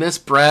Brett. I miss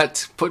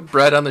Brett. Put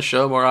Brett on the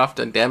show more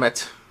often. Damn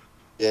it.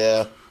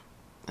 Yeah.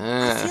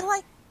 I feel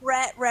like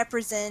Brett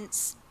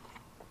represents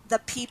the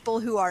people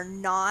who are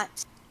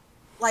not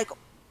like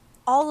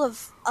all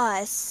of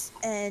us,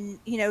 and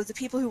the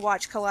people who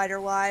watch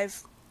Collider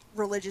Live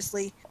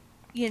religiously.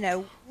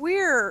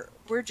 We're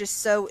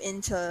just so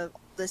into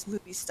this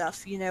movie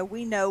stuff.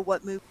 We know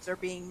what movies are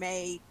being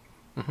made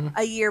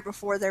a year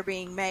before they're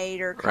being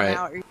made or come Right.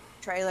 out or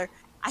trailer.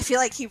 I feel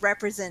like he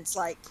represents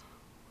like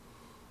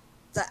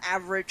the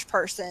average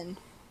person,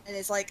 and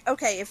it's like,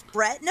 okay, if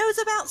Brett knows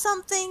about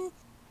something,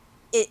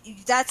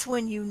 that's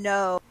when you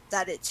know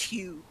that it's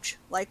huge.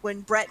 Like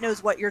when Brett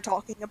knows what you're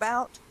talking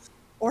about,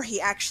 or he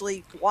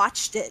actually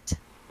watched it,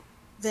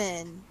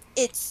 then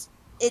it's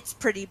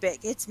pretty big.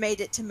 It's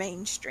made it to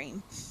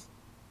mainstream.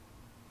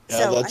 Yeah,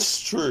 So that's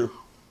true.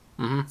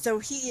 So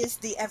he is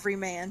the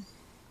everyman.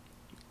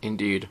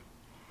 Indeed.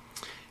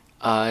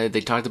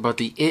 They talked about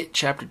the It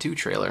Chapter 2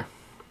 trailer.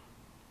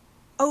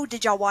 Oh,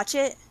 did y'all watch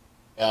it?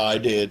 Yeah, I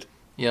did.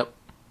 Yep.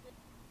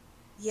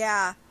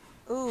 Yeah.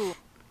 Ooh,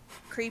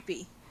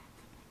 creepy.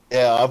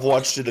 Yeah, I've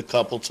watched it a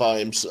couple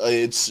times.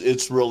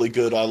 It's really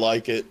good. I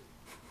like it.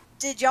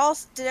 Did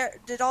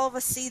all of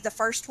us see the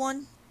first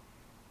one?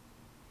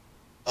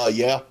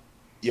 Yeah.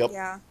 Yep.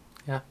 Yeah.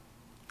 Yeah.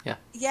 Yeah.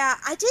 Yeah,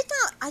 I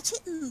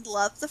didn't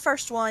love the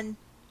first one.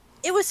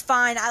 It was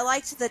fine. I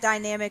liked the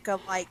dynamic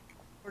of like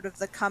sort of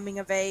the coming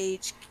of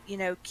age,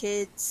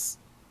 kids,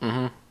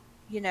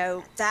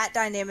 that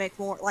dynamic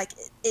more like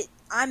it.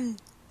 I'm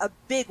a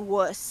big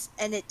wuss,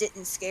 and it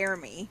didn't scare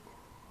me,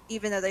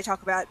 even though they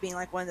talk about it being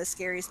like one of the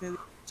scariest movies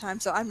of the time.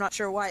 So I'm not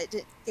sure why it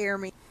didn't scare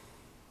me,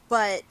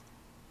 but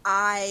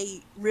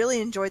I really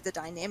enjoyed the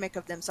dynamic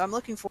of them. So I'm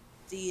looking forward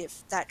to see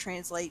if that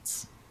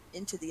translates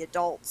into the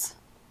adults.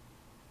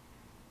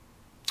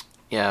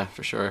 Yeah,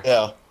 for sure.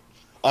 Yeah.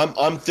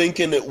 I'm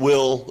thinking it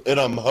will, and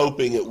I'm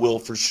hoping it will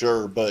for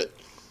sure. But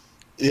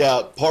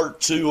yeah, part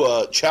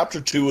 2,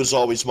 chapter 2 is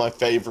always my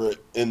favorite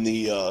in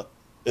the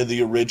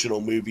original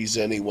movies.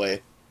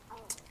 Anyway.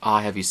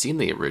 Have you seen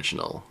the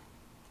original?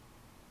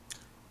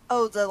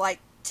 Oh, the like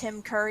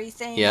Tim Curry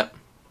thing? Yep.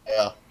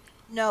 Yeah.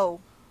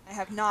 No, I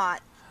have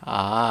not.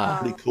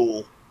 Pretty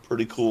cool.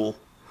 Pretty cool.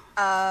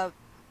 I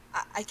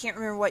can't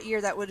remember what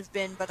year that would have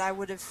been, but I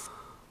would have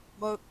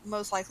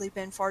most likely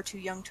been far too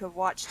young to have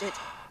watched it.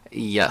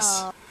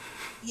 Yes.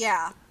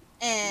 Yeah,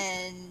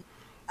 and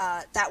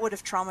that would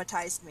have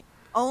traumatized me.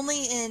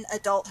 Only in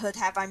adulthood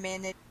have I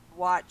managed to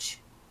watch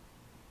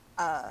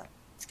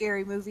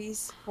scary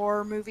movies,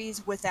 horror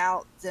movies,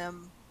 without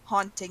them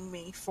haunting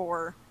me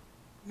for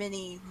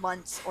many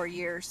months or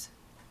years.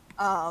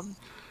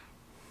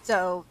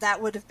 So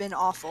that would have been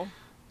awful,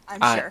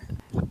 I'm sure.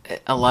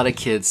 A lot of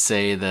kids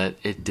say that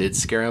it did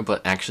scare them,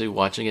 but actually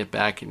watching it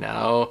back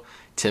now,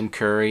 Tim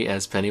Curry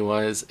as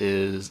Pennywise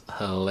is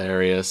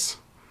hilarious.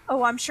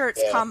 Oh, I'm sure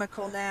it's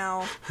comical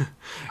now.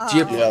 Do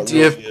you, Yeah, it do,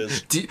 you really is.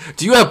 have,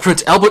 do you have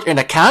Prince Albert in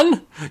a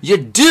can? You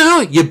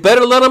do? You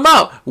better let him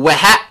out.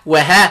 Wah-ha,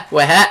 wah-ha,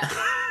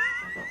 wah-ha.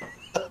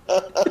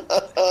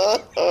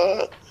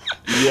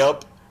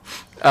 Yep.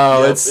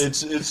 Oh, Yep. it's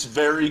It's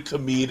very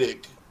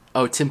comedic.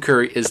 oh, Tim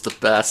Curry is the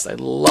best. I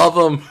love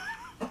him.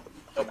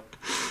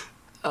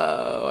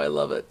 Oh, I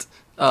love it.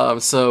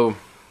 So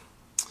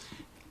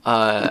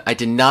I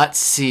did not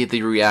see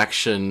the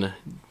reaction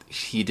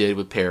he did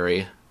with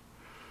Perry.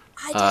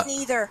 I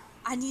didn't either.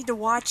 I need to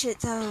watch it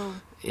though.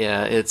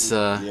 Yeah, it's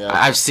Yeah.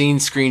 I've seen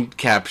screen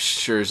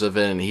captures of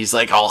it, and he's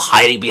like all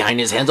hiding behind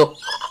his hands.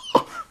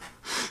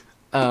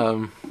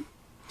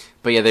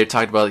 But yeah, they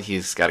talked about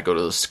he's got to go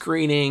to the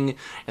screening, and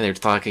they're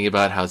talking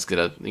about how it's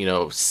gonna,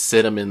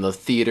 sit him in the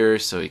theater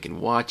so he can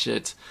watch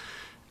it.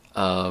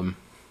 He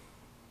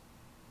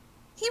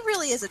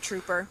really is a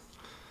trooper.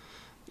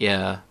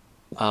 Yeah.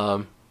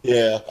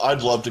 Yeah,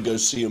 I'd love to go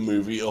see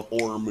a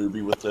horror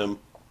movie with him.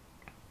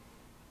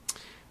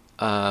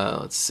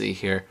 Let's see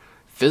here.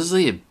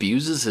 Physically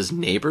abuses his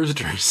neighbors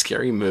during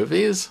scary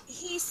movies.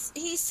 He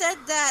said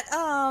that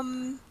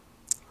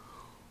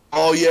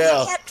Oh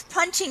yeah. he kept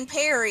punching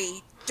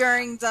Perry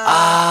during the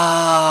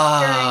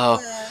Oh,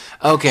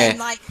 okay. and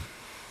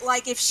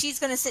like if she's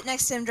gonna sit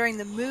next to him during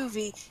the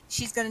movie,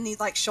 she's gonna need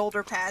like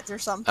shoulder pads or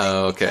something.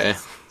 Oh, okay.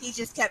 because He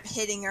just kept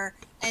hitting her,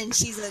 and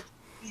she's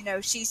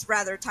she's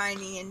rather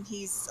tiny, and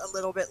he's a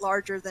little bit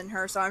larger than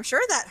her, so I'm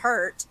sure that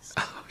hurt.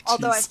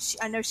 Although jeez.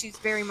 I know she's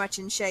very much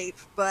in shape,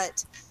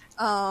 but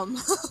Oh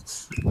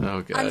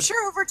god. I'm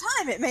sure over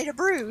time it made a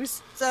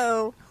bruise.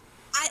 So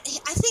I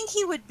think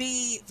he would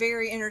be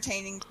very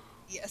entertaining to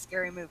see a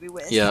scary movie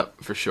with. Yeah,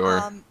 for sure.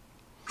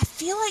 I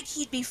feel like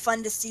he'd be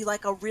fun to see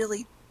like a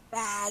really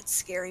bad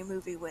scary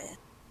movie with,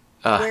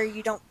 Uh, where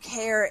you don't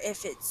care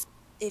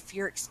if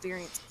your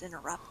experience is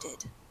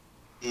interrupted.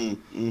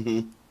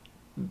 Mm-hmm.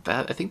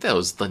 I think that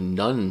was the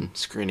Nun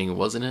screening,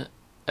 wasn't it?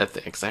 I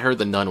think, 'cause I heard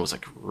the Nun was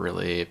like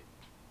really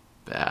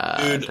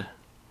bad. Dude,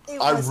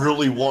 It I was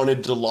really not-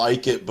 wanted to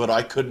like it, but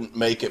I couldn't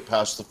make it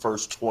past the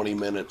first 20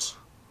 minutes.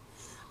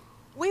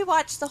 We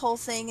watched the whole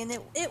thing, and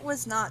it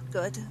was not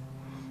good.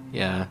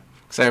 Yeah,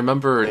 because I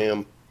remember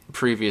Damn.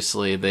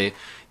 previously they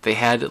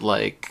had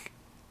like,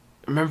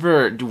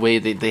 remember the way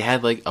they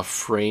had like a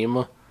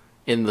frame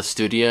in the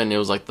studio, and it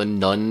was like the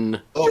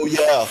Nun Oh,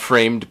 yeah.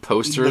 framed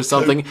poster or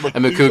something, Makuga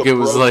and Makuga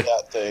was broke like,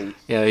 that thing.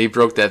 yeah, he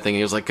broke that thing.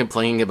 He was like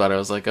complaining about it. I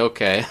was like,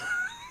 okay.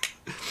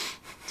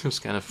 It was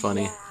kind of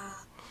funny.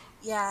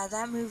 Yeah,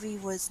 that movie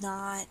was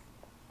not.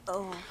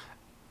 Oh,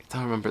 I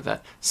don't remember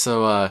that.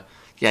 So,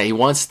 yeah, he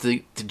wants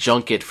to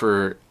junk it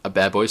for a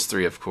Bad Boys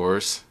 3, of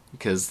course,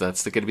 because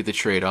that's going to be the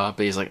trade-off.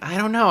 But he's like, I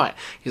don't know.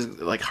 He's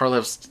like,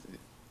 Harleff's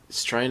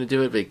trying to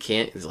do it, but he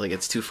can't. He's like,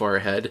 it's too far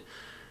ahead.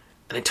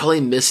 And I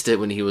totally missed it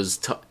when he was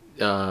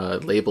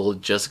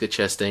labeled Jessica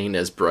Chastain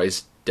as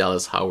Bryce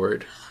Dallas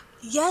Howard.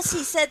 yes,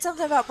 he said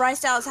something about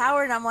Bryce Dallas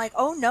Howard, and I'm like,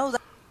 oh no,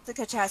 that's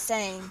Jessica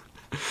Chastain.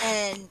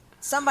 And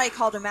somebody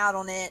called him out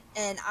on it,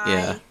 and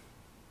Yeah.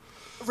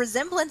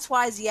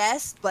 resemblance-wise,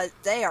 yes, but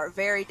they are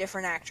very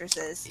different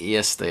actresses.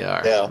 Yes, they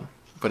are. Yeah.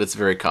 But it's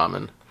very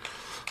common.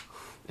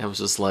 I was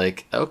just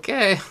like,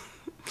 okay.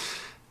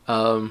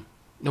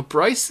 No,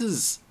 Bryce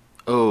is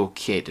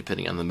okay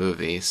depending on the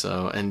movie.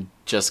 So, and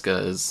Jessica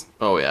is,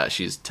 oh yeah,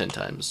 she's 10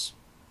 times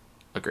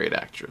a great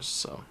actress.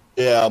 So,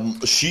 Yeah,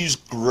 she's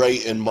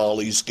great in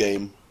Molly's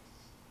Game.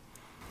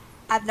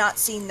 I've not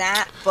seen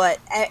that, but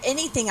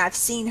anything I've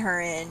seen her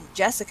in,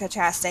 Jessica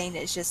Chastain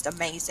is just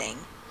amazing.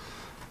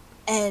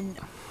 And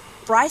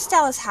Bryce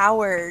Dallas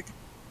Howard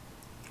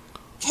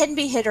can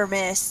be hit or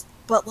miss,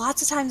 but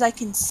lots of times I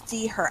can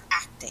see her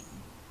acting.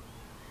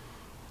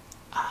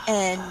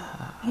 And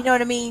you know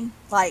what I mean?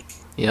 Like,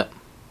 yep.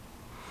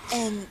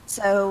 and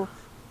so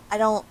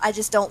I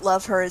just don't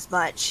love her as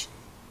much.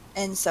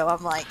 And so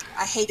I'm like,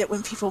 I hate it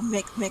when people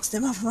mix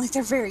them up. I'm like,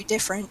 they're very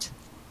different.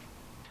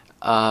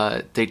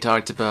 They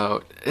talked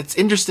about, it's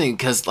interesting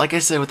because, like I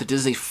said, with the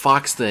Disney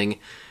Fox thing,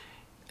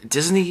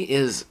 Disney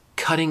is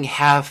cutting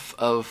half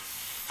of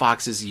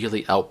Fox's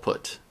yearly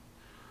output.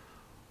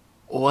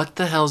 What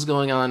the hell's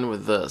going on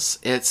with this?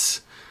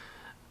 It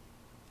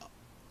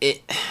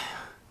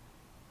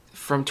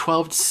from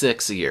 12 to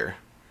 6 a year.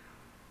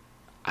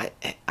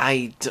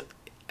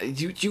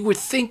 You would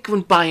think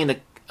when buying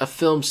a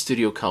film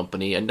studio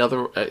company,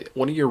 another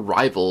one of your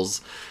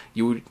rivals,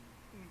 you would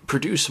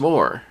produce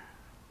more,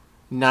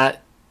 not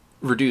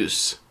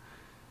reduce.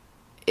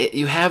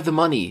 You have the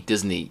money,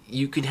 Disney.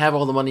 You can have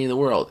all the money in the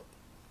world.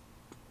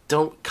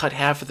 Don't cut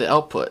half of the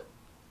output.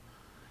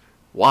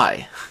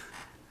 Why?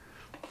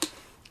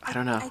 I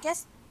don't know. I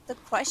guess the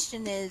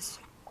question is,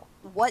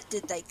 what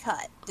did they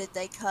cut?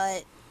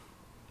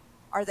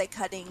 Are they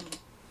cutting?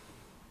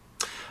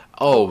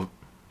 Oh,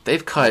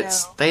 they've cut.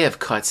 know. They have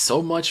cut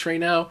so much right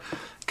now,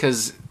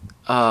 because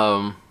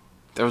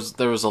there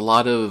was a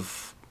lot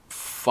of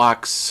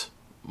Fox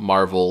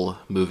Marvel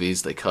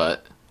movies they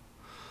cut.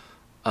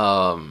 Even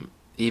Well,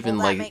 that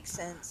like makes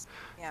sense.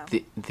 Yeah.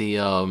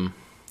 the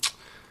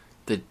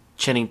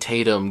Channing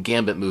Tatum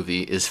Gambit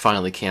movie is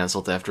finally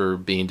canceled after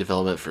being in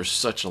development for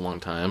such a long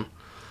time.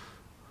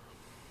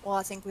 Well,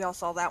 I think we all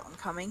saw that one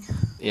coming.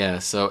 Yeah,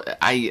 so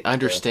I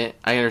understand.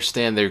 I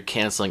understand they're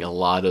canceling a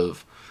lot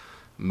of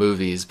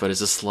movies, but it's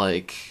just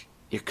like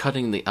you're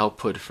cutting the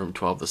output from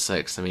 12 to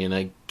 6. I mean,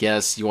 I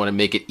guess you want to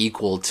make it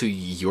equal to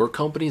your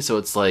company, so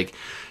it's like,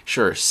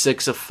 sure,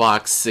 6 of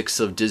Fox, 6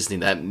 of Disney.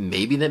 That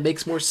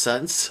makes more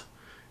sense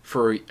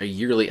for a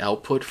yearly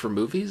output for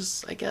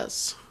movies, I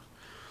guess.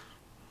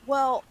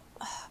 Well,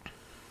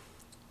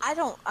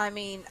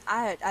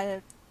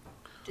 I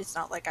it's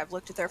not like I've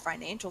looked at their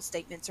financial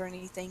statements or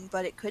anything,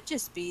 but it could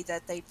just be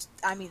that they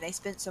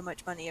spent so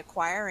much money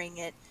acquiring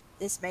it.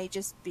 This may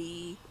just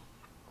be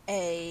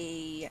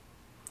a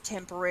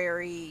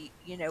temporary,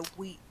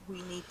 we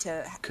need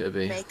to Could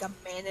be. make a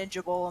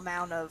manageable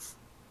amount of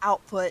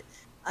output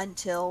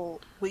until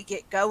we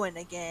get going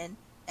again,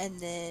 and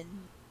then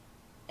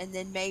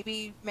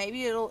maybe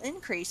it'll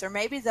increase, or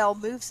maybe they'll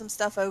move some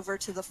stuff over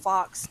to the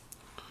Fox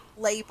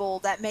label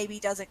that maybe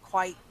doesn't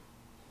quite,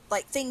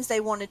 like, things they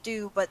want to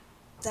do, but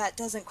that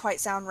doesn't quite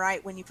sound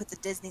right when you put the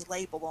Disney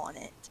label on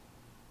it.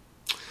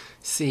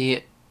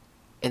 See,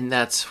 and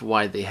that's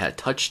why they had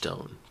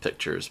Touchstone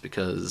Pictures,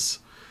 because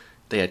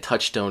they had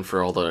Touchstone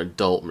for all the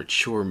adult,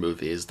 mature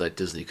movies that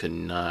Disney could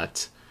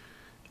not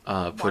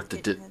put the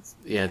Market as-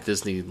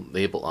 Disney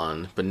label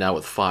on. But now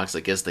with Fox, I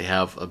guess they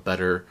have a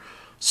better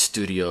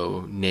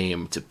studio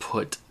name to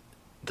put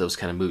those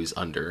kind of movies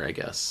under, I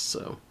guess.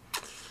 So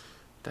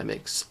that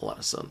makes a lot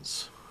of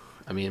sense.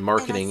 I mean,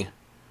 marketing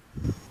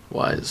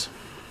wise.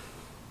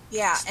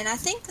 Yeah, and I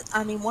think,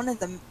 one of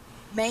the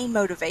main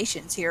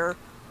motivations here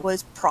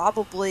was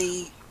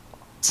probably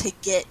to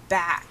get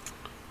back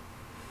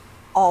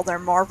all their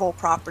Marvel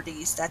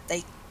properties that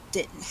they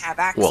didn't have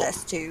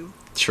access to.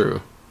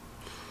 True.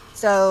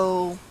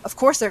 So, of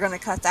course, they're going to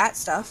cut that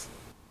stuff.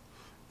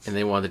 And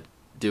they wanted to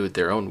do it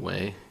their own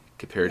way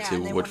compared Yeah, to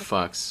and they what wanna-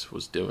 Fox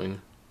was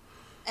doing.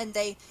 And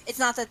it's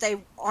not that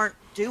they aren't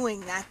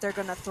doing that, they're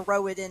going to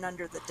throw it in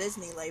under the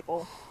Disney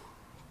label.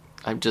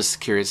 I'm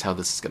just curious how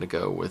this is going to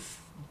go with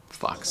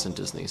Fox and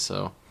Disney.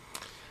 So,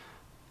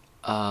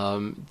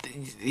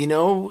 you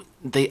know,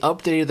 they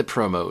updated the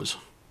promos.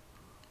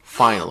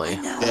 Finally.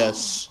 No.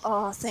 Yes.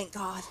 Oh, thank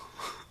God.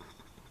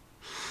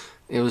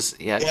 It was,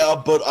 yeah.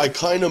 Yeah, but I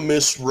kind of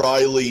miss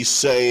Riley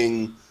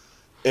saying,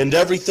 and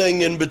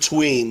everything in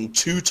between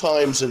 2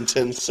 times in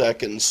 10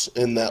 seconds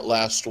in that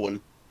last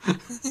one.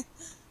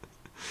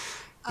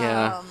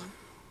 Yeah.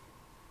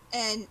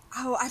 And,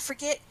 I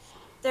forget,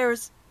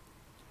 there's,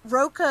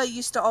 Roka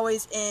used to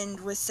always end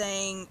with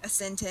saying a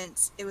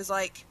sentence. It was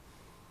like,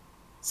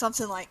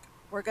 something like,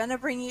 we're going to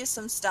bring you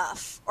some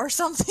stuff, or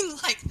something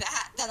like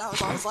that, that I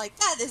was always like,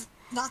 that is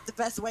not the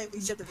best way we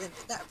should have ended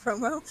that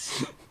promo.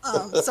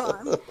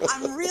 So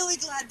I'm really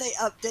glad they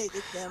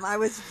updated them. I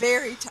was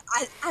very,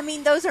 I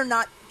mean, those are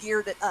not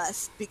geared at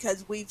us,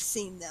 because we've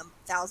seen them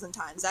 1,000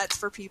 times. That's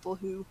for people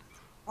who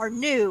are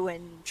new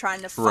and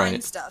trying to find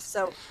Right. stuff.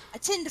 So I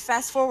tend to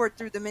fast forward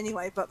through them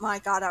anyway, but my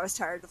God, I was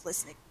tired of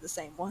listening to the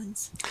same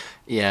ones.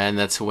 Yeah, and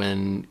that's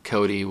when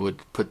Cody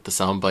would put the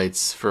sound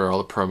bites for all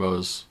the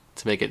promos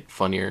to make it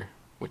funnier,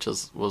 which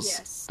was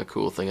Yes. a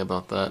cool thing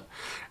about that.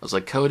 I was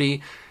like,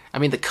 Cody, I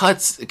mean,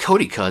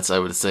 Cody cuts, I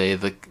would say,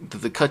 the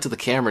cut to the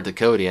camera to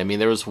Cody. I mean,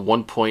 there was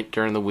one point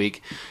during the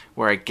week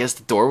where I guess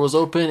the door was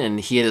open and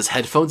he had his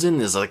headphones in,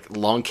 his like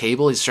long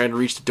cable. He's trying to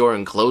reach the door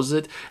and close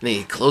it, and then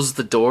he closes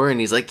the door and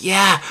he's like,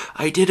 "Yeah,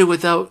 I did it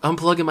without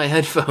unplugging my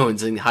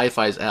headphones," and he high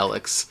fives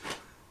Alex.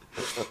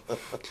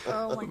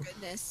 Oh my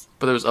goodness.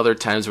 But there was other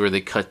times where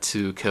they cut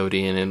to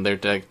Cody and they're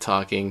like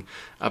talking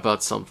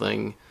about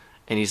something,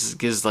 and he just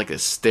gives like a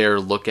stare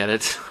look at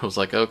it. I was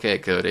like, okay,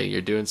 Cody, you're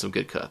doing some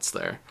good cuts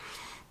there.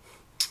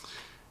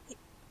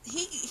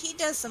 He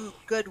does some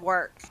good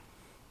work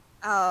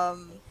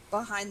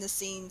behind the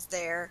scenes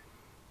there,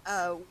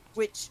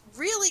 which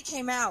really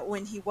came out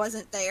when he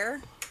wasn't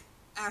there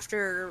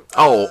after.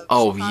 Oh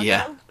Chicago.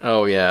 yeah,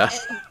 oh yeah,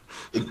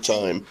 And, Big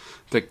time.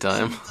 big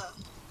time.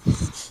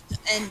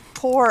 and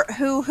poor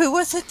who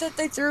was it that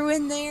they threw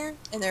in there?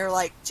 And they're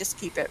like, just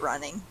keep it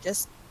running,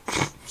 just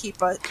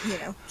keep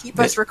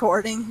us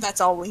recording.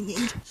 That's all we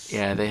need.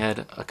 Yeah, they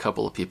had a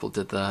couple of people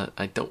did that.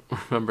 I don't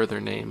remember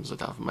their names off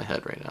the top of my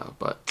head right now,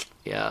 but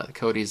yeah,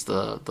 Cody's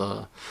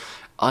the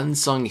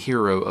unsung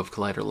hero of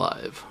Collider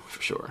Live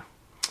for sure.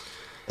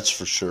 That's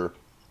for sure.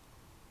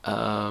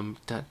 And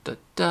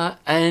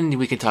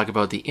we can talk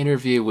about the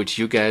interview, which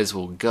you guys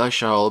will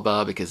gush all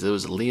about because it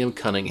was Liam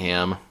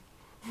Cunningham.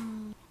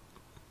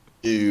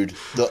 Dude,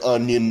 the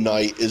Onion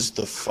Knight is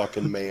the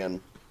fucking man.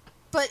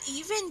 But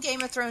even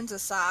Game of Thrones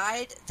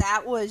aside,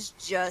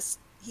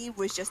 he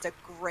was just a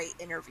great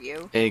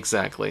interview.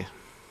 Exactly.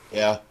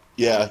 Yeah,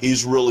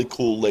 he's really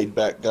cool, laid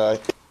back guy.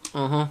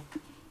 Uh-huh.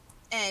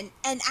 And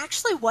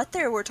actually what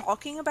they were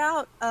talking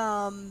about,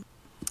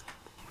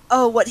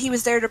 what he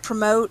was there to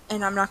promote,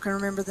 and I'm not going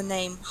to remember the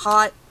name,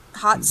 Hot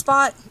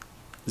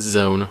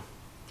Zone.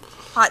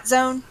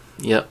 Zone.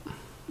 Yep.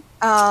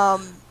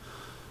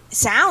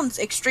 Sounds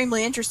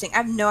extremely interesting. I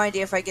have no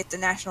idea if I get the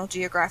National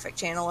Geographic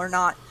Channel or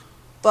not,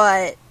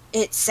 but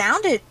it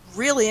sounded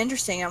really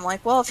interesting. I'm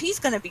like, well, if he's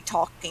going to be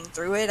talking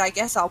through it, I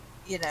guess I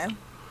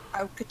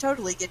could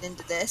totally get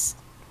into this.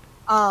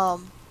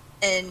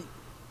 And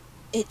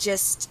it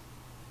just,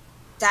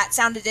 that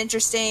sounded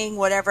interesting.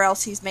 Whatever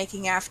else he's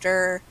making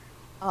afterwards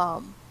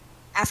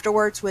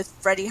with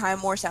Freddie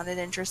Highmore sounded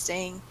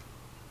interesting.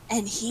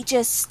 And he's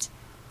just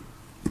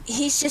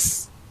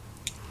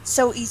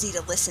so easy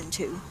to listen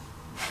to.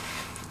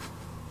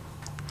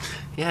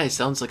 Yeah, he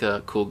sounds like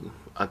a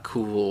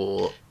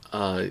cool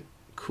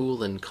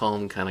and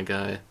calm kind of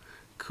guy.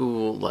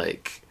 Cool,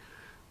 like,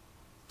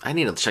 I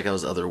need to check out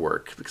his other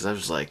work because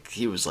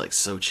he was like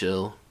so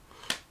chill.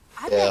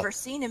 I've Yeah. never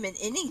seen him in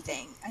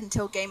anything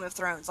until Game of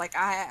Thrones. Like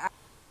I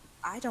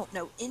don't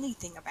know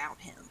anything about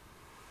him,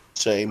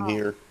 Same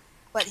here.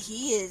 but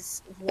he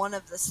is one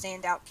of the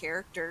standout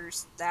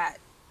characters that,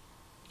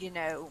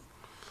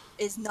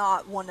 is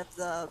not one of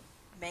the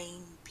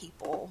main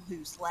people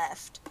who's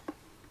left.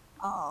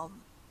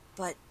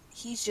 But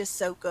he's just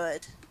so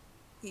good.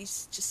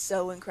 He's just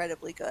so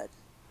incredibly good.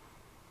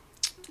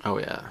 Oh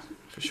yeah,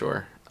 for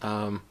sure.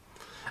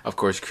 Of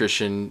course,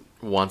 Christian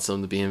wants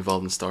them to be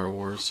involved in Star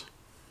Wars.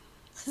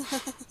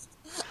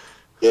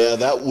 Yeah,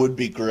 that would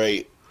be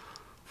great.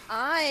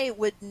 I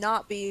would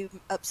not be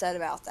upset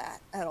about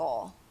that at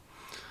all.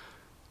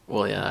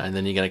 Well, yeah, and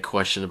then you got a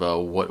question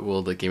about what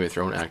will the Game of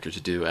Thrones actors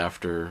do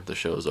after the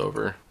show's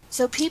over.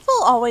 So people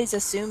always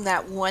assume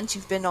that once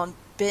you've been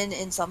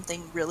in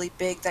something really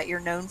big that you're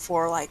known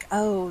for, like,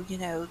 oh,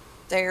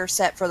 they're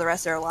set for the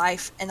rest of their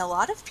life, and a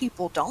lot of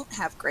people don't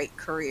have great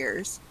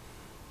careers.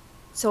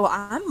 So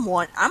I'm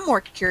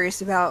more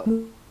curious about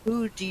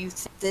who do you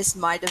think this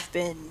might have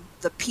been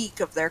the peak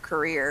of their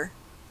career,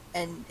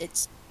 and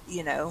it's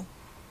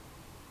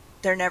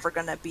they're never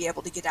going to be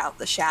able to get out of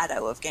the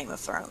shadow of Game of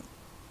Thrones.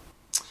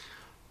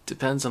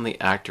 Depends on the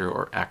actor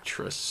or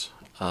actress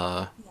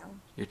Yeah.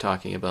 you're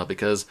talking about,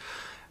 because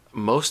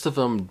most of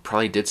them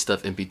probably did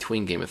stuff in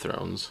between Game of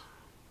Thrones.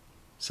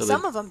 So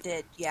Some of them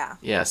did, yeah.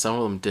 yeah, some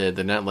of them did.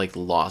 They're not like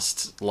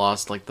lost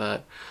like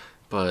that,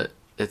 but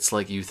it's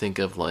like you think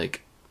of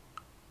like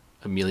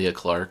Emilia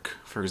Clarke,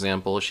 for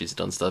example. She's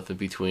done stuff in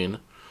between.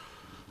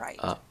 Right.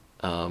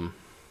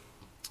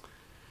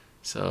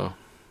 So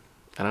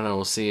I don't know.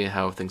 We'll see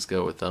how things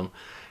go with them.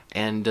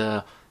 And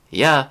we're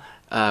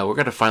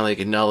gonna finally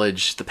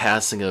acknowledge the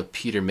passing of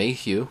Peter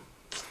Mayhew.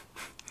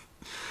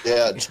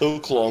 Yeah, it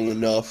took long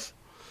enough.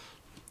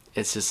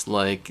 It's just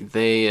like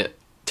they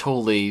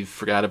totally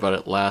forgot about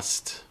it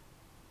last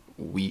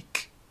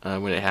week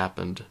when it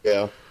happened.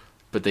 Yeah.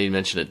 But they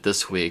mentioned it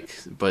this week.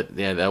 But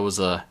yeah, that was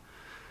a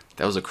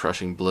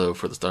crushing blow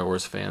for the Star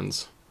Wars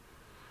fans.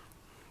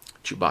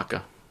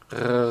 Chewbacca.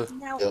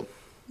 Now, Yep.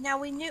 now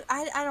we knew.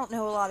 I don't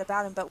know a lot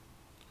about him, but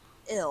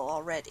ill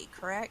already,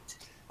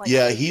 correct? Like,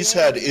 Yeah, he's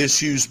had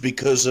issues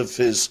because of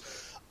his.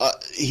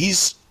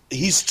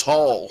 He's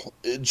tall,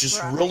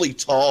 just Right. really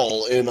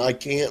tall, and I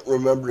can't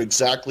remember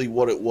exactly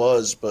what it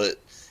was, but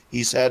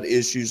he's had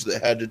issues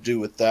that had to do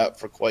with that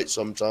for quite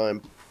some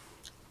time.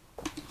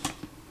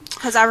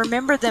 Because I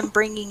remember them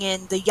bringing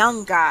in the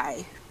young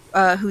guy,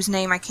 whose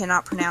name I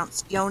cannot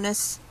pronounce,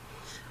 Jonas.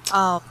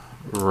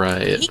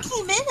 Right. He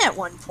came in at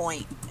one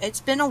point. It's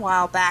been a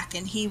while back,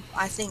 and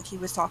I think he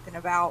was talking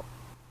about,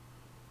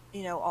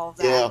 all of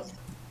that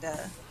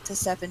to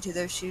step into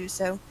those shoes.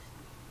 So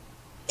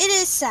it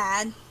is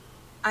sad.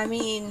 I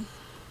mean,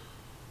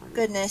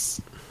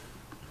 goodness,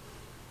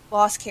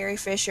 lost Carrie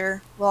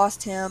Fisher,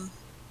 lost him.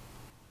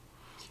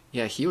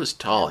 Yeah, he was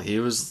tall.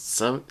 He's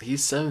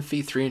 7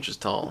 feet 3 inches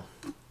tall.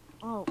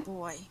 Oh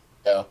boy.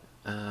 Yeah.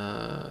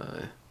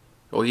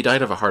 Well, he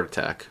died of a heart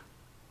attack.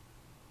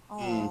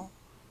 Oh,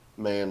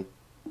 Man.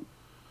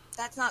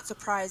 that's not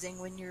surprising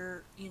when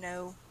you're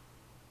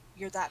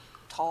that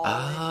tall.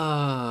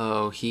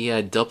 Oh, he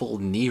had double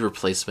knee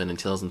replacement in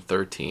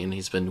 2013.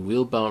 He's been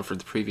wheelbound for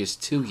the previous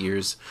 2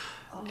 years,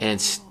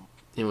 and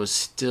it was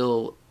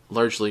still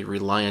largely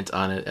reliant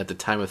on it at the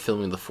time of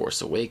filming The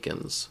Force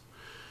Awakens.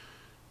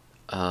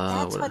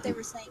 That's what they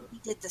were saying. He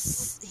did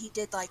this. He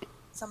did like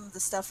some of the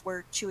stuff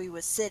where Chewie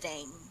was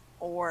sitting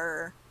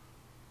or,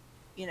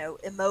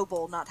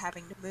 immobile, not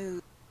having to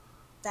move.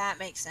 That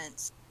makes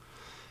sense.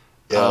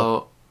 Yeah.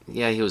 Oh,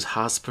 yeah, he was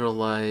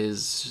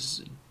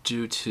hospitalized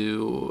due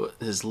to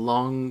his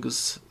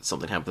lungs.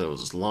 Something happened with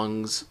his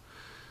lungs.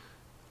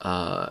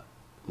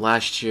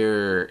 Last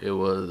year, it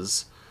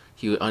was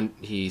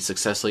he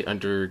successfully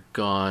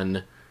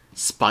undergone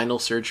spinal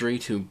surgery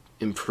to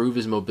improve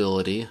his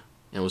mobility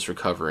and was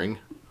recovering.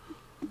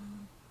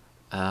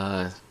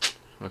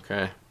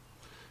 Okay.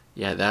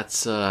 Yeah,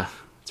 it's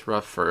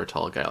rough for a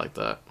tall guy like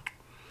that.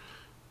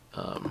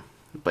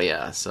 But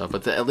yeah,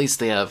 at least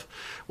they have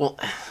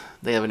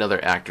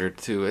another actor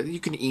too. You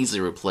can easily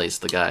replace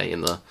the guy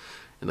in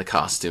the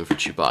costume for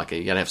Chewbacca.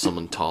 You gotta have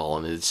someone tall,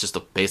 and it's just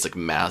a basic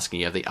mask, and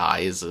you have the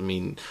eyes. I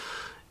mean,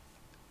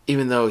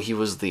 even though he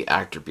was the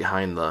actor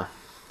behind the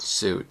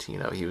suit,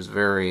 he was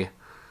very.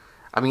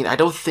 I mean, I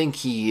don't think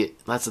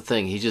that's the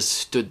thing. He just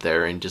stood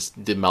there and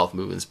just did mouth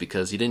movements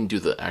because he didn't do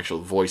the actual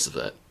voice of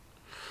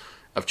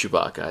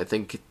Chewbacca. I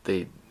think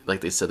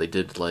they said, they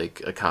did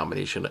like a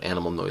combination of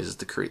animal noises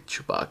to create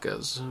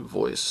Chewbacca's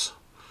voice.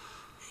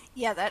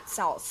 Yeah, that's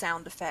all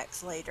sound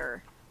effects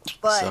later.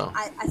 But So.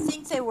 I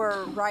think they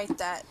were right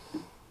that,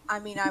 I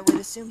mean, I would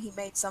assume he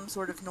made some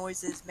sort of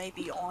noises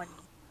maybe on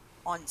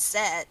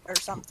set or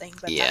something,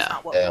 but Yeah. that's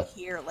not what Yeah.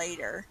 we hear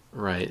later.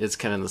 Right. It's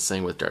kind of the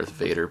same with Darth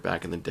Vader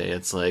back in the day.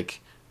 It's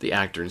like the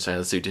actor inside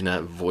the suit did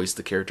not voice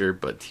the character,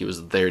 but he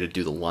was there to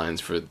do the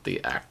lines for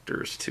the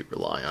actors to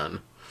rely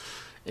on.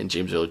 And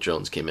James Earl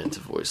Jones came in to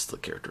voice the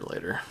character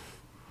later.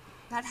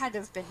 That had to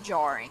have been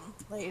jarring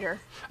later.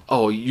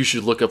 Oh, you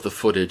should look up the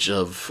footage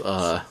of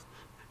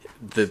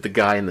the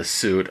guy in the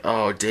suit.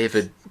 Oh,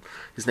 David.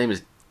 His name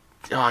is.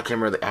 Oh, I can't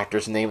remember the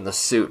actor's name in the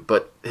suit,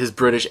 but his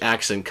British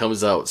accent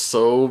comes out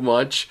so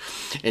much,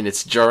 and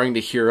it's jarring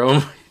to hear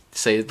him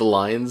say the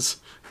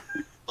lines.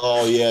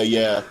 Oh,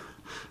 yeah.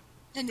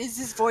 And is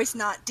his voice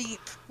not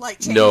deep like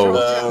James No,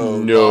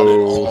 Earl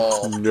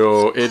Jones?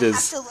 no, it I have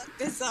is. to look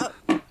this up.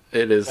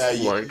 It is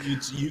Yeah, like.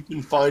 you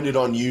can find it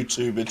on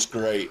YouTube. It's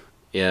great.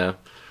 Yeah.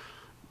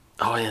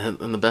 Oh, yeah,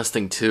 and the best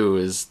thing too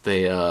is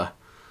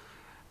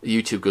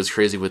YouTube goes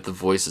crazy with the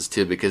voices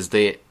too, because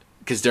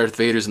Darth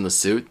Vader's in the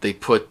suit, they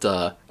put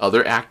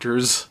other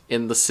actors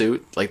in the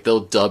suit. Like they'll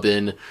dub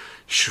in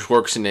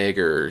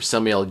Schwarzenegger, or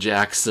Samuel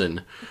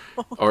Jackson,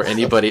 or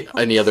any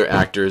other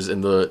actors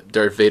in the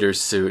Darth Vader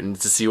suit, and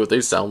to see what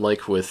they sound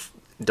like with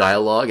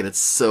dialogue, and it's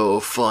so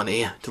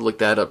funny to look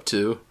that up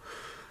too.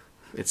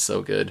 It's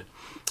so good.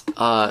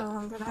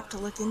 I'm gonna have to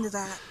look into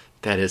that.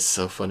 That is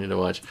so funny to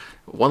watch.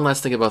 One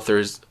last thing about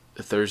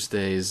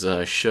Thursday's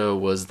show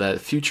was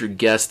that future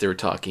guest they were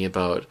talking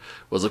about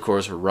was, of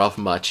course, Ralph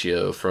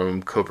Macchio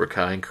from Cobra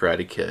Kai and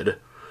Karate Kid.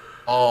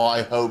 Oh,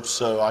 I hope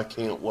so. I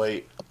can't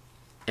wait.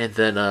 And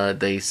then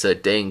they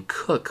said Dane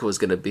Cook was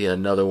going to be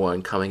another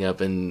one coming up,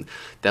 and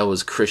that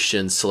was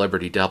Christian's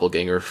celebrity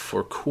doppelganger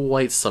for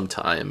quite some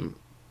time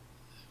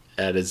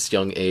at his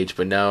young age,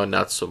 but now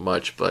not so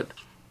much. But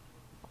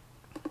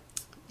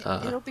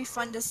It'll be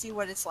fun to see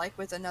what it's like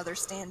with another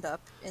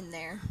stand-up in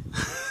there.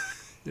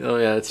 oh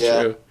yeah, it's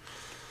true.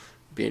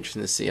 Be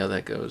interesting to see how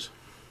that goes.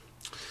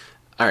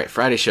 All right,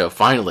 Friday show.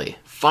 Finally,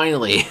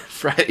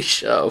 Friday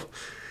show.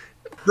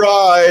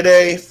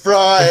 Friday,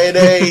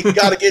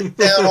 gotta get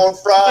down on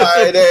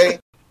Friday.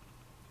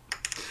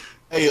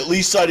 Hey, at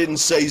least I didn't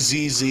say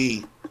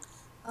ZZ.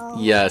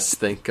 Oh, Yes,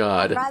 thank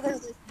God. I'd rather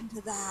listen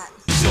to that.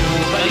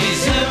 Zoobly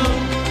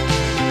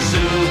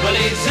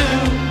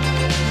zoo,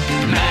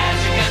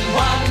 magic and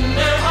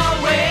wonder are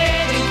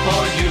waiting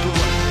for you.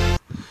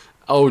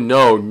 Oh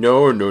no!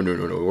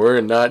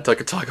 We're not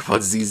talk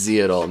about ZZ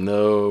at all.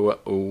 No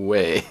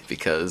way,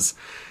 because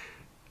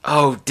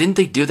didn't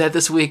they do that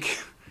this week?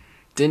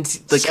 Didn't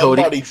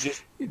Somebody Cody?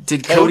 Just,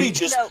 Cody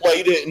just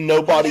played it and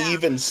nobody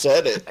even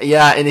said it.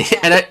 Yeah,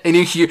 and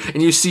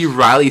you see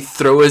Riley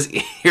throw his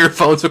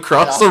earphones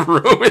across the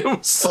room. It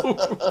was so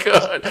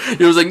good.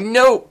 He was like,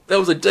 "No, that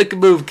was a dick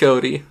move,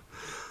 Cody."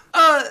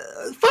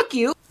 Fuck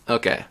you.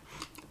 Okay.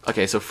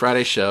 So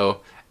Friday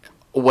show.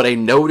 What I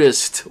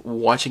noticed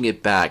watching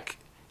it back,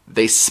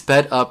 they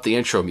sped up the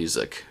intro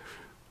music.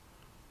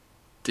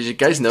 Did you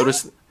guys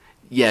notice?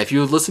 Yeah, if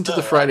you listen to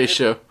the Friday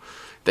show,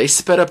 they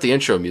sped up the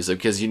intro music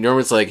because you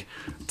normally it's like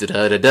da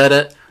da da da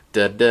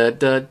da da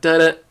da da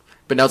da,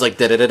 but now it's like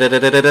da da da da da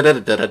da da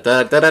da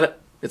da da da.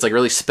 It's like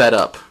really sped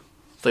up.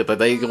 It's like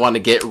they want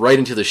to get right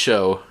into the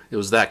show. It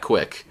was that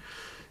quick. I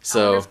wonder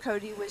So if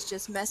Cody was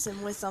just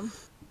messing with them.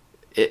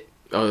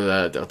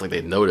 I don't think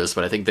they noticed,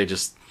 but I think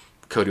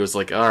Cody was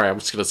like, all right, I'm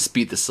just gonna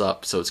speed this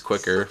up so it's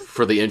quicker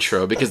for the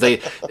intro because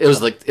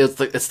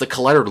it's the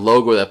Collider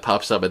logo that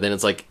pops up and then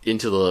it's like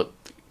into the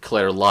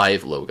Collider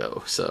Live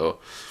logo. So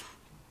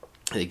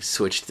they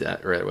switched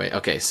that right away.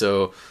 Okay,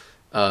 so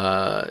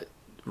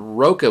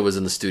Roca was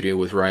in the studio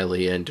with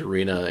Riley and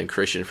Darina and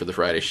Christian for the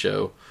Friday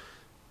show.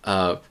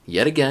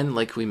 Yet again,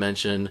 like we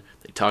mentioned,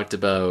 they talked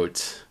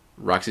about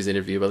Roxy's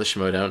interview about the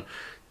Schmodown,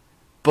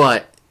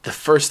 but the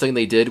first thing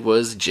they did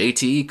was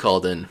JTE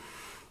called in.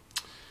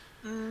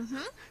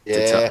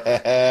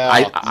 Yeah,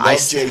 I love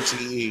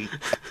JTE.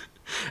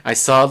 I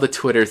saw the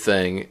Twitter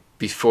thing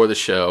before the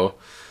show,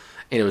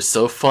 and it was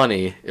so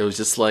funny. It was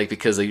just like,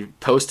 because they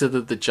posted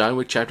the John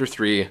Wick Chapter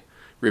 3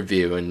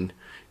 review, and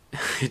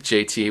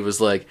JT was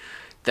like,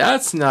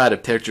 that's not a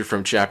picture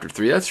from Chapter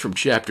 3, that's from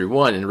Chapter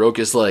 1. And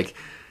Roka's like,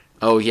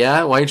 oh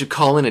yeah? Why didn't you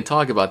call in and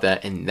talk about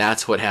that? And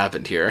that's what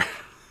happened here.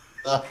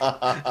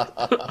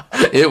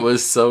 It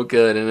was so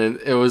good, and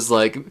it was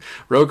like,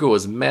 Roka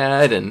was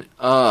mad, and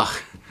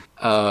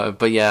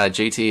but yeah,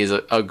 JT is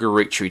a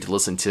great treat to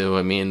listen to.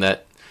 I mean,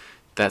 that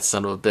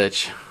son of a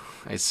bitch,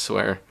 I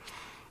swear.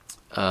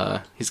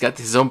 He's got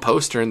his own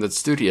poster in the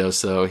studio,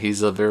 so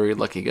he's a very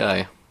lucky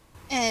guy.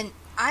 And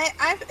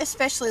I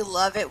especially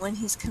love it when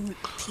he's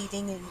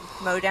competing in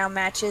Modown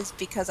matches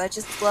because I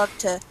just love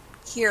to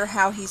hear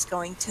how he's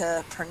going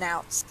to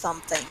pronounce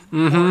something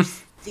or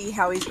see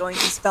how he's going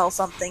to spell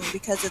something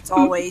because it's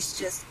always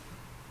just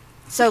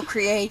so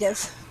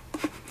creative.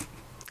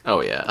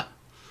 Oh yeah,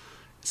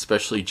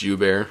 especially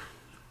Joubert.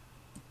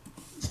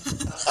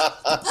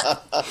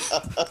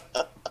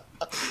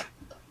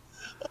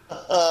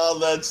 Oh,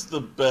 that's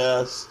the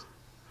best.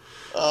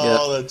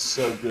 Oh, That's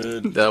so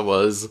good. That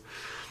was.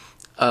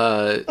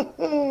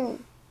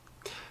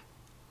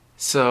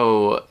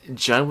 So,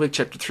 John Wick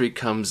Chapter 3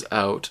 comes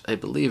out, I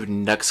believe,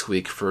 next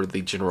week for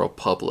the general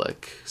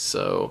public.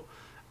 So,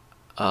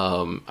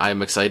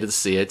 I'm excited to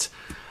see it.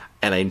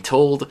 And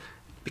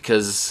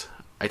because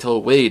I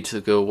told Wade to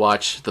go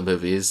watch the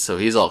movies, so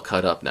he's all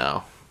caught up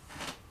now.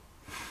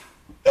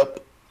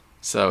 Yep.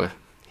 So,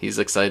 he's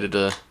excited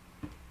to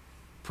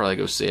probably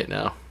go see it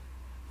now.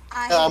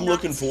 I'm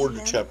looking forward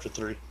to Chapter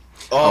 3.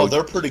 Oh,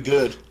 they're pretty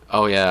good.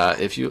 Oh, yeah,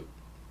 if you...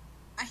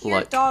 I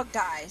hear dog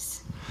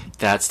dies.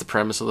 That's the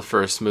premise of the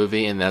first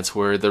movie, and that's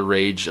where the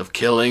rage of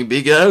killing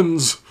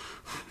begins.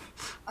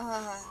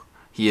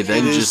 He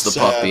avenges the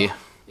puppy.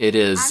 It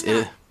is.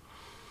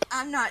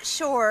 I'm not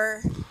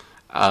sure.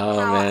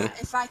 Man.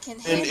 If I can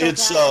And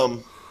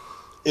handle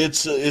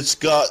it's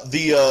got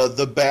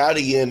the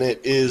baddie in it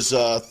is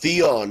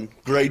Theon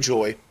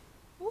Greyjoy.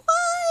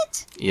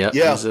 What? Yep,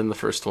 Yeah. he's in the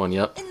first one,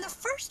 yep. In the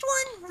first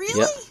one?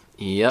 Really?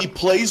 Yep. He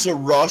plays a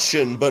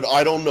Russian, but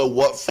I don't know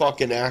what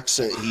fucking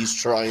accent he's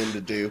trying to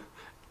do.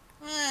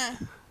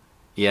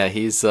 Yeah,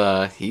 he's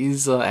an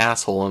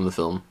asshole in the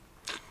film.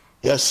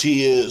 Yes,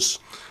 he is.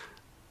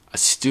 A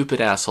stupid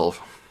asshole.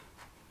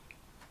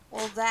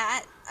 Well,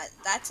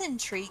 that's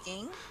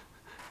intriguing.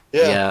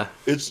 Yeah.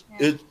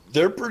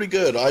 They're pretty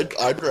good.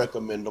 I'd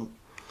recommend them.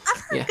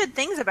 I've heard good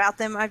things about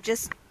them. I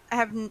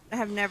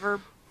have never,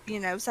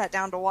 sat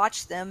down to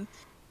watch them,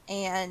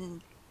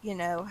 and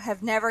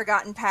have never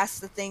gotten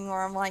past the thing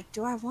where I'm like,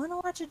 do I want to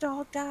watch a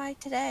dog die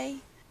today?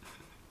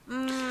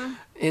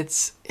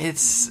 It's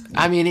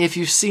I mean, if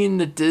you've seen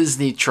the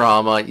Disney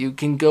trauma, you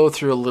can go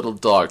through a little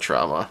dog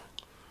trauma.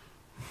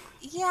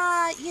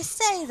 Yeah, you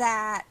say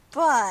that,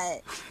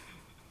 but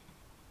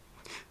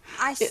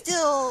I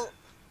still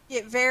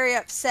get very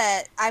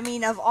upset. I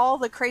mean, of all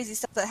the crazy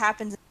stuff that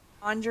happens in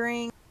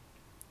Conjuring,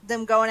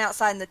 them going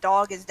outside and the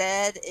dog is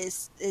dead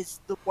is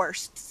the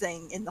worst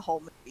thing in the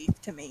whole movie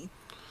to me.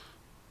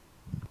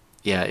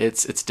 Yeah,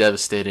 it's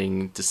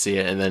devastating to see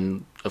it, and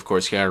then of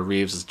course Keanu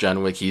Reeves as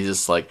John Wick. He's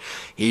just like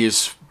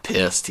he's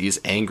pissed, he's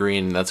angry,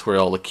 and that's where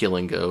all the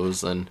killing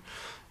goes. And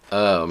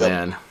oh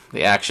man,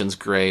 the action's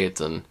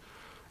great, and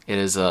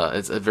it's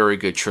a very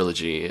good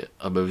trilogy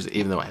of movies.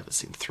 Even though I haven't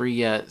seen 3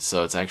 yet,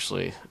 so it's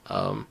actually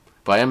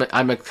but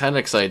I'm kind of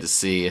excited to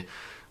see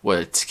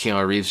what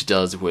Keanu Reeves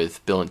does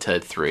with Bill and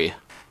Ted 3.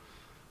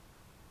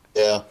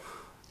 Yeah.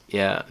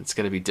 Yeah, it's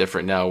gonna be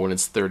different now when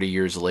it's 30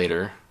 years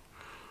later.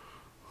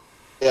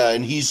 Yeah,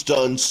 and he's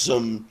done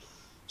some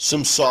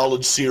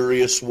solid,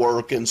 serious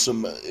work and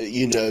some,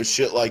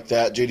 shit like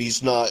that. Dude,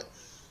 he's not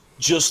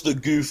just the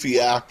goofy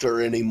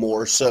actor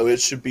anymore, so it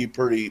should be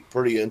pretty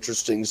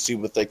interesting to see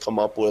what they come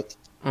up with.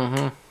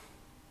 Mm-hmm.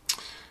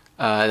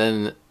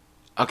 Then,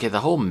 okay,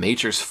 the whole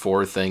Matrix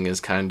 4 thing is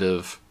kind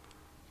of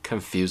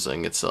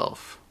confusing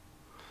itself.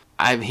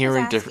 I'm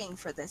hearing different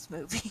for this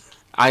movie.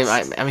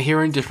 I'm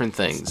hearing different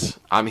things.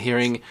 I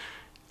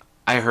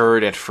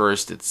heard at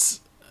first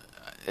it's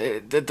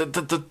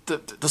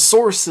the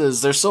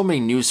sources. There's so many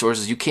news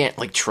sources you can't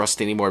like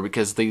trust anymore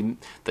because they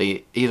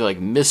either like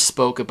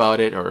misspoke about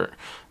it or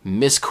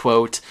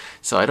misquote.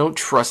 So I don't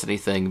trust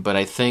anything. But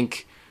I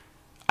think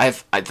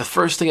the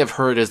first thing I've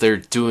heard is they're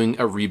doing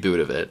a reboot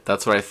of it.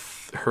 That's what I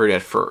heard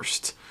at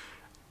first.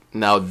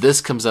 Now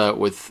this comes out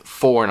with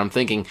 4, and I'm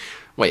thinking,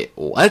 wait,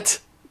 what?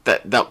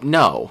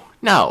 No.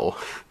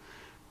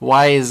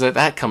 Why is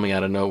that coming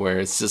out of nowhere?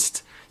 It's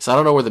just so I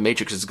don't know where the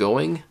Matrix is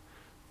going,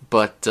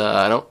 but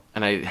I don't.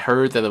 And I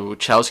heard that the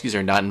Wachowskis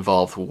are not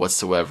involved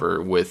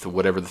whatsoever with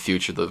whatever the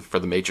future for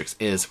the Matrix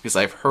is, because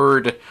I've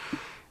heard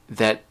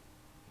that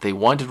they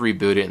want to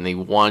reboot it,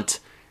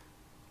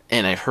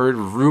 and I've heard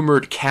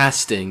rumored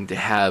casting to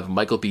have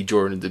Michael B.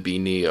 Jordan to be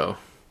Neo.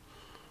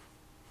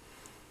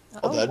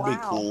 Oh, that'd be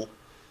cool.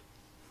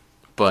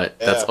 But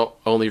that's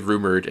only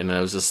rumored, and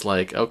I was just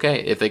like, okay,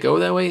 if they go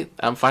that way,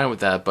 I'm fine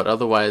with that. But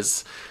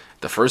otherwise,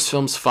 the first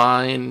film's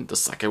fine, the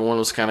second one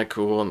was kind of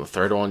cool, and the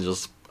third one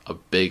just a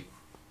big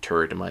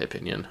turd in my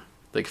opinion.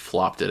 They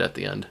flopped it at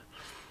the end.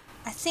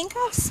 I think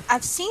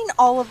I've seen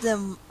all of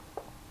them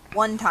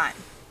one time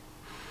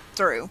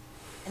through,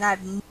 and I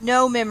have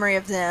no memory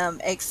of them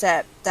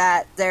except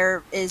that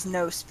there is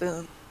no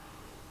spoon.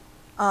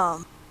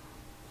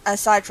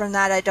 Aside from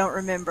that, I don't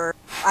remember.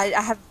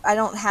 I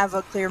don't have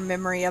a clear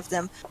memory of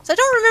them, so I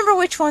don't remember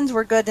which ones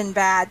were good and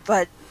bad.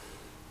 But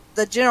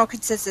the general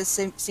consensus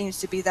seems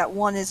to be that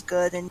 1 is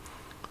good and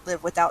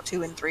live without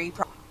 2 and 3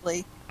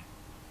 probably.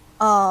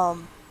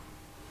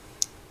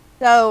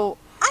 So,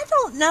 I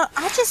don't know.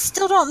 I just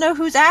still don't know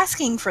who's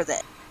asking for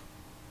this.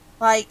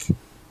 Like,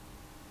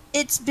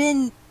 it's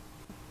been,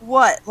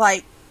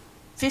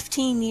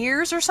 15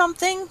 years or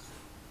something?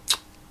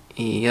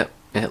 Yep,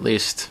 at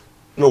least.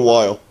 In a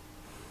while.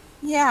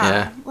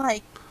 Yeah.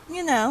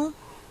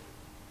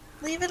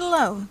 Leave it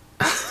alone.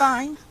 It's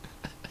fine.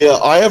 Yeah,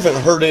 I haven't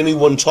heard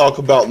anyone talk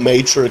about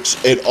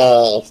Matrix at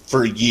all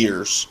for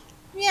years.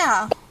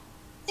 Yeah.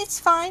 It's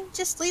fine.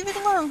 Just leave it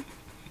alone.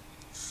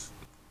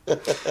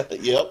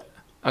 Yep.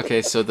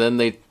 Okay, so then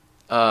they,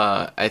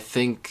 I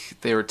think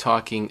they were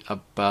talking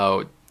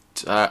about,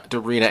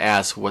 Dorina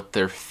asked what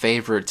their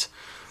favorite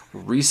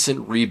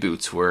recent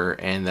reboots were,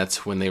 and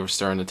that's when they were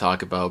starting to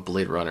talk about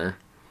Blade Runner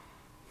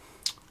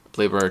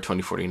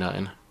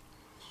 2049.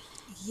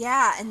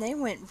 Yeah, and they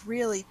went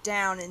really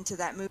down into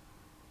that movie.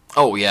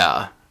 Oh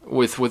yeah,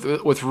 with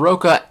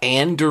Roka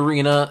and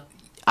Dorina,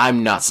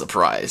 I'm not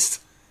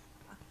surprised.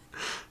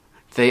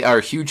 They are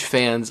huge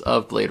fans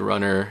of Blade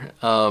Runner.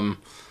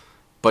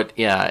 But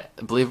yeah,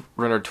 Blade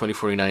Runner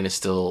 2049 is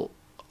still,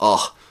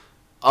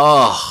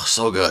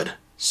 so good.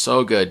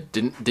 So good.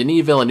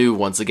 Denis Villeneuve,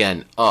 once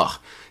again,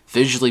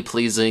 visually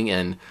pleasing,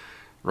 and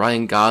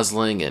Ryan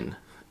Gosling, and,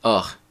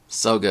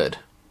 so good.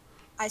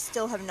 I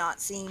still have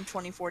not seen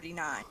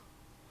 2049.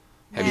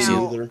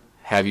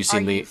 Have you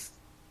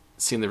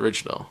seen the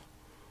original?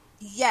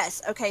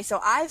 Yes. Okay, so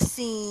I've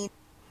seen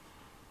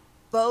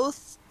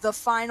both the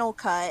final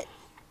cut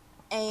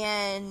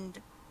and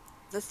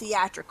the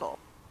theatrical.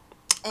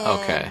 And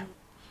okay.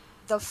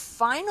 The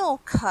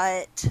final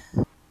cut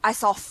I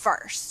saw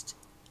first.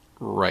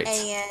 Right.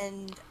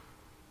 And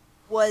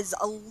was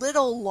a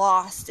little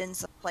lost in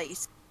some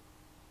place.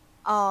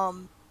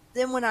 Then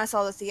when I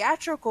saw the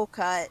theatrical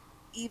cut,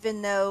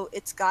 even though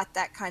it's got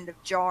that kind of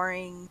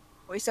jarring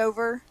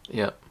voiceover,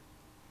 yep,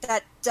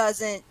 it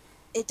doesn't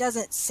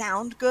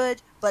sound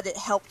good, but it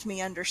helped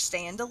me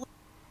understand a little.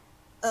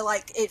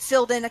 Like it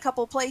filled in a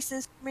couple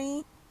places for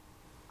me.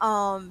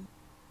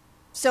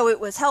 So it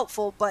was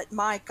helpful, but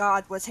my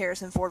God, was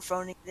Harrison Ford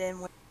phoning it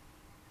in.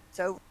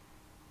 So,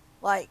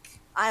 I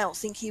don't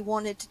think he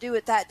wanted to do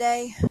it that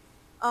day.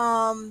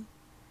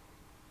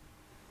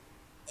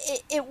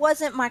 It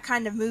wasn't my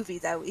kind of movie,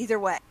 though, either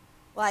way.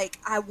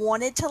 I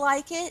wanted to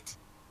like it,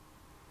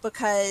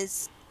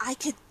 because I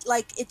could,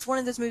 like, it's one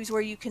of those movies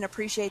where you can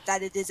appreciate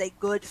that it is a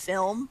good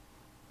film.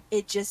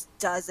 It just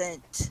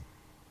doesn't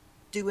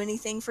do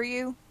anything for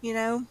you, you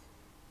know?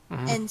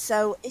 Mhm. And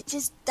so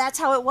that's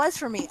how it was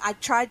for me. I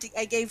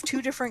gave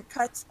 2 different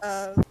cuts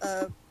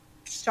of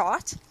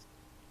shot,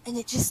 and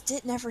it just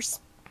didn't ever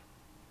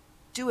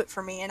do it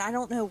for me, and I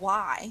don't know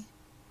why.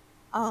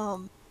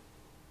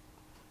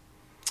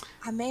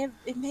 It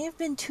may have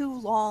been too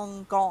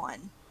long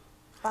gone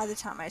by the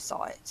time I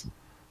saw it,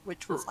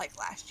 which was like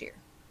last year.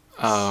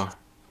 Oh,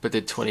 but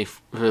it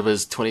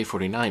was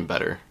 2049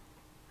 better?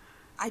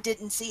 I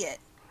didn't see it.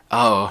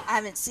 Oh. I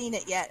haven't seen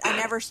it yet. I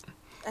never saw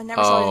it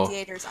Oh. in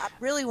theaters. I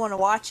really want to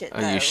watch it,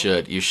 though. You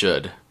should. You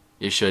should.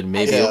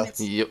 Maybe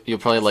Yeah. you'll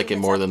probably like it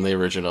it's more up than the there.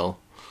 original.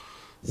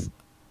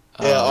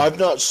 Yeah, I've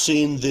not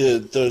seen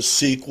the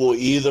sequel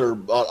either.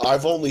 But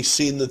I've only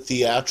seen the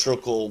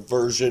theatrical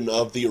version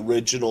of the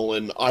original,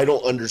 and I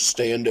don't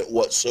understand it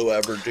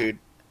whatsoever, dude.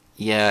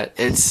 Yeah,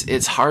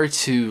 it's hard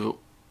to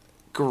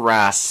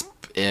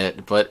grasp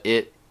it, but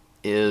it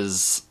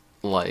is,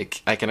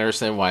 like, I can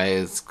understand why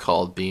it's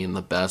called being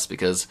the best,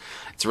 because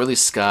it's really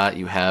Scott.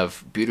 You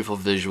have beautiful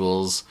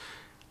visuals.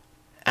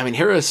 I mean,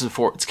 Harrison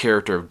Ford's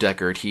character of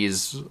Deckard,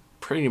 he's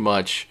pretty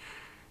much,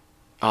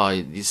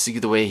 you see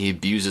the way he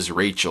abuses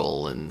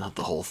Rachel and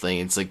the whole thing.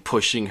 It's like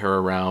pushing her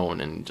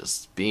around and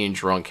just being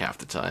drunk half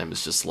the time.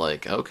 It's just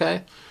like,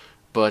 okay.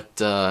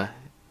 But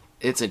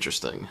it's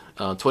interesting.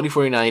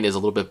 2049 is a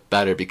little bit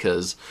better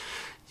because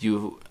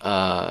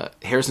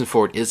Harrison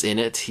Ford is in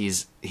it.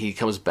 He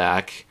comes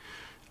back,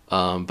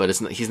 but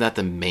he's not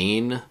the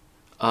main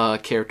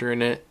character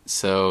in it.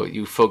 So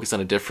you focus on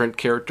a different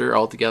character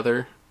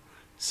altogether.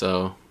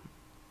 So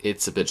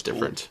it's a bit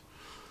different.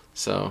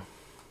 So,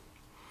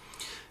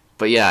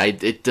 but yeah,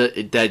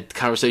 that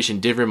conversation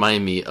did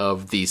remind me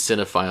of the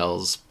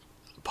Cinephiles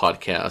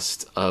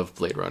podcast of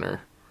Blade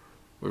Runner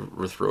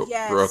with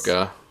Yes.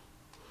 Roca.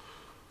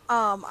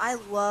 I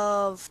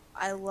love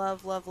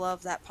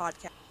that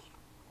podcast.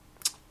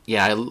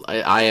 Yeah,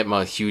 I am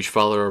a huge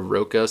follower of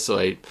Roca, so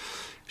I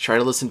try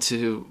to listen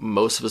to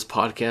most of his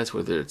podcasts,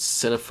 whether it's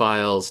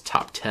Cinephiles,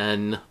 Top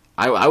 10.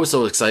 I was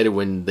so excited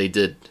when they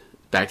did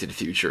Back to the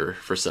Future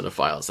for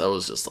Cinephiles. That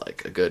was just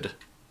like a good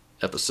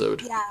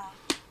episode. Yeah,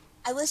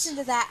 I listened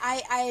to that.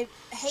 I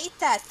hate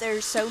that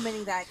there's so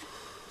many that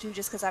I do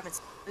just because I haven't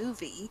seen the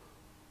movie.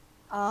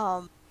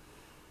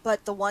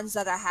 But the ones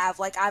that I have,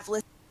 like, I've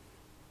listened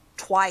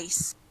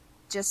twice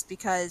just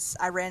because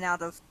I ran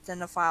out of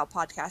Cinephile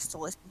podcasts to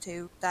listen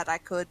to that I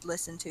could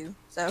listen to.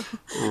 So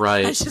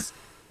Right. I just,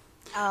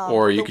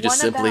 Or you the could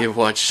just one simply about-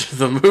 watch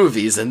the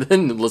movies and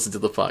then listen to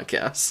the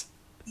podcasts.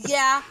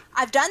 Yeah,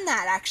 I've done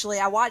that actually.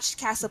 I watched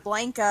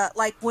Casablanca,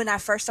 like when I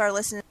first started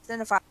listening to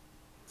Cinephile,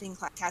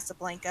 things like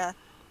Casablanca,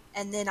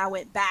 and then I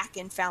went back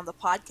and found the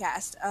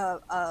podcast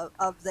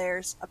of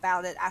theirs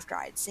about it after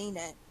I had seen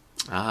it.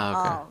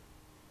 Ah, okay.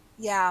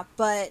 Yeah,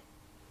 but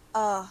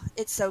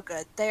it's so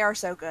good. They are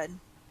so good.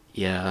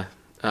 Yeah,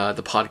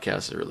 the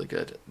podcasts are really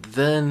good.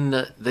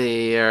 Then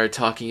they are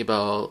talking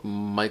about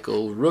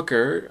Michael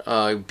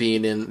Rooker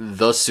being in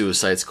The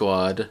Suicide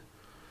Squad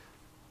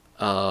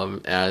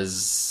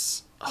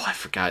as... Oh, I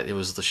forgot. It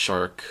was the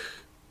shark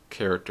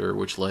character,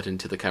 which led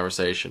into the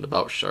conversation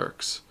about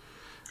sharks.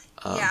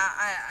 Yeah,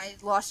 I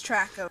lost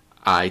track of.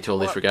 I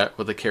totally What? forgot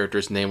what the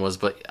character's name was,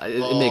 but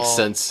it makes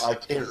sense. I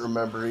can't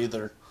remember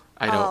either.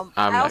 I don't.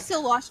 I'm I not... also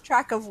lost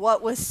track of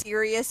what was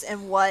serious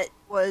and what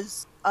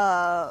was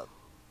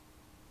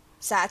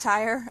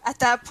satire at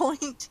that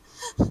point.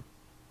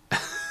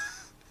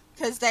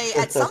 Because they,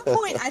 at some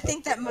point, I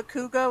think that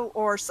Makuga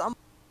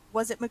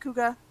was it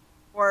Makuga?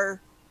 Or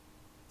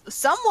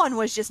someone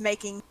was just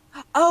making,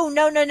 oh,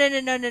 no.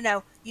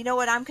 You know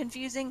what I'm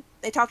confusing?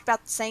 They talked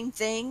about the same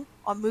thing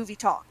on Movie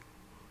Talk.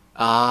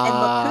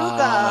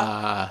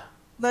 Ah.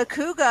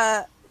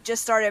 Makuga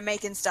just started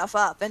making stuff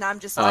up, and I'm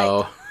just like,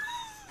 Oh.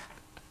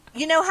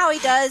 you know how he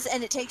does,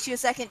 and it takes you a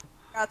second to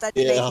figure out that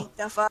he's Yeah. making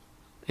stuff up?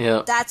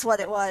 Yeah. That's what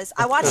it was.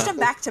 I watched them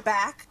back to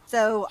back,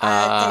 so they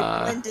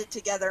blended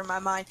together in my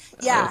mind.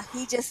 Yeah,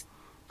 he just,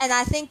 and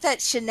I think that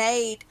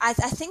Sinead, I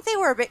think they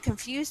were a bit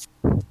confused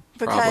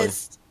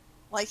because,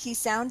 like, he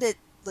sounded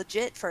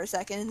legit for a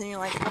second, and then you're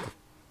like,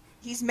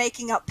 he's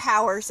making up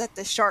powers that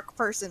the shark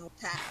person would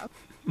have.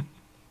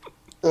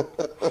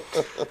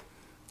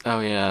 Oh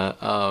yeah.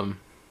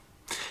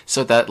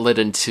 So that led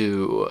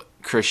into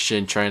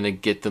Christian trying to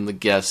get them to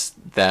guess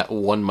that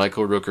one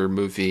Michael Rooker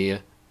movie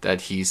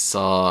that he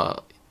saw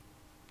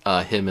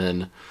him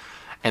in,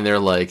 and they're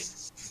like,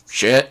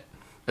 "Shit,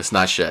 it's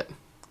not Shit.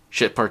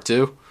 Shit Part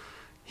 2?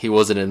 He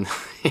wasn't in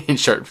in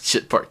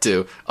Shit Part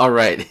 2. All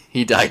right,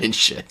 he died in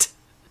Shit."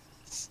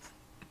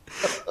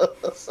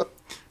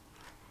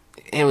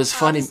 It was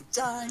funny. I was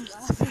dying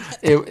laughing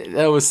at that.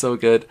 That was so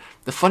good.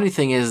 The funny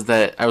thing is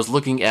that I was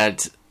looking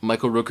at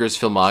Michael Rooker's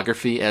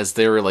filmography as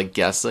they were like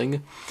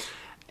guessing,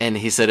 and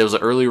he said it was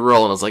an early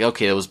role, and I was like,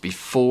 okay, it was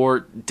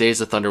before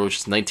Days of Thunder, which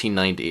is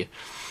 1990,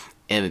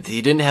 and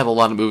he didn't have a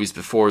lot of movies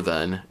before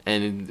then.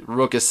 And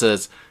Rooker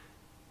says,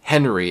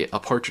 Henry, A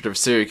Portrait of a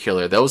Serial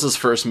Killer, that was his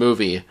first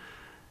movie,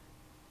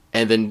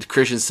 And then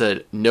Christian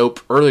said, nope,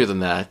 earlier than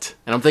that.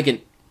 And I'm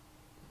thinking,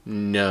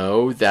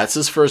 no, that's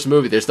his first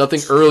movie. There's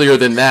nothing earlier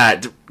than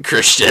that,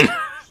 Christian.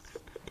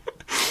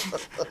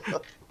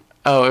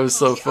 Oh, it was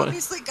so He funny.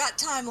 obviously got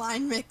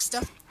timeline mixed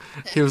up.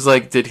 He was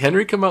like, did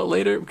Henry come out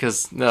later?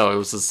 Because, no, it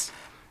was just...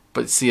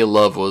 But Sea of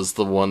Love was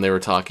the one they were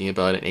talking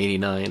about in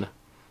 89.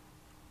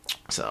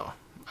 So...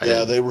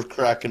 Yeah, they were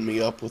cracking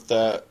me up with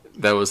that.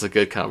 That was a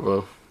good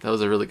combo. That was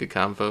a really good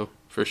combo,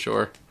 for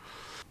sure.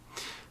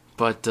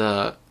 But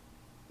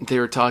they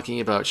were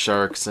talking about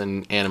sharks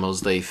and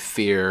animals they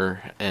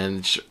fear,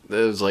 and it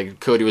was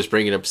like Cody was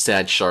bringing up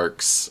sad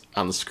sharks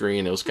on the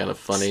screen. It was kind of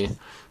funny.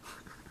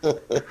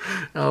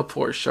 Oh,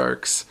 poor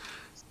sharks.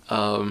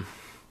 And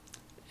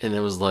it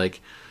was like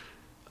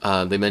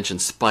they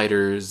mentioned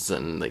spiders,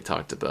 and they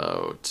talked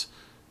about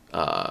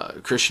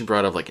Christian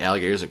brought up like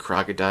alligators and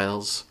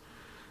crocodiles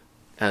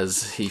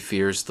as he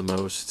fears the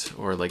most,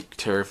 or like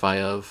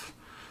terrified of.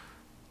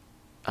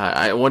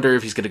 I wonder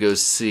if he's gonna go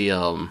see.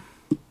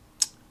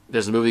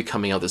 There's a movie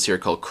coming out this year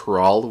called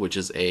Crawl, which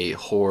is a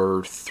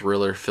horror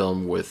thriller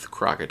film with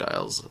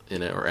crocodiles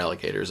in it or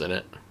alligators in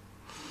it.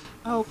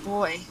 Oh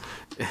boy.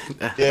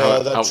 Yeah,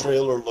 that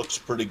trailer looks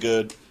pretty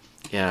good.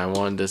 Yeah, I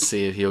wanted to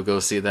see if he'll go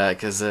see that,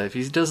 because if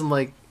he doesn't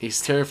like,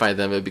 he's terrified of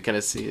them, it'd be kind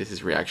of see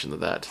his reaction to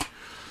that.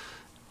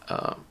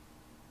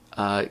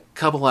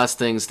 Couple last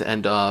things to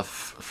end off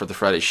for the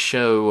Friday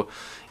show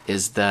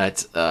is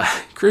that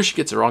Christian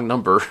gets the wrong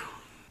number.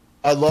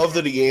 I love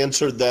that he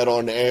answered that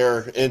on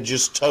air and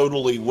just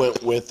totally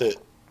went with it.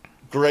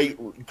 Great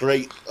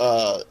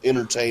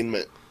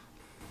entertainment.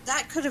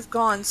 That could have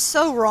gone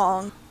so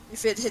wrong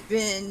if it had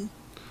been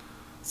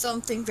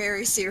something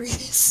very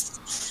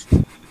serious.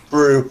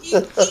 True. He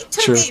took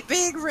True. a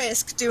big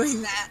risk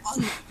doing that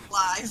on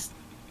live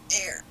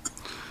air.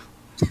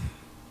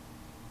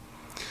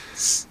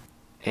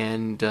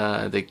 And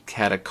they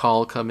had a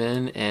call come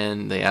in,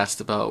 and they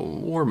asked about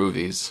war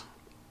movies.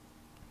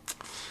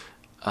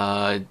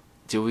 Are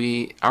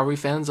we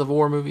fans of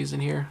war movies in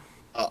here?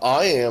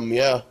 I am,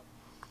 yeah.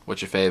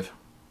 What's your fave?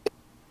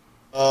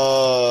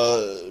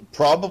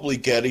 Probably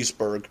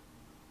Gettysburg.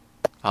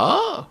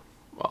 Oh,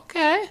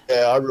 okay.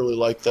 Yeah, I really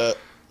like that.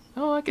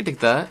 Oh, I can dig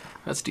that.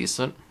 That's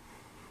decent.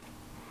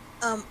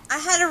 I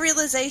had a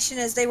realization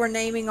as they were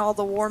naming all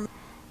the war movies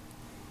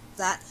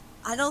that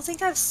I don't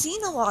think I've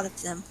seen a lot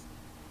of them.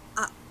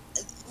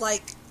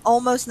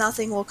 Almost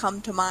nothing will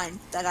come to mind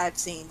that I've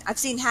seen. I've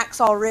seen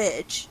Hacksaw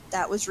Ridge.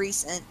 That was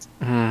recent.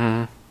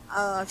 Mm-hmm.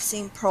 I've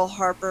seen Pearl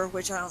Harbor,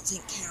 which I don't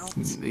think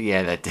counts.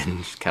 Yeah, that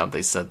didn't count.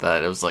 They said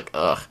that. It was like,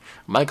 ugh.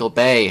 Michael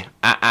Bay.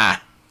 Eh.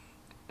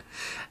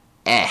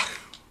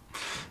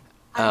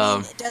 I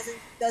mean,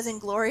 doesn't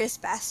Glorious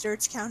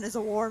Bastards count as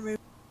a war movie?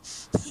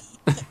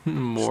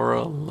 More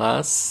or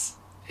less.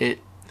 It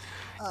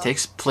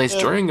takes place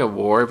during a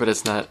war, but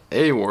it's not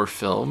a war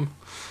film.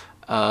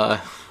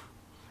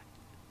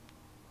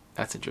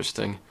 That's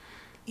interesting.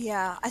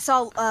 Yeah, I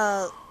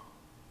saw.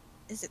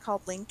 Is it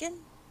called Lincoln?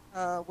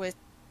 With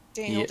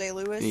Daniel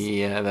Day-Lewis.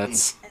 Yeah,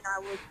 that's. And I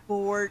was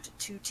bored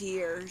to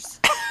tears.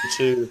 Me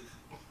too.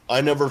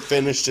 I never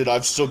finished it.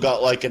 I've still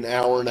got like an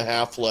hour and a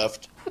half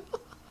left.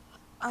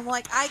 I'm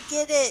like, I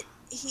get it.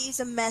 He's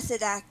a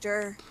method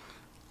actor.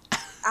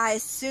 I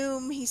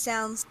assume he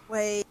sounds the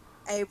way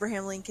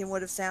Abraham Lincoln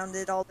would have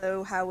sounded,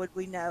 although how would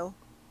we know?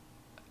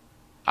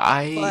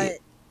 There's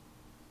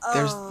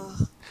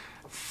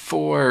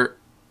for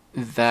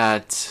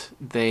that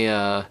they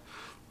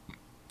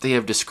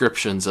have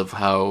descriptions of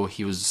how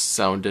he was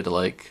sounded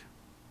like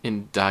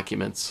in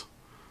documents.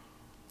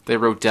 They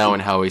wrote down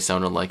how he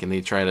sounded like, and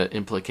they try to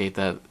implicate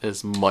that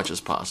as much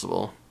as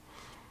possible.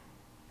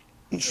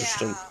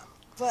 Interesting. Yeah,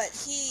 but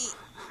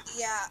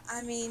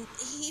I mean,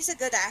 he's a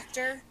good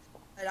actor,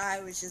 but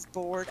I was just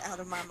bored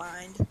out of my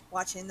mind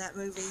watching that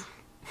movie.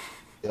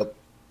 Yep.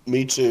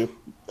 Me too.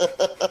 But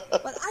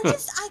I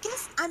guess,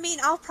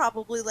 I'll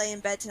probably lay in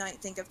bed tonight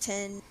and think of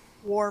 10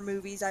 war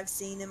movies I've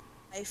seen in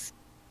my life.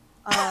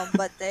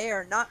 But they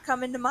are not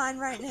coming to mind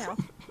right now.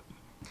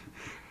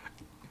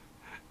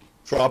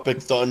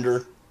 Tropic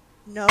Thunder.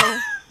 No.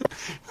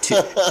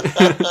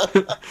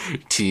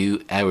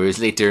 2 hours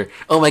later,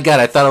 oh my god,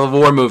 I thought of a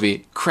war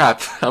movie.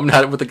 Crap, I'm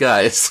not with the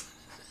guys.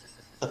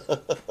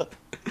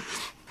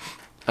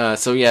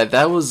 So yeah,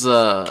 that was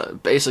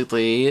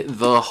basically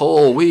the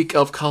whole week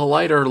of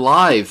Collider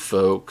Live,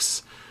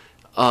 folks.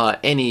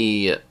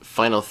 Any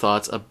final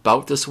thoughts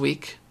about this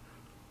week?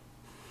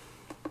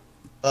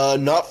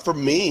 Not for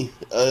me.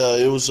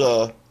 It was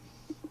I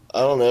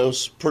don't know, it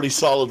was a pretty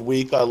solid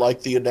week. I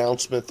like the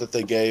announcement that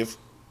they gave.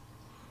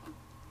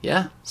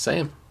 Yeah,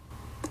 same.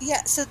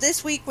 Yeah, so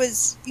this week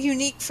was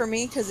unique for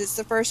me because it's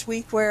the first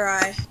week where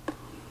I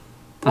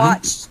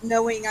watched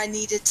knowing I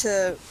needed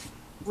to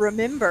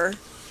remember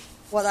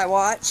what I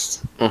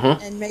watched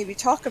and maybe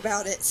talk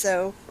about it.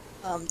 So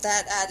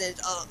that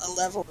added a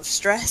level of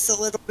stress a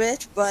little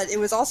bit, but it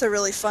was also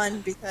really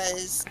fun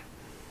because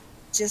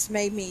it just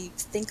made me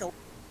think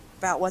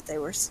about what they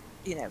were,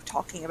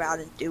 talking about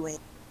and doing.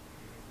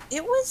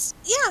 It was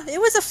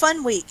a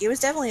fun week. It was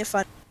definitely a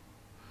fun.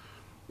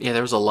 Yeah,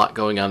 there was a lot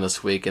going on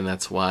this week, and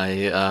that's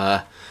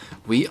why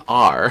we've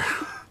been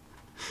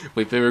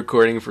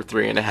recording for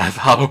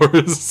 3.5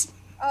 hours.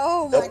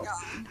 Oh my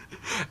god.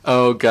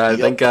 Oh god, Yep.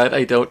 thank god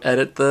I don't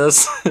edit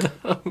this.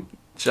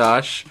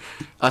 Josh.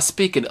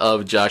 Speaking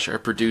of Josh, our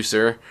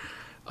producer,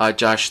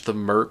 Josh the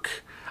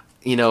Merc,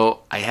 you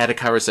know, I had a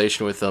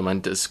conversation with him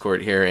on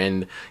Discord here,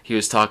 and he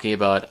was talking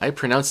about, I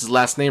pronounced his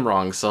last name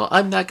wrong, so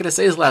I'm not going to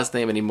say his last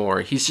name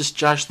anymore. He's just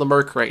Josh the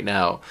Merc right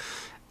now.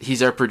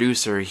 He's our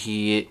producer.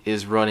 He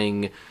is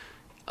running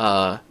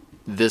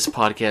this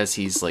podcast.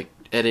 He's like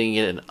editing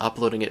it and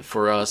uploading it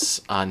for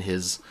us on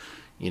his,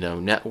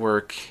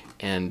 network.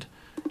 And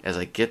as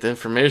I get the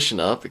information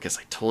up, because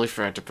I totally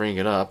forgot to bring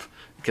it up,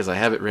 because I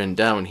have it written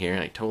down here,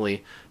 and I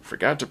totally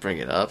forgot to bring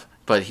it up.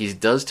 But he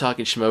does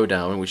Talking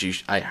Schmodown,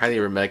 which I highly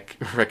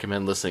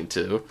recommend listening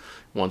to,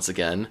 once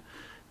again.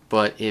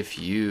 But if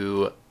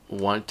you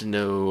want to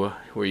know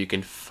where you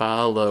can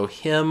follow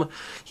him,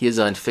 he is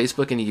on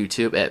Facebook and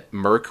YouTube at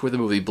Merc with a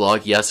Movie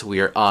Blog. Yes,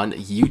 we are on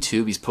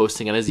YouTube. He's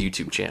posting on his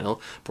YouTube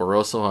channel. But we're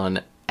also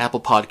on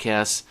Apple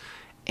Podcasts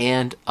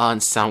and on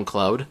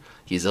SoundCloud.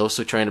 He's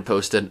also trying to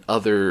post on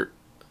other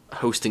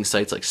hosting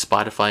sites like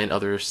Spotify and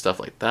other stuff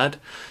like that.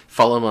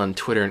 Follow him on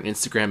Twitter and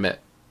Instagram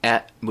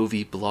at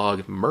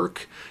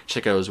movieblogmerc.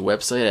 Check out his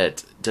website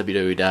at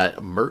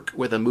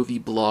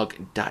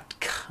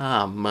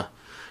www.mercwithamovieblog.com.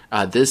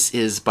 This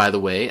is, by the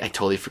way, I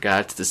totally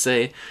forgot to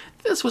say,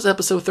 this was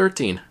episode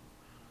 13.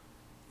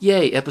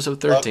 Yay, episode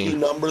 13. Lucky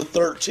number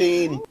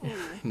 13.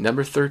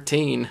 Number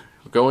 13.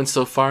 We're going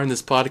so far in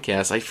this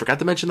podcast. I forgot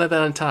to mention that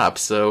on top.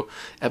 So,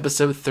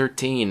 episode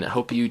 13. I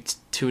hope you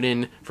tune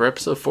in for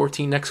episode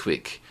 14 next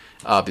week.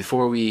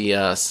 Before we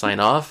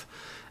sign off,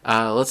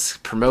 let's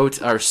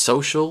promote our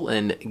social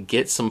and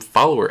get some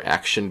follower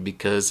action,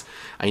 because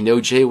I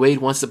know Jay Wade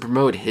wants to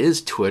promote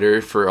his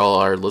Twitter for all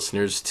our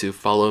listeners to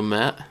follow him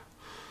at.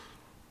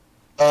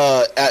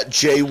 At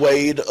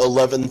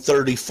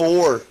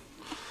JWade1134.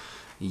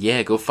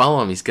 Yeah, go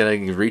follow him. He's got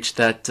to reach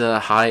that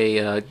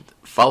high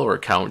follower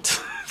count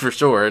for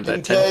sure.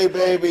 That 10K,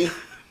 baby.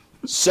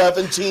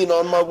 17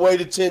 on my way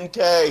to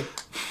 10K.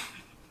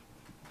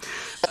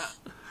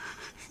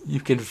 You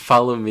can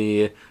follow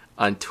me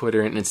on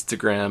Twitter and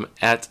Instagram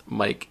at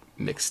Mike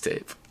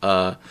Mixtape.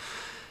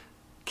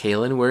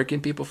 Kaylin, where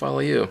can people follow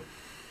you?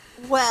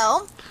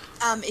 Well,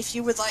 if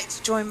you would like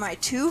to join my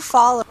 2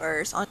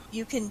 followers,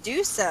 you can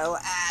do so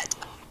at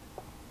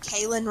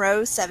Kaylin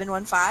Rose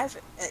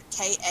 715 at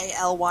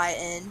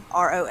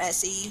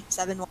KALYNROSE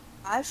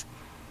 715.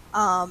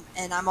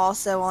 And I'm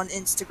also on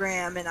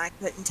Instagram, and I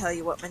couldn't tell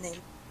you what my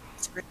name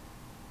is.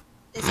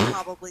 It's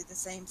probably the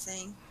same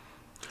thing.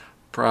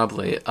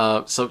 Probably.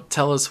 So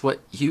tell us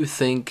what you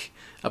think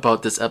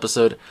about this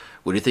episode.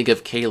 What do you think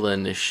of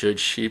Kaylin?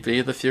 Should she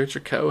be the future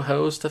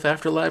co-host of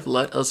Afterlife?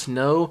 Let us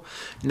know.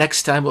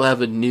 Next time we'll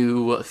have a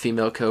new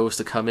female co-host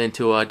to come in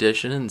to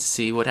audition and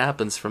see what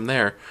happens from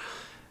there.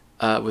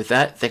 With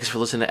that, thanks for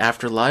listening to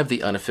Afterlife,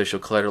 the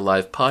unofficial Collider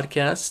Live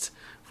podcast.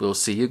 We'll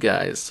see you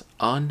guys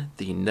on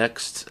the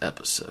next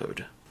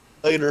episode.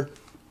 Later.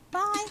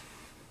 Bye.